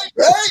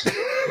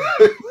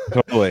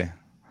 Totally.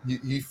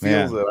 He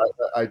feels it.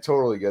 I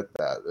totally get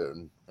that.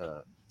 And,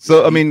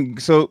 so I mean,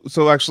 so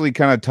actually,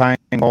 kind of tying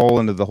all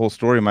into the whole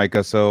story,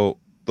 Mica. So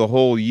the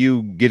whole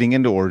you getting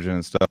into Origin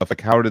and stuff,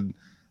 like how did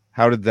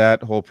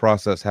that whole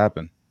process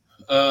happen?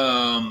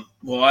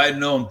 Well, I had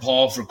known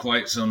Paul for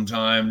quite some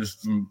time,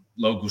 just from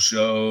local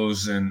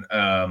shows, and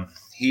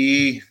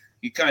he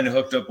kind of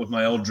hooked up with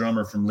my old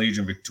drummer from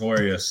Legion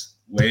Victorious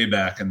way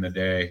back in the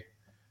day.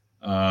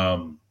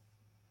 So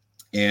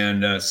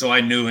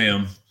I knew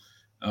him.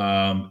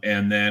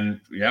 And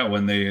then,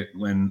 when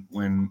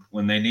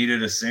they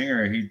needed a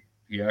singer,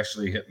 he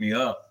actually hit me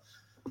up.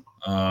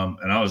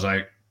 And I was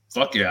like,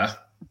 fuck yeah.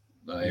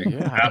 Like,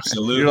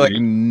 absolutely. You're like,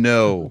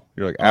 no,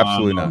 you're like,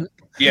 absolutely not.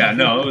 Yeah,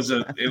 no,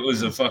 it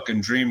was a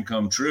fucking dream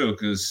come true.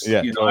 Cause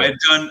totally.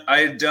 I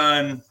had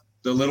done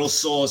the little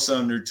Soul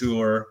Asunder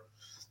tour.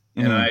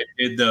 And I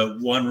did the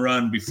one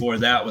run before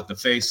that with the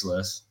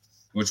Faceless,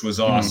 which was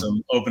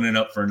awesome, opening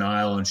up for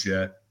Nile and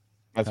shit.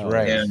 That's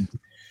right. And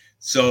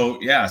so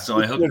I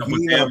hooked up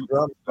with him.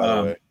 Drums, by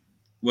the way.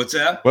 What's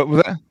that? What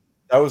was that?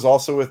 That was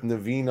also with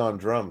Naveen on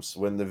drums. It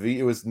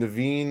was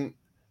Naveen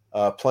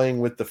playing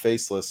with the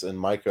Faceless and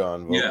Mica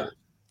on vocals. Yeah,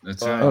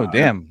 that's right. Oh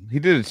damn, he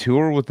did a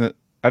tour with the.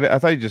 I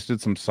thought he just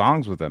did some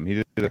songs with them. He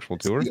did an actual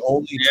tour. The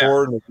only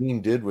tour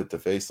Naveen did with the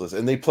Faceless,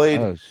 and they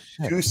played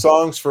 2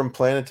 songs from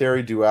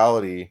Planetary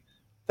Duality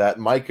that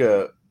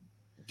Mica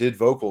did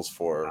vocals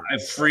for. I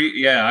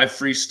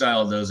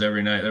freestyled those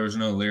every night. There was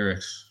no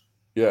lyrics.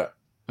 Yeah.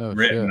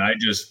 Written. Shit. I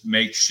just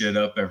make shit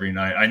up every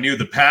night. I knew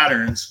the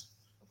patterns.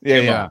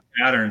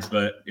 Patterns,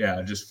 but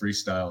just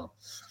freestyle.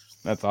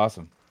 That's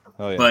awesome.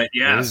 Oh, yeah.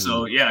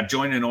 But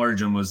joining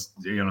Origin was,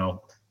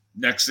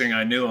 next thing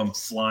I knew, I'm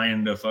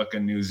flying to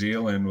fucking New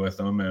Zealand with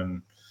them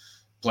and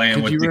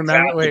playing with. Could you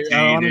remember? Wait,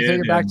 I want to take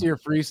it back to your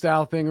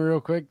freestyle thing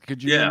real quick.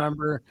 Could you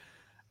remember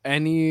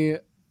any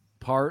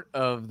part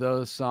of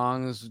those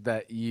songs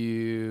that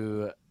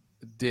you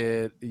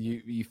did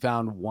you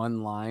found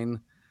one line?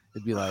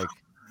 It'd be like,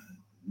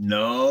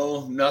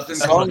 no, nothing.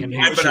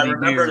 But I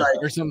remember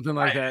or something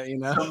like that.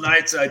 Some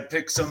nights I'd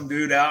pick some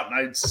dude out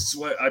and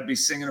I'd be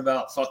singing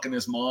about fucking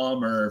his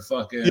mom or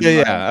fucking.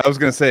 Yeah. I was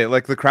gonna say,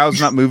 like, the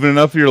crowd's not moving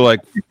enough. You're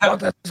like, fuck,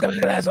 that's gonna be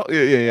an asshole.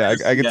 Yeah.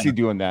 I can see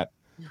doing that.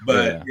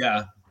 But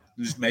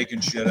just making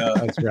shit up.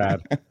 That's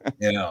rad.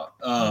 Yeah.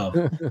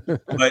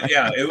 But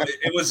yeah,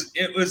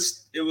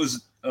 it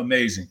was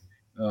amazing.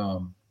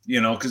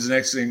 Because the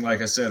next thing,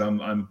 like I said,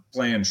 I'm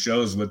playing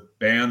shows with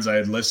bands I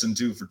had listened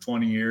to for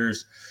 20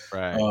 years.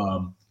 Right.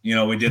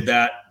 We did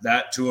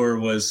that tour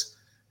was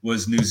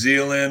New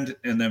Zealand,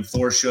 and then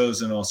 4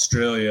 shows in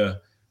Australia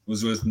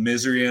was with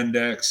Misery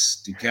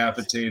Index,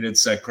 Decapitated,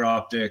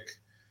 Psychroptic.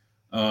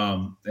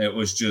 It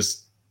was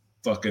just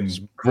fucking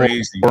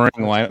crazy. Boring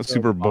lineup,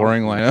 super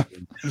boring lineup.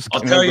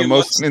 I'll tell you the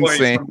most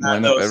insane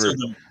lineup ever. So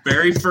the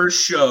very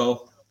first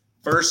show,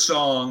 first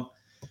song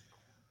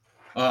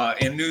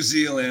in New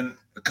Zealand,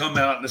 come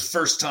out the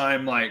first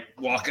time, like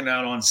walking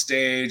out on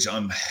stage,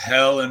 I'm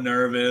hella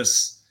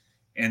nervous.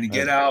 And to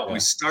get out, we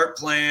start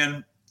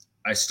playing.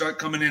 I start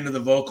coming into the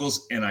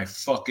vocals, and I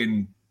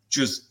fucking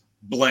just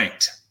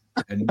blanked.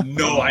 And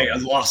I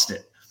lost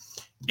it.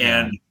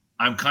 And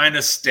I'm kind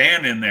of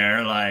standing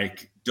there,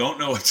 like, don't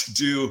know what to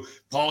do.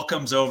 Paul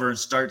comes over and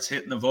starts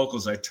hitting the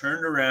vocals. I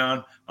turned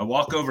around. I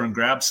walk over and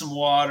grab some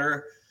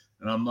water.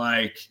 And I'm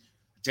like,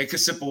 take a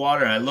sip of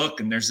water. And I look,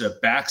 and there's a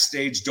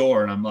backstage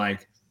door. And I'm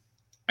like,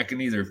 I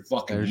can either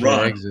fucking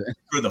run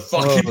for the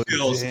fucking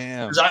hills.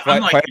 Because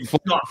I'm like,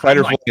 fight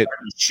or flight.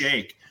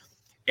 Shake.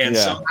 And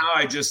somehow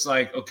I just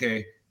like,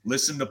 okay,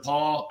 listen to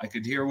Paul. I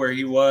could hear where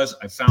he was.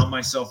 I found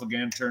myself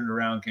again, turned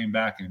around, came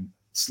back, and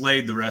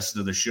slayed the rest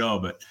of the show.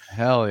 But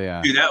hell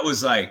yeah, dude, that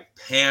was like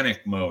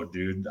panic mode,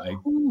 dude. I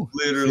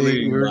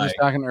literally. We were just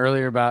talking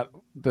earlier about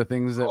the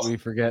things that we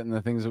forget and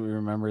the things that we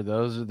remember.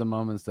 Those are the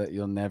moments that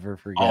you'll never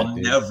forget. I'll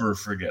never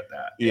forget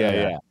that.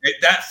 Yeah.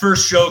 That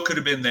first show could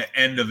have been the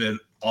end of it,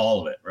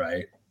 all of it,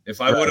 right?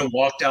 If I would have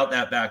walked out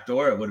that back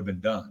door, it would have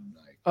been done.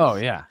 Like, oh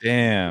yeah,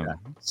 damn. Yeah.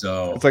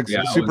 So it's like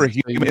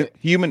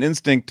human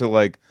instinct to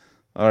like,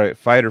 all right,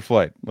 fight or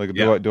flight. Like,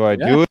 do I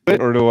do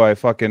it, or do I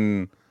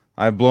fucking?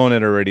 I've blown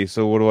it already.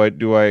 So what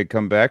do I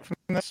come back from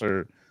this,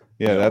 or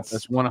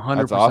that's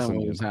 100% awesome,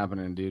 what was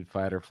happening, dude.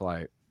 Fight or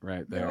flight,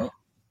 right there.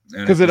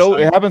 Because it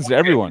happens to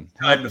everyone.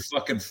 Time to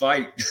fucking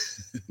fight.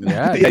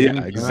 Yeah,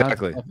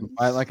 exactly.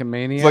 Fight like a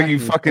maniac. It's like you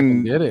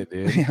fucking did it,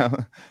 dude. Yeah,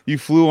 you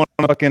flew on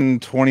a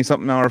fucking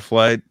 20-something hour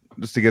flight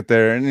just to get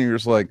there, and you're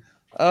just like,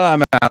 oh,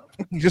 I'm out.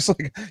 Just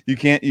like you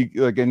can't. You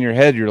like in your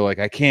head, you're like,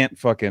 I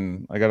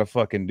gotta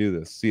fucking do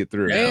this. See it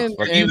through. And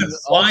even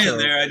flying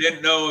there, I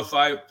didn't know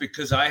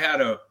because I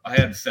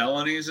had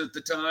felonies at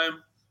the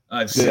time.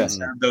 I've since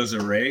had those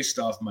erased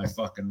off my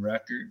fucking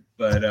record,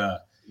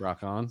 but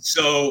rock on.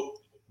 So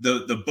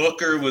the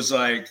booker was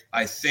like,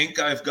 I think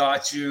I've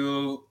got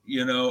you,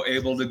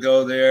 able to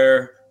go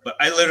there. But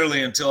I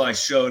literally, until I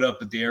showed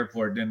up at the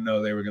airport, didn't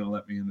know they were going to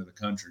let me into the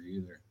country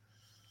either.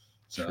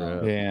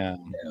 So yeah.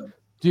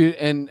 Dude,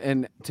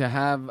 and to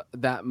have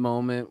that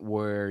moment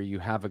where you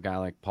have a guy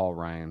like Paul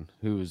Ryan,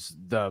 who's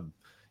the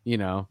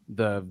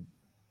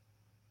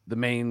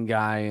main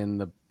guy in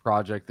the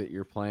project that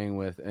you're playing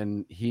with,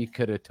 and he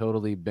could have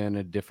totally been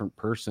a different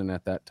person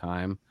at that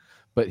time,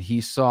 but he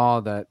saw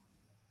that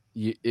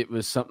it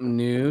was something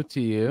new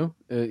to you.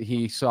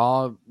 He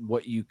saw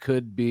what you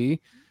could be,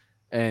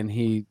 and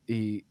he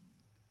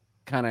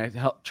kind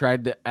of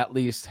tried to at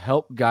least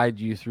help guide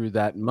you through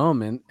that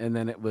moment, and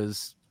then it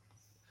was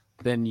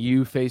then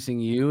you facing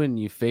you, and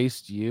you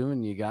faced you,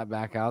 and you got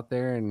back out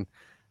there, and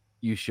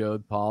you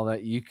showed Paul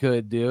that you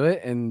could do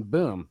it, and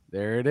boom,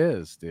 there it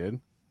is, dude.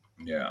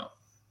 Yeah.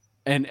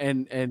 And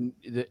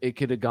it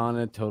could have gone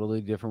a totally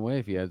different way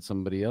if you had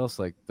somebody else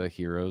like the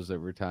heroes that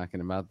we're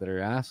talking about that are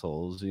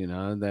assholes,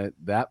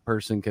 that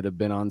person could have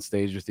been on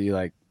stage with you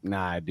like,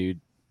 nah, dude,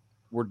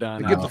 we're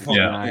done. Get the fuck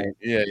out.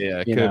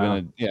 Yeah. It could have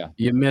been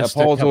You missed a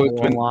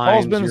couple of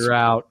lines, you're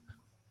out.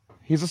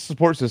 He's a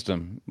support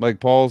system. Like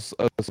Paul's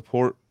a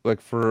support,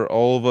 like for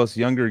all of us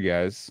younger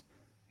guys.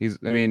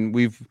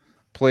 We've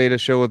played a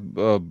show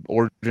with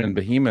Origin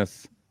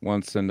Behemoth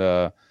once,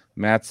 and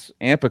Matt's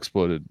amp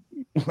exploded.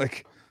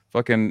 Like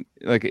fucking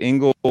like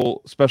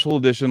Engel special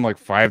edition, like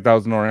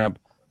 5,000 amp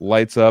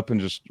lights up, and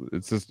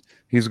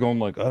he's going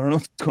like, I don't know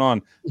what's going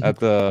on at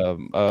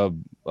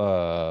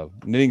the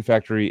knitting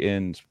factory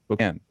in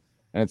Spokane,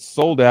 and it's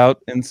sold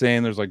out,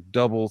 insane. There's like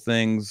double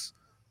things.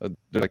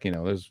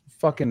 There's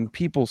fucking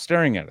people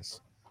staring at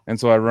us. And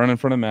so I run in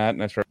front of Matt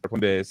and I start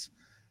playing bass.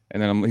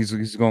 And then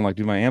he's going like,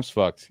 dude, my amp's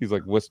fucked. He's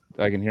like,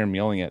 I can hear him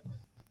yelling it.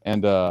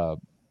 And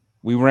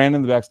we ran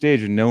in the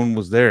backstage and no one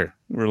was there.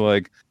 We're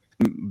like,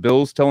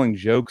 Bill's telling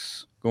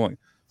jokes, going,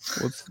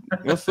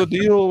 what's the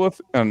deal with?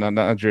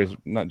 Not Jerry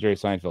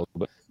Seinfeld,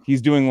 but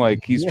he's doing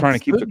like he's trying to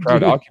keep the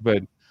crowd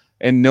occupied,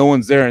 and no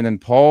one's there. And then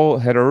Paul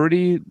had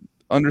already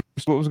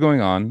understood what was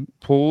going on,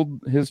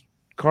 pulled his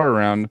car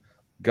around,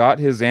 got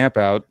his amp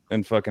out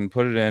and fucking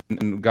put it in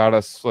and got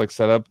us like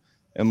set up,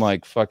 and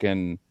like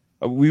fucking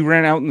we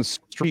ran out in the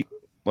street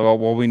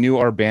while we knew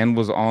our band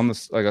was on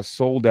this like a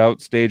sold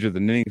out stage of the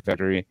Knitting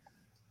Factory,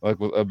 like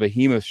with a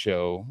Behemoth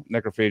show,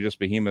 Necrophagus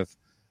Behemoth,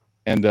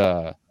 and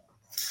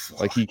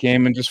like he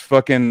came and just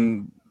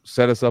fucking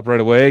set us up right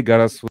away, got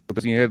us with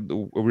this, he had a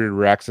weird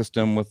rack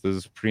system with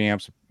his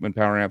preamps and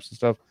power amps and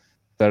stuff,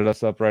 set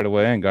us up right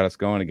away and got us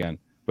going again.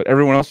 But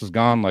everyone else was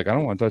gone. Like, I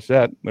don't want to touch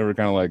that. They were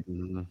kind of like,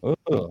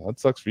 oh, that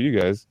sucks for you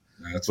guys.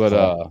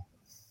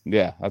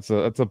 Yeah, that's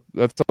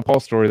a Paul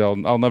story that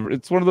I'll never.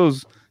 It's one of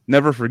those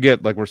never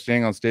forget. Like we're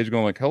staying on stage,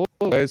 going like, "Hello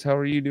guys, how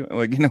are you doing?"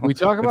 Like we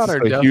talk about our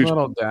death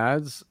metal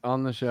dads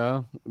on the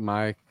show.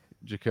 Mike,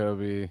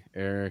 Jacoby,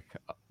 Eric,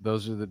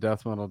 those are the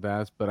death metal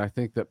dads. But I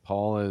think that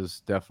Paul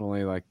is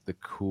definitely like the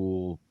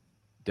cool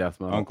death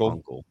metal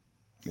uncle.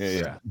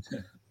 Yeah.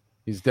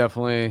 He's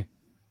definitely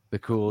the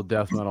cool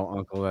death metal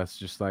uncle that's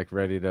just like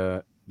ready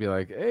to be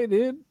like, "Hey,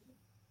 dude,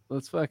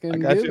 let's fucking do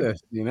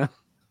this," you know.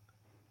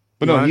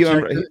 But no,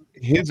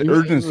 his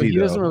urgency. He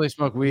doesn't really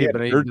smoke weed,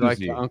 but he'd be like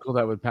the uncle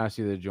that would pass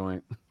you the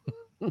joint.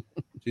 Dude,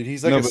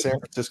 he's like a San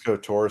Francisco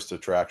tourist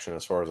attraction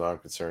as far as I'm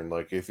concerned.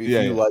 Like if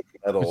you like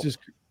metal, it's just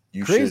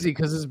crazy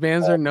because his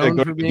bands are known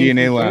for being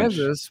from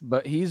Kansas,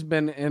 but he's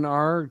been in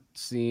our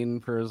scene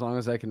for as long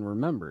as I can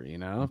remember. You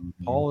know,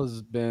 Paul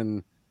has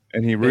been,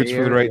 and he roots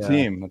for the right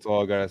team. That's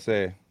all I gotta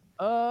say.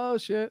 Oh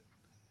shit,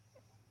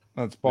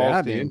 that's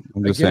Paul's team.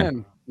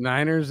 Again,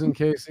 Niners and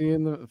KC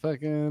in the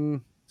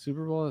fucking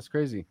Super Bowl. That's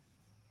crazy.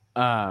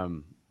 But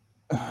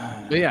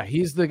yeah,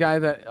 he's the guy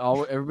that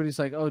everybody's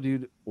like, "Oh,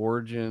 dude,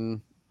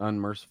 Origin,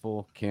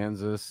 Unmerciful,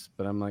 Kansas."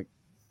 But I'm like,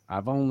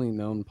 I've only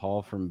known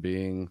Paul from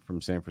being from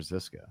San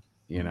Francisco,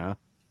 you know.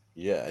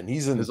 Yeah, and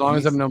he's in. As long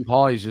as I've known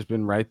Paul, he's just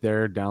been right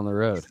there down the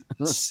road.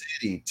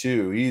 City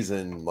too. He's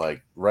in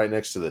like right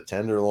next to the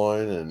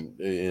Tenderloin,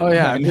 and oh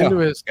yeah, I've been to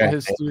his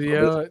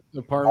studio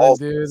apartment,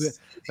 dude.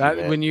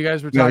 When you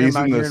guys were talking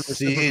about in the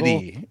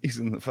city, he's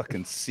in the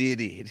fucking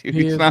city, dude.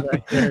 He is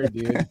right there,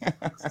 dude.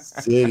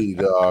 City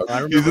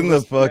dog. He's in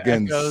the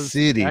fucking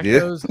city,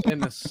 dude. In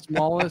the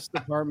smallest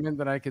apartment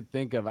that I could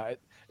think of. It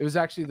was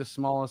actually the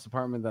smallest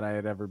apartment that I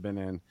had ever been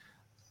in.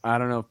 I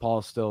don't know if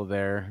Paul's still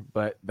there,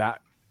 but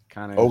that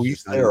kind of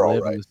he's there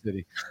all right. In the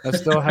city. That's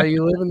still how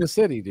you live in the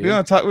city, dude. We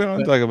don't talk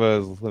about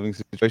his living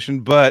situation,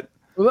 but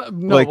no,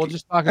 we'll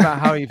just talk about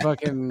how he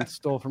fucking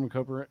stole from a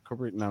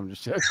corporate. No, I'm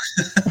just joking.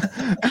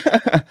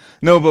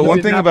 No, but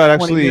one thing about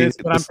actually, minutes,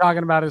 but I'm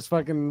talking about his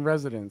fucking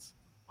residence.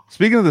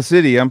 Speaking of the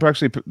city, I'm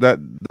actually that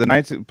the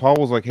night Paul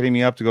was like hitting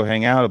me up to go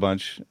hang out a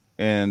bunch,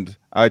 and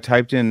I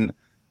typed in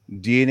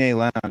DNA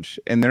Lounge,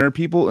 and there are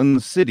people in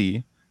the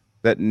city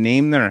that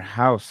name their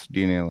house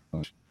DNA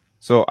Lounge.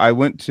 So I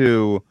went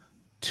to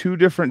 2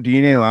 different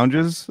DNA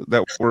lounges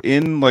that were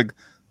in like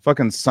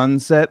fucking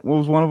Sunset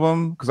was one of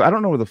them, because I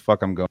don't know where the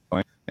fuck I'm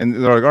going, and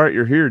they're like, all right,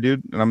 you're here,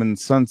 dude, and I'm in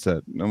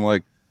Sunset, and I'm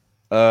like,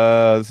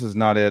 this is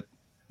not it.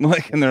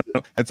 Like, and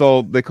it's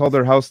all they call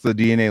their house the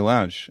DNA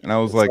Lounge, and I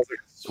was like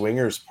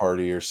swingers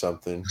party or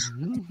something.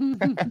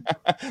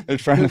 They're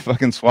trying to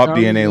fucking swap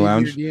DNA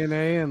Lounge your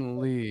DNA and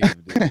leave.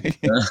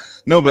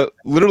 No, but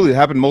literally it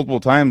happened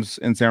multiple times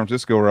in San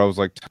Francisco where I was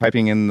like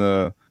typing in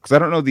because I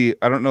don't know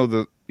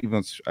the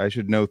even I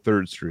should know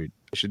 3rd Street.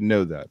 I should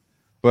know that.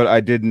 But I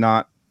did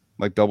not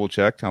like double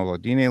check. I was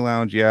like, DNA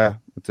Lounge, yeah,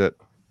 that's it.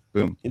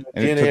 Boom. You know,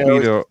 and DNA it took me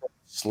to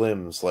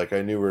Slims. Like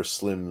I knew where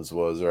Slims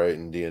was, right?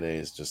 And DNA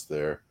is just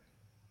there.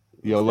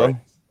 YOLO. Right.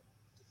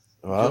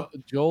 Huh?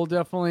 Joel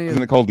definitely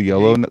isn't it called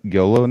YOLO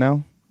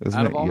now?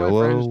 Isn't it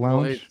YOLO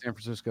Lounge? San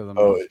Francisco.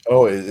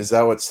 Oh, is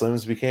that what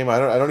Slims became? I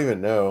don't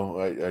even know.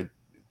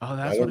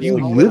 That's what you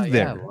live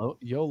there. Yeah,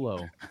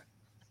 YOLO.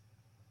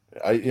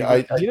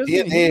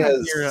 DNA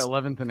has here at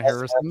 11th and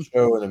Harrison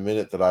show in a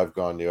minute that I've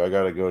gone to. I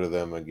got to go to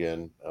them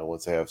again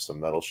once they have some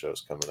metal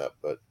shows coming up.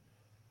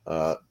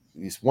 But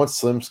once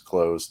Slim's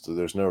closed,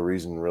 there's no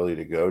reason really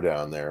to go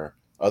down there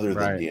other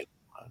than DNA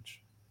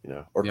Lounge, you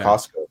know, or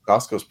Costco.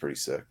 Costco's pretty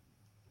sick.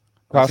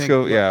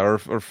 Costco,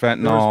 or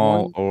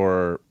fentanyl,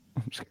 or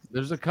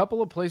there's a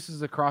couple of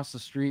places across the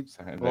street.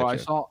 Well, I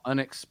saw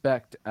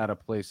Unexpect at a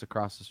place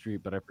across the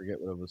street, but I forget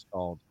what it was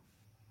called.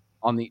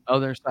 On the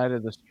other side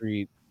of the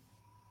street.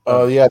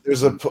 Oh yeah,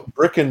 there's a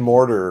brick and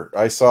mortar.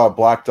 I saw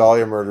Black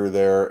Dahlia Murder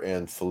there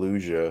and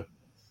Fallujah.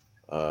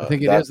 I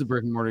think it is the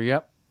brick and mortar.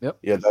 Yep.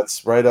 Yeah,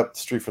 that's right up the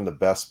street from the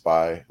Best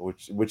Buy,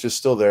 which is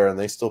still there, and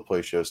they still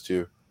play shows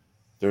too.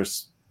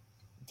 There's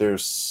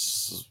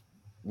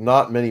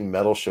not many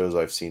metal shows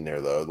I've seen there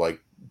though.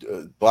 Like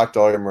Black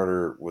Dahlia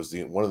Murder was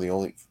one of the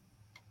only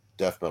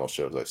death metal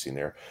shows I've seen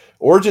there.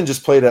 Origin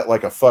just played at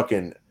like a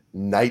fucking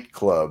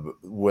nightclub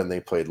when they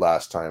played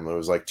last time. It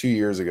was like 2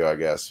 years ago, I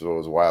guess. So it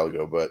was a while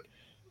ago, but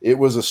it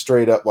was a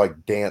straight up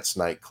like dance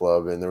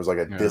nightclub, and there was like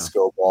a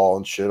disco ball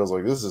and shit. I was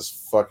like, this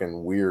is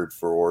fucking weird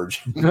for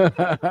Origin.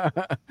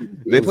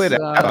 They played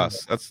at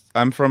Aptos.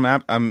 I'm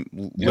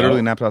literally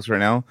in Aptos right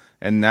now,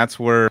 and that's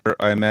where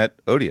I met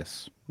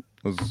Odious.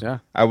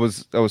 I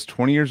was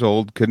 20 years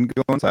old, couldn't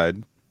go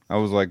inside. I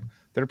was like,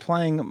 they're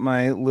playing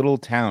my little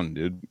town,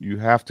 dude. You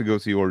have to go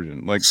see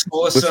Origin. Like,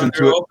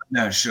 Asunder opened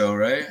that show,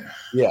 right?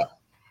 Yeah.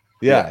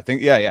 Yeah, I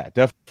think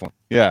definitely.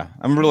 Yeah,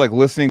 I remember like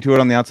listening to it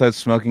on the outside,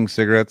 smoking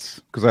cigarettes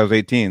because I was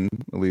 18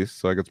 at least,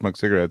 so I could smoke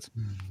cigarettes.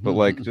 But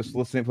like just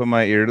listening, put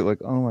my ear to like,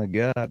 oh my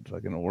god,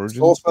 like an Origin.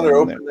 Soul Asunder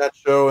opened that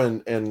show,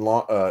 and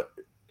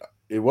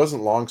it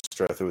wasn't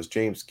Longstreth. It was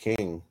James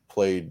King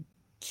played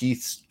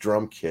Keith's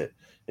drum kit,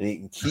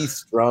 and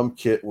Keith's drum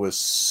kit was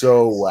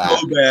so whack,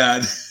 so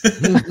bad.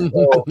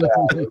 so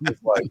bad. It was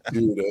like,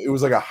 dude, it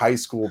was like a high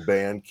school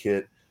band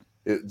kit.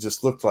 It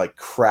just looked like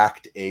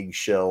cracked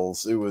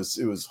eggshells. It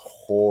was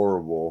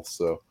horrible.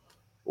 So,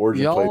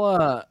 Origin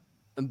y'all,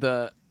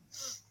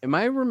 am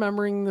I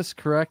remembering this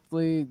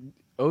correctly?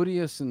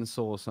 Odious and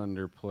Soul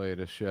Asunder played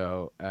a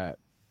show at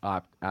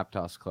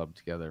Aptos Club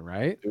together,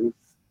 right?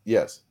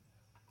 Yes.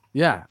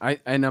 Yeah,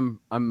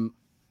 I'm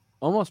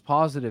almost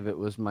positive it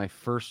was my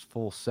first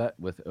full set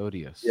with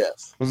Odious.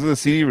 Yes. Was it the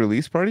CD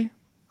release party?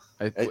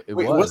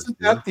 Wasn't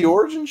that the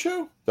Origin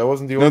show? That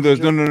wasn't the Origin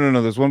show?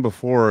 No. There's one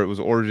before. It was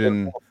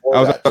Origin.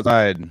 I was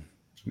outside.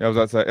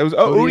 It was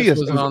Odious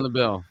wasn't on the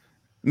bill.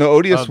 No,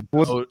 Odious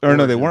was. Or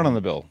no, they weren't on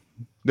the bill.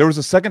 There was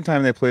a second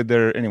time they played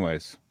there,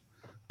 anyways.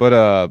 But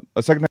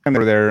a second time they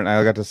were there, and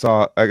I got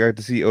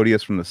to see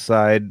Odious from the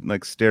side,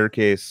 like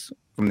staircase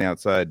from the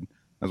outside.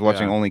 I was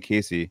watching only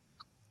Casey,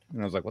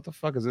 and I was like, "What the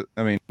fuck is it?"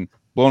 I mean,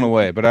 blown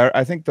away. But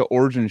I think the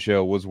Origin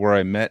show was where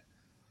I met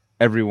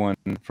everyone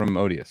from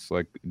Odious,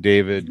 like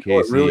David, Casey.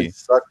 What really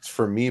sucked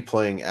for me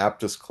playing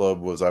Aptos Club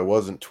was I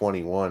wasn't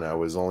 21. I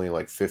was only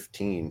like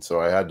 15,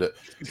 so I had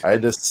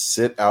to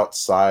sit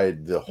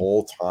outside the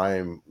whole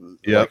time.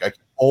 Yep. Like I could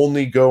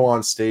only go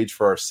on stage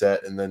for our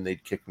set, and then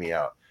they'd kick me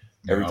out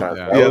every time.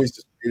 I always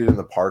just stayed in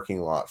the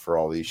parking lot for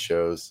all these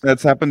shows.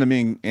 That's happened to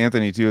me and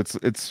Anthony too.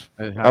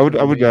 I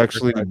would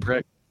actually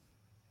brick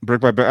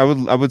by brick.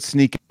 I would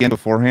sneak in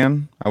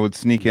beforehand. I would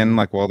sneak in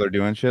like while they're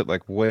doing shit,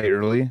 like way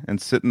early, and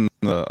sit in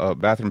the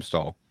bathroom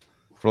stall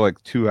for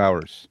like 2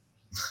 hours.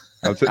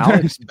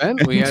 Alex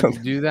Bent, we had to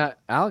do that.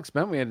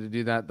 We had to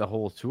do that the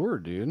whole tour,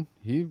 dude.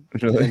 He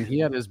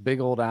had his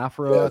big old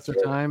afro at the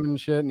time and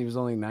shit, and he was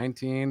only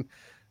 19.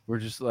 We're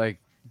just like,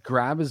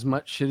 grab as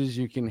much shit as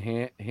you can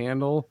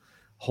handle,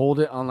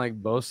 hold it on like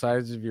both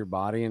sides of your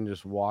body, and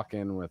just walk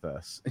in with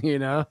us,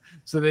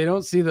 so they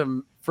don't see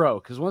the fro,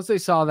 because once they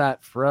saw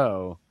that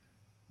fro,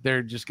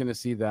 they're just gonna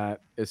see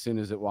that as soon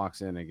as it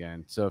walks in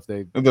again. So if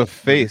they the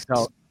face,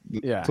 so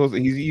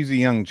he's a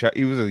young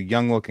he was a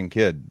young looking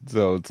kid,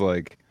 so it's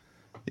like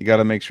you got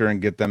to make sure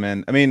and get them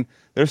in. I mean,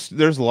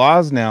 there's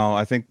laws now.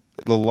 I think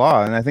the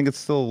law, and I think it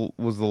still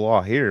was the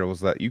law here,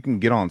 was that you can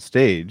get on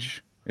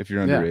stage if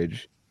you're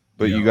underage,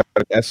 but you got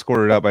to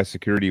escort it out by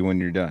security when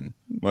you're done.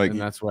 Like,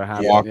 and that's what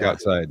happened. Walk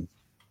outside.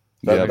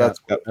 That's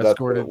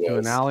escorted to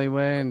an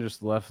alleyway and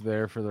just left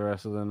there for the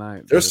rest of the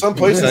night. There's some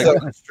places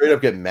that straight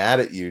up get mad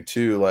at you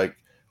too. Like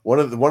one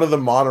of the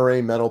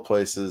Monterey metal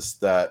places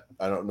that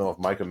I don't know if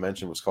Mica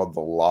mentioned was called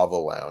the Lava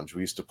Lounge.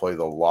 We used to play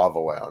the Lava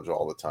Lounge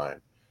all the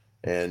time,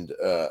 and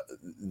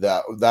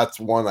that's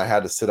one I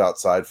had to sit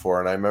outside for.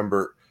 And I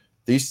remember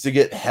they used to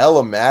get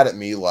hella mad at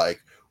me,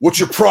 like, "What's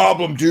your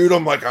problem, dude?"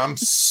 I'm like, "I'm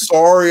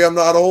sorry, I'm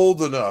not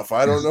old enough.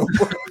 I don't know.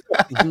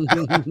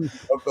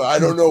 I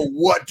don't know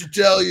what to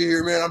tell you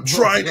here, man. I'm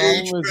trying to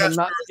age. I'm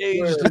not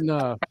aged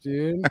enough,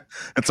 dude."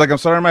 It's like, I'm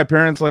sorry, my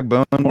parents like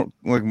bone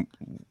like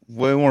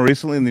way more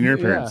recently than your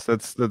parents.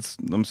 That's.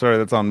 I'm sorry,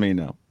 that's on me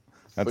now.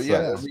 But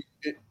yeah,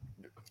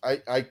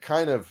 I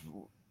kind of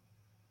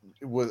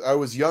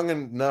was young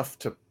enough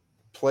to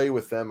play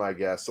with them, I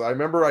guess. So I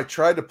remember I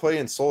tried to play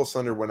in Soul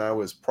Asunder when I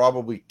was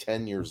probably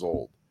 10 years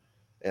old.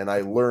 And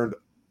I learned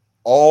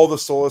all the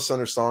Soul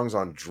Asunder songs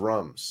on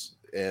drums.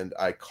 And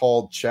I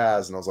called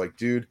Chaz and I was like,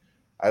 "Dude,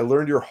 I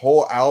learned your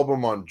whole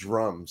album on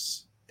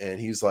drums." And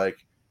he's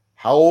like,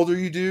 "How old are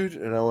you, dude?"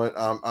 And I went,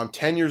 I'm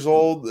 10 years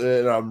old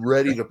and I'm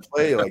ready to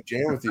play, like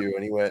jam with you.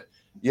 And he went,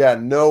 "Yeah,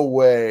 no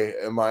way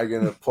am I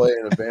going to play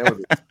in a band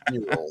with a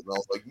 10-year-old." And I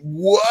was like,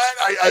 "What?"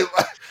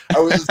 I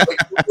was just like,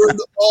 "I learned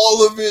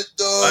all of it,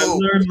 though. I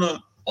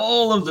learned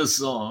all of the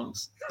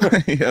songs."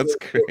 Yeah, that's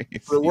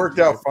crazy. But it worked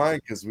out fine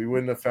because we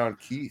wouldn't have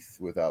found Keith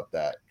without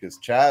that. Because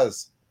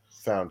Chaz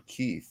found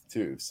Keith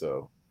too.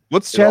 So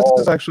what's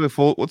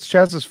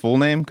Chaz's full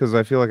name? Because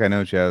I feel like I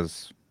know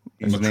Chaz.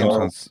 His name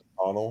sounds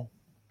McConnell.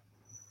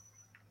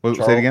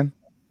 Say it again.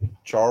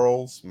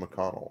 Charles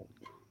McConnell.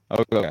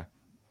 Okay.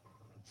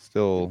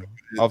 Still,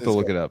 I'll have to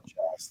look it up.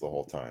 Chaz the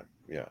whole time.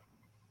 Yeah,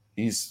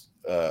 he's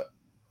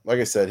like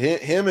I said,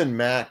 him and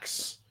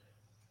Max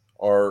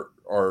are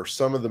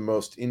some of the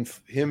most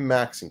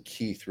Max and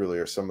Keith really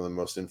are some of the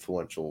most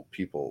influential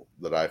people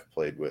that I've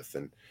played with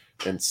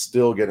and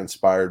still get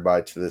inspired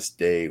by to this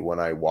day when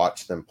I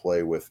watch them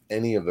play with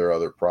any of their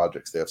other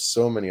projects. They have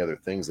so many other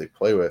things they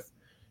play with,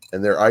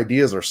 and their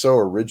ideas are so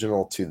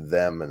original to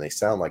them and they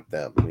sound like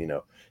them.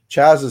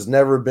 Chaz has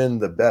never been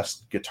the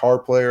best guitar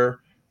player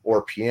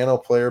or piano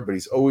player, but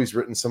he's always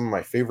written some of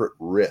my favorite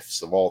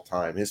riffs of all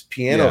time. His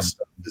piano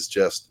stuff is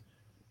just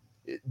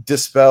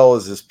Dispel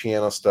is his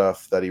piano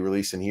stuff that he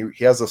released, and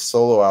he has a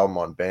solo album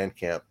on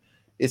Bandcamp.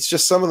 it's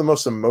just some of the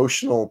most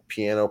emotional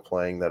piano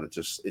playing that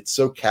it's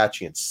so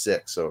catchy and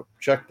sick. So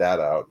check that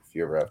out if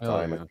you ever have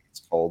time. I think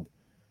it's called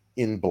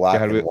In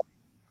Black and White.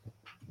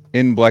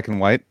 In Black and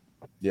White?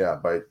 Yeah,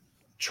 by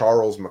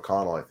Charles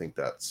McConnell. I think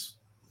that's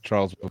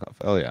Charles McConnell.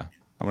 Oh yeah.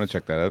 I'm gonna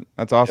check that out.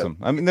 That's awesome.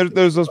 Yep. I mean,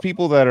 there's those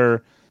people that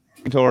are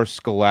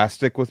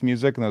scholastic with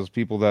music, and those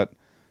people that,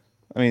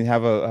 I mean,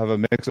 have a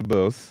mix of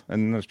both,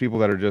 and there's people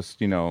that are just,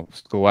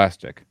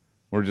 scholastic.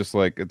 We're just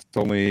like, it's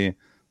only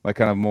like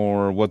kind of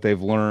more what they've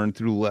learned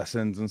through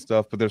lessons and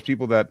stuff. But there's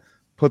people that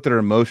put their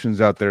emotions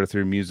out there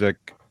through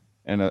music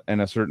in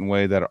a certain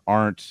way that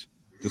aren't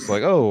just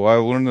like, oh, I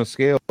learned the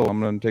scale,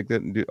 I'm gonna take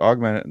that and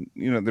augment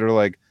it. They're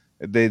like,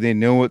 they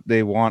know what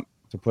they want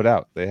to put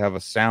out. They have a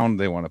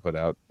sound they want to put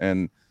out,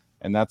 and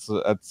that's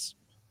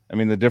I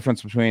mean, the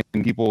difference between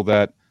people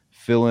that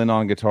fill in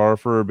on guitar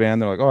for a band,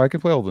 they're like, oh, I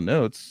can play all the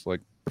notes, like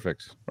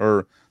perfect,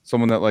 or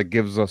someone that like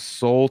gives a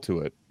soul to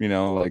it,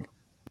 like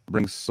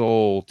brings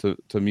soul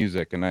to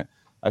music. And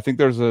I think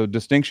there's a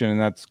distinction, and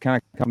that's kind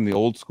of come from the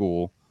old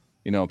school,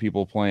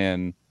 people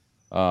playing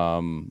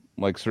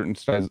like certain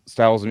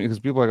styles of music, because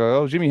people are like,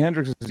 oh, Jimi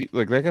Hendrix is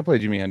like, they can play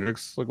Jimi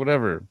Hendrix, like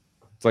whatever.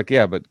 It's like,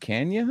 yeah, but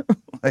can you?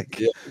 Like,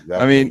 yeah, exactly.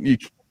 I mean,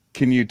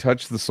 can you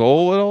touch the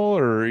soul at all,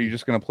 or are you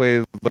just gonna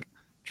play like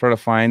try to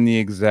find the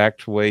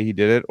exact way he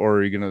did it, or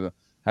are you gonna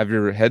have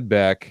your head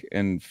back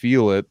and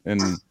feel it and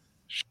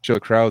show the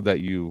crowd that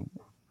you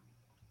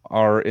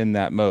are in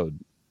that mode?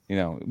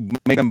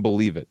 Make them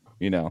believe it.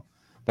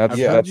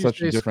 That's such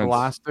a difference.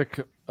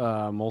 Scholastic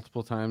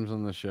multiple times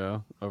on the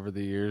show over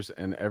the years,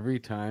 and every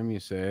time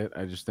you say it,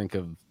 I just think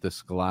of the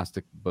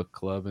Scholastic book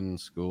club in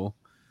school,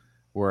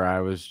 where I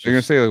was just... You're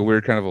gonna say like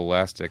weird kind of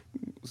elastic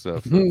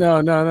stuff.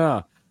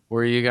 No.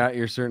 Where you got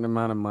your certain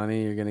amount of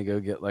money, you're gonna go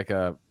get like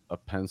a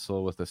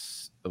pencil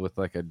with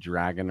like a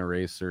dragon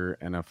eraser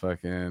and a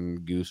fucking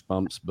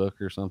Goosebumps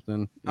book or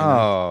something.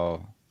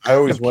 Oh, I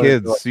always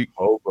wanted to like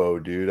hobo,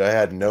 dude. I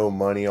had no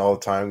money all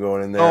the time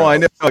going in there. Oh, I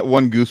know. Like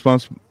one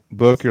Goosebumps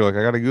book, you're like,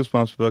 I got a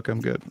Goosebumps book,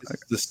 I'm good. Like,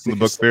 the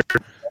book fair.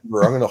 I'm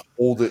gonna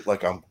hold it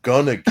like I'm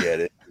gonna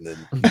get it, and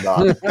then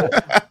not.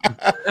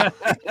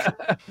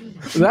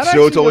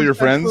 Show it to all your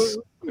friends.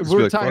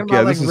 We're talking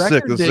about like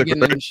record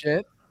digging and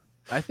shit.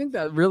 I think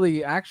that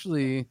really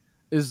actually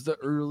is the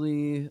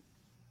early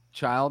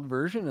child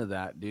version of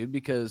that, dude,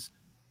 because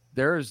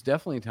there's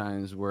definitely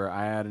times where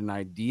I had an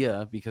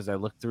idea because I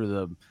looked through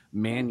the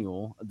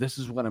manual, this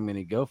is what I'm going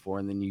to go for,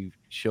 and then you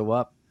show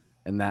up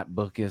and that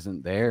book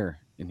isn't there,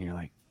 and you're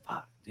like,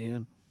 fuck,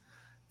 dude.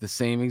 The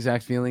same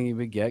exact feeling you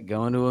would get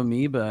going to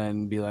Amoeba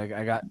and be like,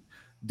 I got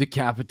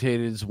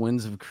Decapited's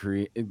Winds of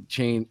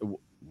Creation.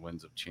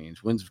 Winds of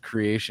Change.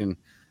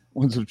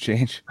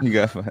 You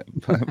got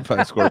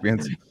five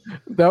Scorpions.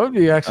 That would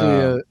be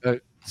actually a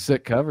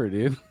sick cover,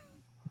 dude.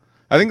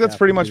 I think that's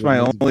pretty much my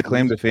only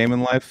claim to fame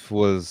in life.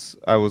 Was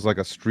I was like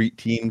a street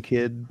team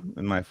kid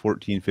in my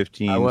 14,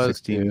 15,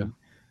 16. Too.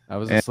 I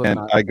was and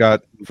I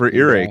got for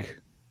Earache.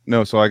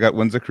 No, so I got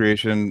Winds of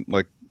Creation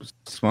like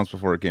 6 months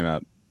before it came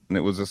out. And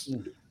it was just,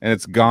 and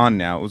it's gone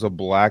now. It was a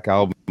black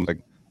album,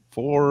 like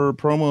for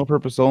promo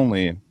purpose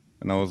only.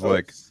 And I was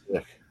like,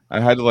 sick.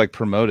 I had to like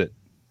promote it.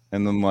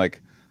 And then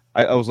like,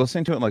 I was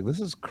listening to it like,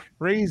 this is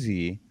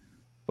crazy.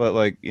 But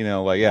like,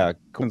 yeah,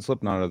 couldn't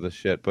slip none of this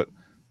shit. But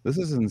this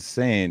is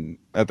insane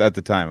at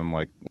the time. I'm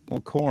like,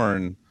 well,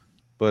 Korn,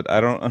 but I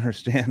don't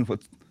understand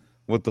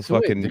what the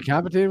fucking...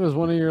 Decapitated was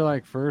one of your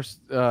like first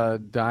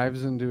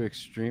dives into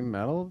extreme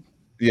metal?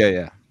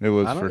 Yeah, it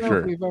was for sure. I don't know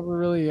if we've ever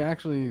really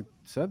actually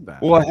said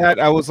that. Well,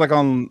 I was like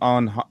on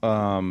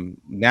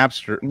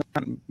Napster,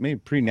 maybe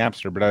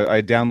pre-Napster, but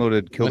I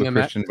downloaded Kill the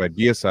Christian by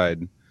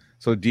Deicide.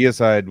 So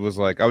Deicide was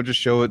like, I would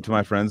just show it to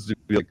my friends to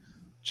be like,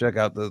 check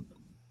out the,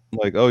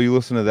 like, oh, you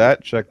listen to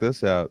that? Check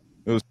this out.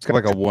 It was kind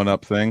of like a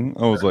one-up thing.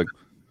 I was like,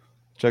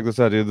 check this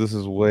out, dude. This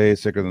is way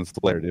sicker than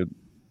Slayer, dude.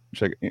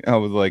 Check. I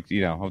was like,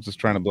 I was just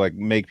trying to like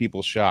make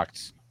people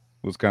shocked.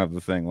 Was kind of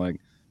the thing, like,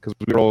 because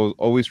we were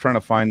always trying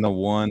to find the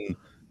one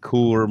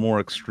cooler, more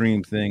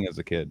extreme thing as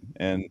a kid.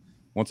 And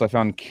once I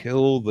found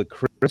Kill the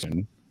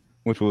Christian,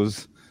 which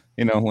was,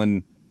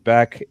 when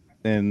back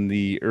in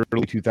the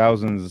early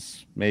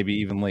 2000s, maybe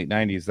even late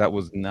 90s, that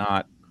was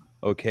not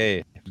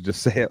okay to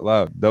just say it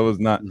loud. That was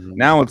not.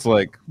 Now it's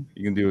like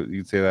you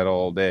can say that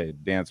all day,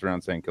 dance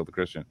around saying Kill the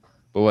Christian.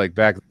 But like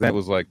back then, it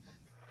was like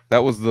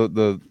that was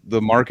the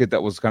market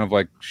that was kind of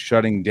like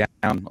shutting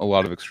down a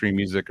lot of extreme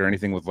music or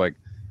anything with like,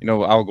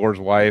 Al Gore's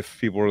wife.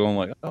 People were going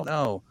like,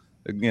 oh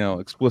no,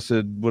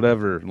 explicit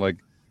whatever. Like,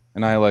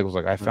 and I like was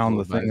like, I found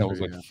the thing that was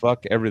like,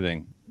 fuck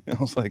everything. I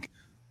was like,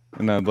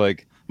 and I'm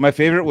like, my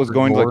favorite was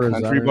going to like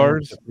country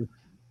bars.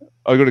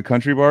 I'll go to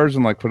country bars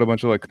and like put a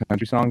bunch of like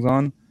country songs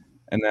on.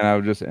 And then I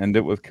would just end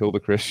it with Kill the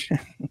Christian.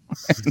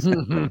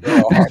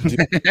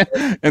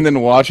 And then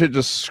watch it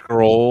just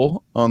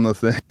scroll on the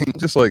thing.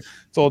 Just like,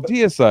 it's all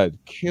Deicide,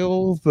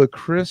 Kill the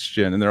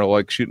Christian. And they're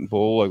like shooting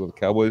pool, like with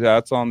cowboy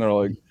hats on. They're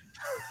like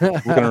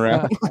looking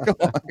around.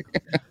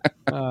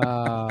 I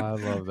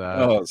love that.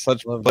 Oh, it's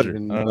such pleasure. I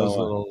don't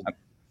know.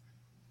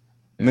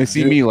 And they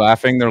see me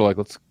laughing. They're like,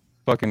 let's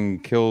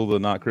fucking kill the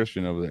not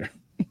Christian over there.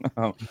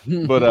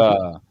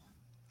 But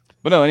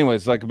no,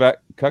 anyways, like back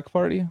cuck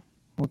party.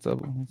 What's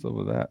up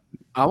with that?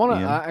 I want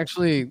to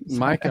actually,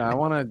 Micah. I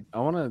want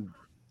to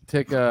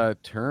take a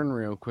turn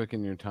real quick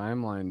in your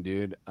timeline,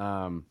 dude.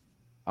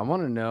 I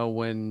want to know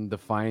when the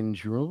fine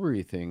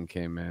jewelry thing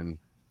came in.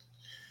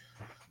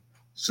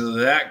 So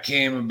that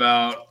came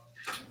about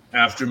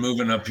after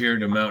moving up here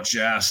to Mount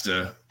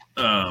Shasta.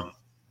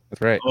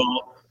 That's right.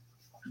 Well,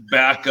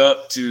 back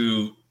up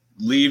to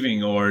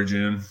leaving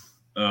Origin.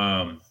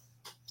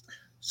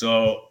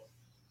 So,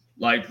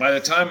 like, by the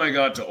time I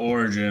got to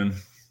Origin,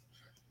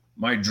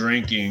 my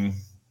drinking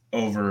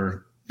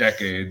over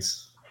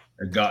decades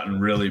had gotten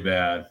really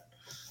bad.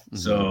 Mm-hmm.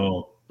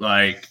 So,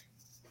 like,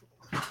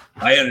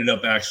 I ended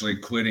up actually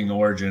quitting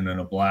Origin in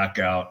a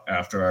blackout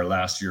after our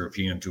last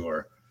European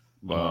tour.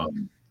 Wow.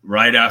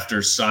 Right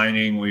after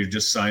signing, we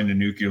just signed a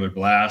Nuclear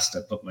Blast. I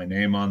put my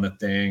name on the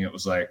thing. It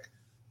was like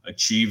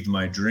achieved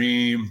my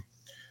dream.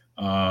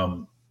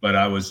 But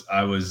I was,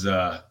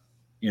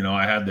 you know,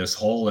 I had this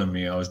hole in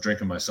me. I was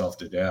drinking myself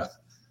to death.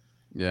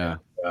 Yeah.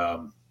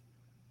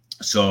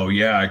 So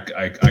yeah,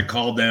 I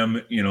called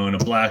them, you know, in a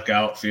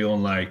blackout,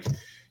 feeling like,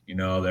 you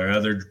know, their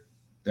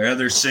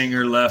other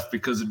singer left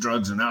because of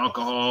drugs and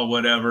alcohol,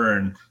 whatever,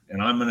 and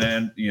I'm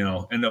gonna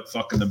end up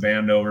fucking the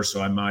band over,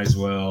 so I might as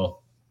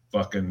well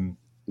fucking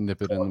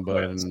nip it in the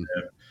bud. And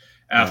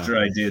after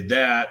I did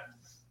that,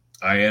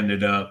 I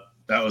ended up,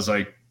 that was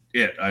like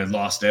it. I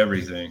lost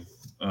everything.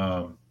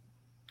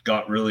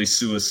 Got really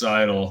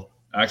suicidal.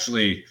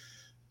 Actually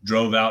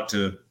drove out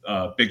to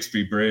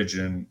Bixby Bridge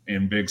in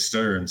Big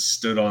Sur and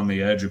stood on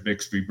the edge of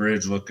Bixby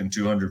Bridge looking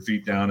 200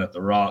 feet down at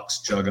the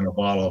rocks, chugging a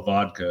bottle of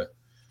vodka,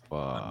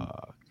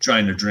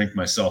 trying to drink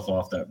myself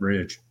off that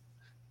bridge.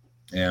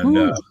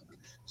 And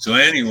so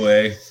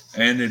anyway,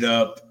 I ended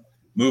up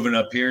moving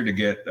up here to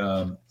get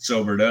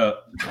sobered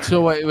up.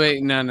 So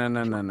wait, no.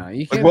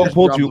 You can't what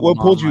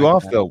pulled you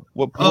off though?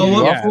 What pulled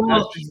you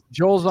off?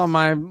 Joel's on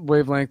my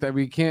wavelength that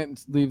we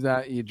can't leave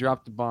that. You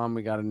dropped the bomb.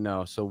 We got to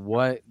know. So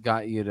what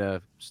got you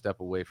to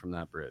step away from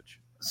that bridge?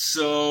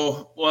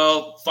 So,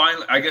 well,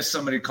 finally, I guess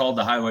somebody called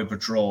the highway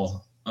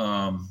patrol,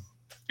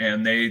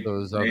 and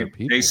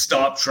they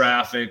stopped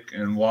traffic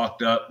and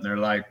walked up, and they're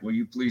like, "Will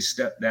you please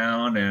step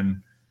down?"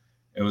 And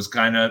it was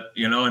kind of,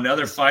 you know,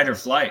 another fight or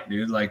flight,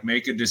 dude. Like,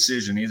 make a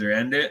decision, either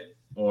end it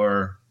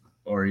or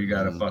you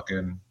got to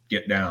fucking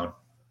get down.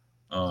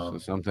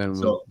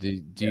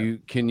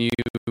 Can you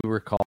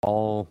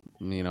recall,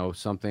 you know,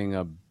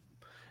 something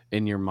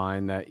in your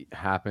mind that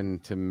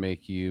happened to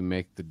make you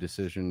make the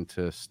decision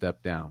to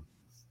step down?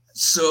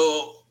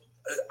 So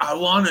I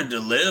wanted to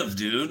live,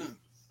 dude.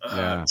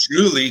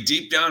 Truly,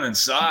 deep down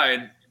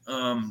inside,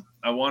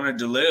 I wanted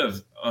to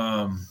live.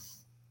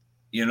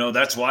 You know,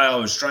 that's why I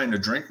was trying to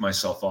drink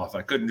myself off.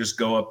 I couldn't just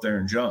go up there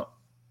and jump.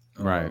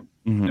 Right.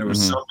 There was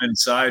something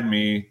inside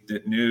me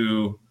that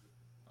knew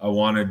I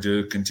wanted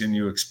to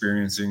continue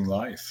experiencing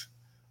life.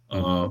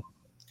 And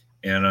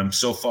I'm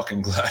so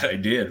fucking glad I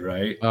did,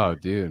 right? Oh,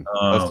 dude.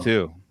 Us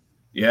too.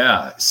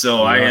 Yeah.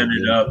 So I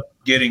ended up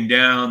getting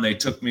down. They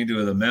took me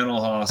to the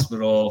mental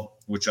hospital,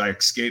 which I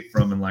escaped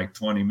from in like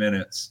 20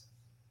 minutes.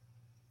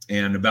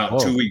 And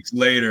about 2 weeks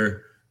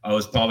later, I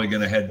was probably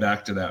going to head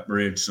back to that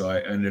bridge. So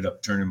I ended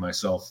up turning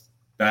myself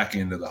back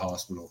into the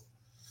hospital.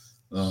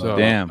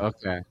 Damn.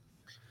 Okay.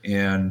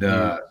 And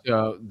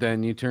so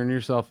then you turn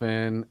yourself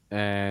in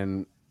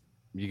and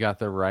you got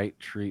the right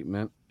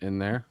treatment in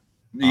there.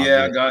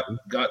 Yeah,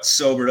 got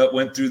sobered up,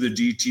 went through the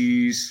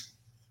DTs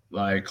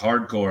like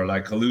hardcore,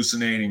 like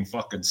hallucinating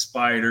fucking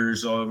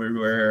spiders all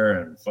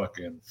everywhere and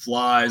fucking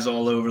flies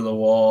all over the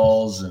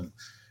walls, and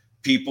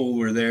people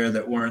were there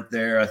that weren't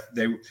there.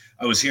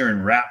 I was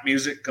hearing rap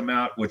music come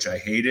out, which I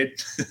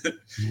hated.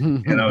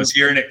 And I was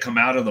hearing it come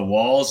out of the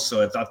walls.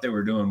 So I thought they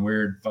were doing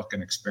weird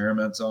fucking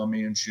experiments on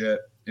me and shit.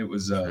 It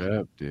was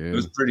it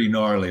was pretty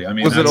gnarly. I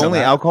mean, was it only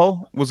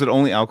alcohol? Was it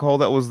only alcohol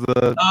that was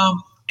the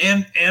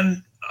and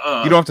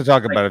you don't have to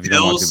talk about it if you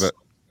don't want to,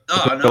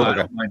 but no, I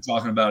don't mind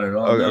talking about it at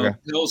all. Okay.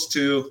 Pills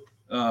too,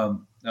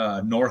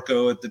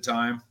 Norco at the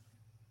time,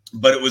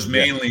 but it was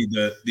mainly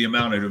the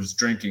amount I was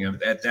drinking.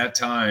 At that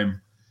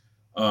time,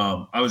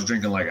 I was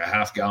drinking like a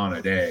half gallon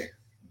a day,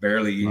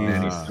 barely eating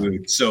any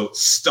food. So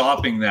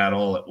stopping that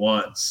all at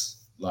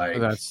once, like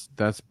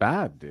that's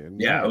bad, dude.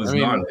 Yeah, it was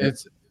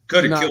it's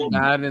could have killed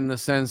bad me. In the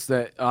sense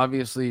that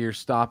obviously you're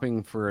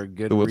stopping for a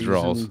good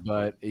reason,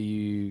 but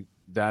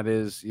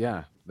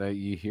that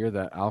you hear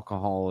that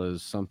alcohol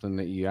is something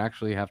that you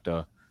actually have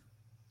to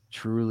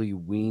truly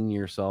wean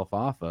yourself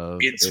off of.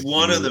 It's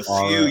one of the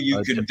few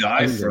you can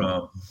die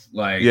from.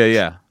 Like,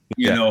 you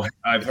know,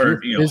 I've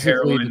heard, you know,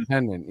 heroin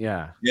dependent.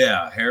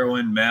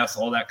 Heroin, meth,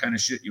 all that kind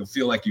of shit. You'll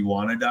feel like you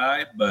want to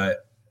die,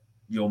 but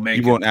you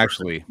won't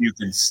actually. You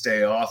can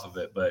stay off of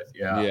it, but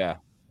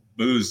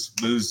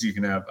booze you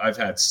can have. I've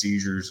had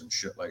seizures and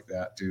shit like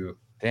that too.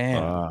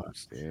 Damn.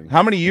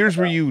 How many years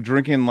were you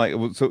drinking? Like,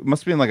 so it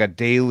must have been like a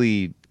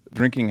daily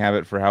drinking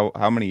habit for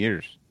how many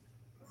years?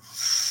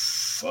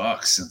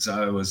 Fuck, since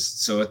I was,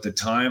 so at the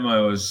time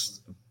I was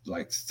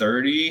like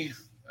 30.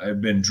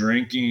 I've been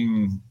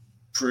drinking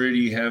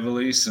pretty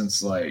heavily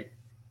since like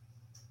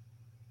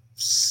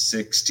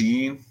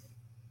 16.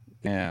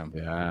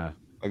 Yeah.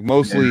 Like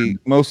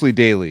mostly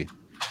daily.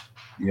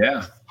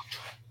 Yeah.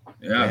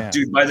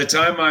 Dude, by the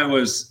time I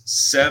was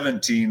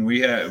 17,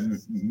 we had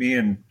me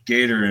and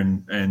Gator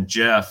and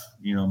Jeff,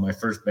 you know, my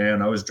first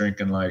band, I was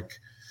drinking like,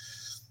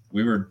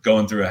 we were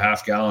going through a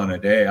half gallon a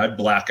day. I'd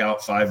black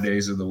out 5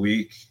 days of the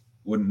week.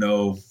 Wouldn't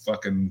know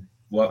fucking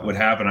what would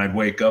happen. I'd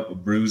wake up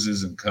with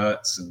bruises and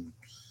cuts. And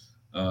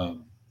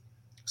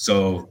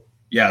so,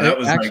 yeah, that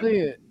was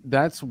actually, like,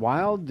 that's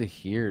wild to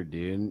hear,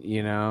 dude.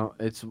 You know,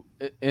 it's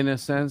in a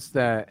sense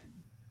that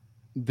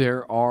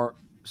there are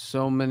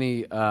so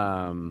many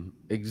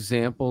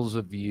examples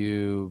of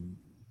you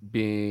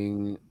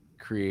being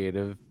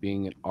creative,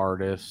 being an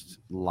artist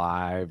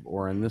live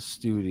or in the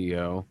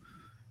studio,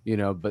 you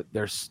know, but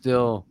there's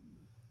still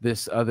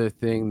this other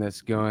thing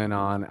that's going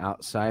on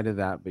outside of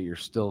that, but you're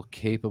still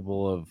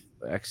capable of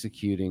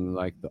executing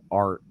like the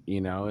art,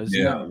 you know.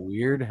 Isn't that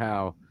weird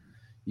how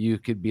you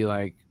could be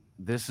like,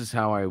 this is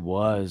how I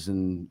was,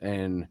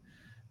 and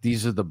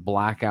these are the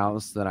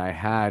blackouts that I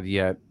had,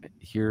 yet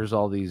here's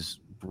all these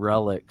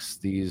relics,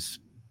 these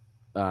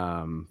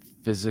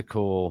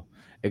physical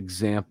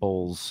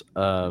examples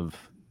of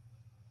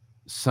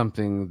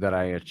something that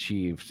I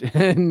achieved.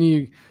 And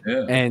you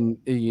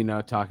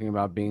know, talking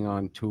about being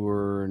on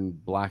tour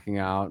and blacking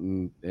out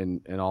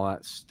and all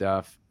that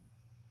stuff.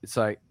 It's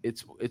like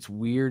it's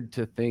weird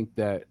to think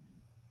that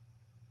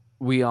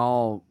we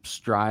all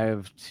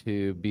strive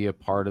to be a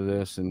part of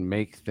this and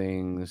make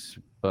things,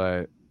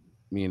 but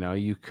you know,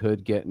 you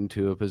could get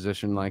into a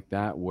position like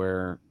that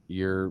where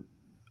you're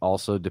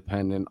also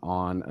dependent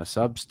on a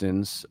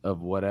substance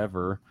of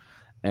whatever,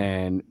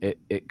 and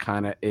it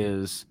kind of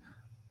is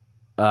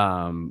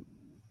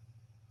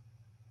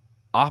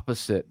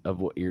opposite of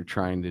what you're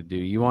trying to do.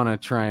 You want to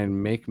try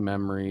and make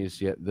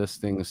memories, yet this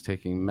thing is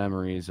taking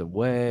memories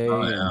away.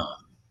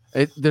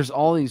 There's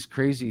all these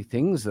crazy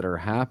things that are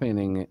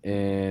happening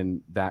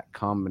in that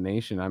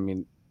combination. I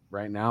mean,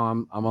 right now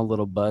I'm a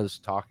little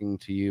buzzed talking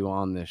to you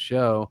on this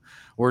show.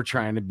 We're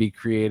trying to be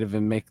creative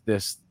and make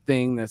this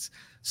thing that's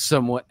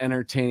somewhat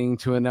entertaining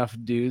to enough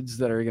dudes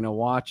that are going to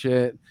watch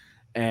it.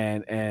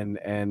 And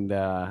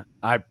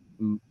I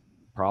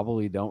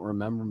probably don't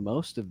remember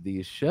most of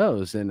these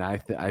shows. And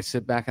I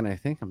sit back and I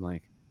think, I'm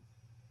like,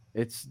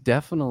 it's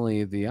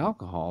definitely the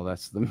alcohol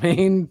that's the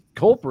main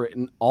culprit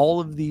in all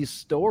of these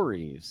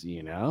stories,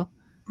 you know?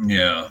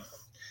 Yeah.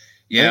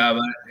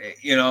 But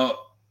you know,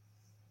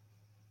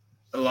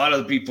 a lot of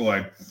the people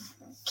I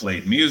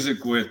played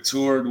music with,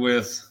 toured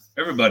with,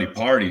 everybody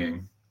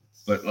partying,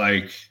 but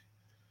like,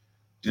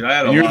 dude, I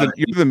had a lot.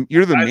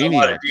 You're the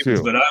maniac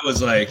too. But I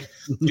was like,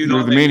 dude,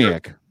 you're the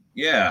maniac.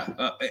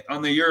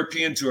 On the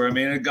European tour, I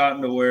mean, it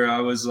gotten to where I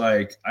was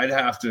like, I'd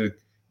have to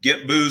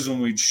get booze when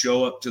we'd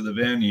show up to the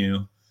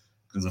venue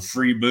because of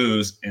free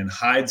booze, and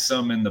hide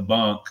some in the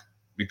bunk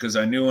because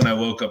I knew when I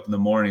woke up in the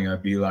morning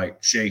I'd be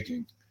like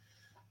shaking,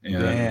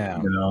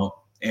 and you know,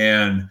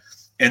 and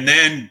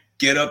then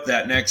get up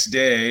that next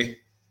day,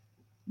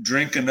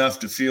 drink enough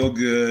to feel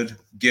good,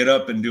 get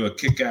up and do a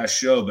kick-ass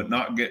show, but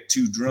not get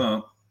too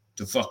drunk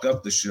to fuck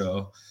up the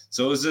show.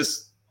 So it was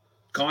this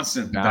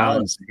constant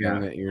balance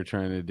that you're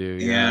trying to do.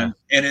 And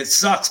it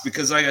sucks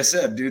because, like I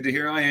said, dude,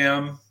 here I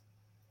am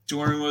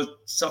touring with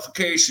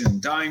Suffocation,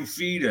 Dying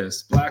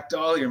Fetus, Black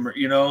Dahlia,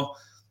 you know,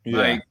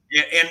 like,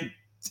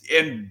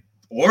 and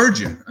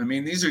Origin. I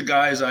mean, these are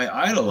guys I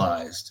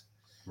idolized.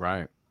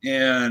 Right.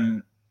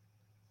 And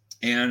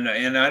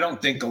I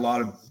don't think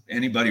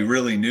anybody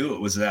really knew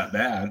it was that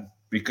bad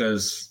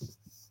because,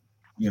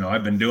 you know,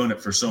 I've been doing it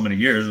for so many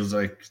years. It was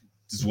like,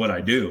 this is what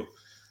I do.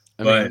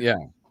 The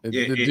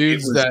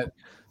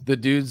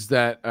dudes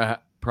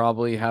that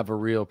probably have a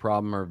real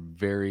problem are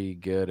very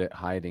good at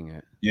hiding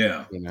it.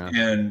 Yeah. You know?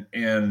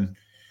 And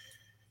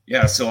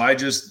yeah, so I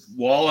just,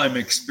 while I'm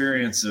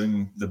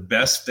experiencing the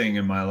best thing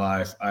in my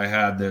life, I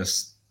had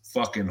this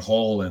fucking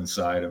hole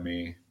inside of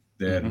me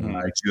that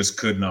I just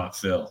could not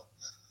fill.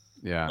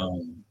 Yeah.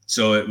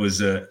 So it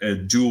was a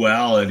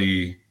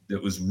duality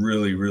that was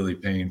really, really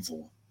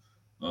painful.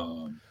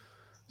 So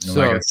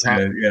like I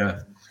said,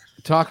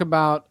 talk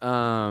about,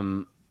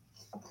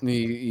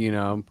 you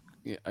know,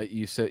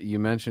 you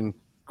mentioned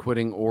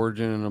quitting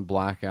Origin in a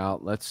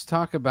blackout. Let's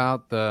talk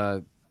about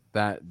that,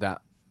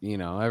 you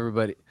know,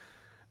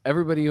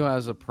 everybody who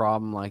has a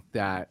problem like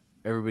that,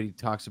 everybody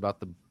talks about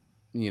the,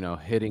 you know,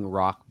 hitting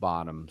rock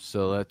bottom.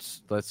 So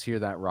let's hear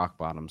that rock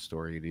bottom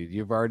story, dude.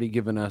 You've already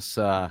given us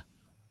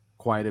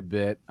quite a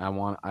bit. I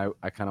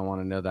kind of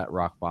want to know that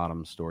rock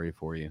bottom story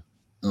for you.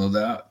 Well,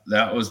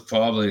 that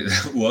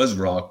was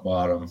rock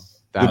bottom.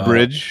 The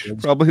bridge,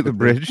 probably the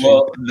bridge.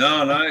 Well,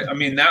 no, I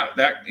mean that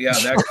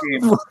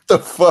came. What the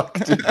fuck,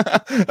 dude?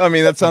 I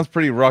mean, that sounds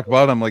pretty rock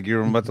bottom, like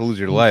you're about to lose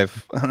your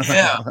life.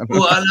 Yeah.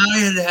 Well,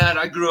 and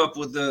I grew up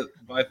with a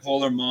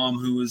bipolar mom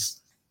who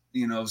was,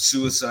 you know,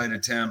 suicide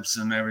attempts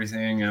and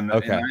everything, and I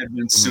had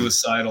been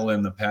suicidal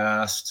in the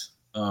past,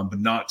 but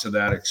not to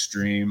that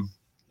extreme.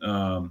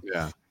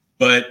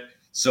 But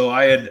So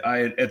I had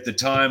at the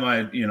time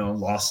I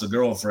lost the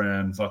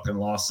girlfriend, fucking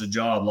lost the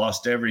job,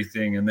 lost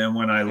everything, and then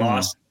when I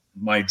lost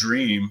my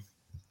dream,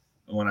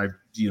 when I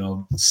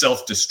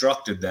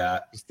self-destructed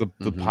that,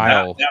 the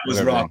pile that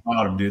was rock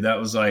bottom, dude. That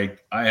was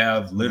like I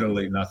have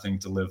literally nothing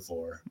to live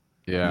for.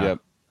 Yeah. Yep.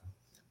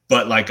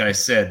 But like I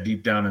said,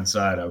 deep down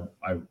inside,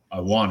 I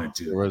wanted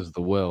to. There was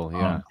the will,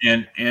 yeah.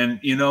 And and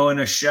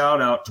a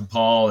shout out to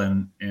Paul,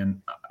 and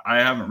I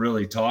haven't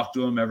really talked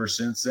to him ever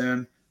since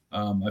then.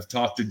 I've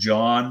talked to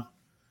John.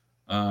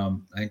 I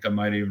think I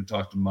might even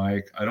talk to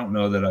Mike. I don't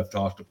know that I've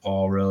talked to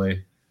Paul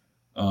really.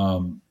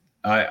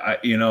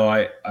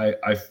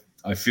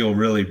 I feel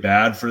really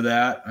bad for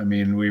that. I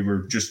mean, we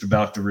were just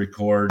about to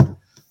record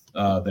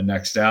the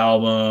next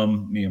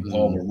album. Me and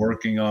Paul were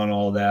working on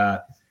all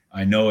that.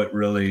 I know it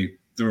really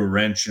threw a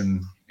wrench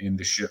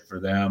into shit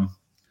for them.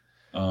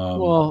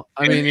 Well,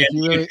 I mean, if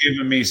you really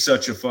given me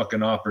such a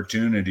fucking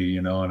opportunity,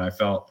 and I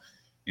felt,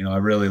 I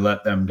really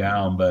let them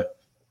down, but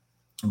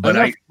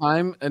enough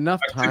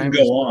time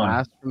go on.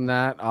 passed from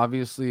that.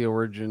 Obviously,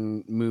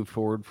 Origin moved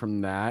forward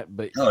from that,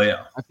 but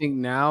I think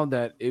now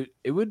that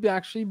it would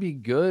actually be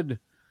good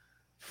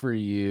for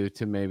you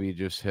to maybe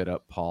just hit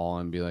up Paul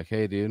and be like,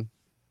 "Hey, dude,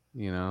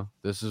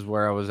 this is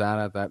where I was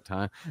at that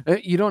time."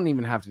 You don't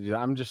even have to do that.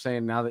 I'm just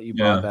saying now that you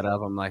brought that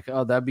up, I'm like,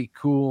 oh, that'd be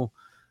cool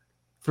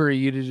for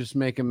you to just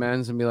make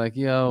amends and be like,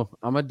 yo,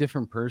 I'm a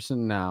different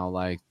person now.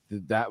 Like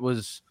that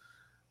was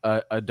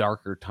a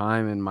darker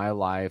time in my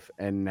life.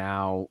 And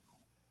now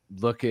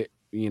look at,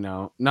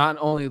 not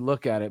only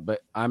look at it,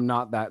 but I'm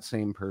not that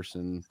same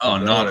person. Oh,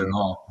 not at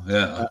all.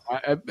 Yeah.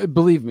 I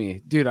believe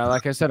me, dude.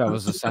 Like I said, I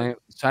was a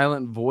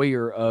silent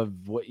voyeur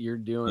of what you're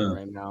doing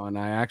right now. And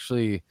I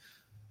actually,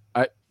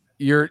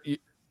 you're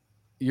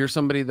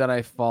somebody that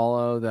I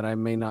follow that I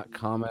may not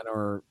comment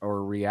or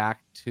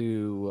react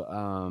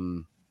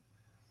to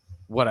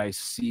what I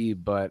see,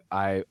 but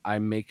I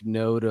make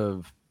note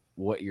of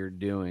what you're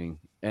doing,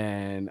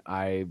 and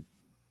I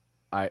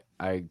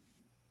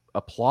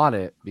applaud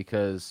it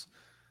because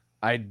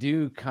I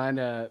do kind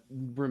of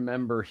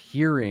remember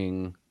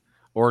hearing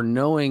or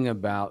knowing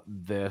about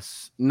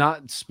this,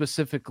 not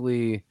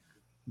specifically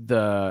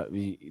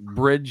the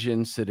bridge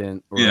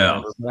incident or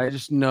whatever, but I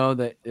just know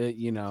that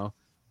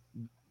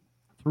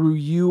through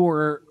you,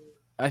 or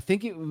I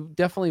think it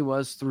definitely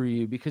was through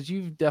you, because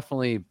you've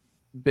definitely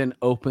been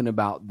open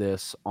about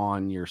this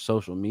on your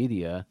social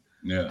media,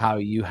 how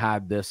you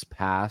had this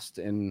past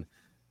and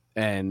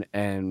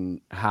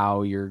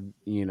how you're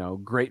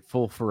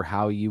grateful for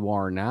how you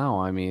are now.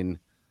 I mean,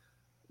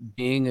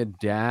 being a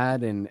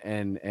dad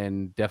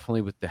and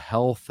definitely with the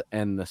health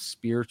and the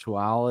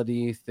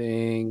spirituality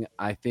thing,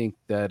 I think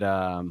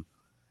that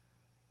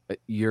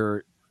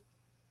you're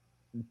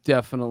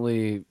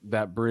definitely,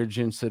 that bridge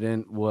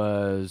incident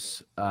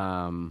was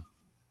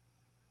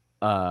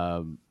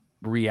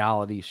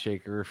reality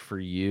shaker for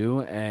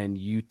you, and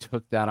you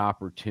took that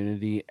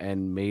opportunity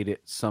and made it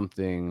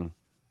something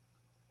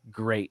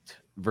great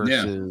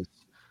versus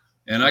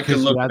and I can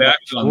look back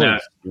on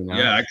that.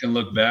 I can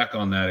look back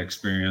on that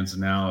experience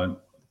now in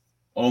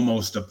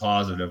almost a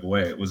positive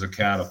way. It was a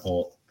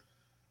catapult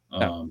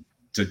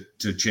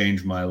to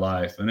change my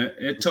life, and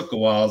it took a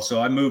while. So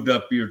I moved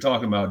up. You're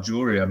talking about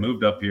jewelry. I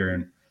moved up here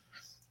in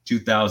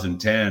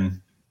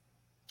 2010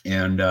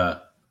 and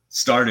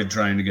started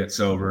trying to get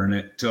sober, and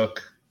it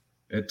took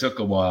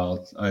a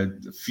while. A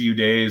few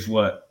days.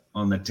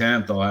 On the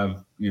 10th, I'll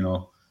have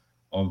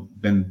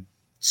I've been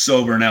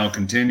sober now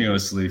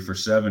continuously for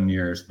 7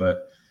 years,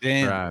 but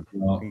damn,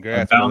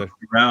 congrats, I bounced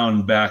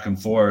around back and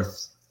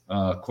forth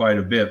quite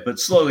a bit, but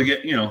slowly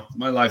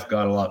my life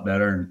got a lot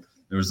better, and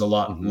there was a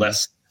lot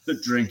less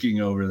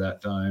drinking over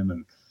that time,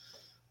 and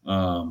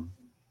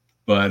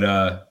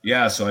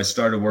so I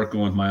started working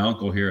with my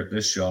uncle here at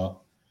this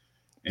shop,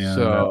 and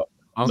so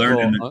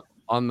uncle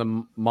on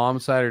the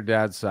mom's side or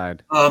dad's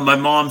side? My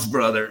mom's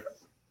brother.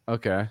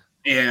 Okay.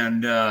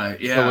 And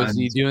so was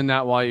he doing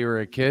that while you were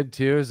a kid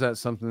too? Is that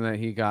something that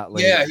he got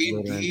later? Yeah,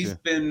 he's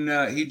been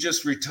he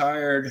just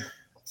retired.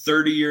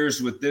 30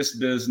 years with this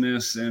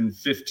business and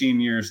 15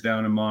 years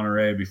down in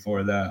Monterey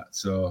before that.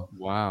 So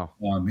wow,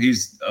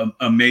 he's an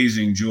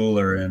amazing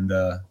jeweler, and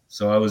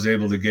so I was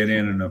able to get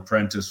in and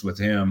apprentice with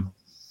him.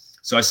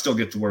 So I still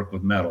get to work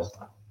with metal.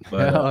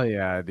 But, hell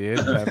yeah, dude!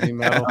 Heavy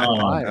metal for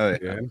life,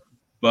 dude.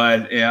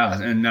 But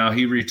yeah, and now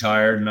he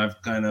retired, and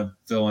I've kind of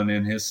filling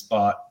in his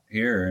spot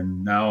here,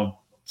 and now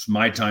it's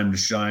my time to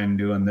shine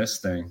doing this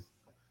thing.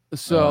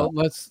 So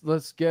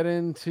let's get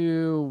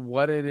into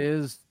what it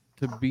is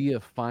to be a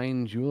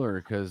fine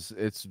jeweler, because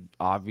it's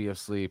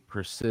obviously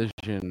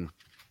precision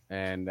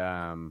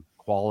and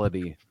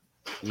quality.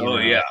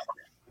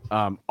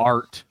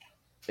 Art.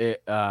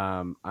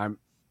 I'm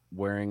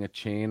wearing a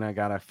chain. I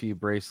got a few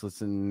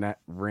bracelets and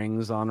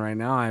rings on right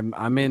now.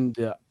 I'm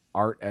into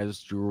art as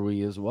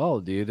jewelry as well,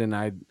 dude, and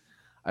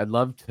I'd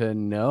love to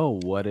know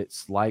what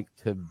it's like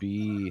to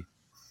be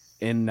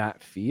in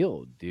that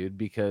field, dude,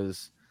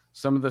 because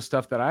some of the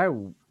stuff that I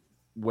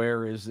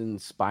wear is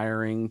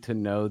inspiring to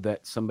know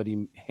that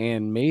somebody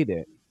handmade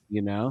it,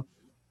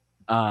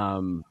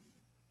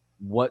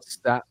 what's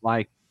that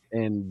like,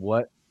 and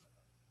what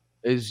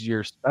is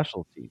your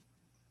specialty?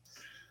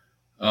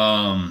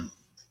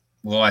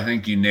 Well, I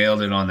think you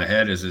nailed it on the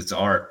head. Is it's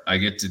art. I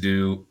get to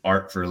do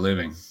art for a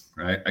living,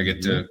 right? I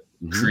get to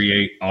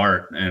create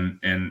art, and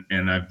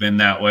I've been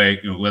that way,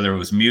 whether it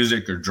was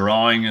music or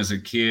drawing as a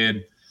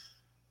kid.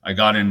 I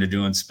got into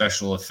doing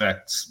special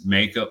effects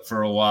makeup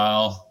for a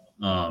while.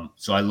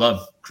 So I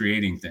love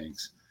creating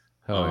things.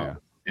 Hell yeah.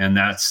 And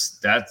that's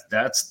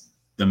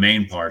the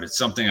main part. It's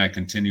something I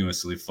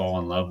continuously fall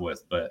in love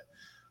with. But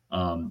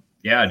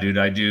yeah, dude,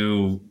 I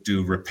do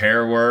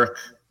repair work,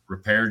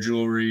 repair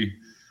jewelry,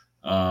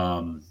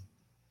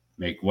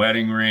 make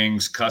wedding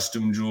rings,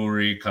 custom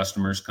jewelry.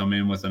 Customers come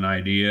in with an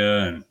idea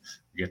and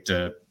get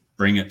to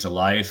bring it to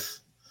life.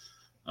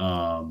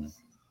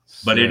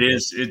 But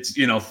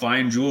it's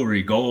fine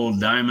jewelry, gold,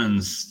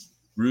 diamonds,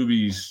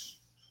 rubies.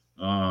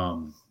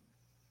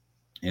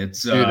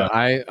 It's dude,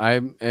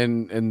 I'm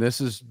and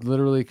this is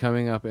literally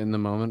coming up in the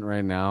moment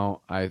right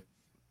now. I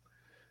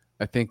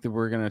think that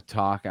we're gonna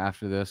talk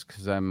after this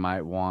because I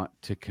might want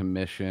to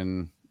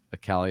commission a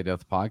Cali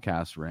Death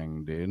podcast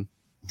ring, dude.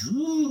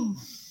 Ooh,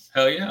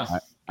 hell yeah.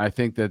 I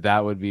think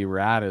that would be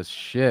rad as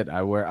shit. I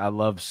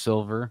love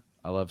silver.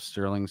 I love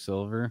sterling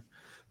silver.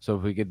 So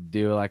if we could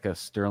do like a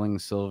sterling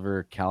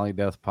silver Cali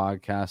Death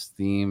podcast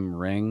theme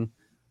ring,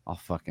 I'll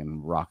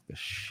fucking rock the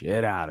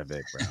shit out of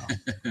it,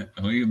 bro.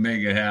 We can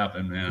make it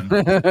happen,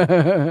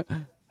 man.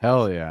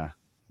 Hell yeah.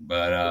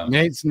 But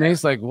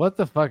Nate's like, what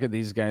the fuck are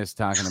these guys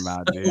talking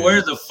about, dude?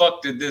 Where the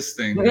fuck did this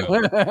thing go?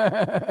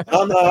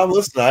 No, I'm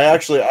listening.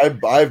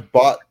 I've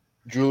bought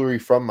jewelry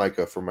from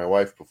Mica for my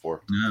wife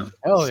before. Yeah.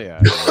 Hell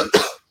yeah.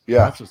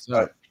 Yeah. That's what's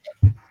up.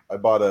 I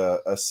bought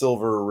a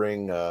silver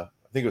ring. I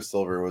think it was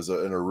silver. It was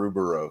an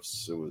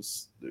Ouroboros. It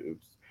was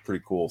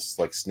pretty cool. It's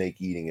like snake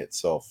eating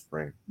itself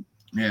ring.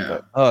 Yeah.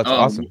 Oh, that's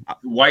awesome.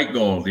 White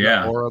gold.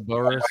 Yeah.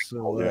 Ouroboros,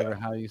 or whatever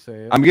how you say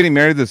it. I'm getting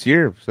married this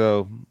year,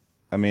 so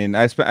I mean,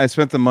 I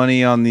spent the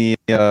money on the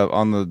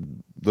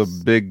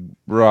big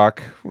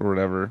rock or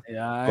whatever.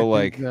 Yeah, but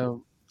like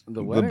the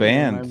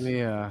band might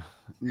be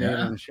made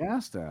in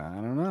Shasta.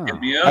 I don't know.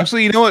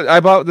 Actually, you know what?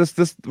 I bought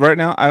this right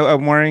now.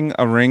 I'm wearing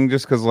a ring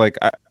just because, like,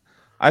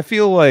 I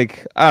feel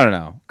like I don't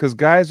know, because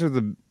guys are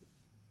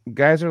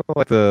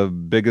like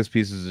the biggest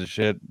pieces of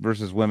shit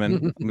versus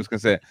women. I'm just gonna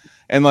say it.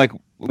 And like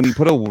when you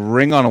put a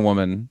ring on a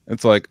woman,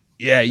 it's like,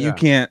 you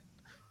can't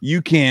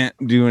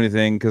do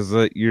anything because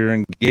you're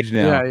engaged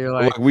now. Yeah, you're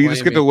like we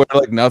just get to wear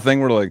like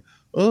nothing. We're like,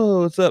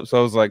 oh, what's up? So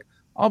I was like,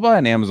 I'll buy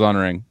an Amazon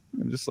ring.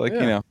 I'm just like,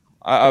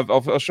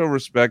 I'll show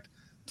respect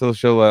to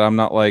show that I'm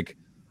not like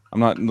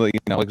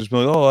just be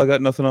like, oh, I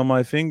got nothing on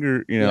my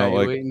finger, you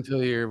like wait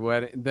until your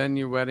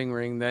wedding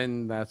ring,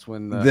 then that's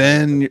when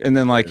and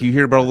then like you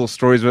hear about all those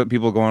stories about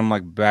people going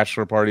like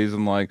bachelor parties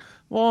and like,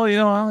 well, I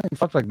only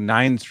fucked like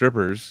 9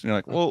 strippers. And you're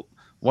like, well,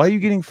 why are you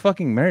getting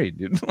fucking married,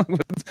 dude?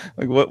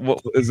 Like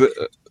what is it?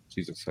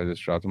 Jesus, I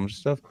just dropped a bunch of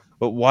stuff.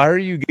 But why are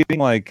you getting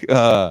like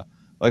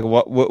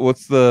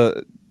what's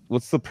the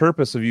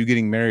purpose of you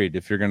getting married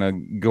if you're gonna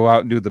go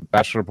out and do the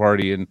bachelor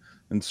party and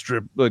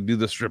strip, like do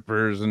the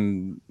strippers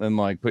and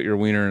like put your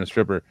wiener in a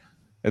stripper?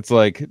 It's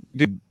like,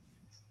 dude,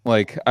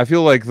 like I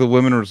feel like the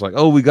women are just like,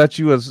 oh, we got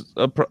you as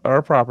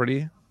our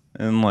property,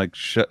 and like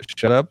shut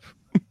up.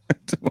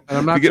 And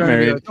I'm not get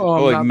married. Like,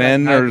 oh,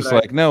 men are just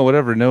like, no,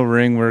 whatever, no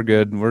ring, we're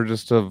good. We're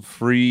just a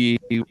free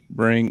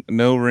ring,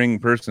 no ring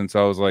person.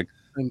 So I was like,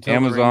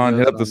 Amazon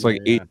hit up this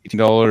like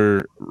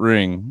 $18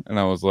 ring, and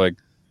I was like,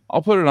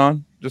 I'll put it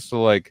on just to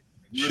like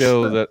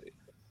show that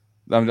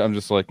I'm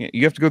just like,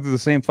 you have to go through the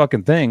same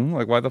fucking thing.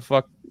 Like, why the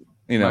fuck?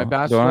 My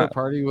bachelor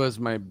party was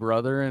my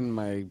brother and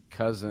my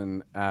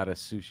cousin at a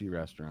sushi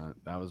restaurant.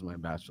 That was my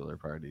bachelor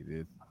party,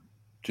 dude.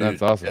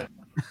 That's awesome.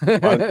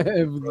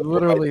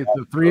 Literally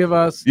the 3 of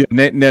us. Yeah,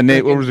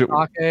 Nate, what was it?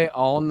 Sake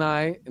all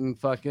night and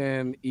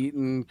fucking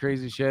eating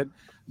crazy shit.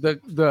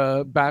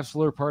 The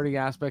bachelor party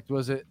aspect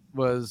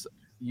was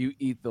you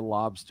eat the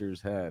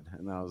lobster's head,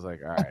 and I was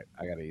like, all right,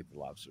 I gotta eat the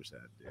lobster's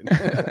head,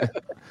 dude.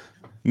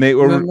 Nate,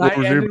 what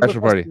was your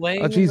bachelor party?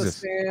 Oh,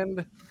 Jesus!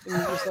 And you're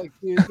just like,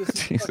 dude,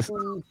 this is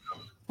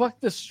fuck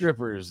the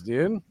strippers,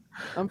 dude.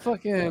 I'm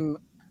fucking.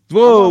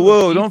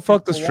 Whoa! Don't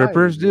fuck the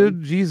strippers,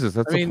 dude. Jesus,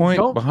 that's the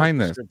point behind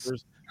this.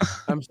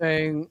 I'm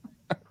saying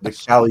the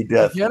Cali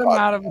Death. Get them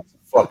out of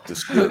fuck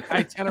the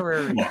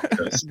itinerary.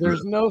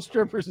 There's no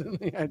strippers in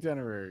the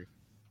itinerary.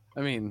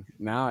 I mean,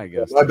 now I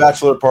guess my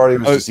bachelor party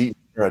was just eating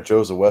at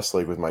Joe's of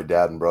Westlake with my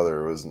dad and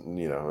brother. It was,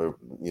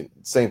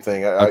 same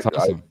thing.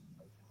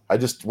 I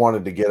just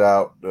wanted to get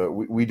out.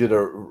 We did a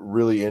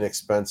really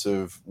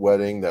inexpensive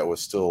wedding that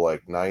was still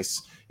like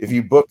nice. If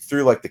you book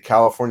through like the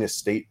California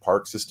State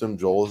Park System,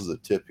 Joel, this is a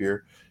tip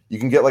here, you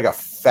can get like a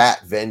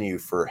fat venue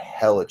for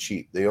hella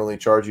cheap. They only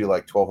charge you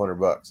like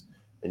 $1,200,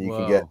 and you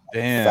can get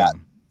fat.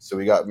 So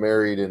we got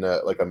married in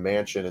a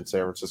mansion in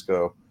San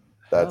Francisco.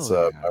 That's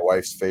my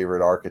wife's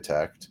favorite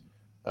architect.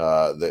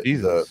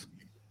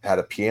 Had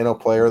a piano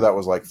player that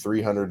was like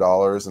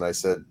 $300, and I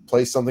said,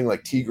 play something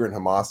like Tigran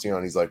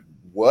Hamasyan. He's like,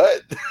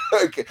 what?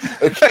 Okay.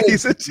 He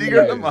said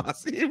Tigran the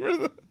Mossy. He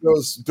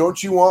goes,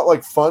 don't you want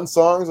like fun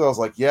songs? I was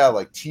like, yeah,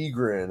 like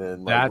Tigran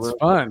and like, that's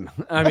fun.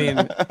 I mean,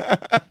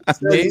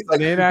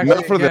 Nate actually,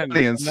 not for the again,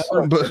 audience,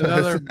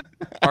 another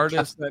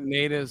artist that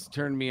Nate has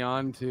turned me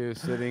on to,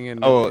 sitting in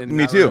me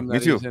that too, room me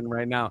that too. he's in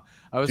right now.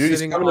 I was Dude,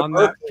 sitting on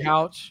that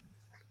couch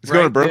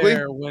going to Berkeley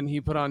there when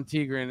he put on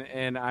Tigran,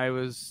 and I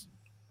was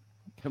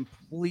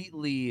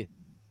completely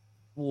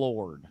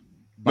floored.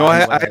 No, I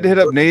had to hit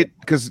up Nate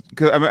because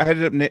I had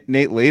to hit up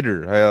Nate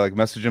later. I like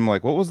messaged him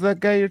like, "What was that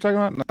guy you're talking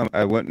about?" And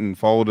I went and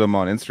followed him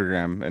on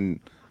Instagram and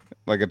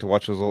like got to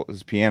watch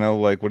his piano,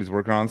 like what he's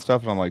working on and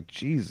stuff. And I'm like,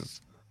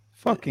 Jesus,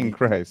 fucking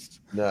Christ,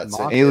 nuts!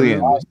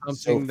 Alien,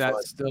 something that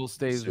still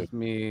stays with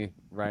me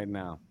right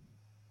now.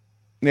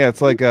 Yeah,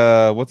 it's like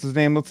what's his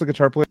name? What's the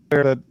guitar player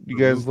that you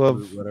guys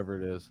love? Whatever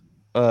it is.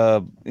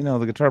 You know,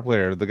 the guitar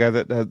player, the guy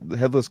that had the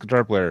headless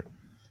guitar player.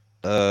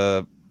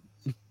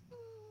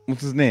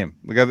 What's his name?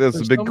 The guy that's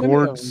the big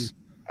chords.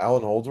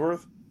 Alan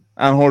Holdsworth.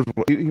 Alan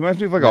Holdsworth. He reminds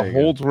me of like a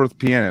Holdsworth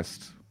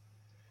pianist.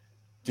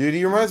 Dude,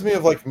 he reminds me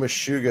of like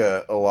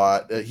Meshuggah a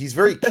lot. He's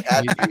very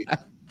catchy.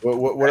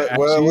 what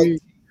I like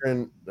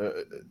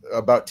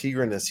about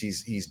Tigran is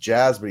he's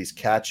jazz, but he's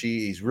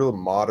catchy. He's real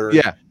modern.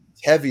 Yeah,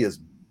 heavy as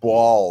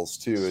balls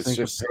too. It's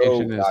just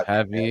so is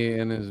heavy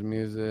in his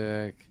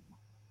music.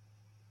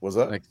 Was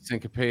that like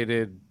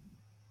syncopated?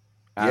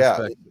 Aspect.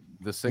 Yeah,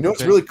 you know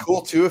what's really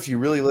cool too, if you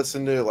really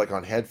listen to it like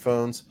on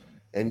headphones,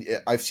 and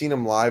I've seen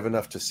him live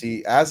enough to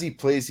see as he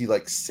plays, he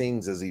like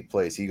sings as he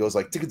plays. He goes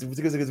like, so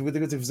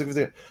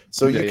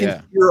you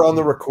can hear on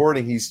the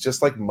recording he's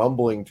just like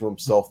mumbling to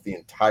himself the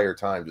entire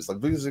time, just like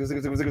because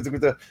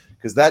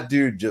that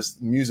dude just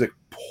music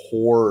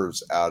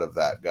pours out of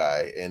that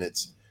guy, and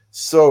it's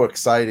so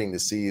exciting to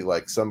see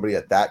like somebody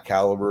at that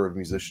caliber of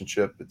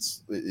musicianship.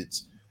 It's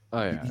he's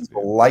a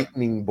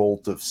lightning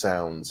bolt of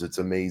sounds. It's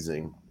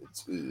amazing.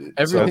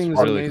 Everything's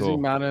really amazing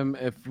about him.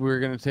 If we're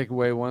gonna take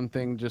away one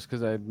thing, just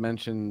because I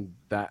mentioned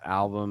that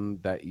album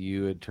that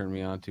you had turned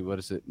me on to, what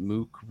is it,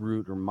 Mook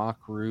Root or Mock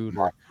Root?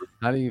 Or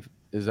how do you?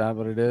 Is that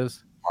what it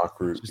is? Mock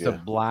Root. Just a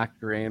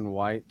black, gray, and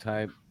white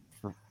type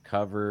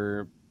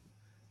cover.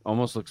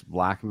 Almost looks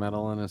black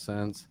metal in a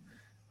sense.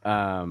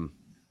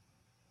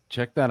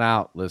 Check that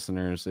out,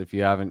 listeners. If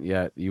you haven't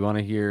yet, you want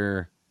to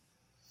hear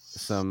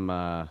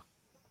some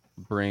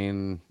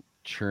brain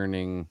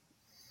churning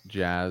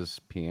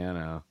jazz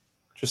piano.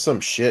 Just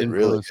some shit,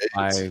 really. It's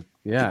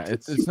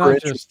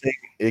not just.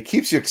 It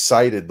keeps you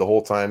excited the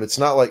whole time. It's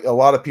not like a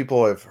lot of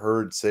people I've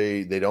heard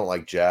say they don't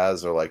like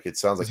jazz or like it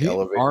sounds like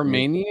elevator.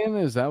 Armenian?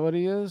 Is that what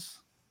he is?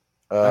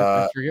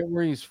 I forget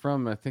where he's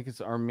from. I think it's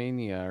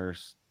Armenia, or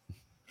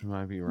I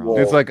might be wrong.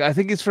 It's like I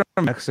think he's from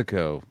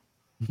Mexico.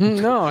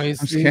 No, he's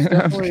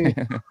definitely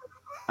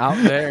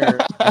out there.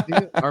 I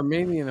think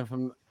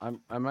Armenian.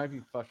 I might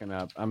be fucking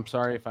up. I'm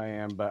sorry if I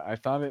am, but I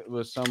thought it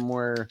was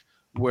somewhere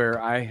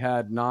where I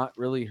had not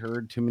really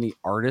heard too many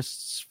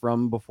artists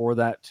from before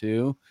that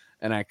too,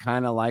 and I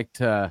kind of like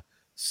to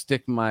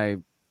stick my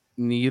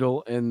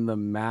needle in the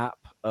map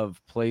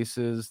of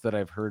places that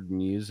I've heard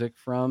music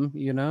from.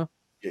 You know,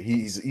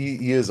 he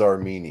is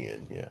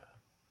Armenian. Yeah.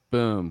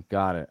 Boom,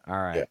 got it. All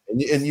right, and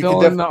you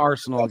still can in the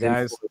arsenal,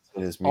 guys.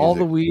 All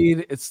the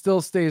weed, it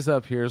still stays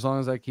up here as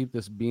long as I keep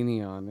this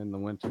beanie on in the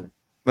winter.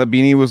 That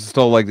beanie was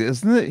still like,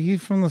 isn't it? He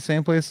from the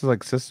same place as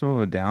like System of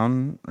a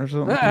Down or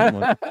something.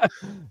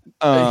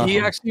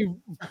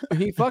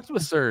 He fucked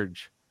with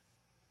Surge.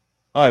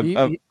 I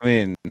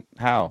mean,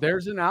 how?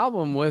 There's an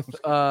album with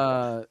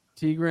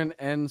Tigran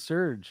and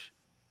Surge.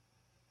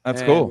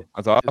 That's cool.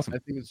 That's awesome. I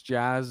think it's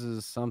Jazz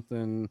is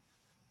something,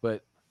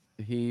 but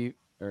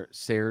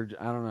Serge.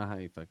 I don't know how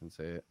you fucking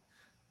say it.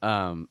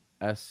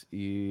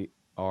 SERJ,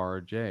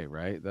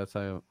 right? That's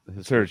how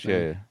his Surge.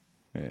 Yeah.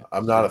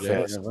 I'm not a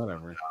fan.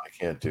 Whatever. I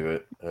can't do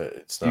it.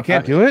 It's not. You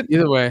can't do it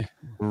either way.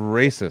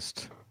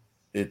 Racist.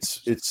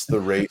 It's the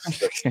race.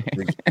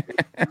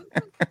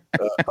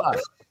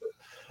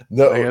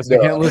 No, I guess I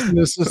can't listen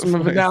to System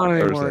of a Down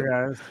anymore,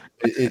 guys.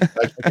 I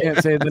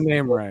can't say the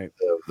name right.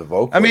 The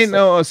vocal. I mean,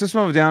 no,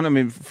 System of a Down. I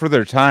mean, for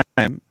their time,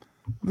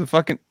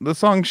 the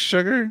song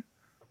 "Sugar"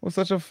 was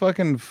such a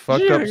fucking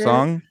fucked up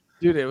song,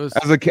 dude. It was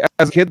as a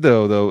kid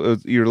though.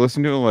 You're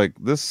listening to it like,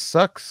 this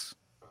sucks.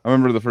 I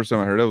remember the first time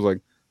I heard it, I was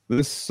like,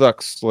 this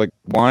sucks. Like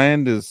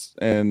Blind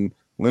and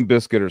Limp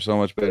Bizkit are so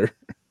much better.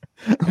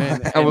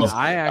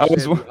 I actually had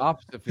the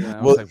opposite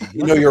feeling. Well, like,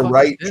 you're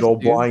right. Joel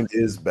Blind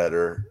is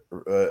better.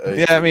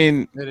 I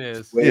mean, it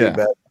is.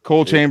 Better.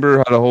 Cold Chamber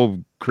had a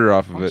whole career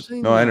off of it.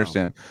 No, I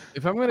understand.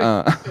 If I'm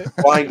gonna,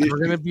 we're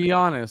gonna be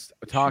honest.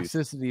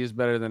 Toxicity is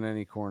better than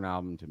any Korn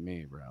album to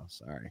me, bro.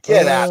 Sorry.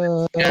 Get out.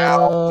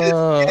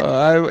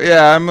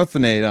 I'm with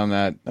Nate on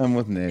that. I'm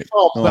with Nate.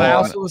 But I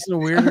also listen to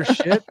weirder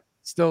shit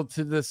still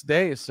to this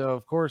day, so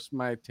of course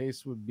my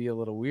taste would be a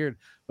little weird,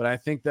 but I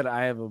think that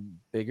I have a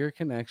bigger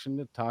connection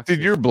to Toxicity. Dude,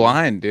 you're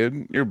blind,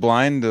 dude. You're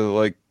blind to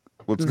like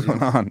what's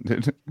going on,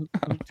 dude.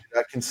 I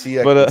can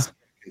see.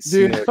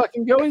 Dude,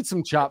 fucking go eat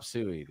some chop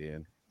suey,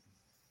 dude.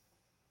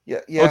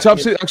 Yeah. Oh, chop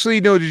suey. Actually,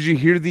 no. Did you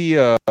hear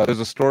there's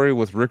a story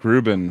with Rick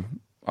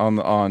Rubin on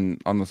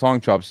the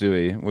song Chop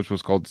Suey, which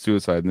was called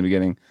Suicide in the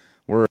beginning,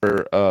 where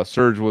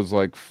Serge was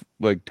like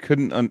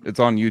couldn't it's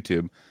on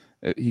YouTube.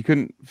 He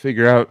couldn't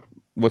figure out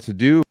what to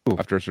do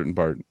after a certain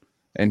part,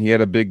 and he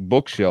had a big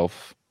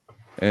bookshelf,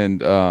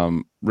 and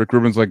Rick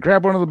Rubin's like,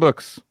 grab one of the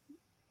books,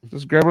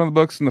 just grab one of the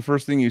books, and the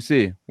first thing you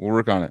see, we'll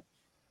work on it.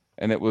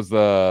 And it was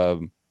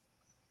the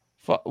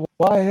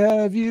why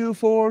have you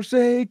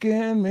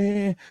forsaken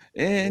me?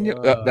 And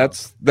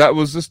that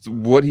was just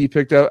what he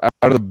picked out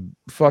of the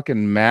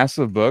fucking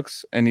massive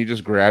books, and he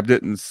just grabbed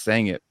it and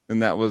sang it,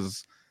 and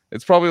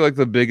it's probably like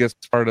the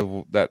biggest part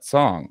of that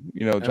song,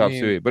 Chop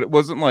Suey. But it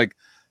wasn't like,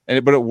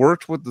 but it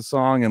worked with the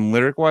song and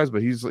lyric wise.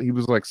 But he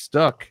was like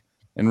stuck,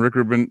 and Rick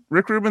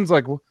Rubin's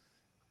like, well,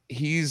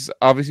 he's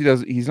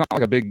obviously he's not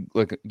like a big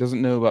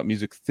doesn't know about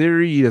music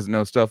theory, he doesn't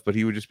know stuff, but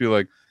he would just be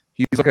like.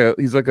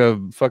 He's like a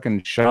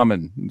fucking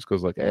shaman. He just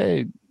goes like,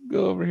 "Hey,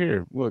 go over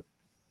here. Look,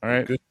 all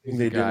right." Good thing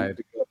they didn't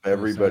pick up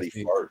Everybody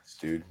Farts,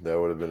 dude. That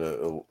would have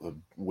been a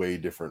way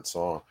different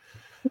song.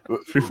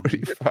 Everybody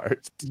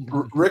Farts.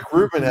 Rick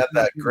Rubin had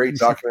that great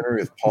documentary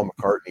with Paul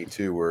McCartney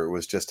too, where it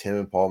was just him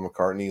and Paul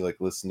McCartney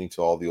like listening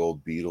to all the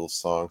old Beatles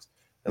songs.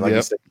 And like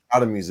you said, he's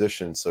not a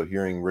musician, so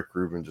hearing Rick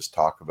Rubin just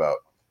talk about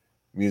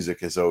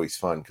music is always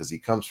fun because he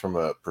comes from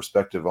a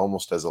perspective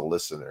almost as a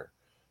listener.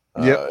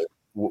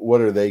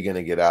 What are they going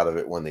to get out of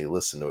it when they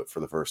listen to it for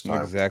the first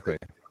time? Exactly.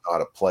 How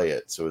to play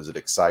it. So is it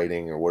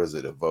exciting or what does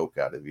it evoke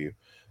out of you?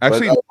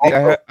 Actually,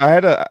 I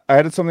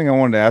had something I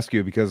wanted to ask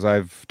you because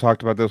I've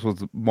talked about this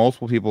with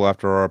multiple people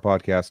after our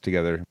podcast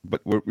together.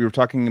 But we were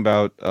talking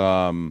about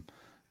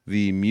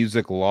the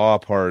music law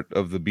part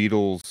of the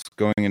Beatles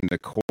going into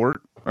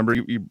court. Remember,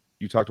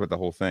 you talked about the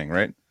whole thing,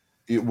 right?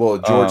 Well,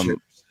 George Harrison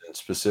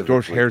specifically.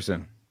 George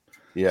Harrison.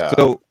 Yeah.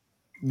 So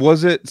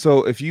was it?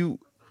 So if you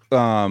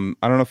I don't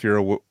know if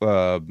you're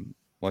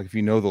like if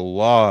you know the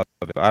law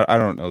of it. I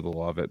don't know the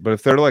law of it, but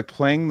if they're like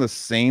playing the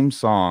same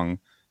song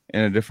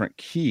in a different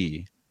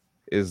key,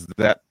 is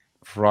that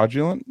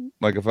fraudulent?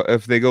 Like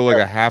if they go like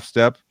a half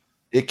step,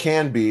 it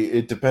can be.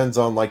 It depends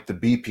on like the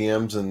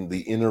BPMs and the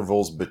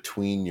intervals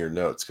between your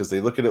notes because they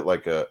look at it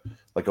like a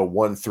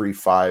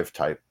 1-3-5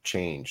 type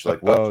change.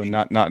 Like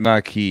not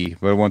a key,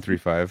 but a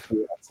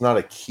 1-3-5. It's not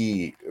a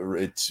key.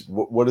 It's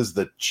what does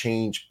the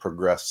change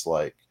progress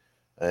like?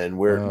 And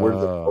where do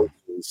the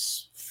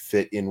vocals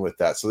fit in with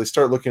that? So they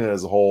start looking at it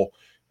as a whole,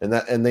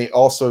 and they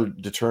also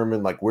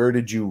determine like where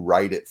did you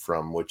write it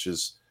from, which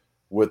is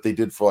what they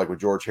did for like with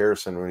George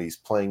Harrison when he's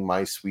playing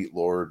My Sweet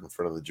Lord in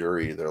front of the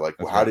jury. They're like,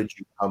 well, how did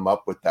you come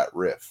up with that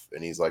riff?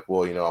 And he's like,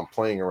 well, I'm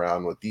playing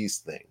around with these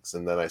things,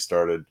 and then I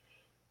started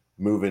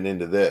moving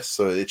into this.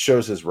 So it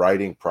shows his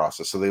writing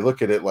process. So they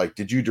look at it like,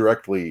 did you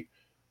directly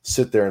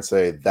sit there and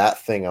say that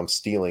thing? I'm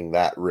stealing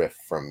that riff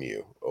from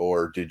you,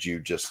 or did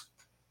you just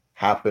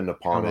happen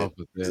upon it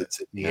because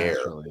it's in the air?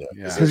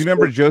 Because you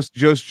remember Joe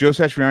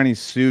Satriani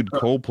sued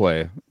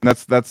Coldplay. And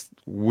that's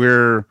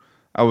where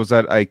I was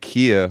at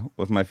IKEA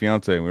with my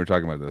fiance and we were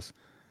talking about this.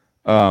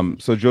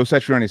 So Joe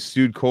Satriani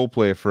sued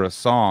Coldplay for a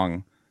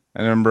song.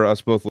 I remember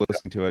us both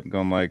listening to it and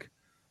going like,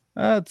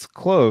 it's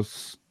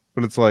close,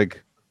 but it's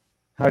like,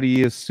 how do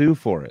you sue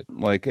for it?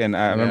 Like, and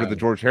I remember the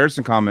George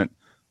Harrison comment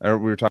we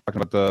were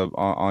talking about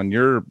on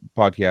your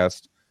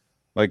podcast,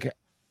 like.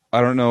 I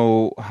don't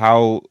know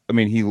how.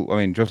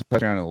 Joseph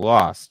Satriani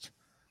lost,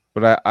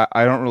 but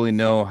I don't really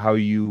know how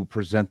you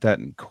present that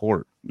in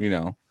court.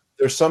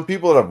 There's some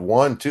people that have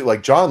won too.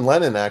 Like John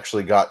Lennon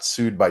actually got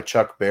sued by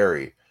Chuck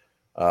Berry,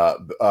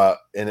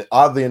 and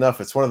oddly enough,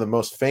 it's one of the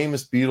most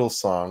famous Beatles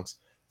songs.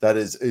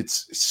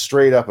 It's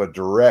straight up a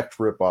direct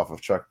ripoff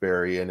of Chuck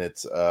Berry, and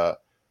it's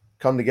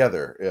Come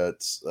Together.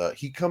 It's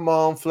he come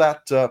on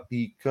flat up,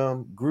 he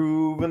come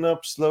grooving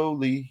up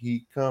slowly,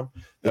 he come.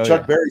 The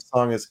Chuck Berry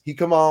song is he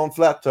come on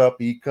flat up,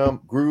 he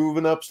come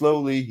grooving up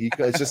slowly, he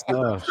come. It's just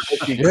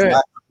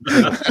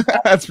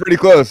that's pretty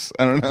close.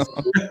 I don't know.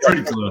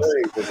 Pretty close.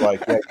 It was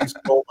like, you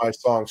stole my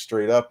song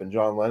straight up, and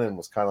John Lennon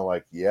was kind of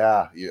like,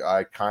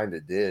 I kind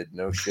of did.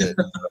 No shit.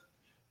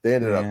 They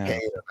ended up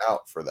paying him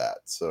out for that.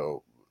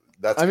 So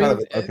that's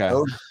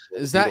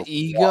is that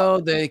ego?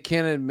 They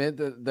can't admit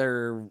that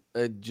they're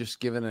just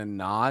giving a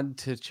nod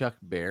to Chuck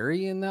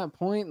Berry in that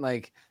point.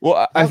 Like,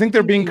 well, I think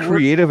they're being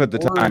creative at the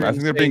time. I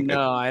think they're being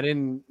no, I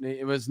didn't.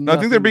 It was. No, I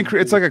think they're being.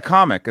 It's like a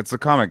comic. It's a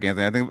comic,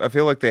 Anthony. I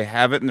feel like they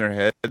have it in their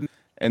head,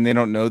 and they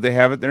don't know they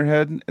have it in their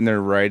head, and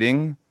they're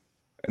writing,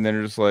 and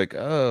they're just like,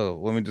 oh,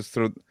 let me just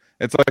throw.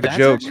 It's like a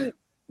joke.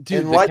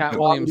 Dude, the Cat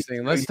Williams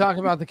thing. Let's talk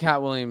about the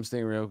Cat Williams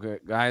thing real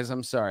quick, guys.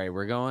 I'm sorry,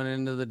 we're going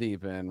into the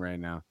deep end right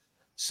now.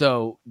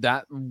 So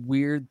that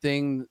weird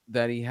thing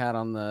that he had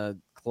on the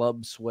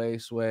Club Sway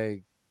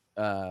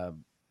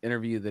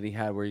interview that he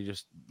had where he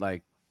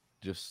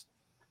just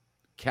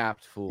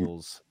capped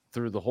fools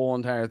through the whole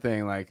entire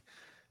thing, like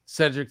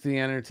Cedric the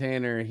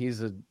Entertainer,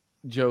 he's a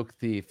joke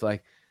thief.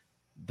 Like,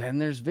 then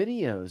there's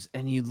videos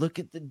and you look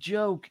at the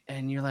joke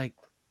and you're like,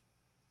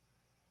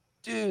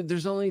 dude,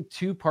 there's only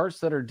two parts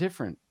that are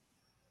different.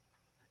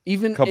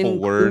 Even including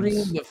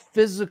words. The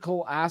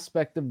physical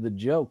aspect of the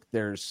joke,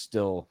 there's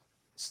still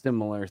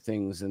similar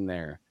things in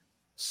there.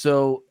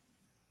 So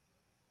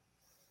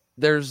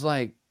there's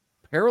like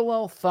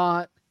parallel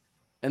thought,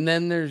 and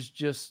then there's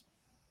just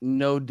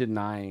no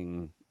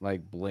denying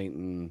like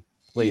blatant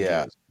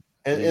plagiarism.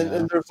 Yeah.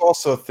 And there's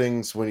also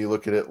things when you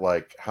look at it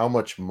like how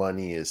much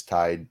money is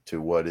tied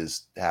to what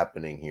is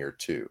happening here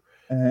too.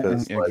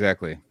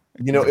 Exactly.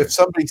 You know, if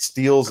somebody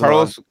steals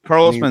Carlos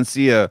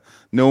Mencia,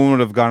 no one would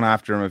have gone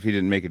after him if he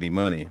didn't make any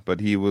money, but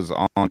he was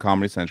on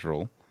Comedy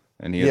Central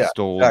and he had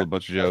stole a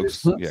bunch of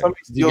jokes. Do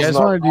you guys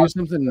want to do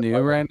something new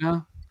right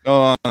now?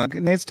 Oh,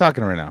 Nate's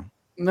talking right now.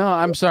 No,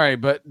 I'm sorry,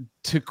 but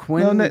to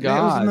Quinn Nate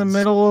was in the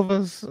middle of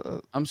us.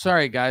 I'm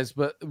sorry, guys,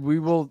 but we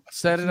will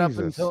set it up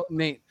until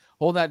Nate.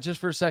 Hold that just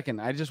for a second.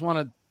 I just want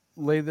to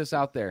lay this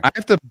out there. I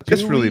have to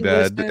piss really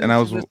bad, and I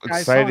was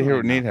excited to hear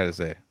what Nate had to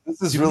say.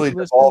 This is really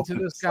listen to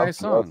this guy's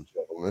song,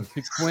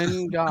 to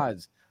Quinn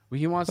Gods.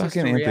 He wants us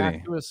to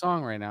react to a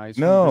song right now.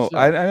 No,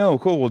 I know.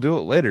 Cool, we'll do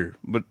it later.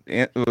 But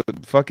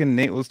fucking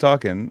Nate was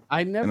talking.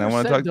 I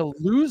never said to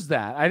lose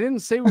that. I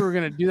didn't say we were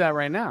going to do that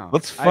right now.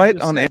 Let's fight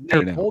on air.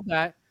 Hold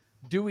that.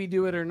 Do we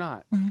do it or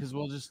not? Because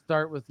we'll just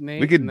start with Nate.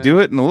 We could do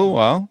it in a little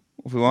while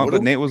if we want.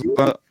 But Nate was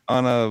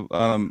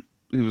on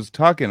he was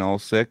talking all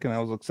sick, and I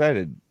was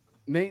excited.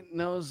 Nate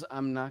knows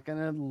I'm not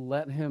gonna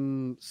let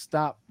him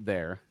stop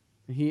there.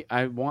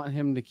 I want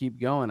him to keep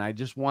going. I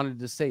just wanted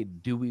to say,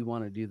 do we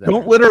want to do that?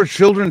 Don't let our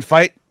children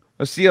fight.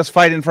 Let's see us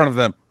fight in front of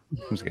them.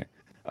 I'm just kidding.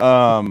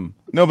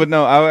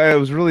 I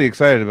was really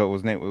excited about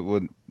what Nate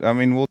would. I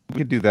mean, we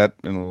could do that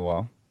in a little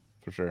while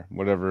for sure.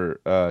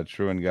 Whatever,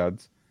 True and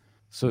Gods.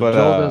 So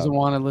Joel doesn't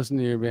want to listen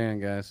to your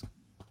band, guys.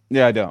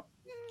 Yeah, I don't.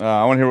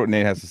 I want to hear what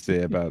Nate has to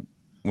say about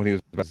what he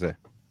was about to say.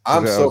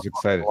 I'm so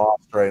excited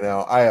lost right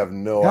now. I have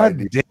no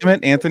idea. Damn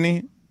it,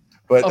 Anthony.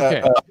 But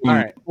okay, all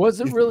right. Was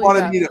it really? If you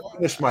wanted me to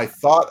finish my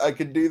thought, I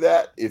could do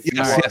that. If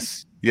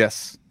yes,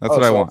 that's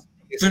what I want.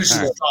 Finish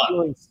the thought.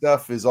 Stealing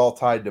stuff is all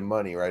tied to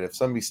money, right? If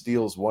somebody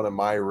steals one of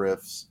my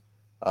riffs,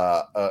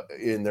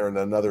 in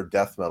another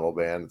death metal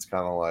band, it's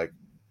kind of like,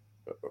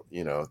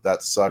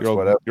 that sucks.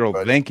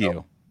 Whatever. Thank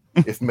you.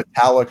 If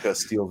Metallica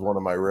steals one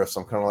of my riffs,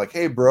 I'm kind of like,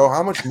 hey, bro,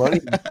 how much money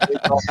did you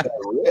take off that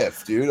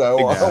riff, dude?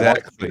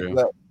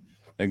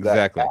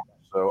 Exactly.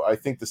 So I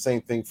think the same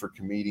thing for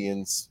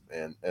comedians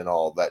and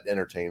all that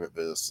entertainment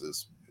business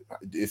is,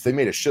 if they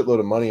made a shitload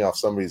of money off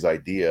somebody's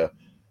idea,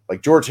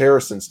 like George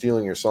Harrison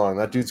stealing your song,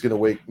 that dude's going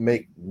to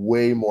make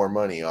way more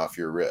money off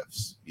your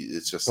riffs.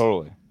 It's just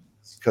totally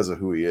because of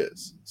who he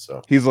is.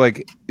 So he's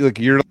like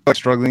you're like a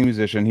struggling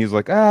musician. He's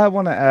like, I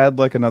want to add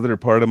like another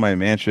part of my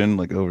mansion,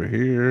 like over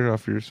here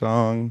off your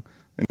song.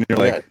 And you're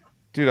like,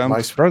 dude,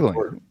 I'm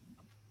struggling.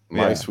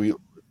 My sweet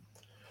Lord.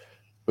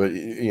 But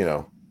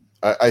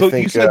I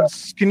think. You said,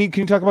 can you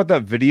talk about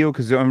that video?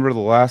 Because I remember the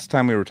last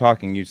time we were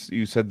talking,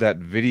 you said that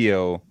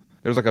video.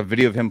 There was like a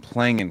video of him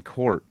playing in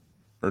court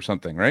or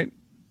something, right?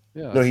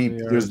 Yeah. No,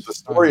 there's the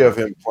story of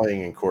him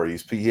playing in court.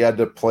 He had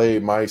to play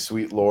 "My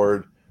Sweet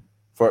Lord"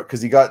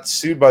 because he got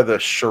sued by the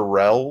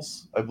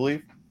Shirelles, I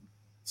believe,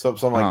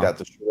 something like that.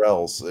 The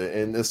Shirelles,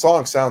 and the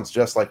song sounds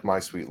just like "My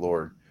Sweet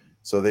Lord."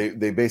 So they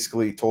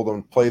basically told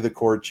him play the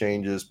chord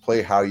changes,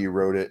 play how you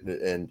wrote it,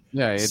 and he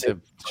had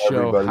to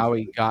show how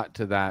he got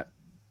to that.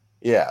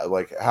 Yeah,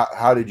 like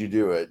how did you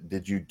do it?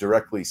 Did you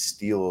directly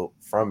steal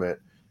from it?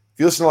 If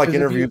you listen to like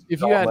interviews,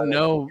 if you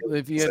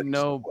had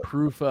no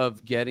proof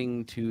of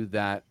getting to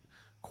that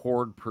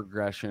chord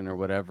progression or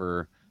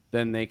whatever,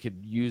 then they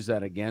could use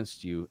that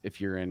against you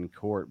if you're in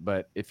court.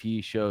 But if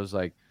he shows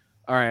like,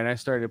 all right, I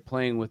started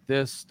playing with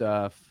this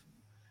stuff,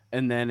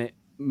 and then it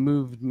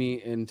moved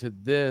me into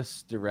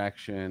this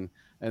direction,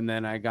 and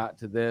then I got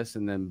to this,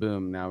 and then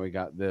boom, now we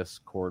got this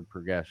chord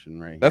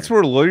progression right That's here.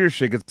 where lawyer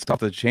shit gets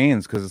off the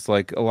chains, because it's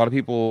like a lot of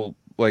people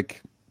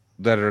like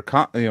that are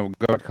go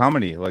to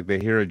comedy, like they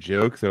hear a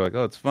joke, they're like,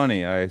 oh, it's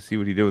funny, I see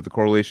what he did with the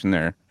correlation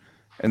there,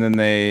 and then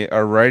they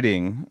are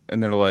writing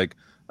and they're like,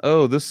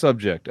 oh, this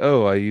subject,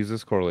 oh, I use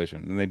this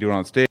correlation, and they do it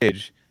on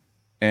stage,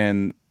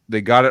 and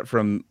they got it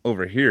from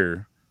over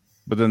here,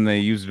 but then they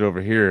used it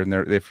over here, and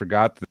they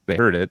forgot that they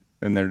heard it,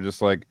 and they're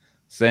just like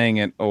saying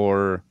it,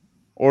 or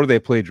they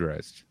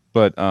plagiarized.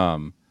 But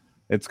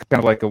it's kind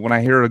of like when I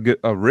hear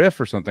a riff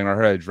or something, or I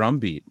hear a drum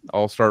beat,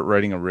 I'll start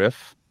writing a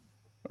riff,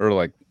 or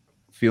like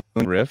feeling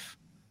a riff,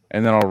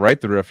 and then I'll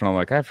write the riff, and I'm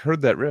like, I've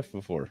heard that riff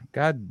before.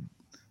 God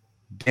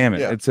damn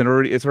it, it's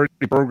already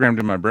programmed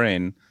in my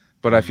brain.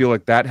 But I feel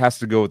like that has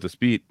to go with the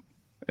beat,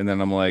 and then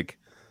I'm like,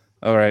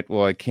 all right,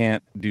 well, I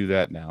can't do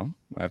that now.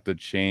 I have to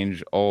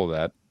change all of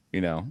that,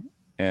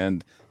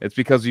 and it's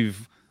because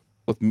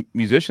with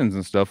musicians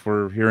and stuff,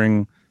 we're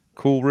hearing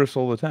cool riffs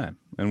all the time,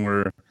 and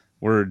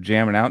we're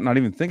jamming out, not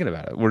even thinking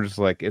about it. We're just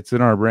like, it's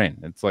in our brain.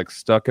 It's like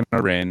stuck in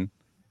our brain.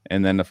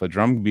 And then if a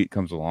drum beat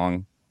comes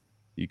along,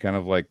 you kind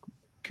of like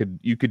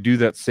you could do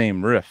that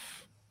same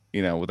riff,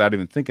 without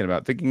even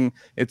thinking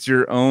it's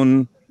your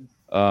own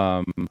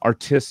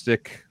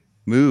artistic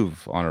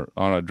move on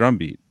a drum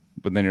beat.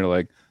 But then you're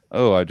like,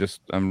 oh,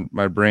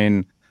 my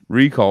brain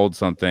recalled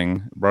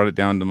something, brought it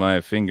down to my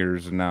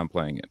fingers, and now I'm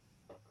playing it.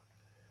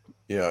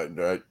 Yeah.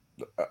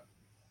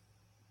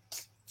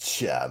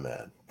 Yeah,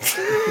 man.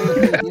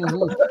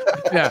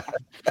 Yeah,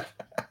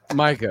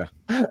 Micah,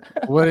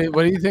 what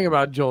do you think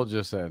about Joel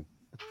just said?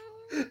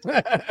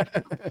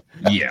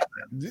 Yeah.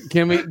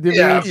 Did we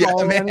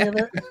follow any of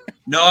it?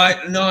 No,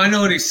 I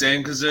know what he's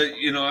saying because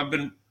I've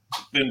been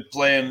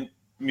playing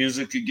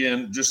music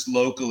again just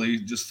locally,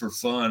 just for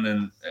fun,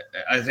 and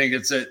I think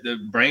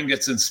the brain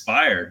gets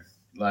inspired.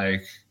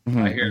 Like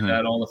I hear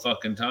that all the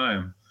fucking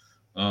time,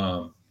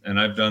 and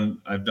I've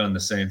done the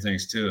same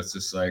things too. It's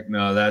just like,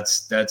 no,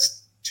 that's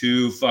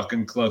too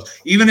fucking close.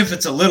 Even if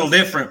it's a little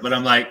different, but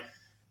I'm like,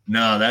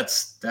 no,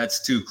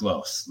 that's too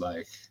close.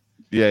 Like.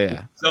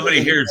 Yeah.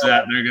 Somebody hears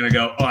that and they're gonna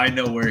go, "Oh, I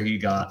know where he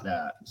got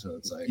that." So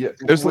it's like,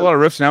 there's a lot of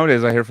riffs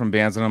nowadays I hear from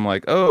bands, and I'm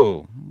like,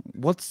 "Oh,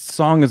 what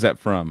song is that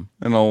from?"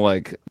 And I'll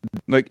like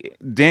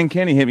Dan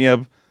Kenny hit me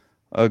up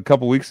a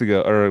couple weeks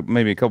ago, or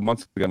maybe a couple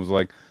months ago, and was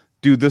like,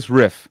 "Dude, this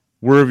riff,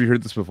 where have you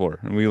heard this before?"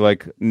 And we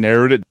like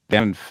narrowed it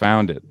down and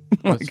found it.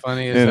 What's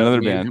funny is in that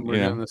another band,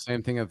 we're doing the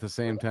same thing at the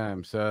same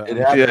time. So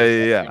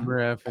yeah.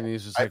 Riff, and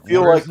he's just like, I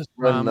feel like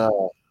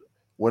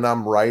when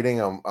I'm writing,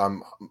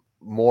 I'm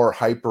more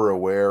hyper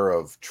aware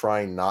of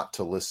trying not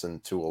to listen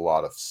to a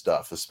lot of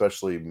stuff,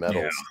 especially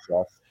metal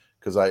stuff,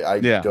 because I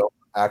don't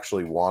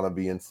actually want to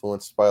be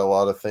influenced by a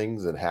lot of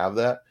things and have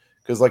that,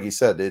 because like you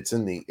said, it's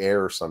in the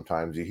air.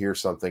 Sometimes you hear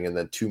something and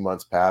then 2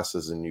 months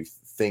passes and you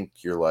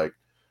think you're like,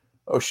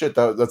 oh shit,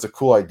 that's a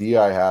cool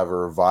idea I have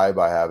or a vibe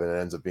I have, and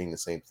it ends up being the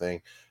same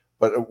thing.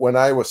 But when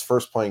I was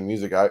first playing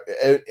music,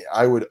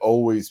 I would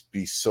always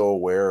be so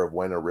aware of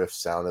when a riff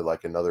sounded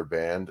like another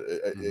band,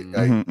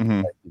 and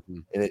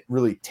it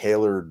really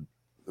tailored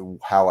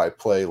how I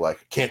play.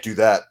 Like, can't do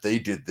that. They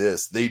did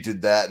this. They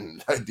did that,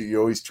 and you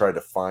always try to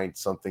find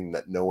something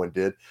that no one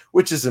did,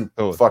 which isn't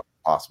fucking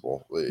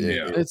possible.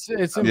 It's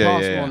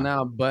impossible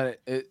now, but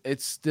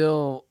it's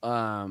still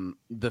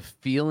the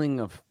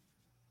feeling of,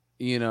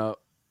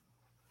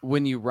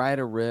 when you write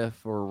a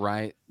riff or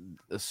write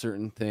a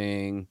certain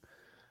thing.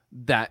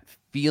 That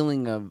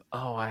feeling of,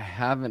 oh, I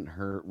haven't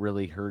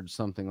really heard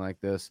something like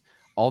this,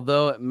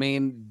 although it may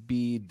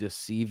be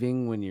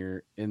deceiving when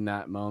you're in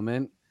that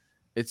moment,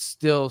 it's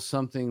still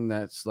something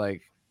that's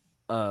like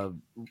a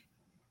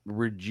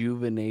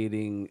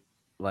rejuvenating,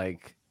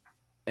 like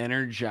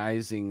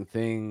energizing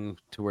thing,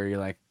 to where you're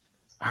like,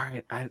 all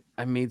right,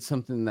 I made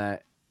something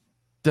that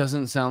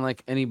doesn't sound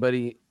like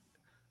anybody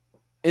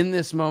in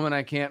this moment.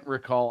 I can't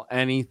recall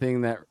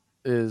anything that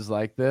is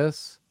like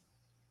this.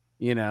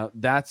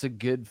 That's a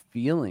good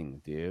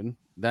feeling, dude.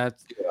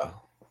 That's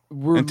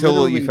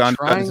until you found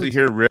out, until you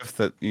hear a riff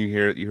that you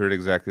heard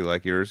exactly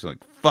like yours,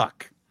 like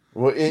fuck.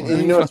 Well,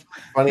 it's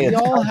funny. We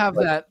all have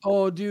that.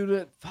 Oh,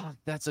 dude, fuck,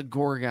 that's a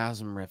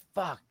Gorgasm riff.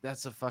 Fuck,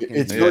 that's a fucking.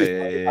 It's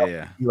really funny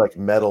how like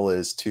metal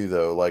is too,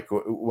 though. Like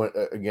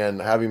again,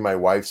 having my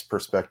wife's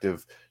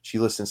perspective, she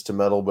listens to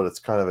metal, but it's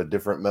kind of a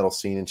different metal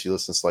scene, and she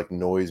listens to like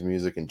noise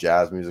music and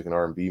jazz music and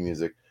R&B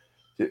music.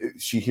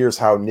 She hears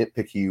how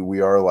nitpicky we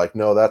are, like,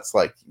 no, that's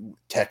like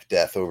tech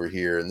death over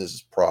here, and this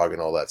is prog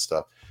and all that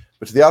stuff.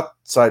 But to the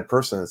outside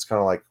person, it's kind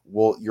of like,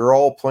 well, you're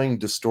all playing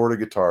distorted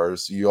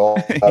guitars, you all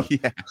have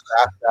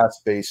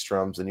fast bass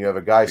drums, and you have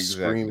a guy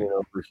screaming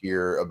over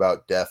here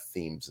about death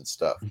themes and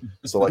stuff.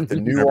 So like the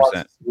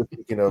nuance, you're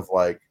thinking of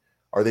like,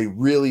 are they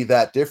really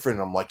that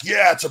different? I'm like,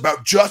 yeah, it's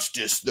about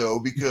justice though,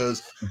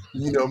 because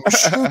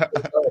Meshuggah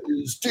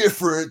is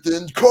different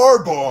than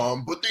Car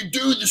Bomb, but they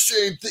do the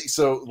same thing.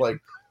 So like,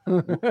 we're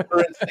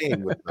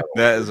insane with metal.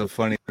 That is a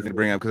funny thing to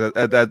bring up, because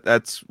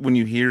that's when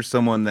you hear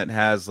someone that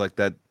has like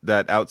that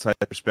outside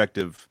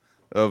perspective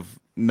of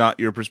not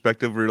your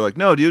perspective, where you're like,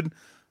 no, dude,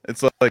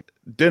 it's like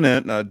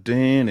didn't.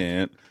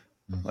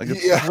 Like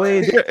it's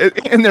way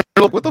different. And they're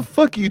like, what the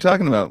fuck are you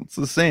talking about? It's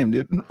the same,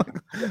 dude.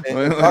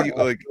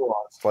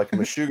 like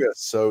Meshuggah is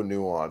so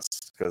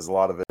nuanced because a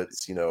lot of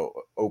it's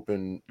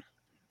open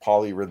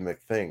polyrhythmic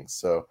things.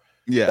 So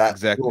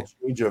that little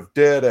change of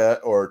da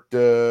or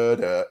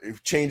da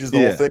it changes the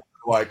whole thing.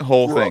 Like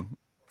whole thing.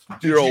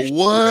 You're all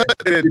what?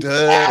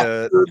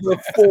 After the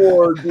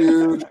 4,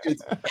 dude.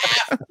 It's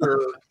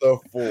after the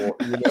 4.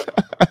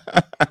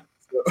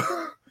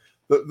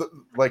 So,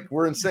 like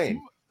we're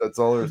insane. That's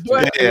all there's to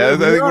it. Yeah, I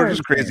think we're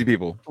just crazy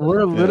people.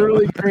 We're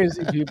literally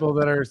crazy people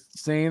that are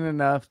sane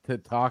enough to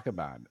talk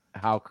about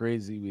how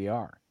crazy we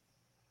are.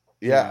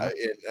 Yeah,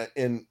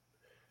 and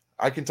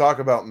I can talk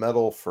about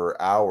metal for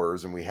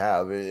hours, and we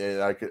have.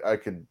 And I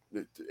could.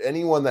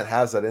 Anyone that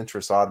has that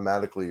interest,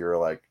 automatically, you're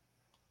like,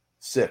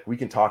 sick. We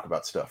can talk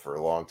about stuff for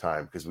a long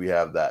time because we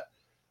have that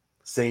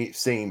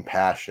same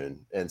passion.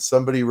 And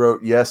somebody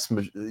wrote, yes,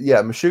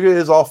 Meshuggah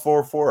is all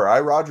 4/4.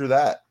 I roger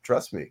that.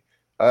 Trust me.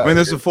 I mean,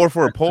 there's a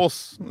 4/4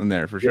 pulse in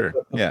there for sure.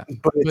 Yeah,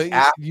 but it's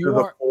after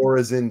the 4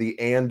 is in the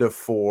and of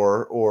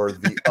 4 or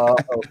the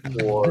of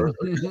 4.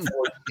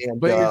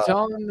 But you're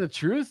telling the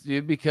truth,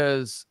 dude,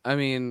 because I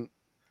mean,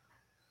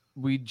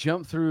 we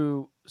jump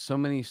through so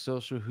many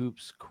social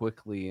hoops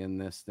quickly in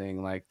this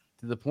thing, like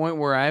to the point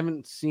where I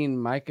haven't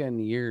seen Mica in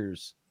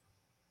years.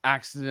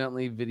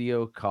 Accidentally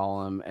video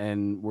call him,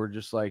 and we're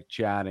just like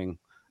chatting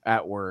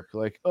at work,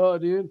 like, oh,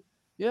 dude.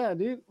 yeah,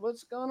 dude,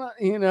 what's going on?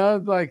 You know,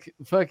 like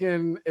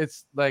fucking,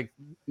 it's like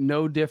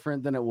no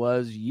different than it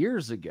was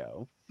years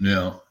ago.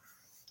 Yeah.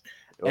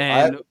 And I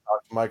haven't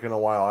talked to Mike in a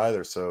while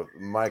either. So,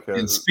 Micah.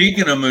 And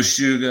speaking of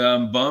Meshuggah,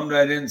 I'm bummed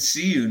I didn't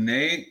see you,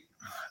 Nate.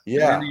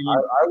 Yeah,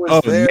 I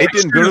was there. Nate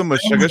didn't go to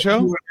Meshuggah show?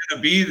 You were going to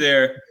be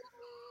there,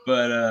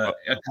 but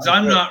because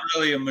I'm not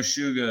really a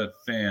Meshuggah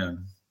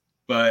fan,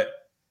 but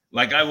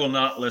like I will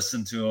not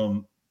listen to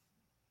him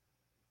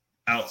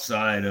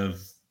outside of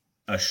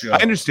a show.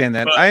 I understand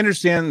that. I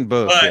understand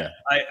both. But yeah.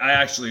 I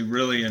actually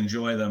really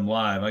enjoy them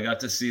live. I got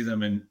to see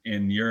them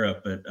in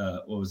Europe at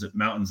what was it,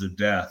 Mountains of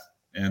Death,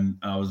 and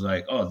I was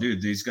like, oh,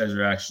 dude, these guys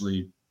are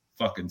actually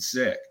fucking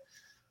sick.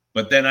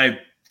 But then I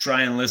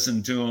try and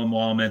listen to them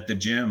while I'm at the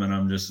gym, and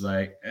I'm just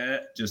like,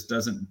 just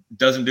doesn't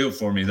do it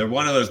for me. They're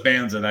one of those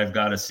bands that I've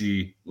got to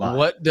see live.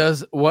 What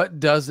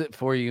does it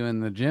for you in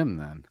the gym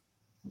then?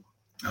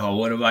 Oh,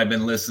 what have I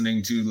been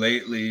listening to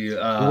lately?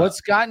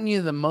 What's gotten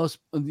you the most?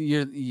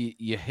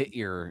 You hit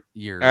your.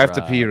 I have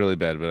to pee really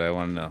bad, but I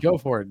want to know. Go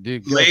for it,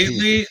 dude.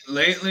 Lately,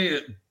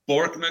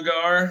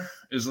 Borknagar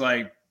is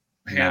like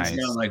hands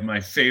down like my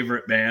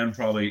favorite band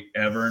probably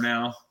ever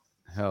now.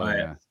 Hell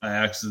yeah! I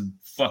actually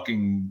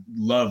fucking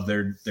love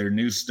their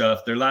new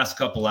stuff. Their last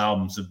couple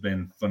albums have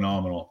been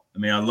phenomenal. I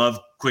mean, I love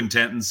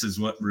Quintessence is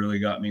what really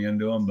got me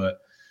into them, but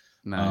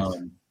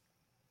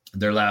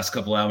their last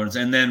couple albums,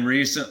 and then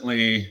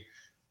recently.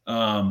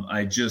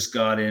 I just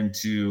got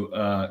into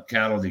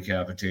Cattle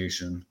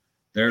Decapitation.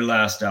 Their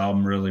last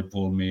album really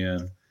pulled me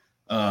in.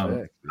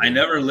 I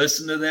never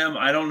listened to them.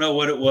 I don't know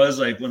what it was.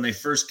 Like when they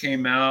first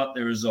came out,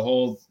 there was a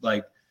whole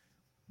like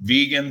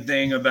vegan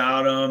thing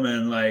about them,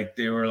 and like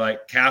they were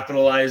like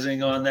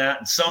capitalizing on that.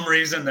 And some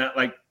reason that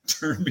like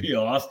turned me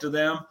off to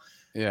them.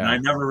 Yeah. And I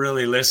never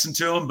really listened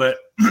to them, but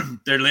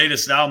their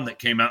latest album that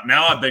came out,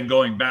 now I've been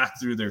going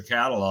back through their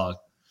catalog.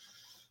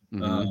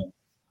 Mm-hmm.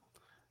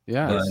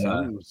 Yeah,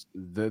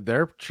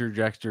 their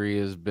trajectory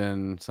has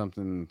been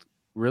something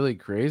really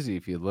crazy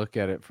if you look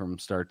at it from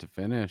start to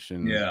finish.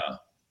 And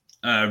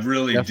I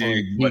really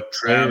dig what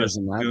Travis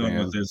is doing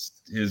with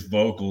his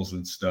vocals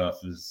and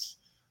stuff is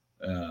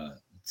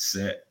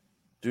sick.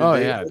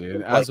 Dude,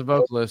 dude. As a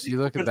vocalist,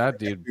 you look at that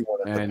dude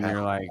and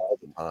you're like, all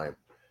the time.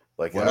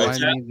 Like, what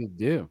do I need to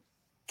do?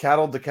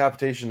 Cattle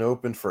Decapitation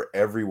opened for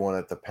everyone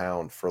at the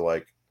Pound for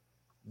like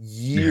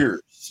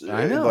years.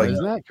 I know, like,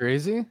 isn't that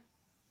crazy?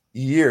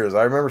 Years.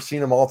 I remember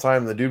seeing him all the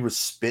time. The dude was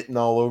spitting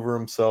all over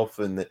himself,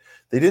 and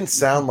they didn't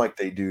sound like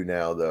they do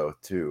now, though.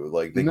 Too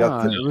like they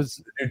got the new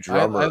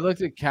drummer. I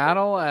looked at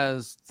Cattle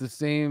as the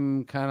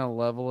same kind of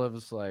level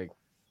of like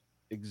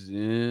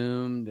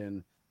Exhumed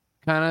and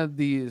kind of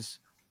these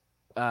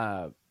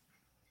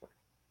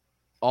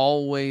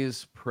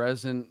always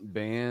present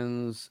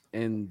bands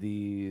in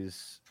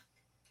these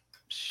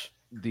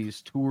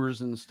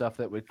tours and stuff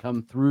that would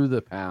come through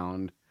the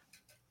Pound,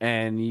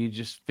 and you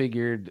just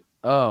figured,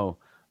 oh,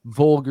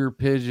 Vulgar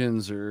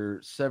Pigeons or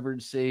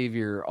Severed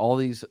Savior, all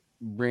these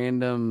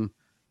random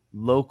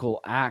local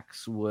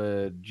acts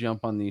would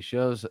jump on these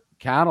shows.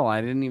 Cattle,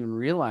 I didn't even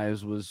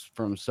realize was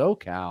from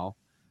SoCal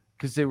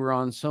because they were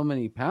on so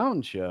many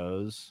Pound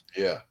shows.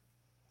 Yeah.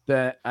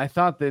 That I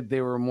thought that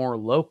they were more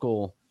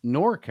local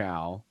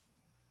NorCal,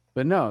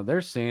 but no, they're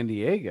San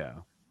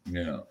Diego.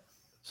 Yeah.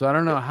 So I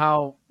don't know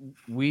how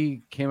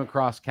we came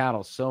across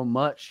Cattle so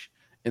much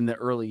in the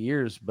early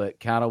years, but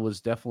Cattle was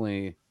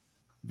definitely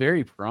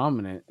very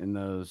prominent in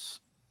those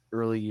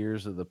early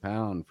years of the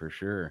Pound for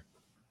sure.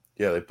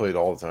 Yeah, they played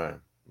all the time.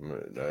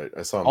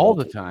 I saw them all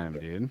the time,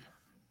 dude.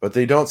 But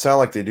they don't sound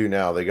like they do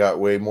now. They got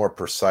way more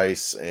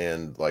precise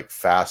and like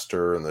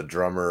faster, and the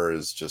drummer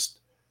is just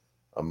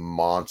a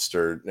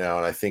monster now.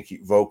 And I think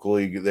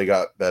vocally they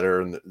got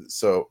better, and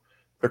so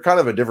they're kind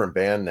of a different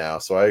band now.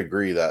 So I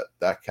agree that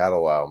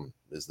Cattle album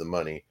is the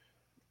money,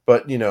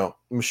 but you know,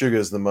 Meshuggah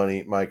is the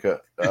money,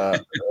 Micah.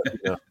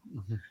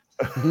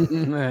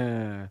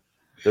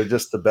 They're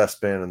just the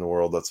best band in the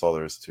world. That's all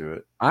there is to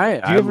it. I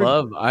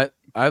love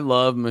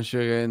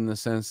Meshuggah in the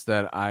sense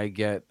that I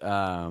get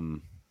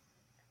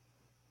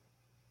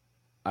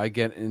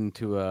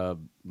into a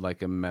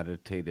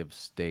meditative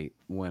state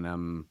when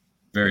I'm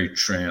very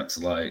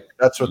trance-like.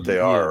 That's what they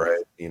are,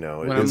 right? You know,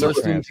 when I'm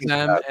listening to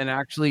them, and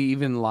actually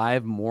even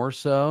live more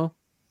so.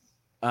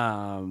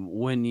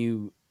 When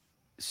you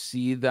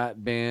see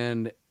that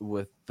band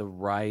with the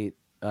right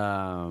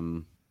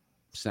sound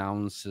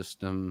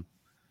system,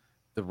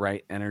 the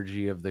right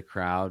energy of the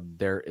crowd,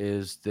 there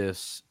is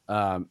this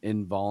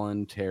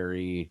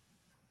involuntary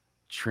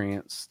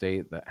trance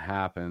state that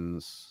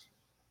happens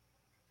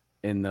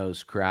in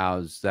those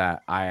crowds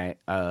that I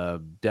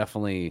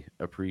definitely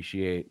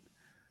appreciate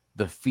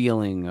the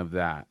feeling of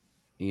that,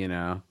 you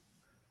know,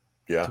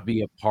 to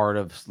be a part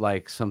of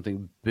like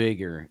something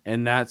bigger.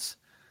 And that's,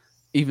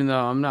 even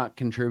though I'm not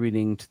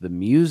contributing to the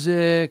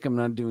music, I'm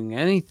not doing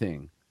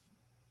anything,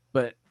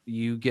 but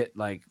you get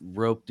like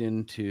roped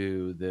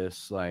into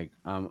this, like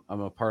I'm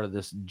a part of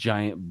this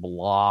giant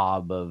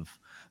blob of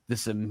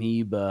this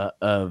amoeba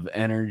of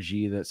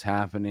energy that's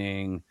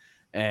happening,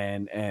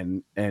 and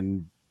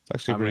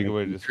Actually, a pretty good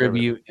way to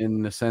contribute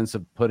in the sense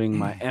of putting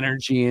my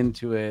energy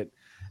into it,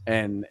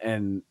 and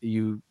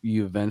you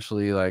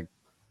eventually like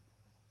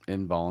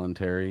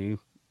involuntary.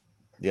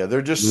 Yeah,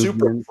 they're just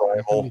super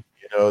primal.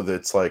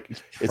 That's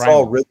like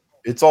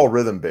it's all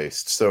rhythm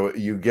based. So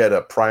you get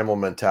a primal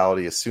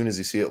mentality as soon as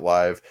you see it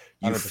live.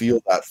 You 100%.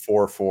 Feel that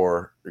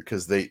 4/4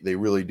 because they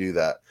really do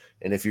that.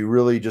 And if you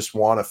really just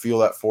want to feel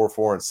that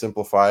 4/4 and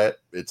simplify it,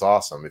 it's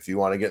awesome. If you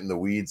want to get in the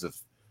weeds of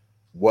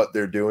what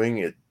they're doing,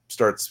 it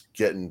starts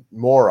getting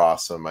more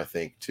awesome, I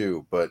think,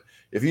 too. But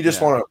if you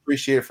just want to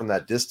appreciate it from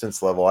that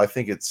distance level, I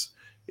think it's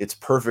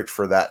perfect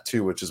for that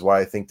too, which is why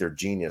I think they're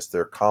genius.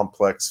 They're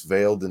complex,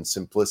 veiled in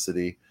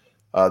simplicity.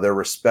 They're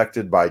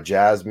respected by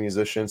jazz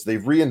musicians. They've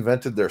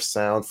reinvented their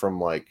sound from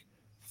like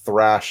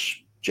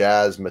thrash,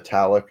 jazz,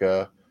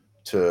 Metallica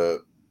to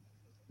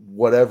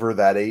whatever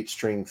that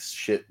 8-string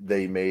shit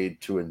they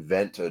made to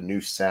invent a new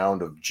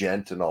kind of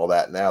djent and all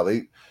that. Now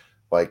they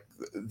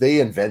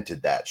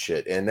invented that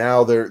shit, and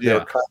now they're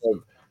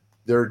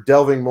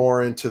delving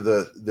more into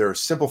they're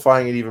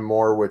simplifying it even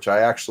more, which I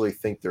actually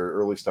think their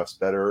early stuff's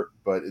better,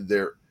 but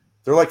they're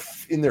like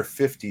in their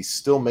 50s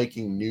still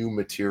making new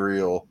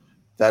material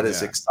that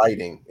is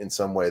exciting in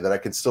some way that I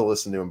can still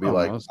listen to and be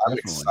I'm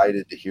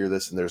excited to hear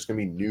this, and there's going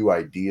to be new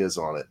ideas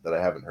on it that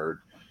I haven't heard.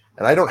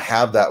 And I don't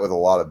have that with a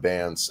lot of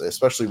bands,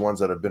 especially ones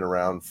that have been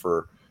around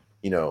for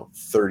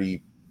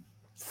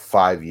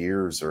 35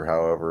 years or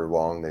however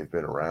long they've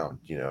been around.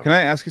 Can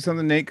I ask you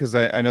something, Nate? Because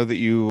I know that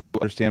you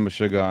understand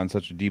Meshuggah on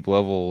such a deep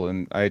level,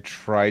 and I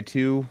try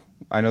to.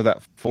 I know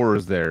that 4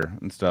 is there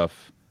and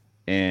stuff,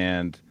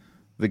 and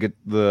like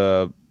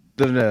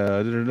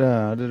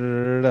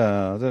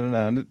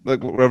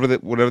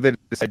whatever they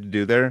decide to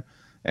do there,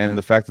 and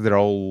the fact that they're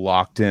all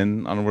locked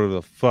in on whatever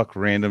the fuck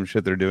random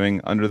shit they're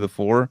doing under the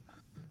 4.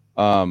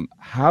 How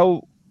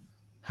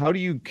do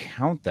you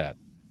count that?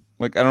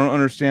 Like, I don't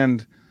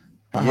understand.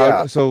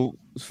 So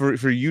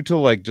for you to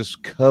like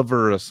just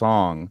cover a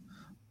song,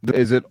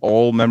 is it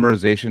all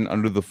memorization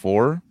under the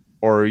 4,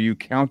 or are you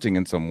counting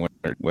in some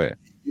way?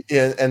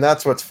 Yeah, and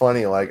that's what's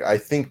funny. Like, I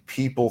think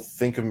people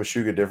think of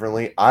Meshuggah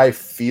differently. I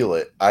feel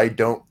it. I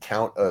don't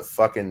count a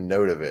fucking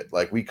note of it.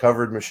 Like, we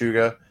covered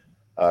Meshuggah,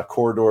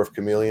 Corridor of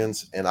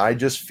Chameleons, and I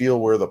just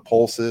feel where the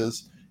pulse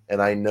is,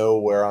 and I know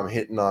where I'm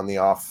hitting on the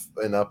off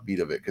and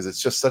upbeat of it, because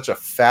it's just such a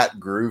fat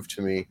groove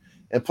to me.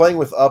 And playing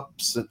with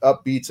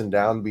upbeats and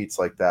downbeats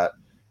like that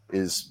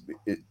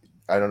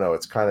I don't know.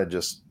 It's kind of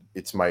just,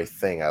 it's my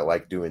thing. I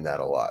like doing that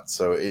a lot.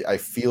 So I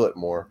feel it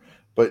more.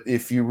 But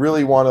if you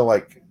really want to,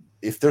 like,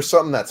 if there's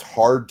something that's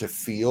hard to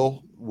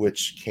feel,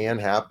 which can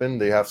happen,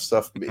 they have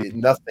stuff.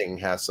 Nothing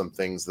has some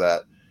things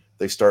that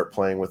they start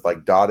playing with,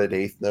 like dotted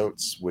eighth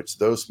notes, which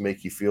those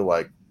make you feel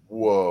like,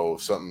 whoa,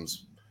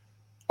 something's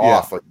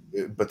off,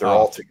 but they're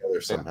all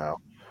together somehow.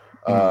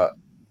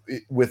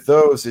 With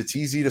those, it's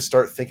easy to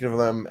start thinking of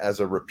them as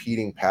a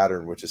repeating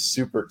pattern, which is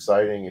super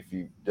exciting. If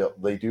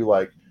they do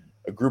like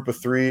a group of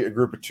 3, a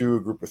group of 2, a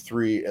group of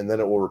 3, and then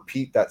it will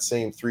repeat that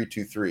same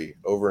 3-2-3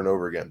 over and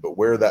over again. But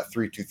where that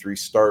 3-2-3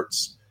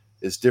 starts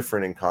is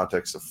different in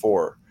context of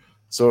 4.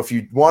 So if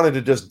you wanted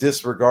to just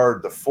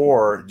disregard the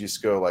 4,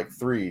 just go like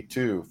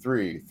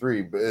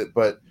 3-2-3-3.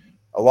 But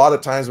a lot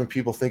of times when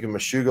people think of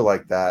Meshuggah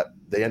like that,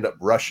 they end up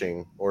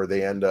rushing or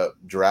they end up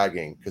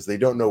dragging because they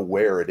don't know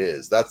where it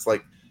is. That's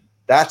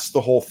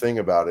the whole thing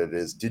about it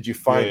is, did you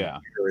find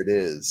where it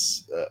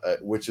is,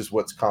 which is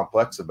what's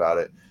complex about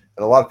it.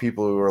 And a lot of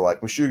people who are like,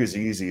 Meshuggah is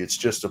easy, it's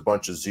just a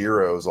bunch of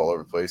zeros all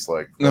over the place.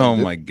 Like, oh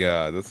my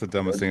God, that's the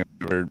dumbest thing I've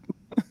ever heard.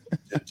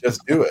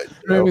 Just do it.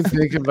 I don't even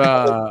think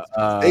about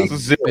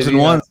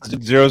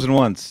zeros and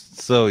ones.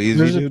 So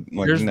easy.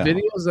 There's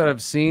videos that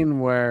I've seen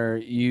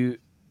where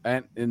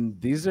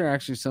and these are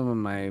actually some of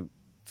my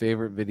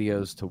favorite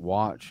videos to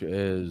watch,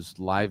 is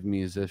live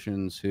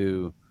musicians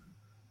who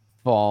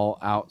fall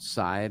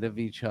outside of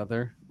each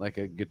other, like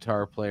a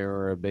guitar player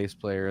or a bass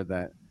player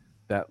that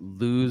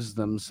lose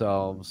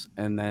themselves,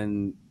 and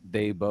then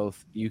they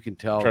both, you can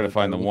tell, try to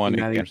find the one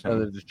at each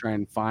other to try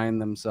and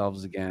find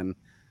themselves again,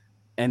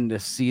 and to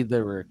see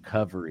the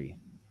recovery.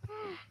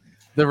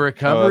 The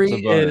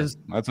recovery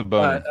that's a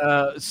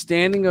boner.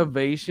 Standing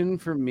ovation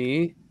for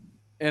me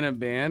in a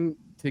band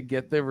to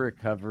get the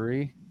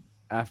recovery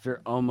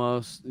after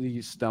almost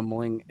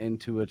stumbling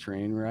into a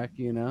train wreck,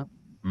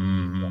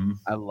 Mm-hmm.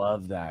 I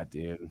love that,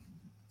 dude.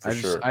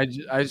 Sure.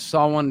 I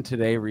saw one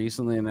today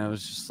recently, and I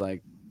was just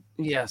like,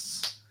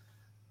 yes,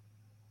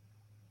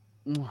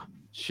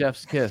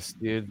 chef's kiss,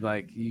 dude.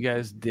 Like, you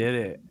guys did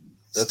it.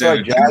 That's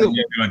like you do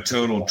a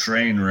total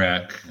train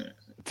wreck.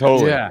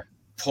 Totally. Yeah.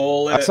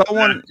 Pull it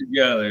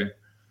together.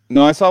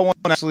 No, I saw one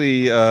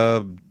actually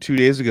 2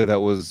 days ago that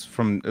was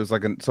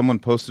someone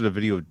posted a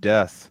video of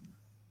death,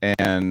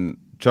 and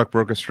Chuck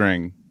broke a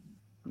string.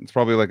 It's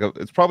probably like a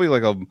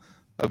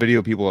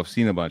video people have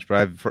seen a bunch, but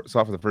I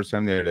saw it for the first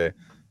time the other day.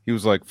 He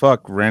was like,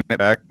 fuck, ran it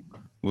back,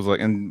 was like,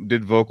 and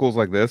did vocals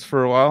like this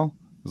for a while.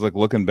 He was like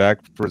looking back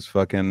for his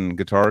fucking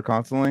guitar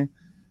constantly.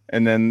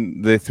 And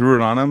then they threw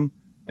it on him,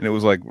 and it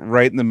was like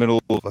right in the middle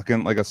of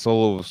fucking like a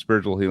solo of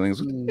spiritual healing. I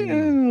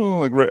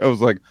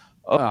was like,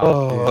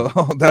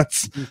 Oh,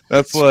 that's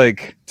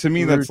like, to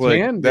me, that's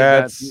like, Rutan did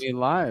that's that to me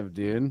live,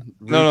 dude.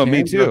 no,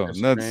 me Rutan too. broke a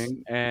That's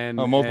string and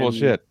multiple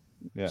shit.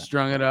 Yeah,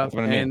 strung it up that's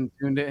what I mean. and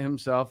tuned it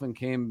himself and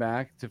came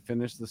back to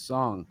finish the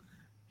song.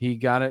 He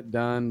got it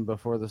done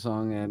before the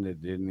song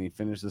ended, didn't he?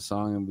 Finished the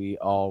song and we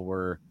all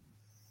were,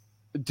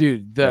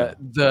 dude,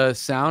 the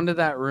sound of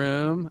that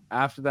room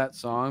after that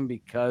song,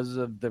 because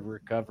of the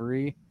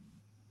recovery,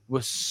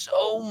 was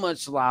so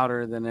much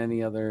louder than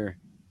any other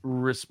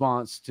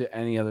response to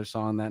any other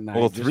song that night.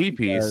 Well,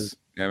 three-piece.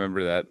 I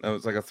remember that. It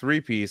was like a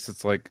three-piece.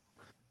 It's like,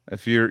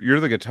 if you're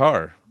the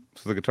guitar,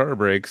 so the guitar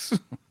breaks,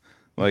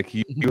 like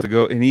you have to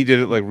go, and he did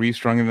it like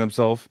restrunging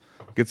himself,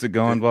 gets it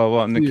going, blah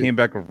blah, and it came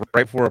back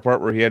right for a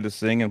part where he had to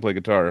sing and play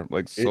guitar,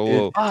 like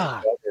solo. It's a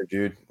bummer,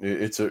 dude.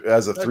 It's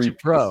as a three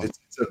piece, it's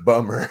a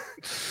bummer.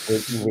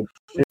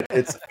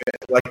 It's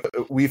like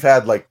we've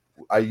had, like,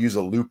 I use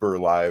a looper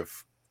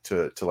live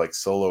to like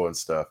solo and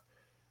stuff,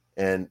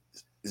 and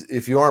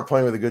if you aren't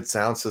playing with a good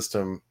sound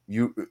system,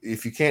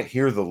 if you can't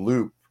hear the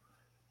loop,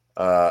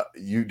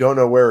 you don't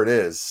know where it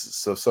is.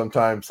 So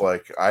sometimes,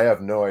 like, I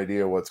have no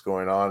idea what's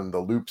going on, and the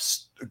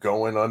loop's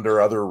going under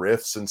other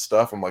riffs and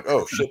stuff. I'm like,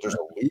 oh shit, there's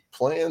a loop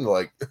playing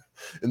like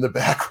in the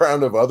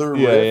background of other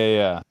riffs.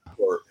 Yeah.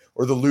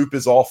 Or the loop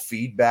is all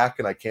feedback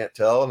and I can't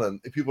tell. And then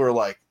people are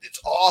like,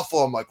 it's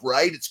awful. I'm like,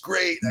 right, it's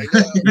great.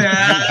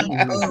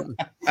 I know.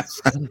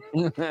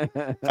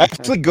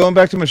 Actually, going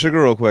back to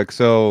Meshuggah real quick.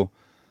 So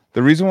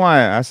the reason why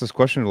I asked this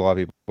question to a lot of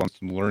people, I'm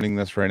learning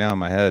this right now in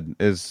my head,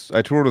 is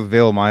I toured with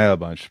Veil Maya a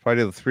bunch.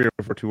 Probably did 3 or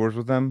 4 tours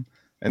with them,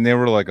 and they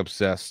were like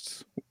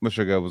obsessed.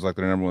 Meshuggah was like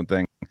their number one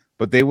thing.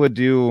 But they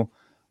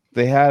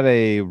had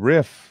a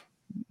riff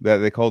that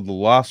they called the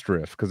Lost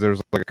riff, because there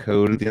was like a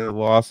code at the end of the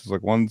Lost. It was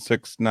like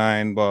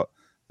 169, but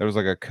there was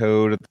like a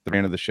code at the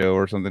end of the show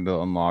or something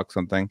to unlock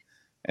something,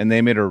 and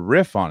they made a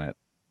riff on it,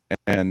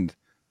 and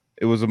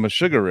it was a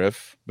Meshuggah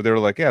riff, but they were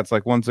like, yeah, it's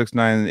like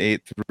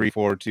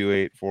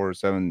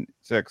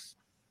 16983428476,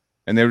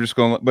 and they were just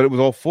going, but it was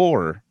all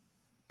 4.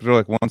 They're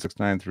like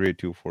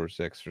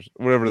 169382446 or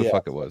whatever the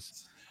fuck it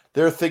was.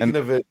 They're thinking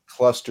of it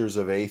clusters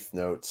of 8th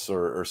notes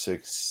or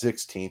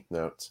 16th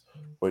notes,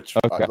 which,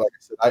 okay. like I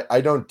said, I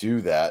don't do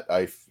that.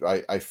 I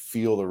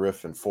feel the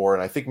riff in 4,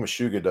 and I think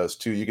Meshuggah does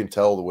too. You can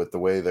tell with the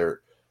way they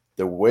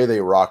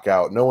rock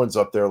out. No one's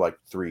up there like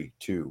 3,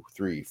 2,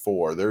 3,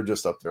 4. They're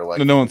just up there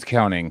like no one's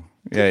counting.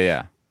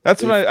 Yeah.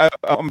 That's what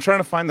I'm trying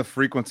to find the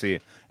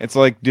frequency. It's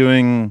like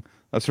doing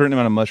a certain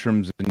amount of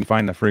mushrooms and you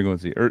find the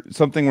frequency, or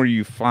something where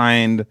you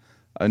find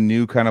a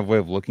new kind of way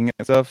of looking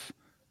at stuff.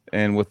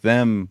 And with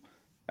them,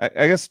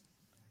 I guess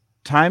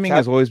timing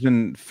has always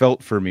been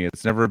felt for me.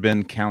 It's never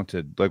been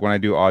counted. Like when I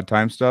do odd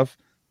time stuff,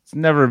 it's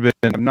never been,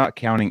 I'm not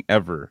counting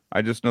ever.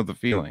 I just know the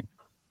feeling.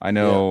 I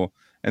know.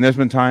 And there's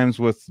been times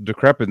with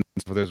Decrepit,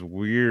 where there's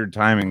weird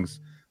timings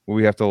where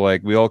we have to,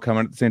 like, we all come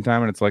in at the same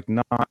time, and it's like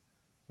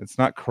it's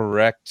not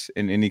correct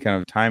in any kind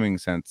of timing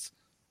sense.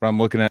 But I'm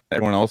looking at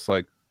everyone else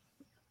like,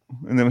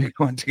 and then we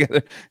go in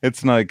together.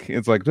 It's like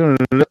it's like there's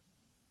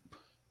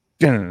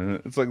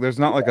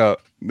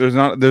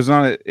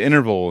not an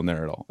interval in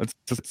there at all.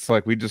 It's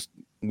like we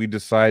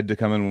decide to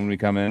come in when we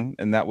come in,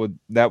 and that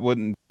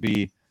wouldn't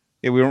be.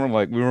 Yeah, we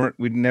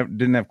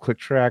didn't have click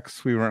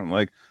tracks. We weren't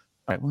like,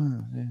 all right,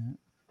 well, yeah.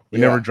 We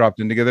never dropped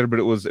in together, but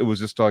it was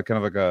just like kind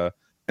of like a.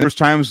 And there's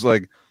times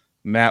like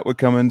Matt would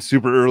come in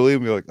super early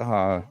and be like,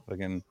 like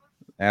an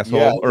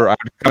asshole, or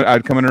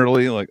I'd come in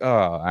early like,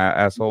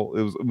 asshole.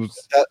 It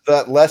was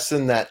that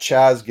lesson that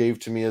Chaz gave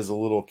to me as a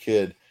little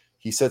kid.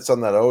 He said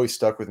something that always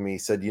stuck with me. He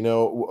said,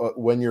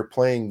 when you're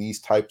playing these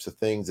types of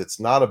things, it's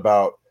not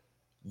about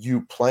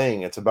you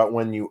playing, it's about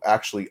when you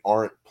actually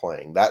aren't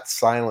playing. That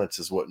silence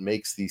is what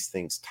makes these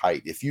things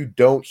tight. If you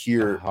don't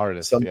hear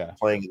something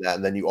playing that,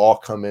 and then you all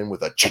come in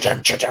with a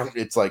cha-cham, cha-cham,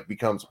 it's like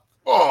becomes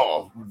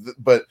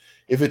but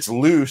if it's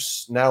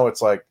loose, now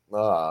it's like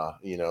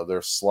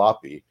they're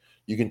sloppy.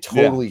 You can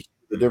totally hear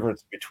the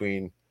difference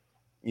between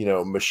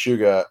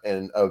Meshuggah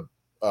and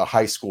a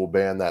high school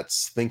band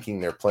that's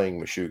thinking they're playing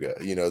Meshuggah.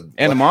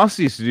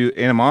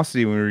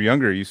 Animosity when we were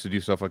younger used to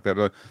do stuff like that.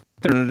 Like,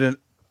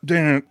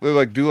 they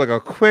like do like a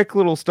quick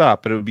little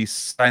stop, but it would be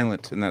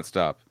silent in that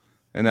stop,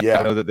 and I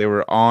know that they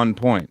were on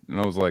point. And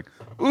I was like,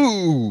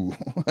 ooh,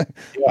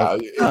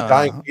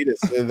 Dying Fetus.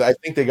 I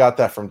think they got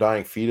that from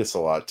Dying Fetus a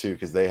lot too,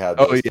 because they had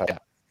those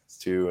types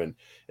too, and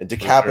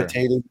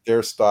Decapitated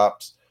their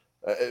stops.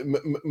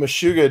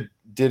 Meshuggah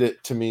did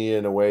it to me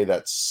in a way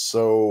that's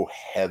so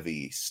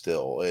heavy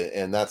still,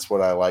 and that's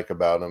what I like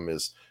about them,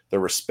 is they're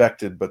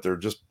respected, but they're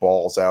just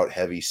balls out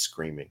heavy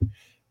screaming.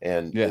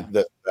 And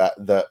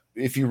that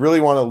if you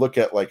really want to look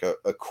at like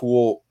a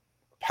cool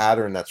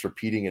pattern that's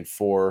repeating in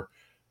 4,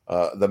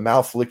 the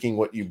mouth licking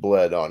what you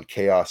bled on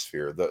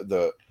Chaosphere,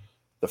 the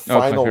final, it's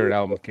my favorite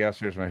album.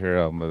 Chaosphere is my favorite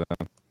album.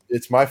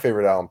 It's my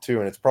favorite album too,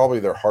 and it's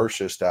probably their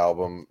harshest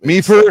album. Me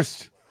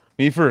first,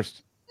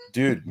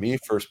 dude. Me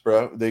first,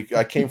 bro.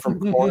 I came from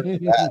Korn to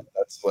that.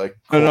 That's like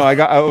cool. No.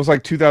 I was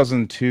like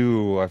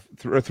 2002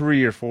 or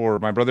 3 or 4.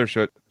 My brother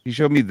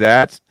showed me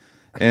that,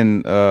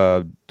 and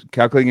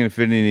Calculating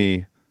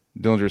Infinity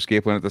Dillinger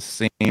escape plan at the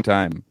same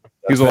time.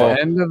 He's all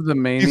end of the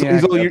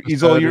Maniac.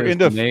 He's all you're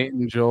into Nate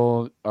and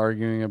Joel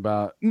arguing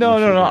about. No,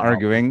 not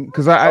arguing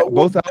because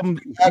both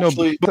albums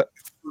actually.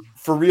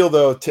 For real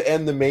though, to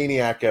end the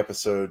Maniac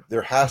episode,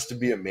 there has to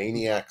be a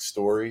Maniac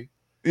story.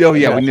 Oh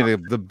yeah, we need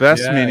the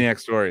best Maniac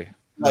story.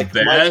 Like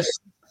the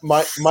best.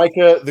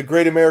 Mica, the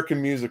Great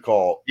American Music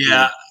Hall.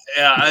 Yeah.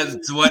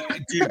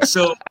 Dude,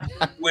 so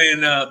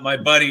when my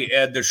buddy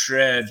Ed the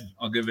Shred,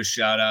 I'll give a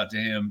shout out to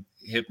him,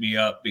 hit me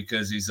up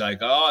because he's like,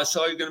 "Oh, I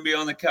saw you're gonna be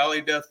on the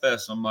Cali Death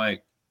Fest." I'm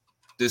like,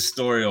 this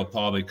story will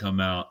probably come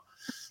out.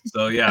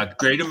 So yeah,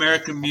 Great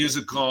American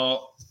Music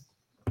Hall.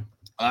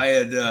 I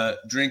had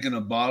drinking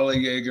a bottle of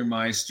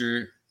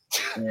Jägermeister,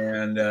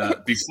 and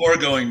before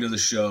going to the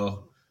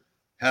show,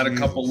 had a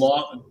couple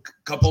long,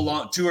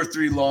 2 or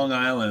 3 Long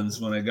Islands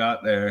when I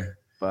got there.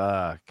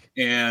 Fuck.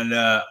 And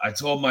I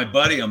told my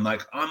buddy, I'm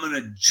like, I'm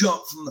gonna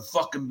jump from the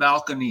fucking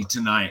balcony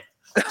tonight.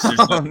 So there's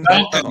a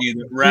balcony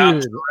that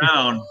wraps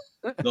around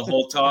the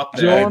whole top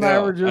there. Joel and I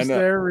were just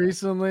there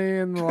recently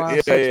in the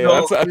last.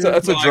 Yeah.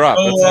 That's a drop.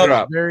 That's a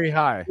drop. Very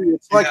high.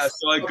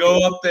 So I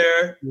go up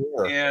there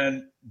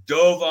and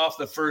dove off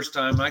the first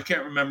time. I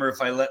can't remember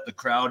if I let the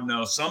crowd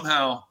know.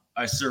 Somehow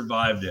I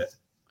survived it.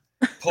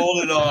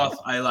 Pulled it off.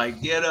 I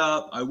get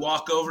up. I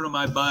walk over to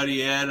my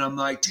buddy Ed. I'm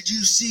like, "Did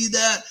you see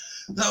that?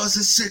 That was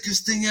the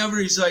sickest thing ever."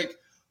 He's like,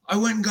 "I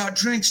went and got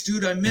drinks,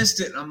 dude. I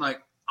missed it." And I'm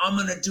like, "I'm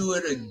gonna do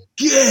it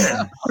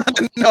again."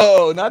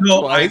 No, not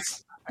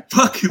twice. I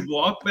fucking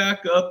walk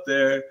back up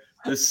there.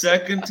 The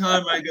second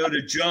time I go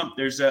to jump,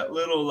 there's that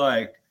little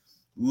ledge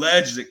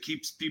that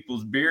keeps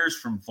people's beers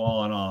from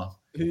falling off.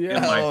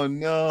 Yeah.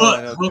 And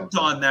foot hooked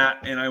on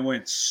that, and I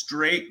went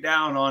straight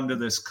down onto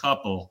this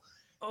couple.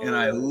 And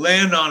I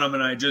land on them,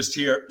 and I just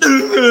hear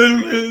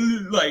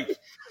and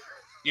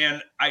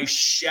I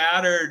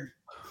shattered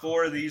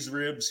 4 of these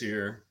ribs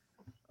here,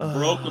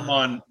 broke them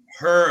on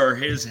her or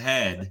his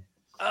head,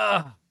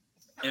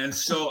 and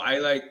so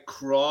I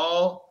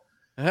crawl.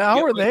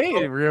 How were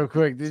they? Real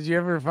quick, did you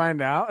ever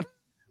find out?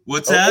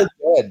 What's that?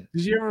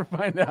 Did you ever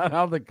find out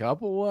how the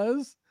couple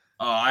was?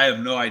 Oh, I have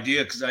no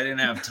idea because I didn't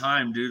have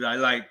time, dude.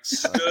 I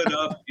stood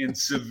up in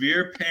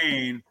severe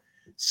pain.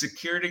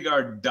 Security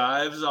guard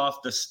dives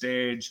off the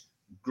stage,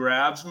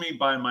 grabs me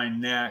by my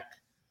neck,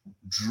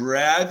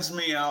 drags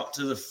me out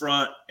to the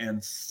front,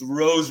 and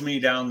throws me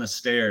down the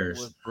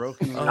stairs out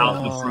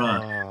the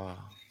front.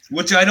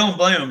 Which I don't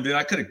blame him, dude.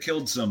 I could have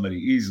killed somebody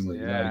easily.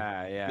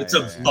 It's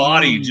a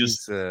body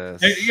just, they're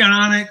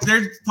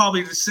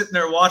probably just sitting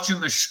there watching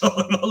the show,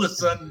 and all of a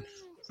sudden,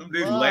 some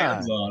dude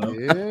lands on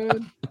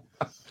them.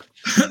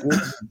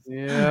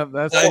 Yeah,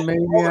 that's a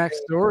Maniac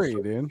story,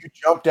 dude. You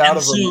jumped out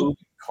of a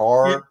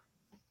car.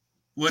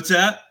 What's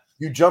that?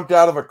 You jumped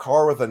out of a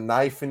car with a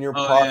knife in your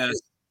pocket. Yeah.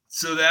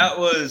 So that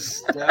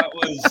was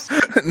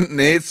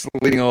Nate's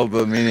leading all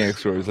the Maniac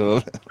stories.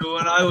 So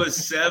when I was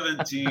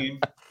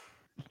 17,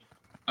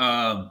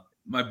 my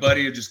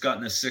buddy had just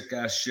gotten a sick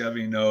ass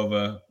Chevy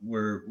Nova.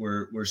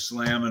 We're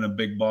slamming a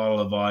big bottle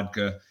of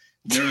vodka.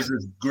 There was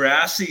this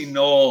grassy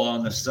knoll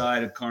on the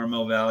side of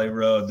Carmel Valley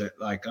Road that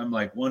I'm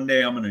like, one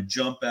day I'm gonna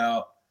jump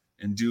out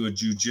and do a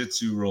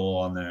jiu-jitsu roll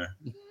on there.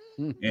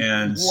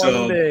 And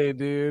one day,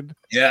 dude.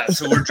 Yeah,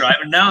 so we're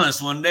driving down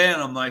this one day,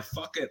 and I'm like,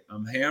 fuck it.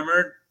 I'm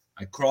hammered.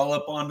 I crawl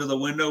up onto the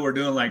window. We're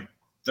doing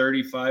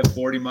 35,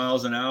 40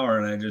 miles an hour,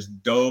 and I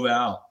just dove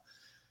out.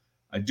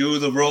 I do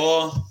the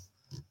roll.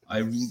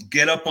 I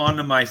get up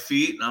onto my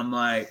feet, and I'm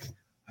like,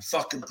 I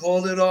fucking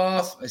pulled it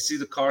off. I see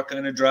the car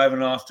kind of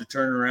driving off to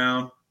turn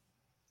around.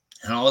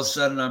 And all of a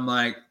sudden, I'm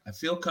like, I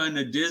feel kind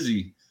of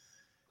dizzy.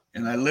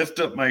 And I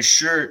lift up my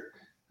shirt,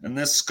 and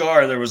this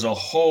scar, there was a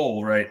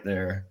hole right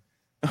there.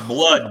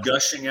 Blood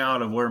gushing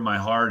out of where my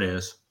heart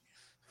is.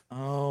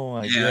 Oh,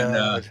 my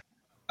God.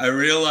 I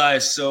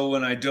realized, so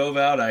when I dove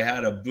out, I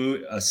had a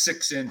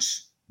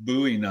 6-inch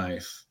Bowie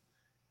knife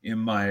in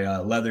my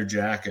leather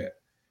jacket.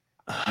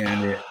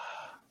 And it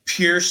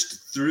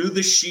pierced through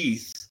the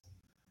sheath.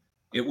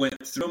 It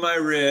went through my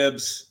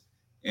ribs.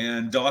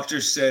 And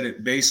doctors said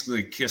it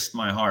basically kissed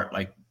my heart,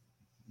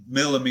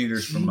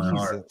 millimeters from my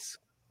heart.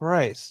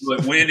 Right. So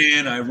it went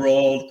in, I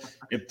rolled,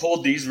 it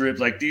pulled these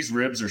ribs, these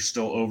ribs are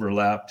still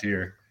overlapped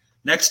here.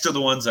 Next to the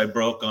ones I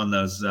broke on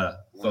those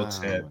folks'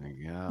 head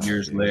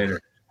years later.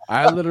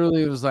 I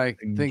literally was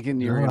thinking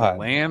you were going to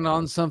land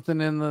on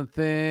something in the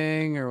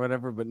thing or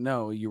whatever, but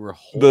no, you were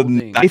holding.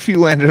 The knife you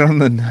landed on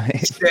the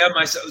knife. Stabbed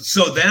myself.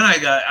 So then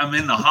I'm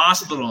in the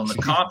hospital and the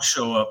cops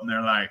show up and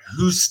they're like,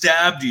 "Who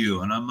stabbed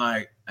you?" And I'm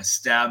like, "I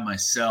stabbed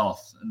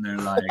myself." And they're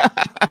like,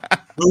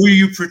 "Who are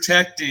you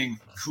protecting?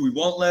 We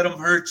won't let them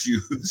hurt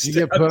you." You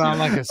get put on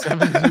a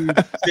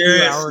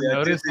 72-hour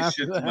notice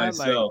after that?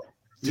 Myself.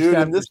 Dude,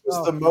 and this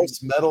was the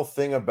most metal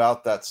thing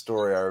about that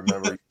story. I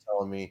remember you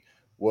telling me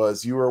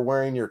was you were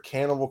wearing your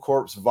Cannibal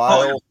Corpse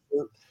vial,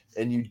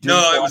 and you did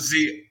it was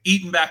the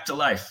Eaten Back to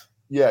Life.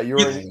 Yeah, you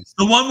were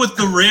the one with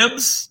the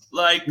ribs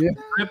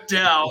ripped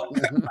out.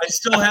 I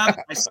still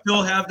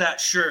have that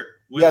shirt.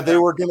 Yeah, they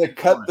were gonna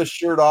cut the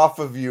shirt off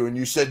of you, and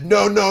you said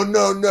no, and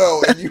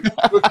you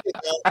took it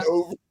out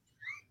over.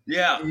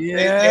 Yeah, they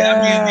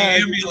had me in the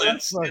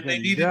ambulance and they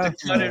needed to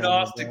cut it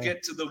off to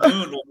get to the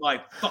wound. I'm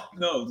like, fuck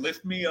no,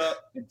 lift me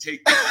up and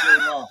take this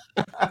shirt off.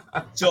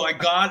 So when I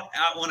got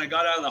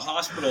out of the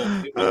hospital,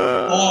 it was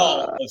a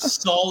ball of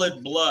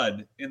solid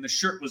blood and the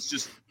shirt was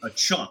just a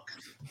chunk.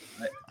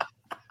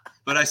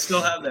 But I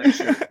still have that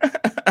shirt.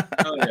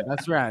 Oh, yeah.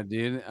 That's right,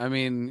 dude. I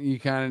mean, you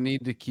kind of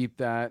need to keep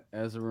that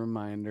as a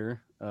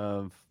reminder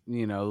of,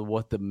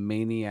 what the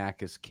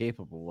maniac is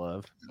capable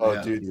of. Oh,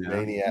 yeah. Dude, the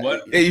maniac.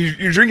 What? Hey,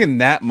 you're drinking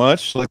that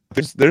much? Like,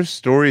 there's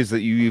stories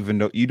that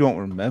you don't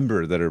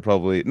remember that are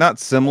probably not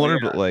similar,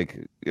 but like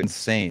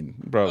insane,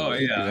 bro. Oh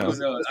yeah,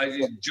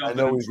 I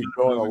know we've been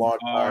going a long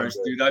time,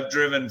 dude. I've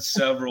driven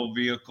several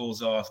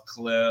vehicles off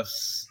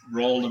cliffs,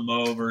 rolled them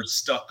over,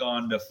 stuck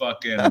onto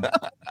fucking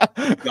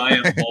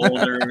giant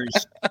boulders.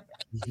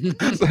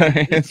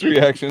 Sorry, his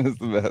reaction is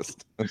the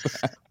best.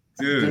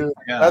 Dude,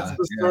 that's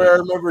the story I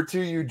remember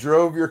too. You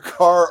drove your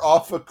car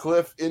off a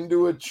cliff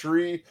into a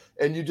tree,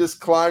 and you just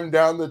climbed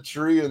down the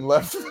tree and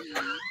left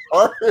the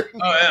car. Oh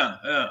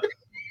yeah.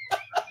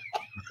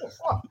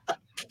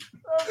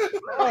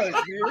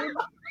 Oh, dude.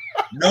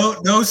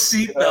 No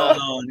seatbelt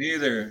on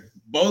either.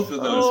 Both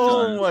of those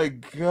times. Oh my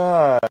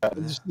god!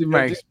 That's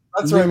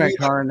what I mean.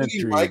 Car in the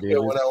tree,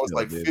 Mica, when I was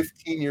like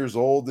 15 years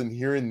old and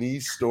hearing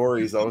these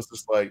stories, I was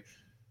just like,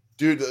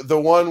 dude, the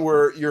one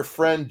where your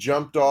friend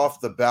jumped off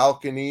the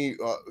balcony,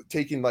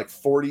 taking like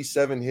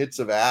 47 hits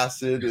of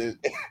acid, and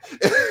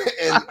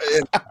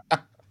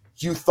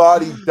you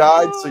thought he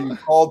died, so you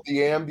called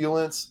the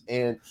ambulance,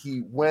 and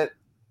he went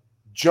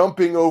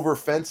jumping over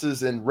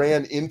fences and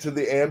ran into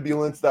the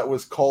ambulance that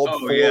was called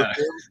for him.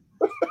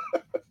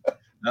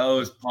 That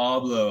was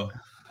Pablo.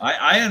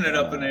 I ended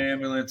up in an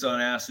ambulance on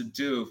acid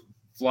too,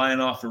 flying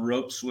off a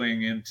rope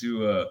swing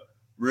into a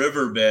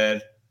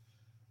riverbed.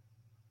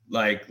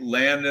 Like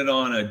landed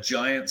on a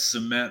giant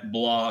cement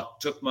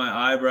block, took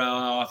my eyebrow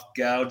off,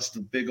 gouged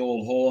a big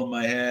old hole in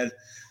my head.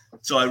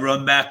 So I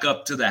run back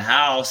up to the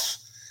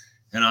house,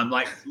 and I'm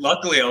like,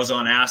 luckily I was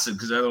on acid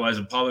because otherwise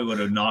I probably would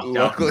have knocked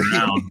out and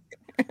down.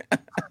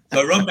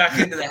 So I run back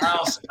into the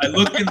house. I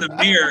look in the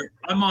mirror.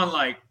 I'm on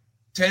like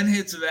 10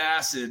 hits of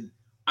acid.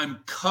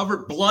 I'm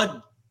covered,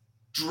 blood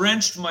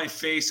drenched my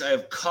face. I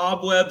have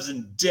cobwebs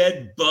and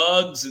dead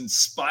bugs and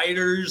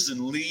spiders and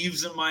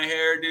leaves in my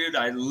hair, dude.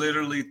 I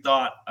literally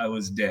thought I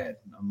was dead.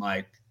 I'm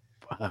like,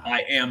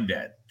 I am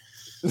dead.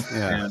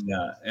 Yeah.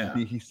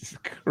 And, Jesus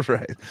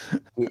Christ.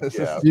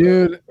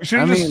 Dude. We should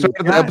have just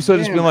started the episode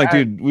just being like,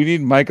 dude, we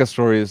need Mica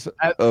stories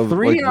of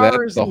 3 like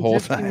hours that the whole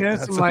 50 time.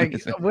 minutes, I'm like,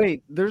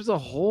 wait, there's a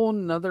whole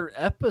nother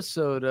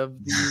episode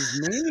of these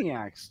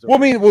maniac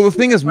stories. Well, the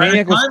thing is,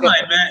 maniac was. By the time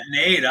I met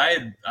Nate,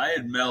 I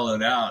had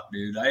mellowed out,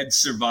 dude. I had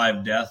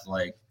survived death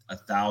like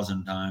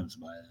 1,000 times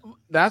by then.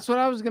 That's what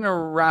I was gonna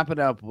wrap it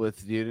up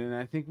with, dude, and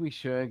I think we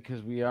should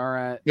because we are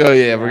at. Oh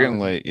yeah, we're getting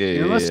late.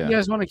 Yeah, unless you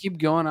guys want to keep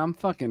going, I'm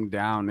fucking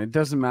down. It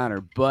doesn't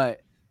matter,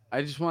 but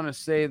I just want to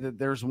say that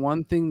there's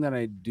one thing that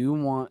I do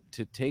want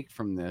to take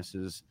from this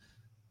is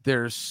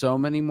there's so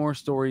many more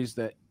stories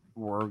that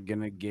we're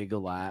gonna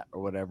giggle at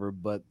or whatever,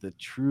 but the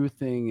true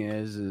thing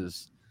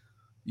is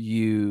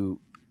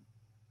you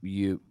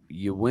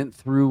went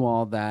through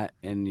all that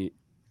and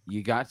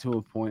you got to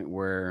a point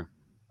where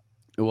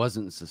it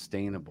wasn't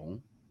sustainable,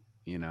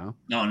 No,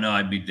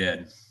 I'd be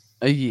dead.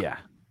 Yeah,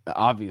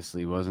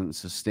 obviously wasn't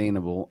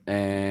sustainable,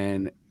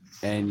 and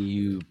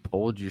you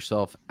pulled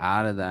yourself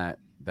out of that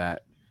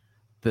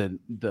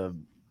the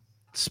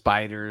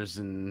spiders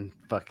and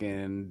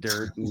fucking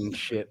dirt and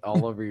shit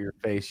all over your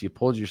face. You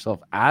pulled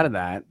yourself out of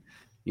that,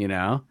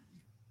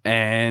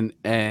 and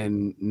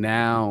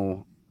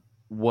now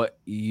what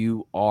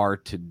you are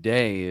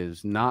today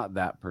is not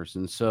that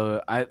person.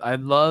 So I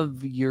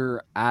love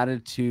your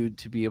attitude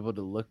to be able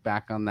to look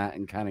back on that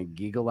and kind of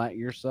giggle at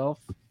yourself.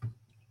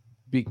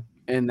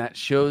 And that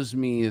shows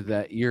me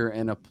that you're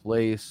in a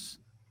place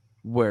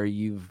where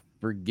you've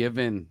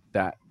forgiven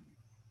that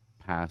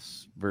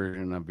past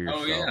version of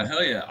yourself. Oh yeah,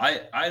 hell yeah.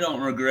 I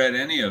don't regret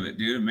any of it,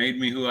 dude. It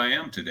made me who I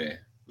am today.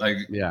 Like,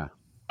 yeah.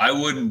 I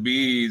wouldn't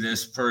be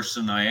this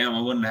person I am.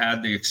 I wouldn't have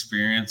had the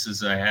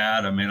experiences I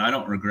had. I mean, I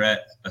don't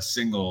regret a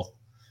single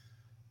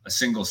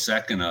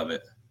second of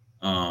it.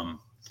 I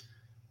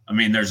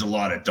mean, there's a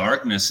lot of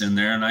darkness in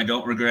there, and I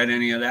don't regret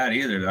any of that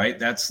either. Right?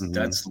 That's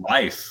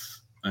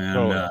life.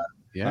 And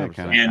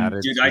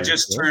dude, I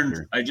just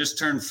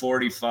turned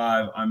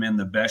 45. I'm in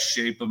the best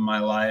shape of my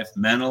life,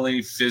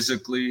 mentally,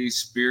 physically,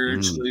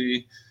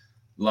 spiritually.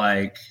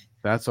 Like,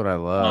 that's what I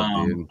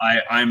love, dude.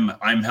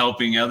 I'm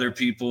helping other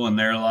people in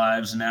their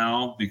lives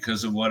now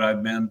because of what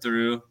I've been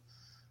through.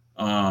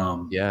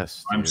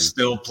 Yes, I'm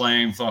still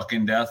playing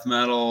fucking death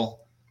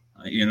metal.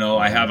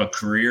 I have a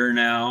career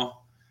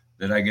now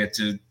that I get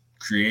to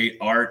create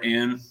art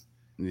in.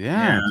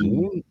 Yeah,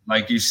 dude.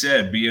 Like you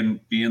said, being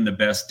the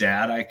best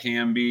dad I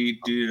can be,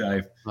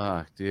 dude.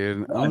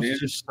 Dude, I'm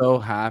just so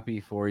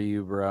happy for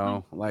you,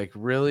 bro. Like,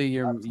 really,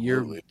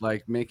 you're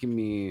like making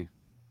me.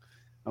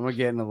 I'm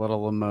getting a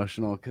little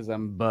emotional because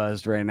I'm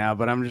buzzed right now,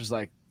 but I'm just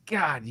like,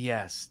 God,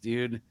 yes,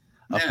 dude.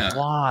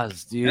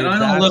 applause, dude. And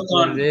I don't look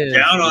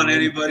down on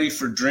anybody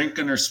for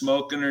drinking or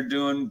smoking or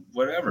doing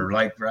whatever.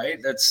 Like, right?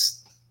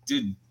 That's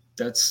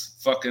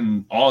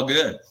fucking all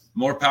good.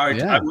 More power.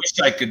 I wish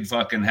I could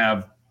fucking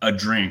have a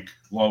drink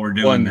while we're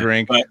doing one that.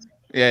 drink. But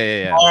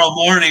yeah. Tomorrow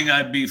morning,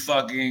 I'd be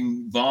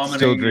fucking vomiting,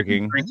 still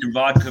drinking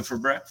vodka for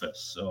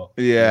breakfast. So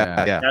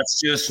yeah,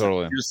 that's just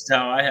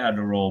how I had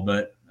to roll.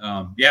 But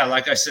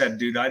like I said,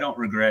 dude, I don't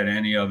regret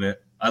any of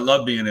it. I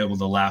love being able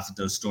to laugh at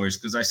those stories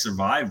because I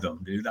survived them,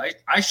 dude.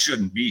 I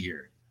shouldn't be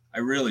here. I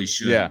really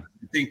should. Yeah.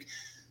 I think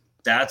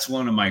that's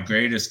one of my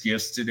greatest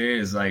gifts today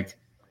is like,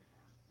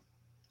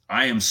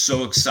 I am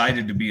so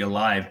excited to be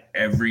alive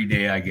every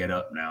day I get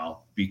up now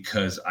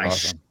because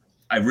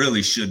I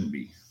really shouldn't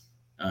be.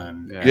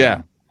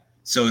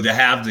 So to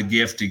have the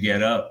gift to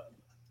get up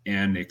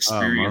and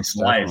experience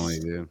life.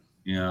 Dude.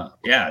 Yeah.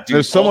 Dude,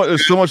 there's so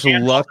much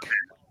luck.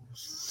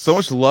 So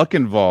much luck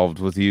involved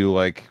with you.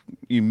 Like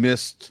you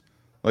missed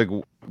like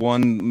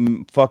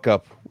one fuck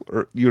up,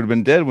 or you would have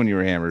been dead when you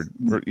were hammered.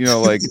 Or,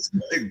 like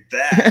like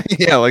that.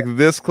 Yeah, like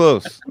this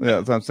close. Yeah,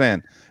 that's what I'm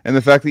saying. And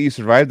the fact that you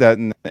survived that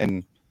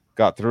and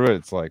got through it,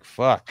 it's like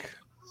fuck.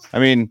 I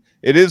mean,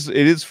 it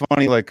is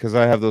funny, like because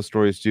I have those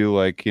stories too.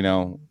 Like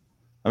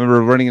I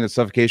remember running into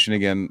suffocation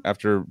again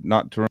after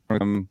not touring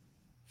them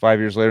 5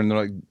 years later, and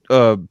they're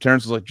like,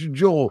 Terrence was like,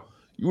 Joel,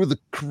 you were the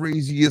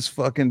craziest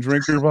fucking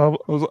drinker. And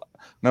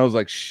I was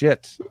like,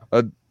 shit.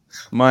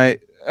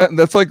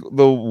 That's like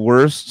the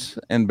worst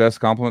and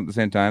best compliment at the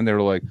same time. They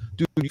were like,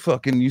 dude, you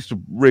fucking used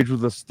to rage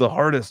with us the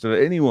hardest of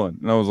anyone.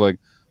 And I was like,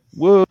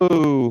 whoa.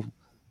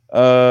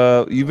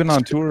 You've been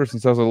on tour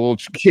since I was a little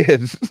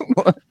kid.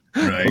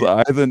 Right.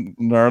 I then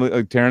gnarly,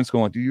 like Terrence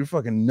going, dude, you're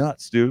fucking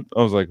nuts, dude.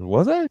 I was like,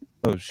 was I?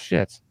 Oh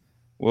shit.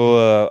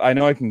 Well, I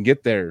know I can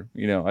get there.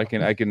 I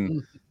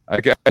can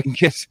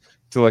get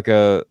to like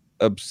a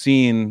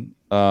obscene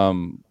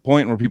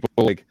point where people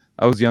like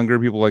I was younger,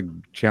 people like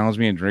challenge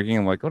me in drinking.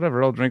 I'm like,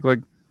 whatever, I'll drink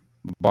like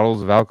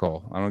bottles of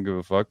alcohol. I don't give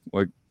a fuck.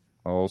 Like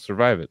I'll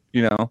survive it,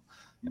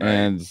 Right.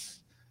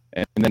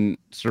 And then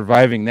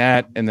surviving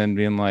that and then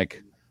being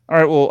like, all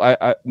right, well,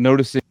 I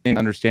noticing,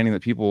 understanding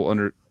that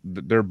people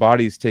their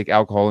bodies take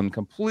alcohol in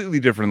completely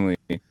differently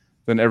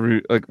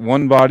than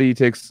one body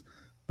takes.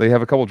 They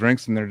have a couple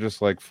drinks and they're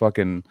just like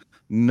fucking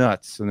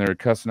nuts and they're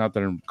cussing out,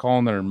 they're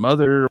calling their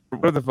mother,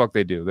 whatever the fuck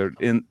they do.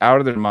 They're out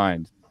of their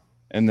mind.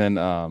 And then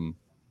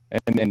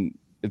and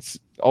it's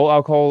all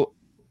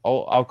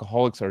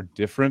alcoholics are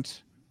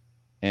different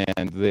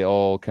and they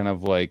all kind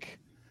of like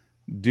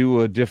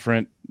do a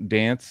different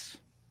dance,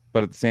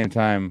 but at the same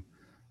time,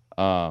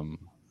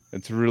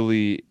 it's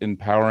really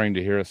empowering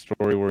to hear a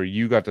story where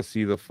you got to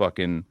see the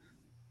fucking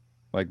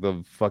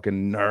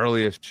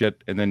gnarliest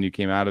shit and then you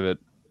came out of it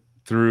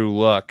through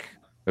luck.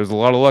 There's a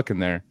lot of luck in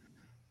there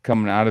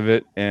coming out of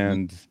it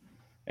and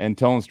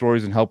telling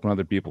stories and helping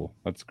other people.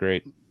 That's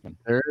great.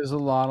 There is a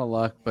lot of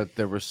luck, but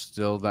there was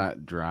still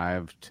that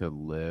drive to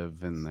live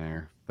in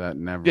there that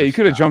never. Yeah, you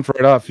could have jumped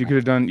right off. You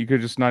could have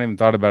just not even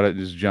thought about it and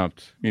just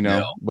jumped, But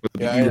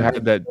you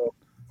had that.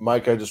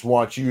 Mike, I just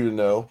want you to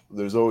know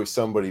there's always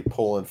somebody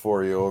pulling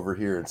for you over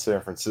here in San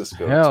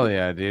Francisco. Hell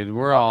yeah, dude.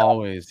 We're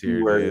always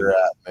here. Where you're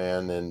at,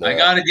 man. And I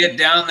got to get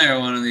down there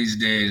one of these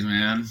days,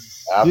 man.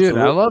 Absolutely. Dude,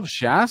 I love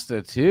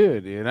Shasta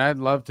too, dude. I'd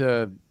love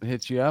to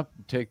hit you up,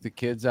 take the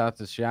kids out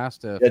to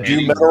Shasta. Yeah,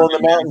 do Metal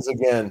in the Mountains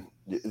again.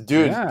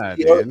 Dude,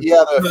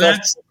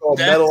 that's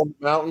Metal in the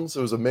Mountains.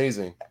 It was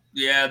amazing.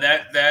 Yeah,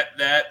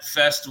 that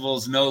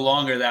festival's no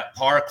longer. That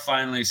park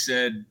finally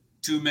said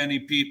too many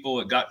people.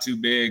 It got too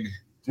big.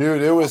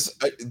 Dude, it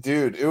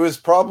was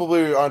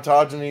probably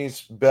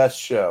Ontogony's best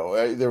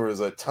show. There was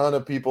a ton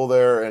of people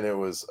there, and it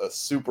was a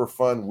super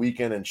fun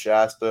weekend in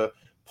Shasta,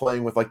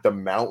 playing with like the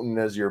mountain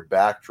as your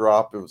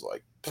backdrop. It was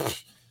like,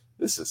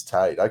 this is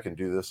tight. I can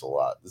do this a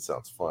lot. This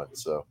sounds fun.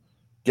 So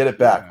get it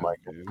back,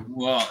 Michael.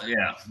 Well,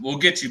 yeah, we'll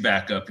get you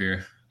back up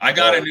here. I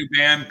got a new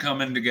band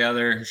coming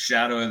together,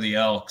 Shadow of the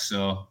Elk.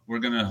 So we're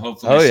gonna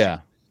hopefully. Oh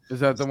yeah, is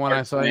that the one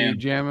I saw you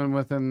jamming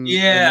with in?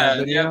 Yeah, in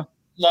the video? Yeah.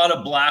 A lot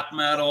of black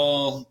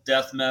metal,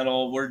 death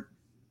metal. We're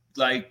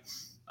like,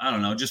 I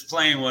don't know, just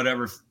playing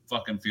whatever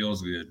fucking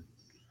feels good.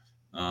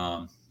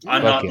 I'm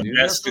not the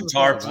best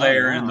guitar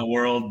player in the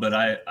world, but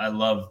I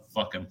love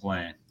fucking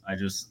playing.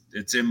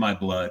 It's in my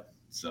blood.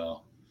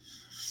 So.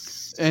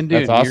 And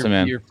dude, that's awesome,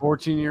 man. Your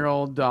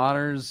 14-year-old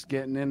daughter's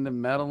getting into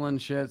metal and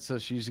shit, so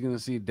she's gonna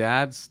see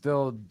dad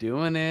still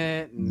doing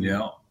it. And,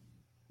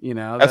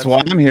 that's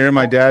why I'm here.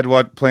 My dad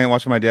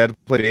watching my dad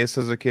play bass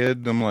as a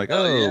kid. I'm like,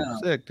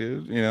 sick,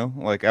 dude.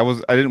 Like I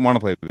didn't want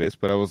to play bass,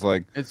 but I was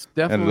like, it's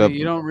definitely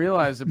you don't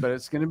realize it, but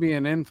it's gonna be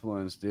an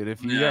influence, dude.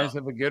 If you guys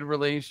have a good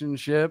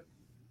relationship,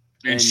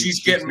 and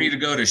she's getting me to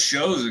go to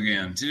shows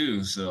again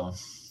too. So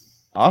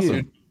awesome.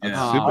 Dude,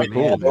 that's super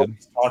cool, dude.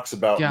 Talks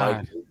about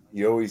Micah.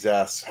 He always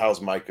asks,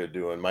 "How's Micah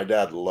doing?" My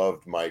dad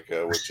loved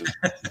Micah, which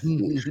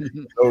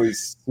is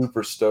always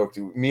super stoked.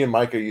 Me and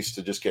Micah used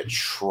to just get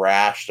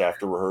trashed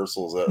after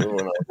rehearsals when I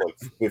was like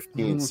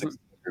 15, 16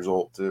 years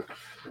old too.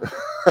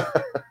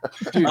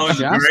 Dude,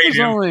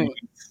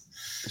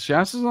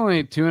 Shasta's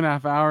only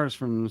 2.5 hours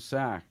from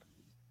Sac.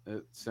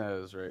 It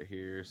says right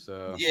here.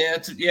 So yeah,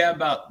 it's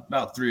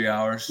about 3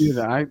 hours. Dude,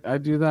 I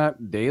do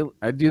that daily.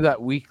 I do that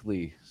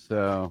weekly.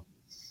 So,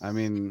 I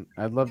mean,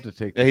 I'd love to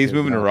take. Yeah, he's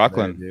moving to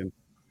Rockland. There, dude.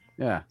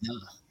 Yeah.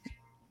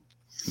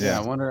 Yeah.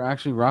 I wonder.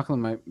 Actually,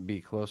 Rockland might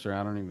be closer.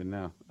 I don't even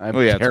know.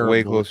 It's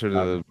way closer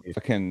to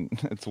fucking.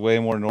 It's way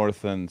more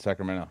north than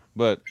Sacramento.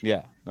 But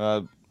yeah,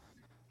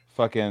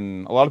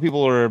 fucking. A lot of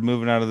people are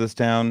moving out of this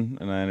town,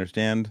 and I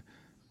understand.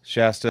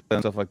 Shasta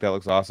and stuff like that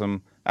looks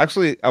awesome.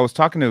 Actually, I was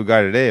talking to a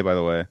guy today, by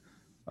the way.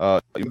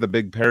 The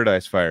big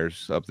Paradise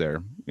fires up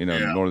there,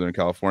 Northern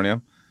California,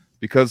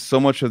 because so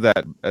much of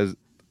that is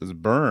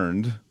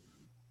burned.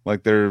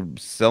 Like they're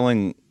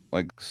selling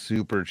like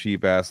super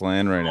cheap ass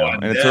land right now,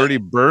 and it's already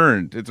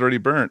burned. It's already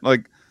burned.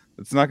 Like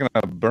it's not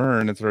gonna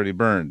burn. It's already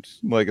burned.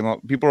 Like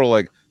and people are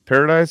like,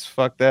 Paradise,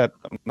 fuck that.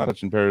 I'm not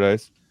touching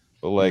Paradise.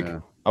 But like,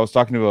 I was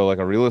talking to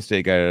a real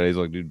estate guy today. He's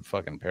like, dude,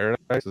 fucking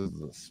Paradise is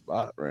the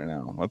spot right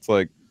now. That's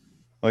like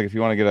if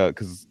you want to get out,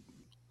 because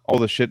all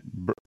the shit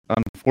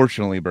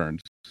unfortunately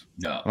burned.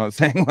 No, I'm not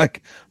saying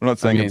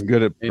it's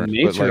good at burn, in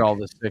nature. All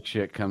the sick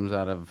shit comes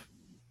out of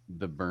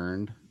the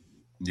burned.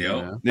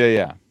 Yeah.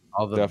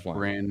 All the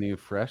brand new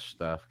fresh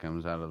stuff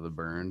comes out of the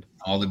burned.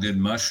 All the good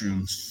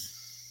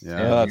mushrooms.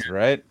 Yeah, that's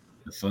right.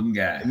 The fun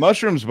guy.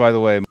 Mushrooms, by the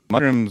way,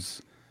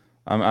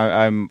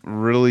 I'm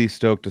really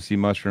stoked to see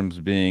mushrooms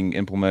being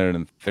implemented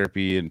in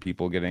therapy and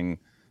people getting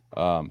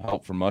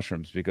help from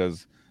mushrooms,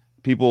 because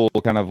people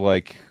kind of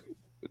like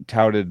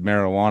touted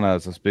marijuana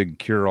as this big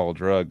cure-all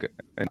drug,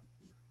 and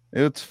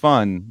it's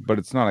fun, but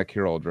it's not a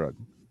cure-all drug.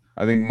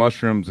 I think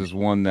mushrooms is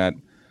one that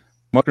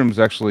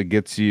actually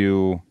gets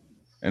you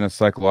in a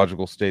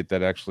psychological state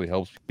that actually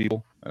helps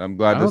people, and I'm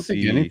glad to see. I don't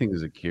think anything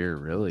is a cure,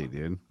 really,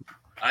 dude.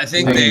 I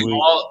think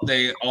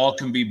they all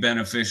can be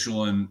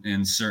beneficial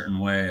in certain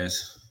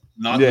ways.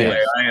 Not the way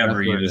I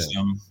ever used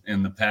them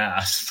in the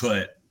past,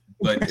 but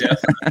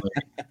definitely.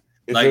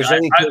 Like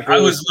I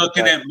was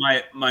looking at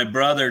my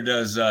brother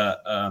does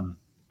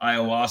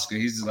ayahuasca.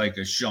 He's like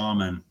a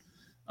shaman,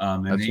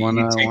 and he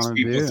takes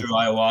people through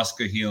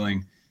ayahuasca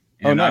healing.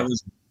 And I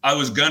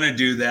was gonna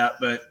do that,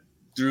 but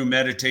through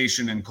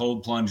meditation and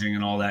cold plunging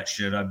and all that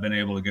shit, I've been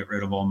able to get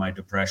rid of all my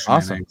depression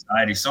and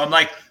anxiety. So I'm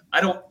like,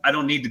 I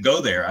don't need to go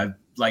there. I've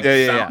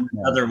found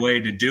another way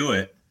to do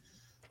it.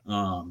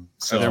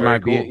 So there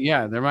might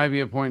be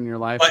a point in your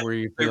life where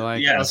you feel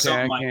like, I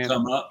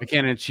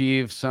can't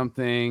achieve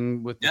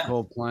something with the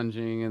cold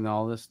plunging and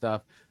all this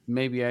stuff.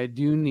 Maybe I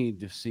do need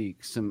to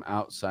seek some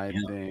outside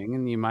thing,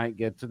 and you might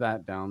get to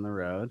that down the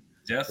road.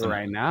 Definitely. But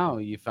right now,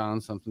 you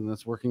found something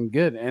that's working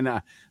good,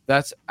 and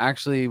that's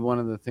actually one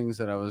of the things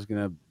that I was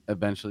going to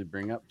eventually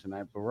bring up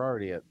tonight. But we're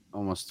already at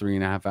almost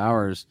 3.5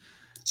 hours.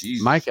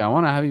 Jesus. Mike, I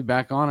want to have you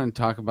back on and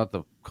talk about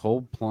the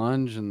cold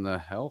plunge and the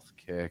health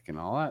kick and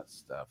all that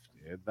stuff,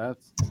 dude.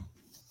 That's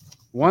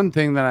one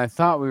thing that I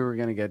thought we were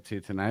going to get to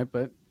tonight,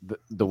 but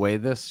the way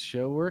this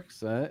show works,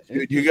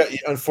 dude, you got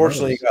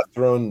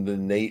thrown the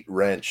Nate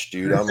wrench,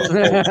 dude. I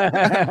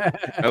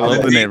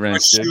love the Nate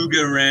wrench,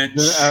 sugar wrench.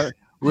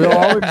 We'll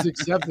always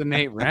accept the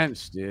Nate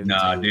wrench, dude.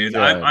 Nah, dude,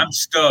 I'm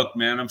stoked,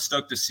 man. I'm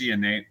stoked to see you,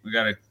 Nate.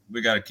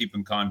 We gotta keep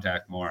in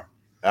contact more.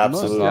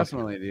 Absolutely, most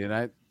definitely,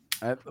 dude.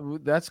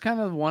 That's kind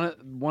of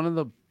one of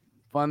the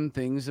fun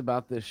things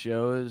about this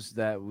show is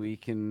that we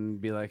can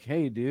be like,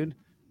 hey, dude,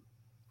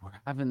 we're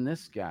having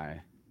this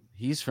guy.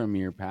 He's from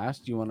your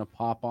past. You want to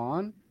pop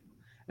on?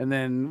 And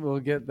then we'll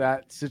get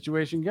that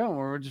situation going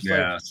where we're just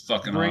it's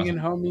fucking bringing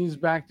awesome. Homies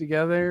back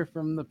together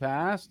from the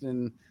past,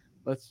 and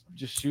let's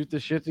just shoot the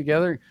shit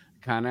together.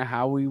 Kind of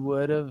how we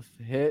would have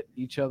hit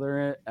each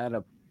other at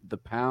the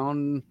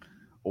Pound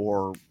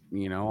or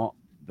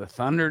the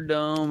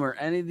Thunderdome or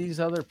any of these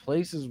other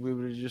places. We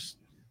would have just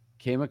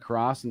came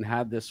across and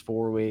had this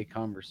 4-way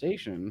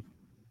conversation.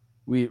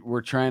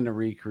 We're trying to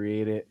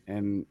recreate it,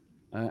 and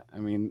I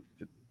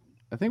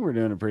think we're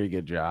doing a pretty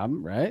good job,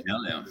 right?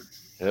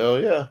 Hell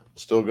yeah,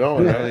 still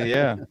going. Hell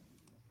yeah.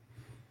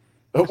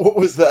 What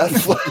was that?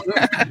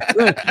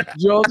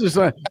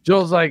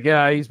 Joel's like,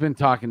 yeah, he's been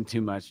talking too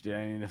much,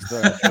 dude.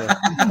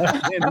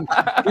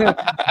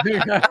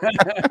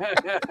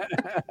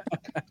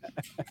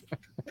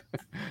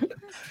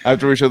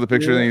 After we show the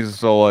picture, then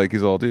he's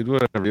all, dude,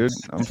 whatever, dude.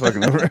 I'm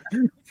fucking over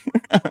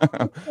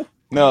it.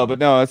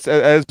 No, it's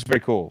very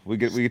cool. We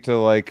get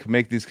to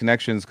make these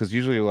connections, because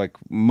usually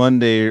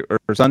Monday or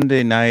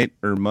Sunday night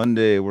or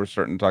Monday we're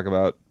starting to talk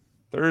about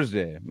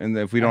Thursday, and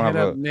if we don't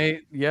have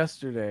Nate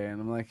yesterday, and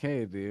I'm like,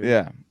 hey, dude.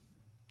 Yeah,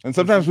 and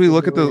sometimes we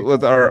look at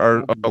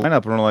our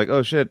lineup and we're like,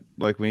 oh shit,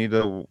 we need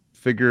to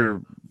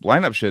figure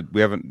lineup shit.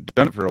 We haven't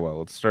done it for a while.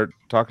 Let's start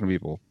talking to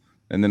people,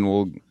 and then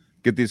we'll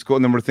get these cool.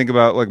 And then we're thinking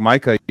about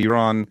Mica. You're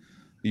on.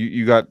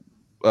 You got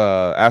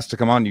asked to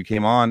come on. You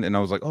came on, and I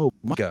was like, oh,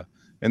 Mica.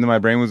 And then my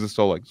brain was just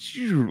all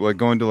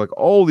going to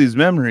all these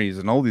memories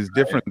and all these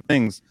different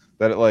things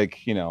that I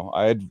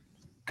had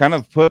kind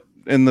of put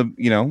in the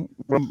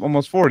we're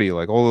almost 40,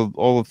 all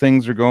the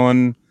things are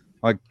going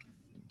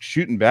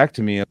shooting back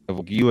to me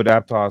of you at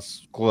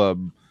Aptos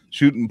Club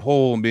shooting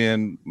pole and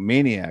being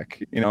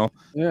maniac, you know.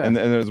 Yeah. And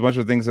there's a bunch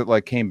of things that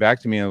like came back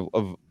to me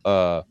of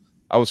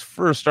I was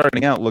first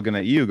starting out looking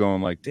at you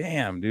going like,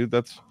 damn, dude,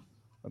 that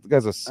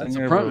guy's a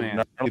singer of a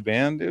gnarly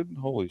band, dude.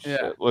 Holy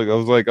shit. Like I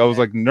was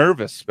like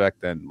nervous back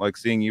then, like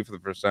seeing you for the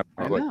first time.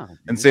 I was like,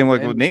 and same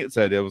like what Nate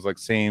said, it was like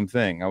same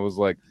thing. I was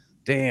like,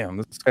 damn,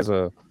 this guy's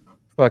a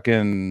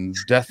fucking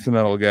death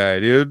metal guy,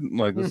 dude.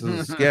 Like this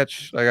is a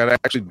sketch. I gotta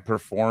actually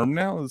perform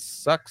now. This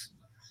sucks.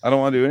 I don't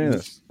want to do any of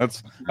this.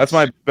 That's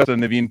my best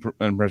Naveen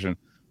impression.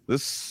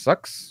 This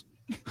sucks.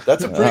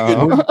 That's a pretty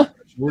good.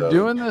 We're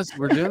doing this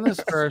for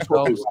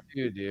ourselves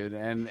too, dude.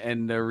 And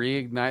to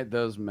reignite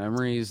those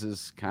memories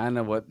is kind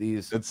of what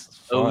these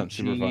OG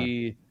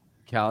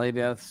Cali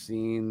Death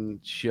Scene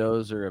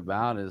shows are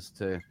about, is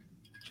to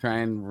try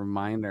and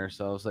remind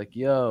ourselves like,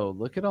 yo,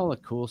 look at all the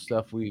cool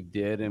stuff we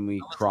did and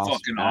we crossed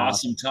fucking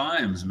awesome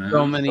times, man.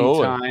 So many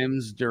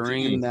times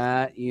during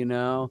that, you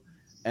know.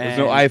 And there's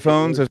no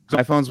iPhones. There's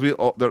iPhones.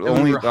 The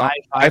only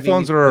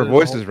iPhones are our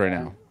voices right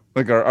now.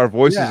 Like our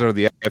voices are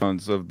the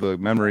iPhones of the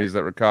memories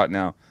that were caught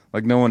now.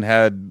 Like no one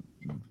had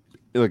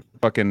like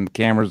fucking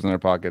cameras in their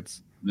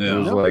pockets. Yeah. It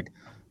was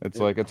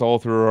like it's all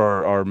through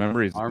our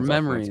memories. Our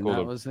memory, and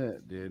that was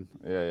it, dude.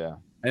 Yeah.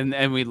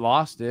 And we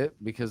lost it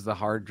because the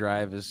hard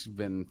drive has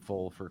been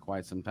full for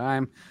quite some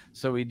time.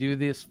 So we do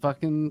these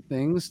fucking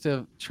things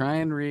to try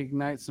and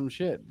reignite some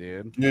shit,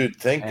 dude. Dude,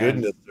 thank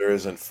goodness there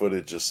isn't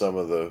footage of some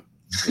of the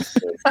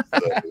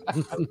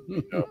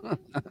you know,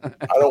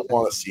 I don't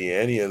want to see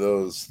any of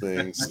those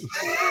things.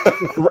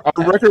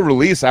 Our record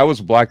release, I was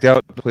blacked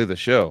out to play the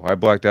show. I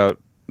blacked out.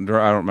 I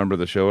don't remember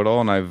the show at all,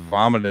 and I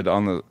vomited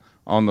on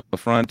the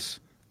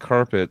front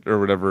carpet or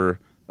whatever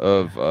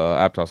of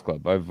Aptos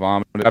Club. I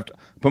vomited.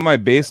 Put my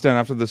bass down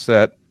after the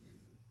set,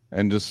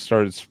 and just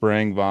started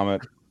spraying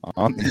vomit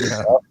on.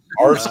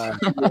 Our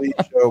release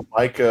show,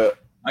 Mica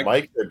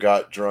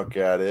got drunk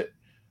at it.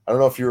 I don't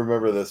know if you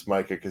remember this,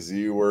 Mica, because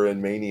you were in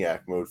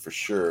maniac mode for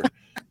sure.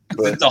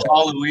 But the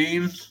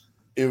Halloween,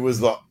 it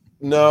was I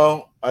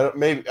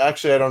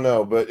don't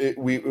know, but it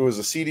was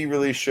a CD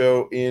release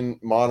show in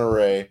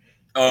Monterey.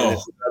 Oh,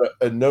 it's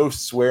a no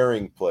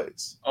swearing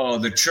place. Oh,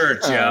 the church,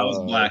 yeah, I was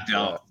blacked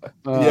out.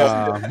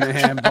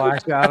 Man,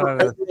 blacked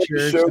out at a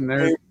church, and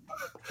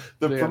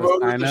the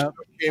promoter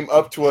came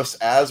up to us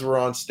as we're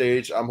on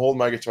stage. I'm holding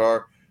my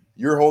guitar,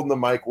 you're holding the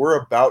mic.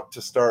 We're about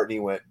to start, and he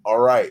went, "All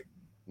right.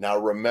 Now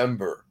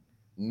remember,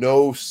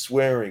 no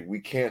swearing.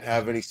 We can't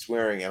have any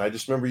swearing." And I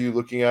just remember you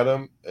looking at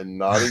him and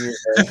nodding your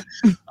head.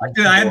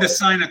 I had to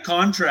sign a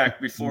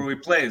contract before we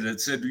played that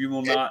said you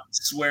will not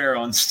swear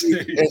on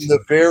stage. And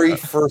the very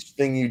first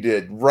thing you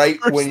did, when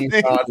you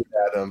nodded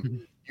at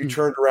him, you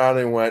turned around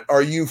and went,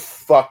 "Are you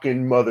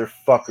fucking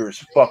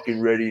motherfuckers fucking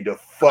ready to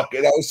fuck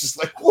it?" I was just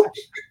like, what?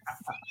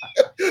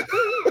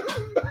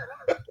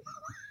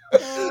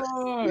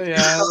 Oh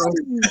yeah,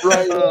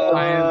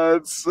 right.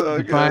 It's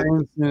so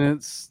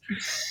good.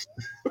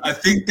 I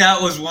think that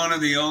was one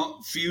of the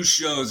few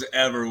shows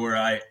ever where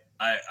I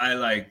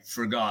like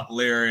forgot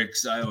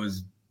lyrics. I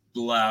was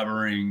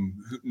blabbering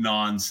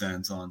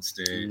nonsense on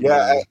stage.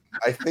 Yeah,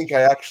 I think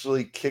I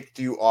actually kicked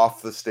you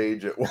off the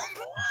stage at one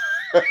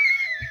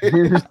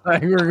point.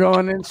 Like we're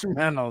going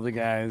instrumental, the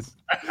guys.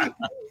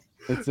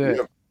 That's it.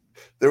 Yeah.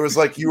 There was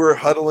like you were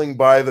huddling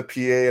by the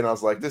PA, and I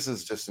was like, "This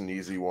is just an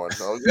easy one."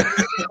 I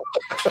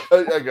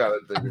gotta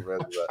think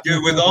about that.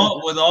 Dude, with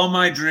all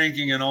my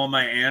drinking and all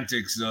my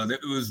antics, though,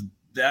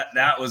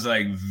 that was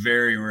like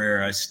very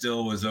rare. I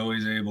still was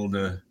always able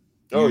to.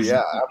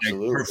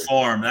 Absolutely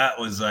perform. That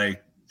was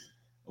like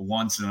a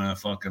once in a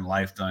fucking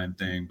lifetime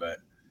thing, but.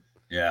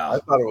 Yeah, I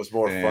thought it was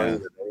more funny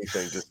than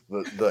anything. Just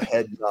the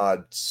head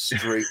nod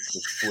straight to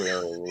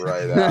swearing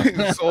right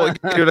out. So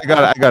like, dude,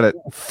 I got it.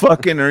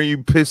 Fucking, are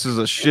you pieces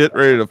of shit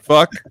ready to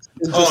fuck?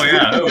 Oh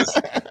yeah, it was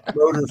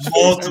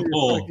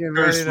multiple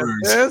curse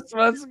words.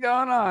 What's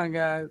going on,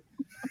 guys?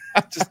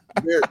 Just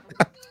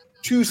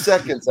 2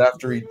 seconds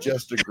after he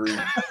just agreed.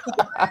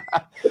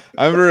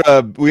 I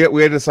remember we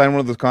had to sign one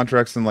of those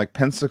contracts in like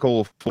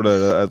Pensacola,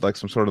 Florida, at like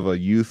some sort of a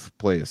youth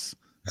place,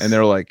 and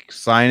they're like,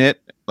 sign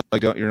it.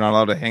 Like you're not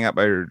allowed to hang out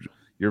by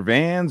your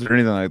vans or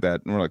anything like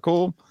that. And we're like,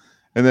 cool.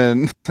 And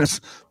then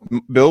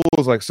Bill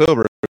was like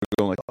sober,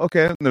 going like,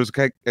 okay. And there was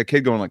a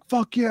kid going like,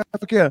 fuck yeah.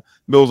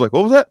 Bill was like,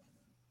 what was that?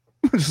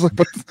 Just like,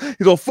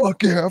 he's all,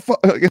 fuck yeah.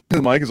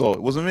 The mic is all,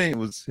 it wasn't me, it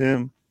was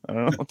him. I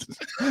don't know.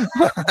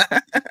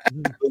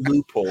 The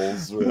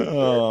loopholes.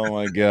 Oh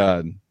my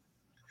god.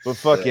 But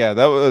fuck yeah.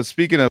 That was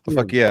speaking of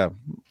fuck yeah.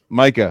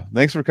 Mica,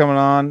 thanks for coming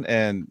on,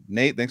 and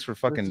Nate, thanks for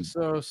fucking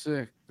so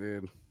sick,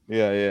 dude.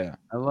 Yeah.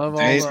 I love all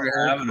Thanks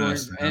for having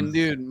us, man. And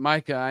dude,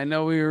 Mica, I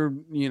know we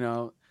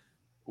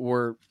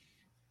were,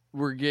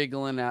 we're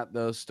giggling at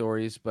those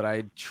stories, but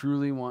I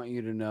truly want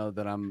you to know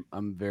that I'm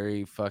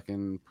very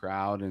fucking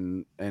proud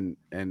and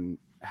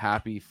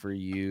happy for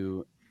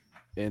you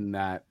in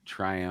that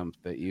triumph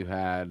that you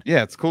had.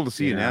 Yeah, it's cool to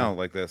see you now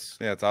like this.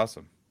 Yeah, it's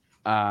awesome.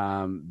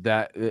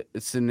 That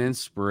it's an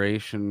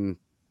inspiration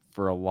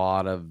for a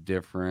lot of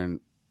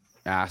different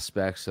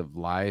aspects of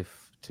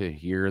life to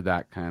hear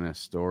that kind of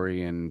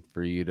story, and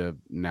for you to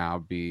now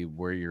be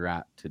where you're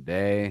at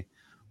today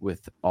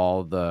with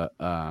all the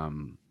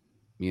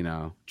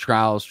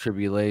trials,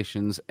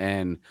 tribulations,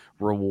 and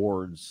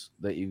rewards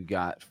that you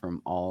got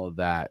from all of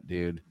that,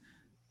 dude.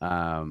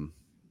 I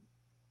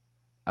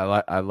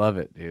love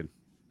it, dude.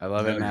 I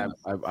love it, and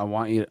I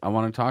want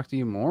to talk to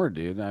you more,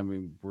 dude. I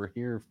mean, we're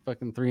here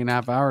fucking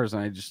 3.5 hours,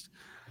 and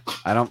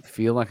I don't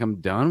feel like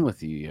I'm done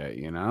with you yet,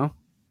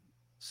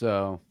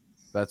 So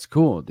that's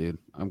cool, dude.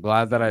 I'm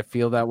glad that I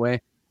feel that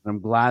way. I'm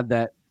glad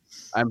that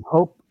I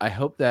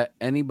hope that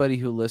anybody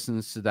who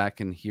listens to that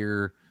can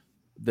hear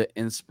the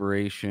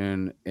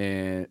inspiration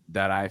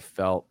that I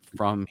felt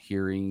from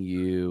hearing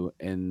you,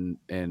 and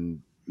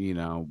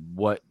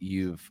what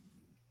you've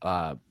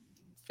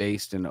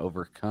faced and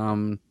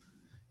overcome.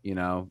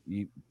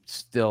 You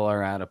still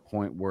are at a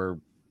point where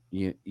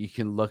you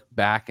can look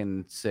back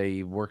and say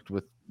you've worked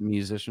with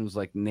musicians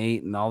like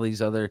Nate and all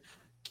these other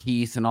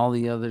Keith and all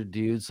the other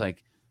dudes.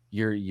 Like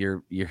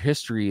your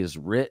history is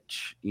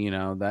rich.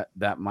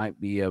 That might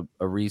be a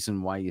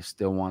reason why you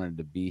still wanted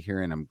to be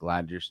here, and I'm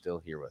glad you're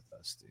still here with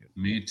us, dude.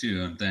 Me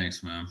too, and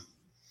thanks, man.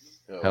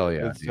 Hell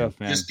yeah, stuff,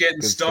 man. Just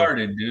getting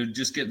started, dude.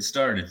 Just getting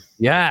started.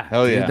 Yeah,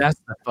 hell dude, yeah.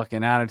 That's the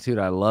fucking attitude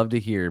I love to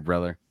hear,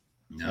 brother.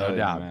 No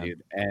doubt, man.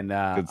 dude. And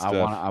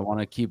I want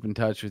to keep in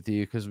touch with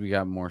you because we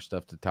got more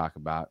stuff to talk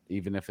about,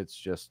 even if it's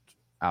just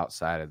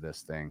outside of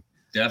this thing.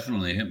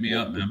 Definitely hit me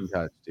up, man. Keep in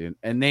touch, dude.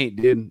 And Nate,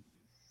 dude,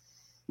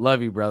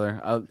 love you,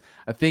 brother.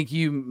 I think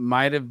you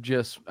might have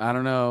just, I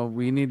don't know.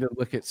 We need to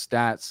look at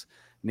stats.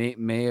 Nate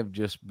may have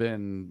just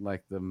been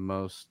like the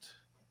most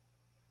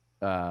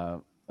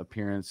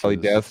appearances. Cali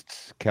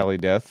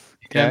Death.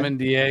 Him and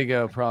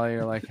Diego probably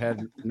are like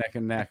neck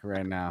and neck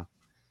right now.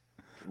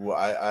 Well,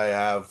 I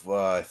have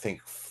I think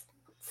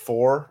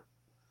 4.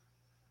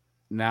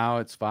 Now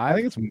it's 5. I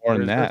think it's more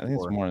than that. I think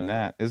it's more than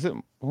that. Is it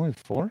only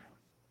 4?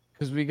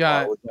 Because we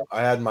got.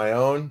 I had my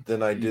own.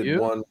 Then I did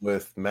one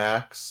with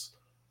Max.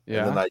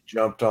 Yeah. And then I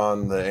jumped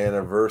on the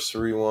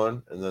anniversary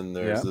one, and then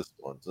there's this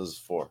one. So this is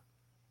 4.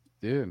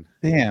 Dude.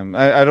 Damn.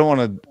 I don't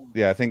want to.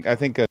 Yeah, I think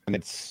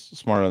it's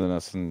smarter than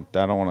us, and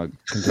I don't want to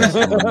contest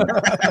him.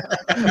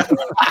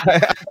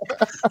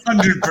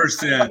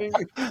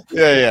 100%.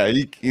 Yeah.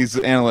 He's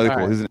analytical.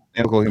 Right. He's an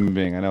analytical human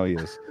being. I know he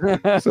is.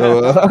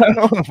 So I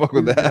don't want to fuck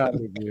with that.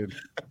 Dude.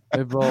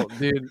 Hey, Bolt,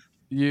 dude,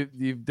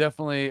 you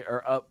definitely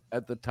are up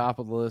at the top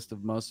of the list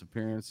of most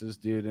appearances,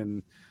 dude,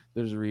 and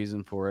there's a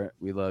reason for it.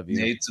 We love you.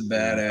 Nate's a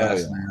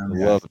badass, man.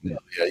 Love it.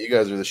 Yeah, you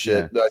guys are the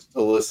shit. Yeah. I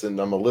still listen.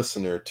 I'm a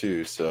listener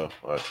too, so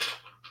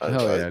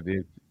hell yeah,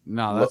 dude.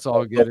 No, that's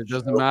all good. It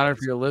doesn't matter if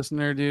you're a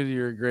listener, dude.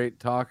 You're a great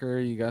talker.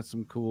 You got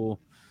some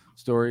cool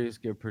stories,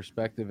 good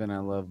perspective, and I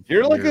love.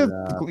 You're like a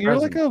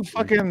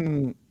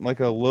fucking like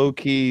a low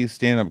key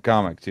stand up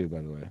comic too.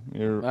 By the way,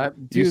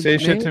 you say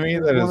shit to me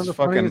that is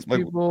fucking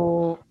like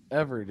people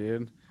ever,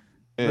 dude.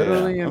 Yeah,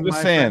 literally, in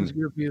my saying. friends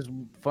group, he's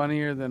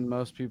funnier than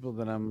most people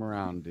that I'm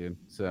around, dude.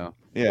 So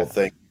yeah, well,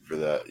 thank you for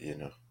that.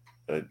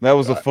 That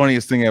was the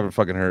funniest thing I ever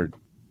fucking heard.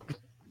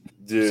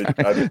 Dude, all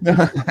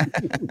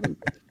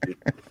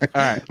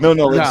right. No,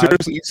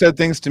 seriously, you said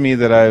things to me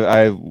that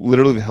I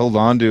literally held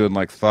on to and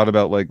like thought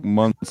about like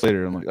months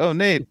later. I'm like, oh,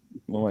 Nate.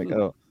 I'm like,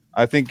 oh,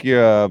 I think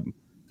you're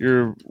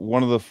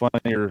one of the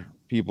funnier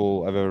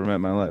people I've ever met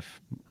in my life.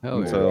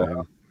 Hell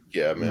so,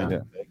 yeah, man. Yeah.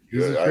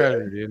 He's a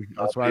treasure, dude.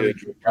 That's why we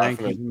try and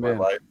keep him in.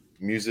 Life.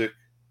 Music,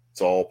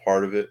 it's all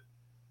part of it.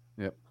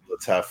 Yep.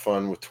 Let's have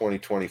fun with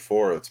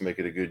 2024. Let's make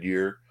it a good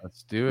year.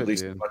 Let's do it.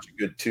 Release a bunch of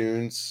good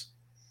tunes.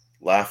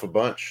 Laugh a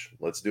bunch.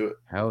 Let's do it.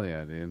 Hell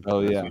yeah, dude. Oh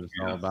yeah, that's what it's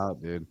all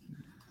about, dude.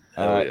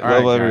 All right,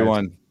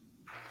 everyone. Guys.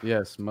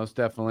 Yes, most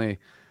definitely.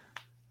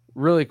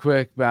 Really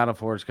quick,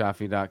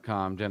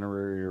 battleforgecoffee.com,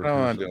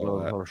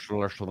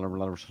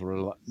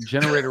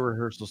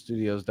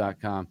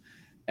 generatorrehearsalstudios.com,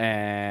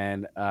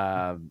 and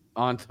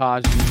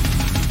Ontage.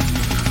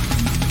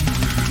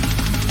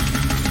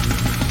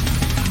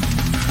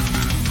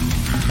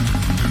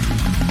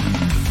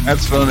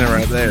 That's funny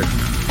right there.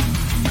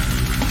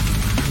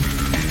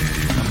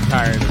 I'm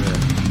tired of it.